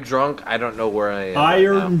 I am drunk. I don't know where I am.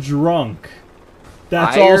 Iron Drunk.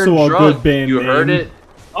 That's Iron also Drunk. a good band You name. heard it.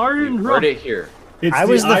 Iron You Drunk. heard it here. It's I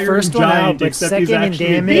was the Iron first one Giant, out, but except he's second in actually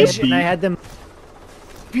a damage, big and I beat. had them.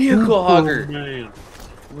 Vehicle hogger. Man.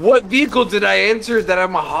 What vehicle did I enter that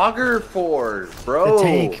I'm a hogger for, bro? The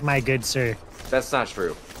tank, my good sir. That's not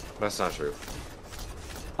true. That's not true.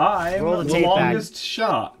 I'm Roll the the tape back. longest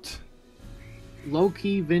shot.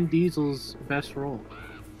 Low-key Vin Diesel's best role.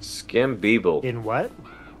 Skim Beeble. In what?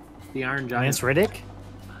 The Iron Giant. Lance Riddick?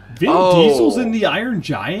 Vin Oh. Diesel's in the Iron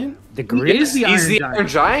Giant? The He Grit? is the He's Iron the Giant. Iron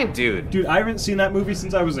Giant, dude. Dude, I haven't seen that movie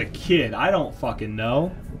since I was a kid. I don't fucking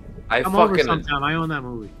know. Come over sometime. I own that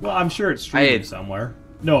movie. Well, I'm sure it's streaming somewhere.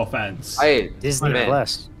 No offense. Disney man,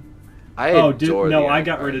 Plus. I no, adore the I Iron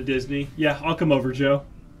got rid of Disney. Yeah, I'll come over, Joe.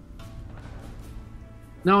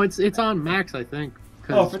 No, it's on Max, I think.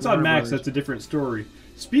 Oh, if it's on Max, that's a different story.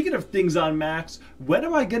 Speaking of things on Max, when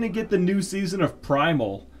am I gonna get the new season of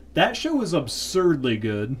Primal? That show is absurdly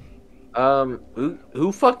good.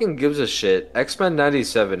 Who fucking gives a shit? X-Men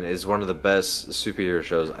 97 is one of the best superhero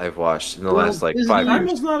shows I've watched in the last like 5 years.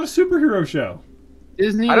 Primal's not a superhero show.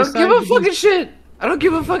 Disney. I don't give a fucking shit. I don't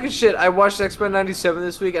give a fucking shit. I watched X-Men 97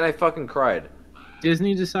 this week and I fucking cried.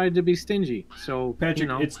 Disney decided to be stingy, so Patrick, you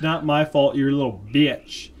know. it's not my fault. You're a little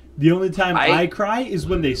bitch. The only time I cry is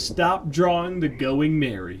when they stop drawing the Going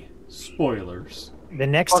Merry. Spoilers. The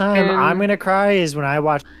next time I'm gonna cry is when I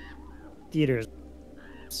watch theaters.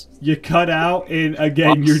 You cut out, and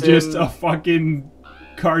again, you're just a fucking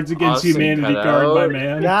Cards Against Humanity card, my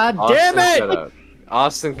man. God damn it!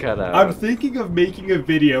 Austin cut out. I'm thinking of making a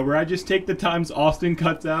video where I just take the times Austin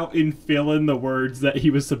cuts out and fill in the words that he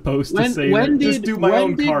was supposed to say. Just do my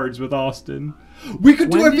own cards with Austin. We could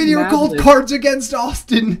do a video called Cards Against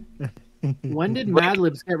Austin. When did Mad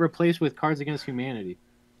Libs get replaced with Cards Against Humanity?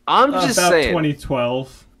 I'm just saying.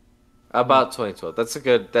 2012. About 2012. That's a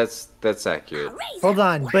good. That's accurate. Hold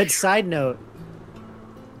on, but side note,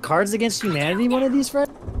 Cards Against Humanity, one of these friends?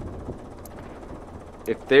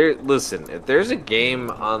 if there's a game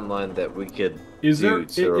online that we could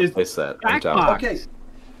replace that, I'm down. Okay.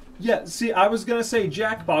 Yeah, see, I was gonna say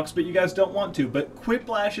Jackbox, but you guys don't want to. But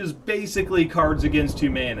Quiplash is basically Cards Against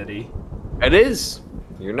Humanity. It is.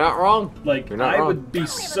 You're not wrong. Like, I would be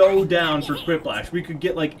so down for Quiplash. We could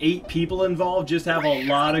get like 8 people involved, just have a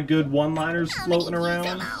lot of good one-liners floating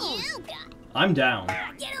around. I'm down.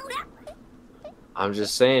 I'm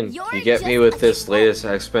just saying, you get me with this latest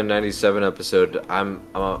X-Men 97 episode,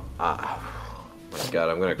 oh my god,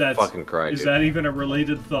 I'm gonna fucking cry, dude. Is that even a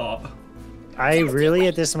related thought? I really,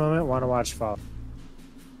 at this moment, want to watch Fall.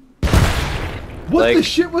 What the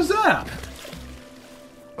shit was that?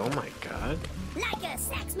 Oh my god.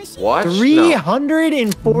 Watch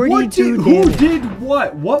 342 Who did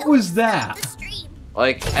what? What was that?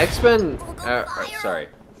 Like, X-Men... sorry.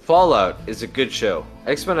 Fallout is a good show.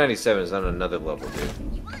 X-Men 97 is on another level, dude.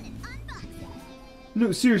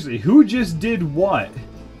 No, seriously, who just did what?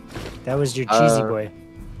 That was your cheesy boy.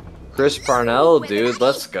 Chris Parnell, dude,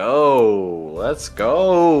 let's go. Let's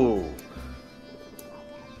go.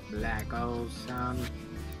 Black old sun.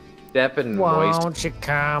 Depp and Moist. Won't you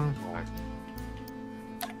come?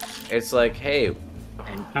 It's like, hey.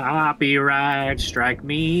 And copyright strike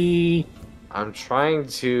me. I'm trying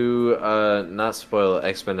to not spoil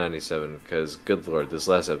X-Men 97 because, good lord, this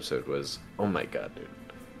last episode was, oh my god, dude.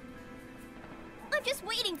 I'm just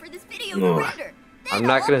waiting for this video to render. I'm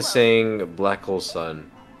not gonna sing Black Hole Sun,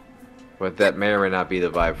 but that may or may not be the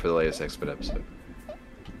vibe for the latest X-Men episode.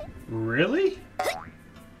 Really?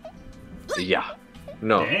 Yeah.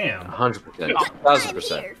 No. Damn. 100%.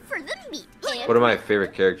 1000%. One of my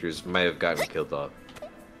favorite characters might have gotten killed off.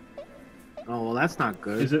 Oh, well, that's not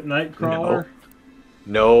good. Is it Nightcrawler?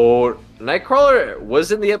 No. Nightcrawler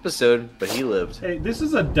was in the episode, but he lived. Hey, this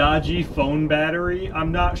is a dodgy phone battery.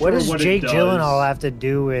 I'm not sure what does Jake it does. Gyllenhaal have to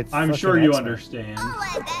do with? I'm sure you understand.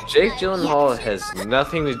 Jake Gyllenhaal has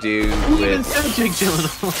nothing to do with. Jake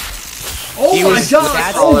Gyllenhaal. Oh he my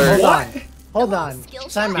god! Hold on.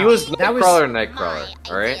 Time out. He was Nightcrawler,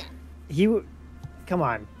 all right? Come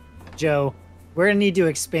on, Joe. We're gonna need to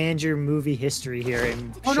expand your movie history here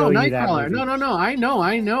and show you that movie. No, I know.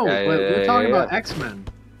 Yeah, but we're talking about X-Men.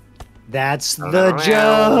 That's the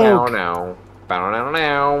joke.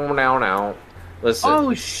 Listen.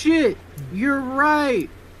 Oh shit! You're right.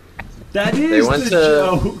 That is the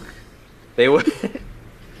joke. They went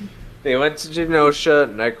to Genosha.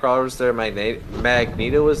 Nightcrawler was there.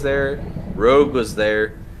 Magneto was there. Rogue was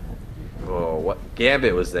there. Oh, what?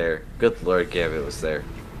 Gambit was there. Good lord, Gambit was there.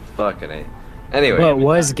 Fucking A. Anyway. But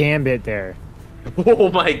was Gambit there? Oh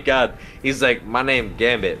my god. He's like, my name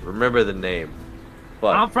Gambit. Remember the name.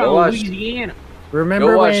 But I'm from Louisiana.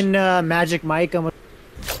 Remember when Magic Mike almost...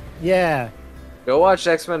 Yeah. Go watch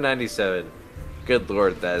X-Men 97. Good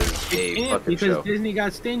lord, that is a fucking show. Because Disney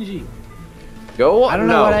got stingy. Go I don't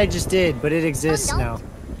know what I just did, but it exists now.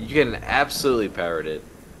 You can absolutely parrot it.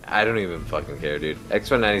 I don't even fucking care, dude.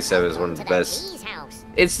 X-Men 97 is one of the best.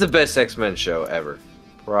 It's the best X-Men show ever.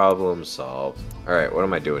 Problem solved. Alright, what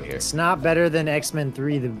am I doing here? It's not better than X-Men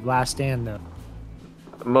 3, The Last Stand, though.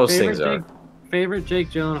 Most things are. Favorite Jake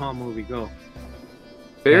Gyllenhaal movie, go.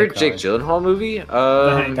 Favorite Jake Gyllenhaal movie?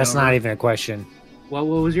 That's not even a question. What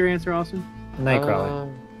was your answer, Austin?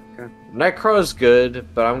 Nightcrawler. Okay. Nightcrawler's good,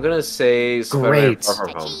 but I'm gonna say Great. Far From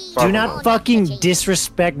Home. Do not fucking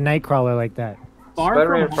disrespect Nightcrawler like that.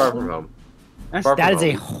 Spider-Man Far From Home. That is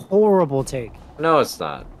a horrible take. No, it's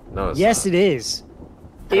not. No, it's yes, not. it is.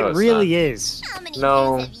 No, it really is.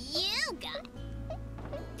 No.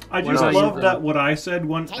 I just love that what I said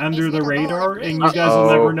went under the radar, and you guys will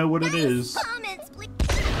never know what it is.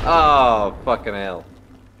 Oh, fucking hell.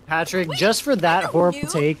 Patrick, just for that horrible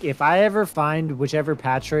take, if I ever find whichever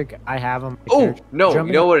Patrick I have on my Oh, no,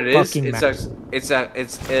 you know what it is? It's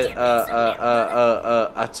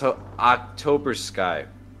October Sky.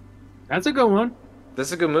 That's a good one.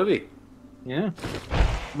 That's a good movie. Yeah.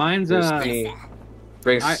 Mine's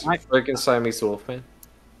Frankenstein meets the Wolfman.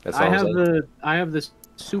 That's all I have this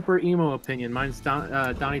super emo opinion. Mine's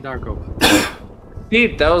Donnie Darko.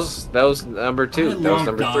 Pete, that was number 2. That was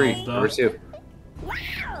number 3. Number 2.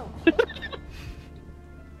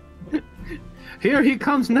 Here he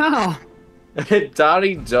comes now.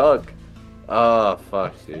 Donnie Duck. Oh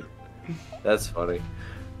fuck, dude. That's funny.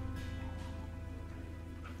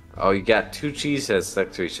 Oh, you got 2 cheeseheads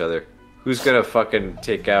stuck to each other. Who's gonna fucking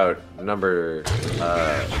take out number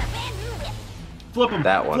Flip him.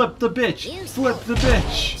 That one. Flip the bitch. Flip the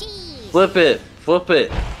bitch. Flip it. Flip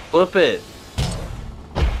it. Flip it.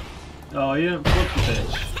 Oh, you didn't flip the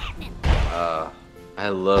bitch. I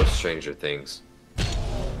love Stranger Things.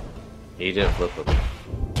 He didn't flip them.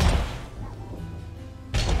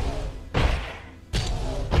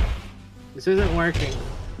 This isn't working.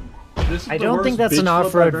 This is I the don't worst think that's bitch an flip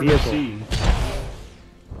off-road I've ever vehicle. seen.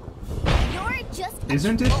 You're just a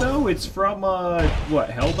Isn't it though? It's from what?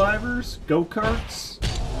 Helldivers? Go-karts?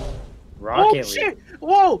 Rocket Oh League. shit!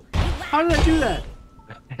 Whoa! How did I do that?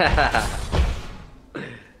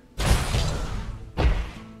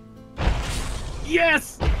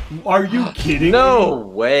 Yes! Are you kidding No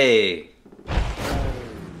me? way.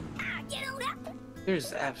 get on up.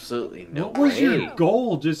 There's absolutely no What was way. your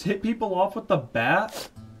goal? Just hit people off with the bat?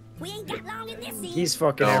 We ain't got long in this scene. He's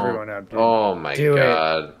fucking Don't- everyone up, dude. Oh my Do it.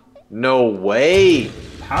 god. No way.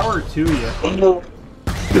 Power to you. No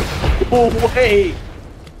way.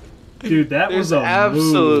 Dude, that There's was a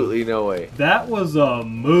absolutely move. no way. That was a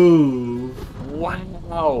move.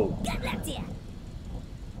 Wow. Good luck to you.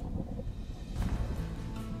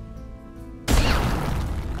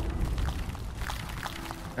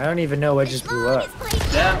 I don't even know what just blew up.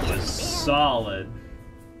 That was solid.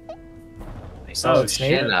 Solid I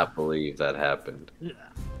snake. cannot believe that happened.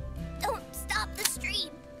 Don't stop the stream.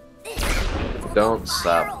 Don't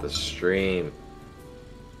stop the stream.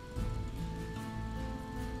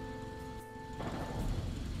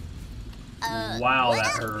 Wow, that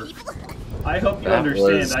hurt. I hope you That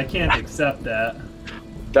understand. was- I can't accept that.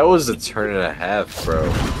 That was a turn and a half, bro.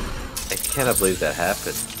 I cannot believe that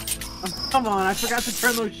happened. Oh, come on, I forgot to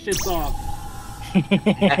turn those shits off.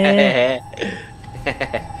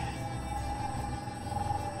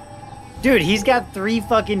 Dude, he's got 3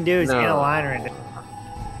 fucking dudes in a No. line right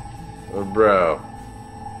now. Bro.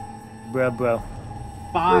 Bro.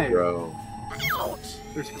 5. Bro.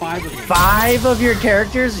 There's 5 of them. 5 of your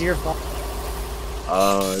characters? You're fucking.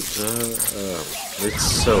 Oh, it's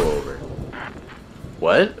so over.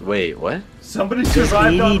 What? Wait, what? Somebody Just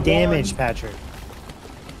survived 80 on damage, one. Patrick.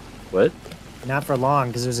 What? Not for long,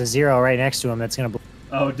 because there's a 0 right next to him that's gonna.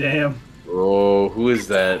 Oh damn. Oh, who is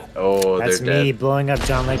that? Oh, That's they're me dead. blowing up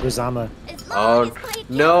John Leguizamo. Oh,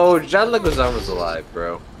 no, John Leguizamo's alive,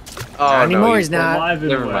 bro. Oh, Not anymore, no, he's not. Alive and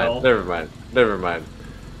Never well. mind, never mind, never mind.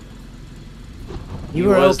 You He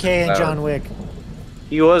were was okay in the John clown. Wick.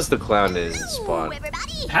 He was the clown in Spawn.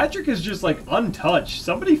 Everybody. Patrick is just like untouched.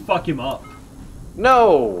 Somebody fuck him up.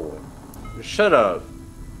 No! Shut up.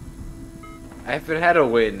 I haven't had a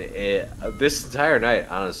win this entire night,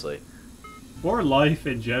 honestly. Or life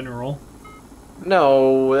in general.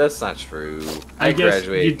 No, that's not true. I guess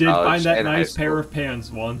graduated you did college find that and high nice pair school. of pants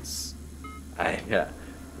once. Yeah,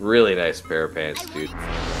 really nice pair of pants, dude.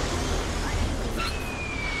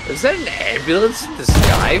 Is that an ambulance in the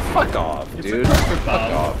sky? Fuck off, It's dude. a carpet Fuck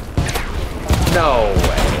bomb. off. No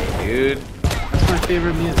way, dude. That's my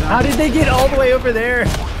favorite Miyazaki. How did they get all the way over there?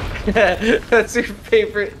 That's your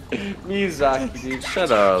favorite Miyazaki, dude.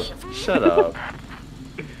 Shut up. Shut up.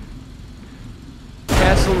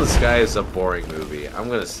 Castle in the Sky is a boring movie. I'm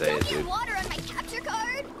gonna say it, dude. Water on my capture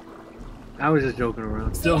card. I was just joking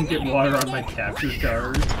around. Don't get water on my capture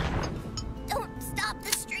card. Don't stop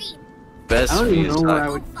the stream. Best I don't even know what I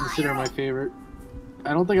Miyazaki. would consider my favorite.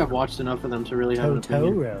 I don't think I've watched enough of them to really have an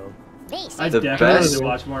opinion. Totoro. I The definitely best- need to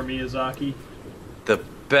watch more Miyazaki. The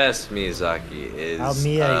best Miyazaki is.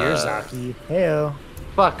 Almiya Yurzaki. Heyo.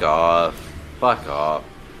 Fuck off. Fuck off.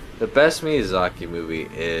 The best Miyazaki movie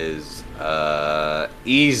is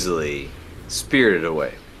easily Spirited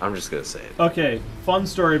Away. I'm just gonna say it. Okay, fun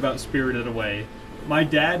story about Spirited Away. My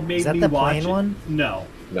dad made Is that me the watch plain it. one? No.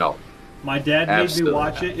 No. My dad made me Absolutely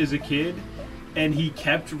watch not. it as a kid, and he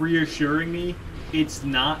kept reassuring me it's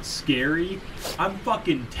not scary. I'm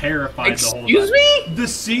fucking terrified the whole time. Excuse me? The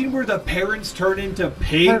scene where the parents turn into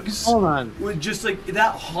pigs Hold on. was just like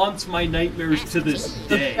that haunts my nightmares to this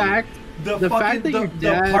The day. fact The The fucking fact that your the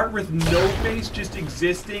dad- part with no face just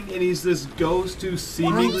existing, and he's this ghost who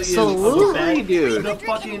seemingly Absolutely, is dude. The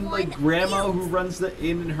fucking like grandma who runs the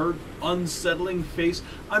inn and her unsettling face.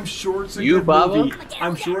 I'm sure it's a You, good Baba? movie.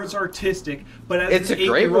 I'm sure it's artistic, but as It's an a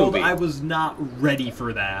great 8-year-old, movie. I was not ready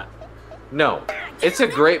for that. No. It's a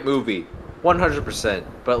great movie. 100%.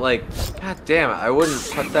 But like, god damn it, I wouldn't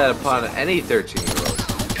put that upon any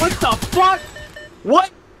 13-year-old. what the fuck? What?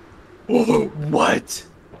 What?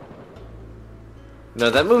 No,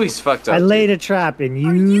 that movie's fucked up. I laid a trap and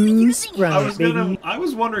you sprung it, baby. I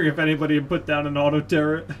was wondering if anybody had put down an auto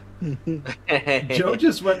turret. Joe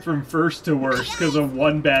just went from first to worst because of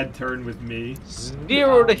one bad turn with me.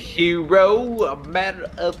 Zero to hero, a matter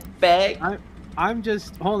of fact. I'm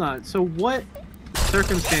just hold on. So what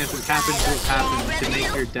circumstances happened to have happened to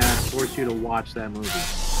make your dad force you to watch that movie?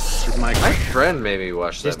 Is my My question. friend made me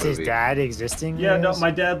watch that Just his movie. dad existing? Yeah, I no, guess?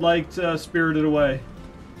 my dad liked Spirited Away.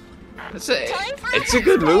 It's a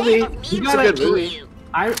good movie. It's a good movie.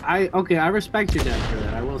 I okay. I respect your dad for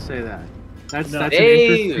that. I will say that. That's No. an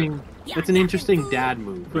Hey. interesting. That's an interesting dad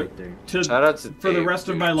move right there. Shout out to for the Dave, rest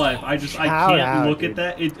of dude. my life, I can't look at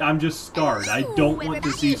that. I'm just scarred. I don't want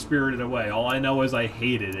to see Spirited Away. All I know is I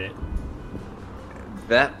hated it.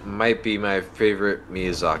 That might be my favorite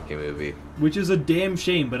Miyazaki movie. Which is a damn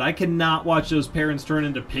shame, but I cannot watch those parents turn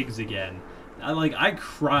into pigs again. I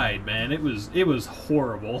cried, man. It was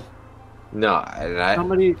horrible. No,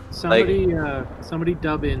 and somebody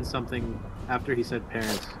dub in something after he said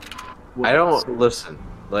parents. I don't listen.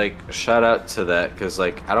 Like, shout out to that, because,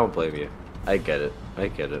 like, I don't blame you. I get it. I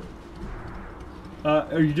get it.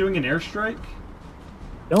 Are you doing an airstrike?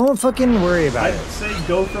 Don't fucking worry about I'd it. say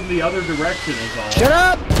go from the other direction is all. Shut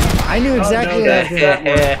up! I knew exactly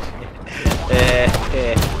that.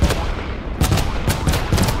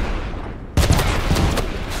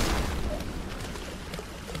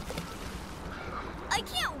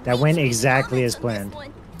 That went exactly as planned.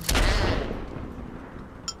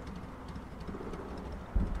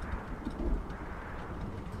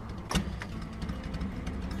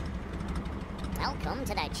 Welcome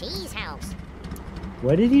to the cheese house.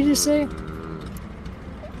 What did you just say?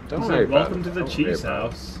 Don't worry about Welcome it. to the Don't worry cheese about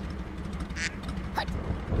it. house.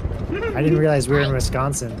 I didn't realize we were in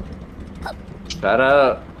Wisconsin. Shut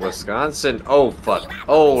up, Wisconsin. Oh, fuck.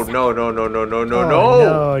 Oh, no.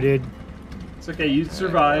 No, dude. It's okay, you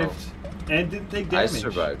survived and didn't take I damage.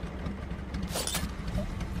 survived.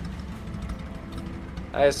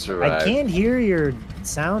 I can't hear your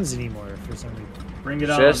sounds anymore for some reason. Bring it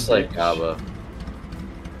on. Just like bitch. Abba.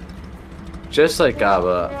 Just like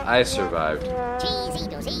Abba, I survived.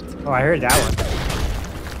 Oh, I heard that one.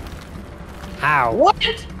 How? What?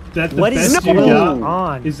 That the What is best you going got?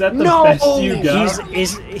 on? Is that the best you got?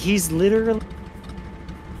 He's literally.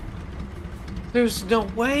 There's no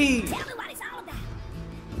way.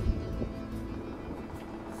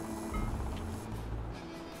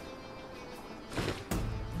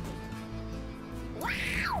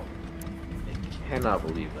 I cannot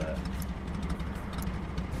believe that.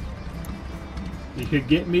 You could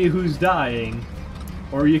get me who's dying,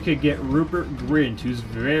 or you could get Rupert Grint, who's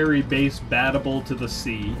very base battable to the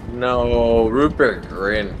sea. No, Rupert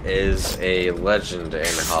Grint is a legend in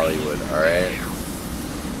Hollywood, alright?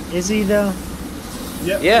 Is he though?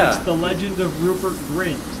 Yep, Yeah. it's the legend of Rupert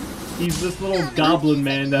Grint. He's this little goblin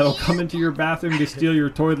man that'll come into your bathroom to steal your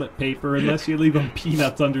toilet paper unless you leave him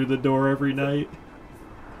peanuts under the door every night.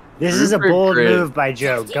 This is a Rupert bold Grint. move by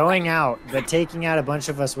Joe, going out but taking out a bunch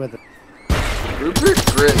of us with it. Rupert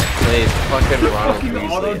Grint plays fucking Ronald Fucking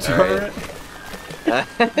auto Weasley, turret. alright?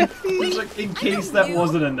 It's like, in case that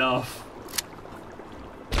wasn't enough.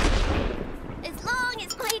 As long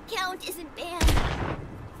as plate count isn't banned.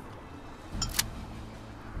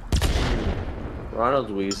 Ronald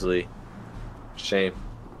Weasley. Shame.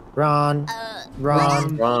 Ron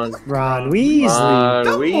Ron Weasley. Ron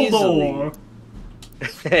Dumbledore.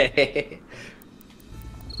 Weasley.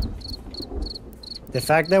 The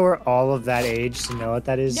fact that we're all of that age to know what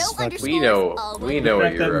that is. No fucking- we know The what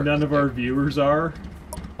fact you're that none of our viewers are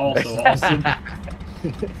also awesome.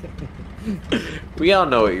 We all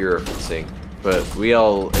know what you're referencing, but we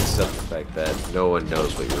all accept the fact that no one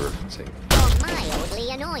knows what you're referencing. Oh, mildly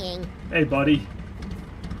annoying. Hey, buddy.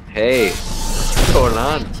 Hey, what's going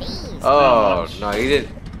on? Cheese. Oh no, you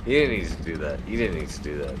didn't need to do that. You didn't need to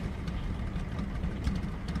do that.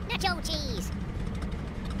 Nacho cheese.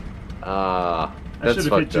 I That's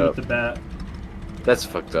should have hit fucked you up. with the bat. That's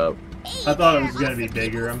fucked up. I thought it was gonna be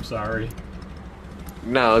bigger. I'm sorry.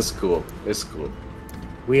 No, it's cool. It's cool.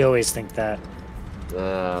 We always think that.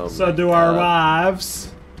 So do our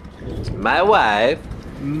wives. My wife.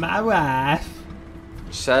 My wife.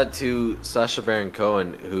 Shout out to Sacha Baron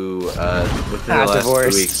Cohen, who within the Ah, last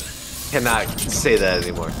divorce. 2 weeks cannot say that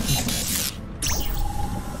anymore.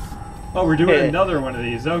 Oh, we're doing another one of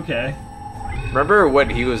these. Okay. Remember when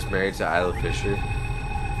he was married to Isla Fisher?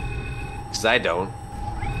 Cause I don't.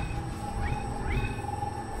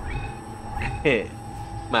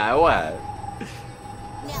 My wife.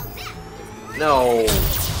 No.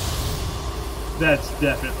 That's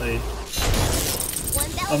definitely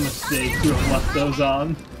a mistake to have left those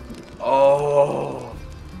on. Oh.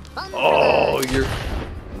 Oh, you're.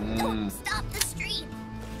 Stop the street.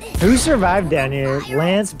 Who survived down here?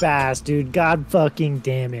 Lance Bass, dude. God fucking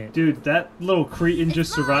damn it. Dude, that little cretin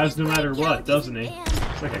just survives no matter what, doesn't he?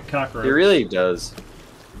 It's like a cockroach. He really does.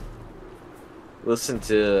 Listen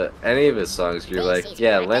to any of his songs, you're like,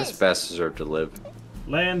 yeah, Lance Bass deserved to live.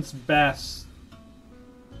 Lance Bass.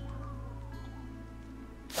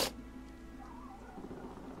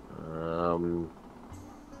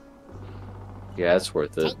 Yeah, it's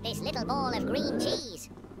worth it. Take this little ball of green cheese.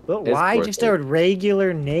 But It's why worth just it. a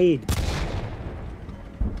regular nade?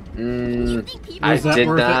 I Was that did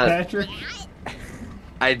worth not. it, Patrick?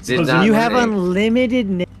 I did Was it- not. You have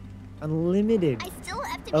think. unlimited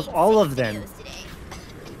of all of them.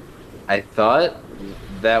 I thought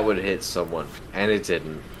that would hit someone, and it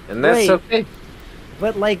didn't, and that's Wait. okay.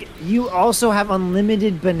 But like, you also have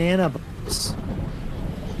unlimited banana boats.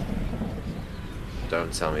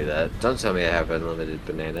 Don't tell me that. Don't tell me I have unlimited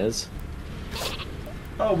bananas.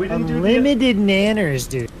 Oh, we didn't do Unlimited nanners,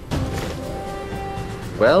 dude.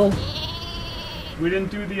 Well, we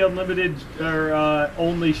didn't do the unlimited or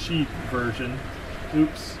only sheep version.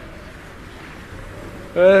 Oops.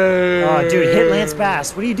 Oh, dude, hit Lance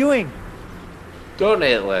Bass. What are you doing? Don't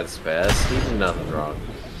hit Lance Bass. He did nothing wrong.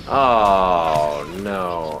 Oh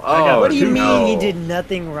no! Oh, What do you no. mean he did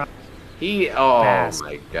nothing wrong? Oh Bass.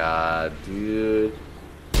 my god, dude!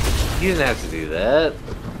 He didn't have to do that.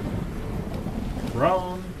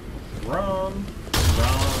 Ron,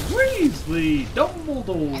 Weasley,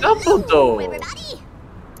 Dumbledore. Dumbledore. Everybody,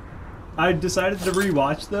 I decided to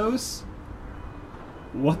rewatch those.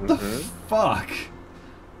 What the fuck?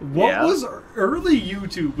 What was early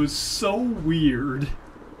YouTube was so weird.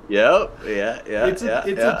 Yep. Yeah. It's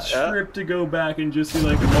a trip to go back and just see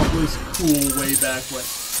like what was cool way back when.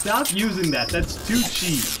 Stop using that. That's too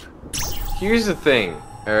cheap. Here's the thing.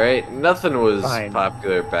 All right, nothing was Fine.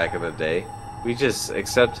 popular back in the day. We just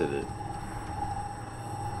accepted it.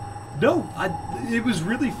 No, it was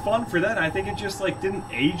really fun for that. I think it just like didn't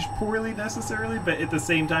age poorly necessarily, but at the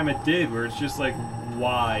same time it did. Where it's just like,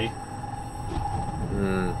 why?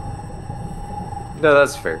 No,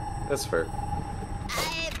 that's fair. That's fair.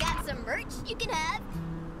 I've got some merch you can have.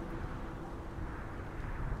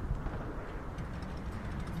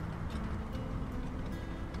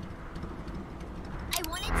 I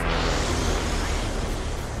wanted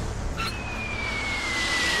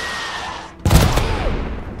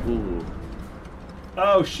Ooh.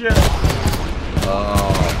 Oh shit!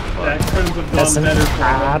 Oh. That Fuck. couldn't have That's gone an better for them.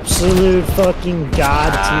 absolute fucking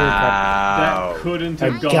god tier. That couldn't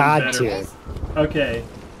have gone God better. tier. Okay.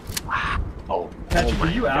 Oh. Patrick, my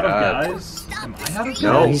are you out God. of guys? Am I out of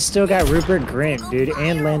No. guys? He's still got Rupert Grint, dude,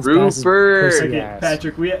 and Lance Bass's Rupert. pussy Okay, ass.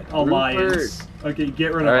 Patrick, we had alliance. Okay,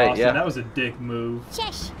 get rid of Alright, Austin. yeah. That was a dick move.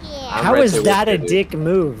 Chesh, yeah. I'm How right is there that a with you, dude. dick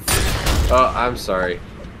move? Oh, I'm sorry.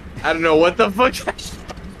 I don't know what the fuck.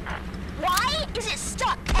 Why is it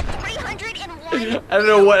stuck at 301? I don't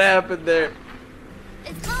know what happened there.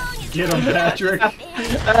 As long as Get him, Patrick.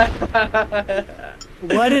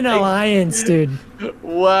 What an alliance, dude.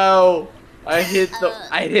 Wow. I hit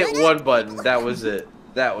one button. That was it.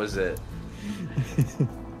 That was it.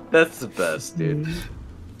 That's the best, dude.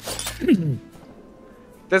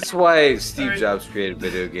 That's why Steve Jobs created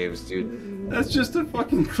video games, dude. That's just a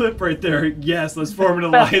fucking clip right there. Yes, let's form an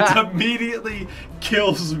alliance. Immediately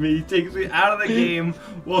kills me, takes me out of the game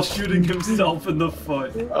while shooting himself in the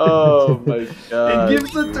foot. Oh my god. And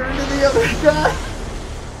gives the turn to the other guy.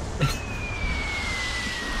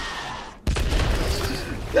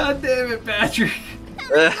 God damn it, Patrick.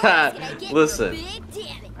 Listen. big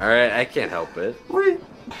damage. Alright, I can't help it. Wait.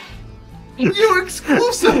 You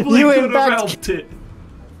exclusively You, in could have fact- helped it.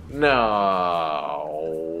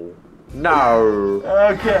 No. No.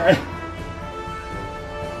 Okay.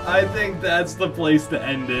 I think that's the place to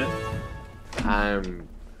end it. I'm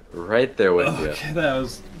right there with you. Okay, that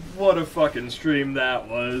was... What a fucking stream that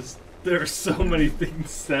was. There are so many things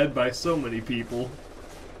said by so many people.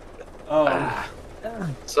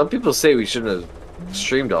 Some people say we shouldn't have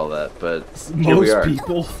streamed all that, but here we Most are.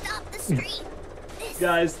 people. Stop the street.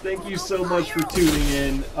 Guys, thank you so much for tuning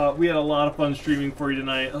in. We had a lot of fun streaming for you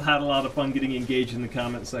tonight. Had a lot of fun getting engaged in the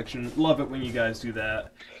comment section. Love it when you guys do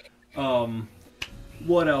that.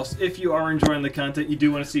 What else? If you are enjoying the content, you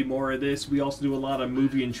do want to see more of this, we also do a lot of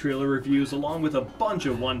movie and trailer reviews, along with a bunch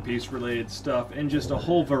of One Piece related stuff, and just a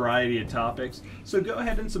whole variety of topics. So go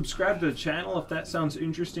ahead and subscribe to the channel if that sounds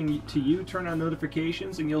interesting to you. Turn on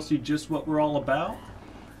notifications and you'll see just what we're all about.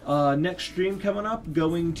 Next stream coming up,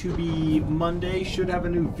 going to be Monday. Should have a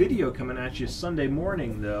new video coming at you Sunday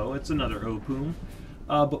morning, though. It's another Opum.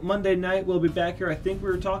 But Monday night, we'll be back here. I think we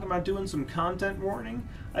were talking about doing some content warning.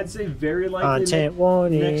 I'd say very likely Content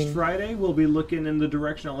warning. next Friday, we'll be looking in the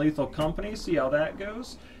direction of Lethal Company, see how that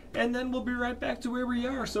goes. And then we'll be right back to where we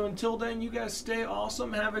are. So until then, you guys stay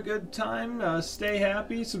awesome, have a good time, stay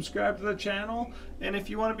happy, subscribe to the channel. And if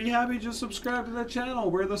you want to be happy, just subscribe to the channel.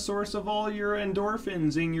 We're the source of all your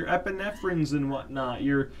endorphins and your epinephrines and whatnot,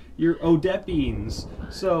 your odepines.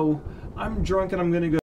 So I'm drunk and I'm going to go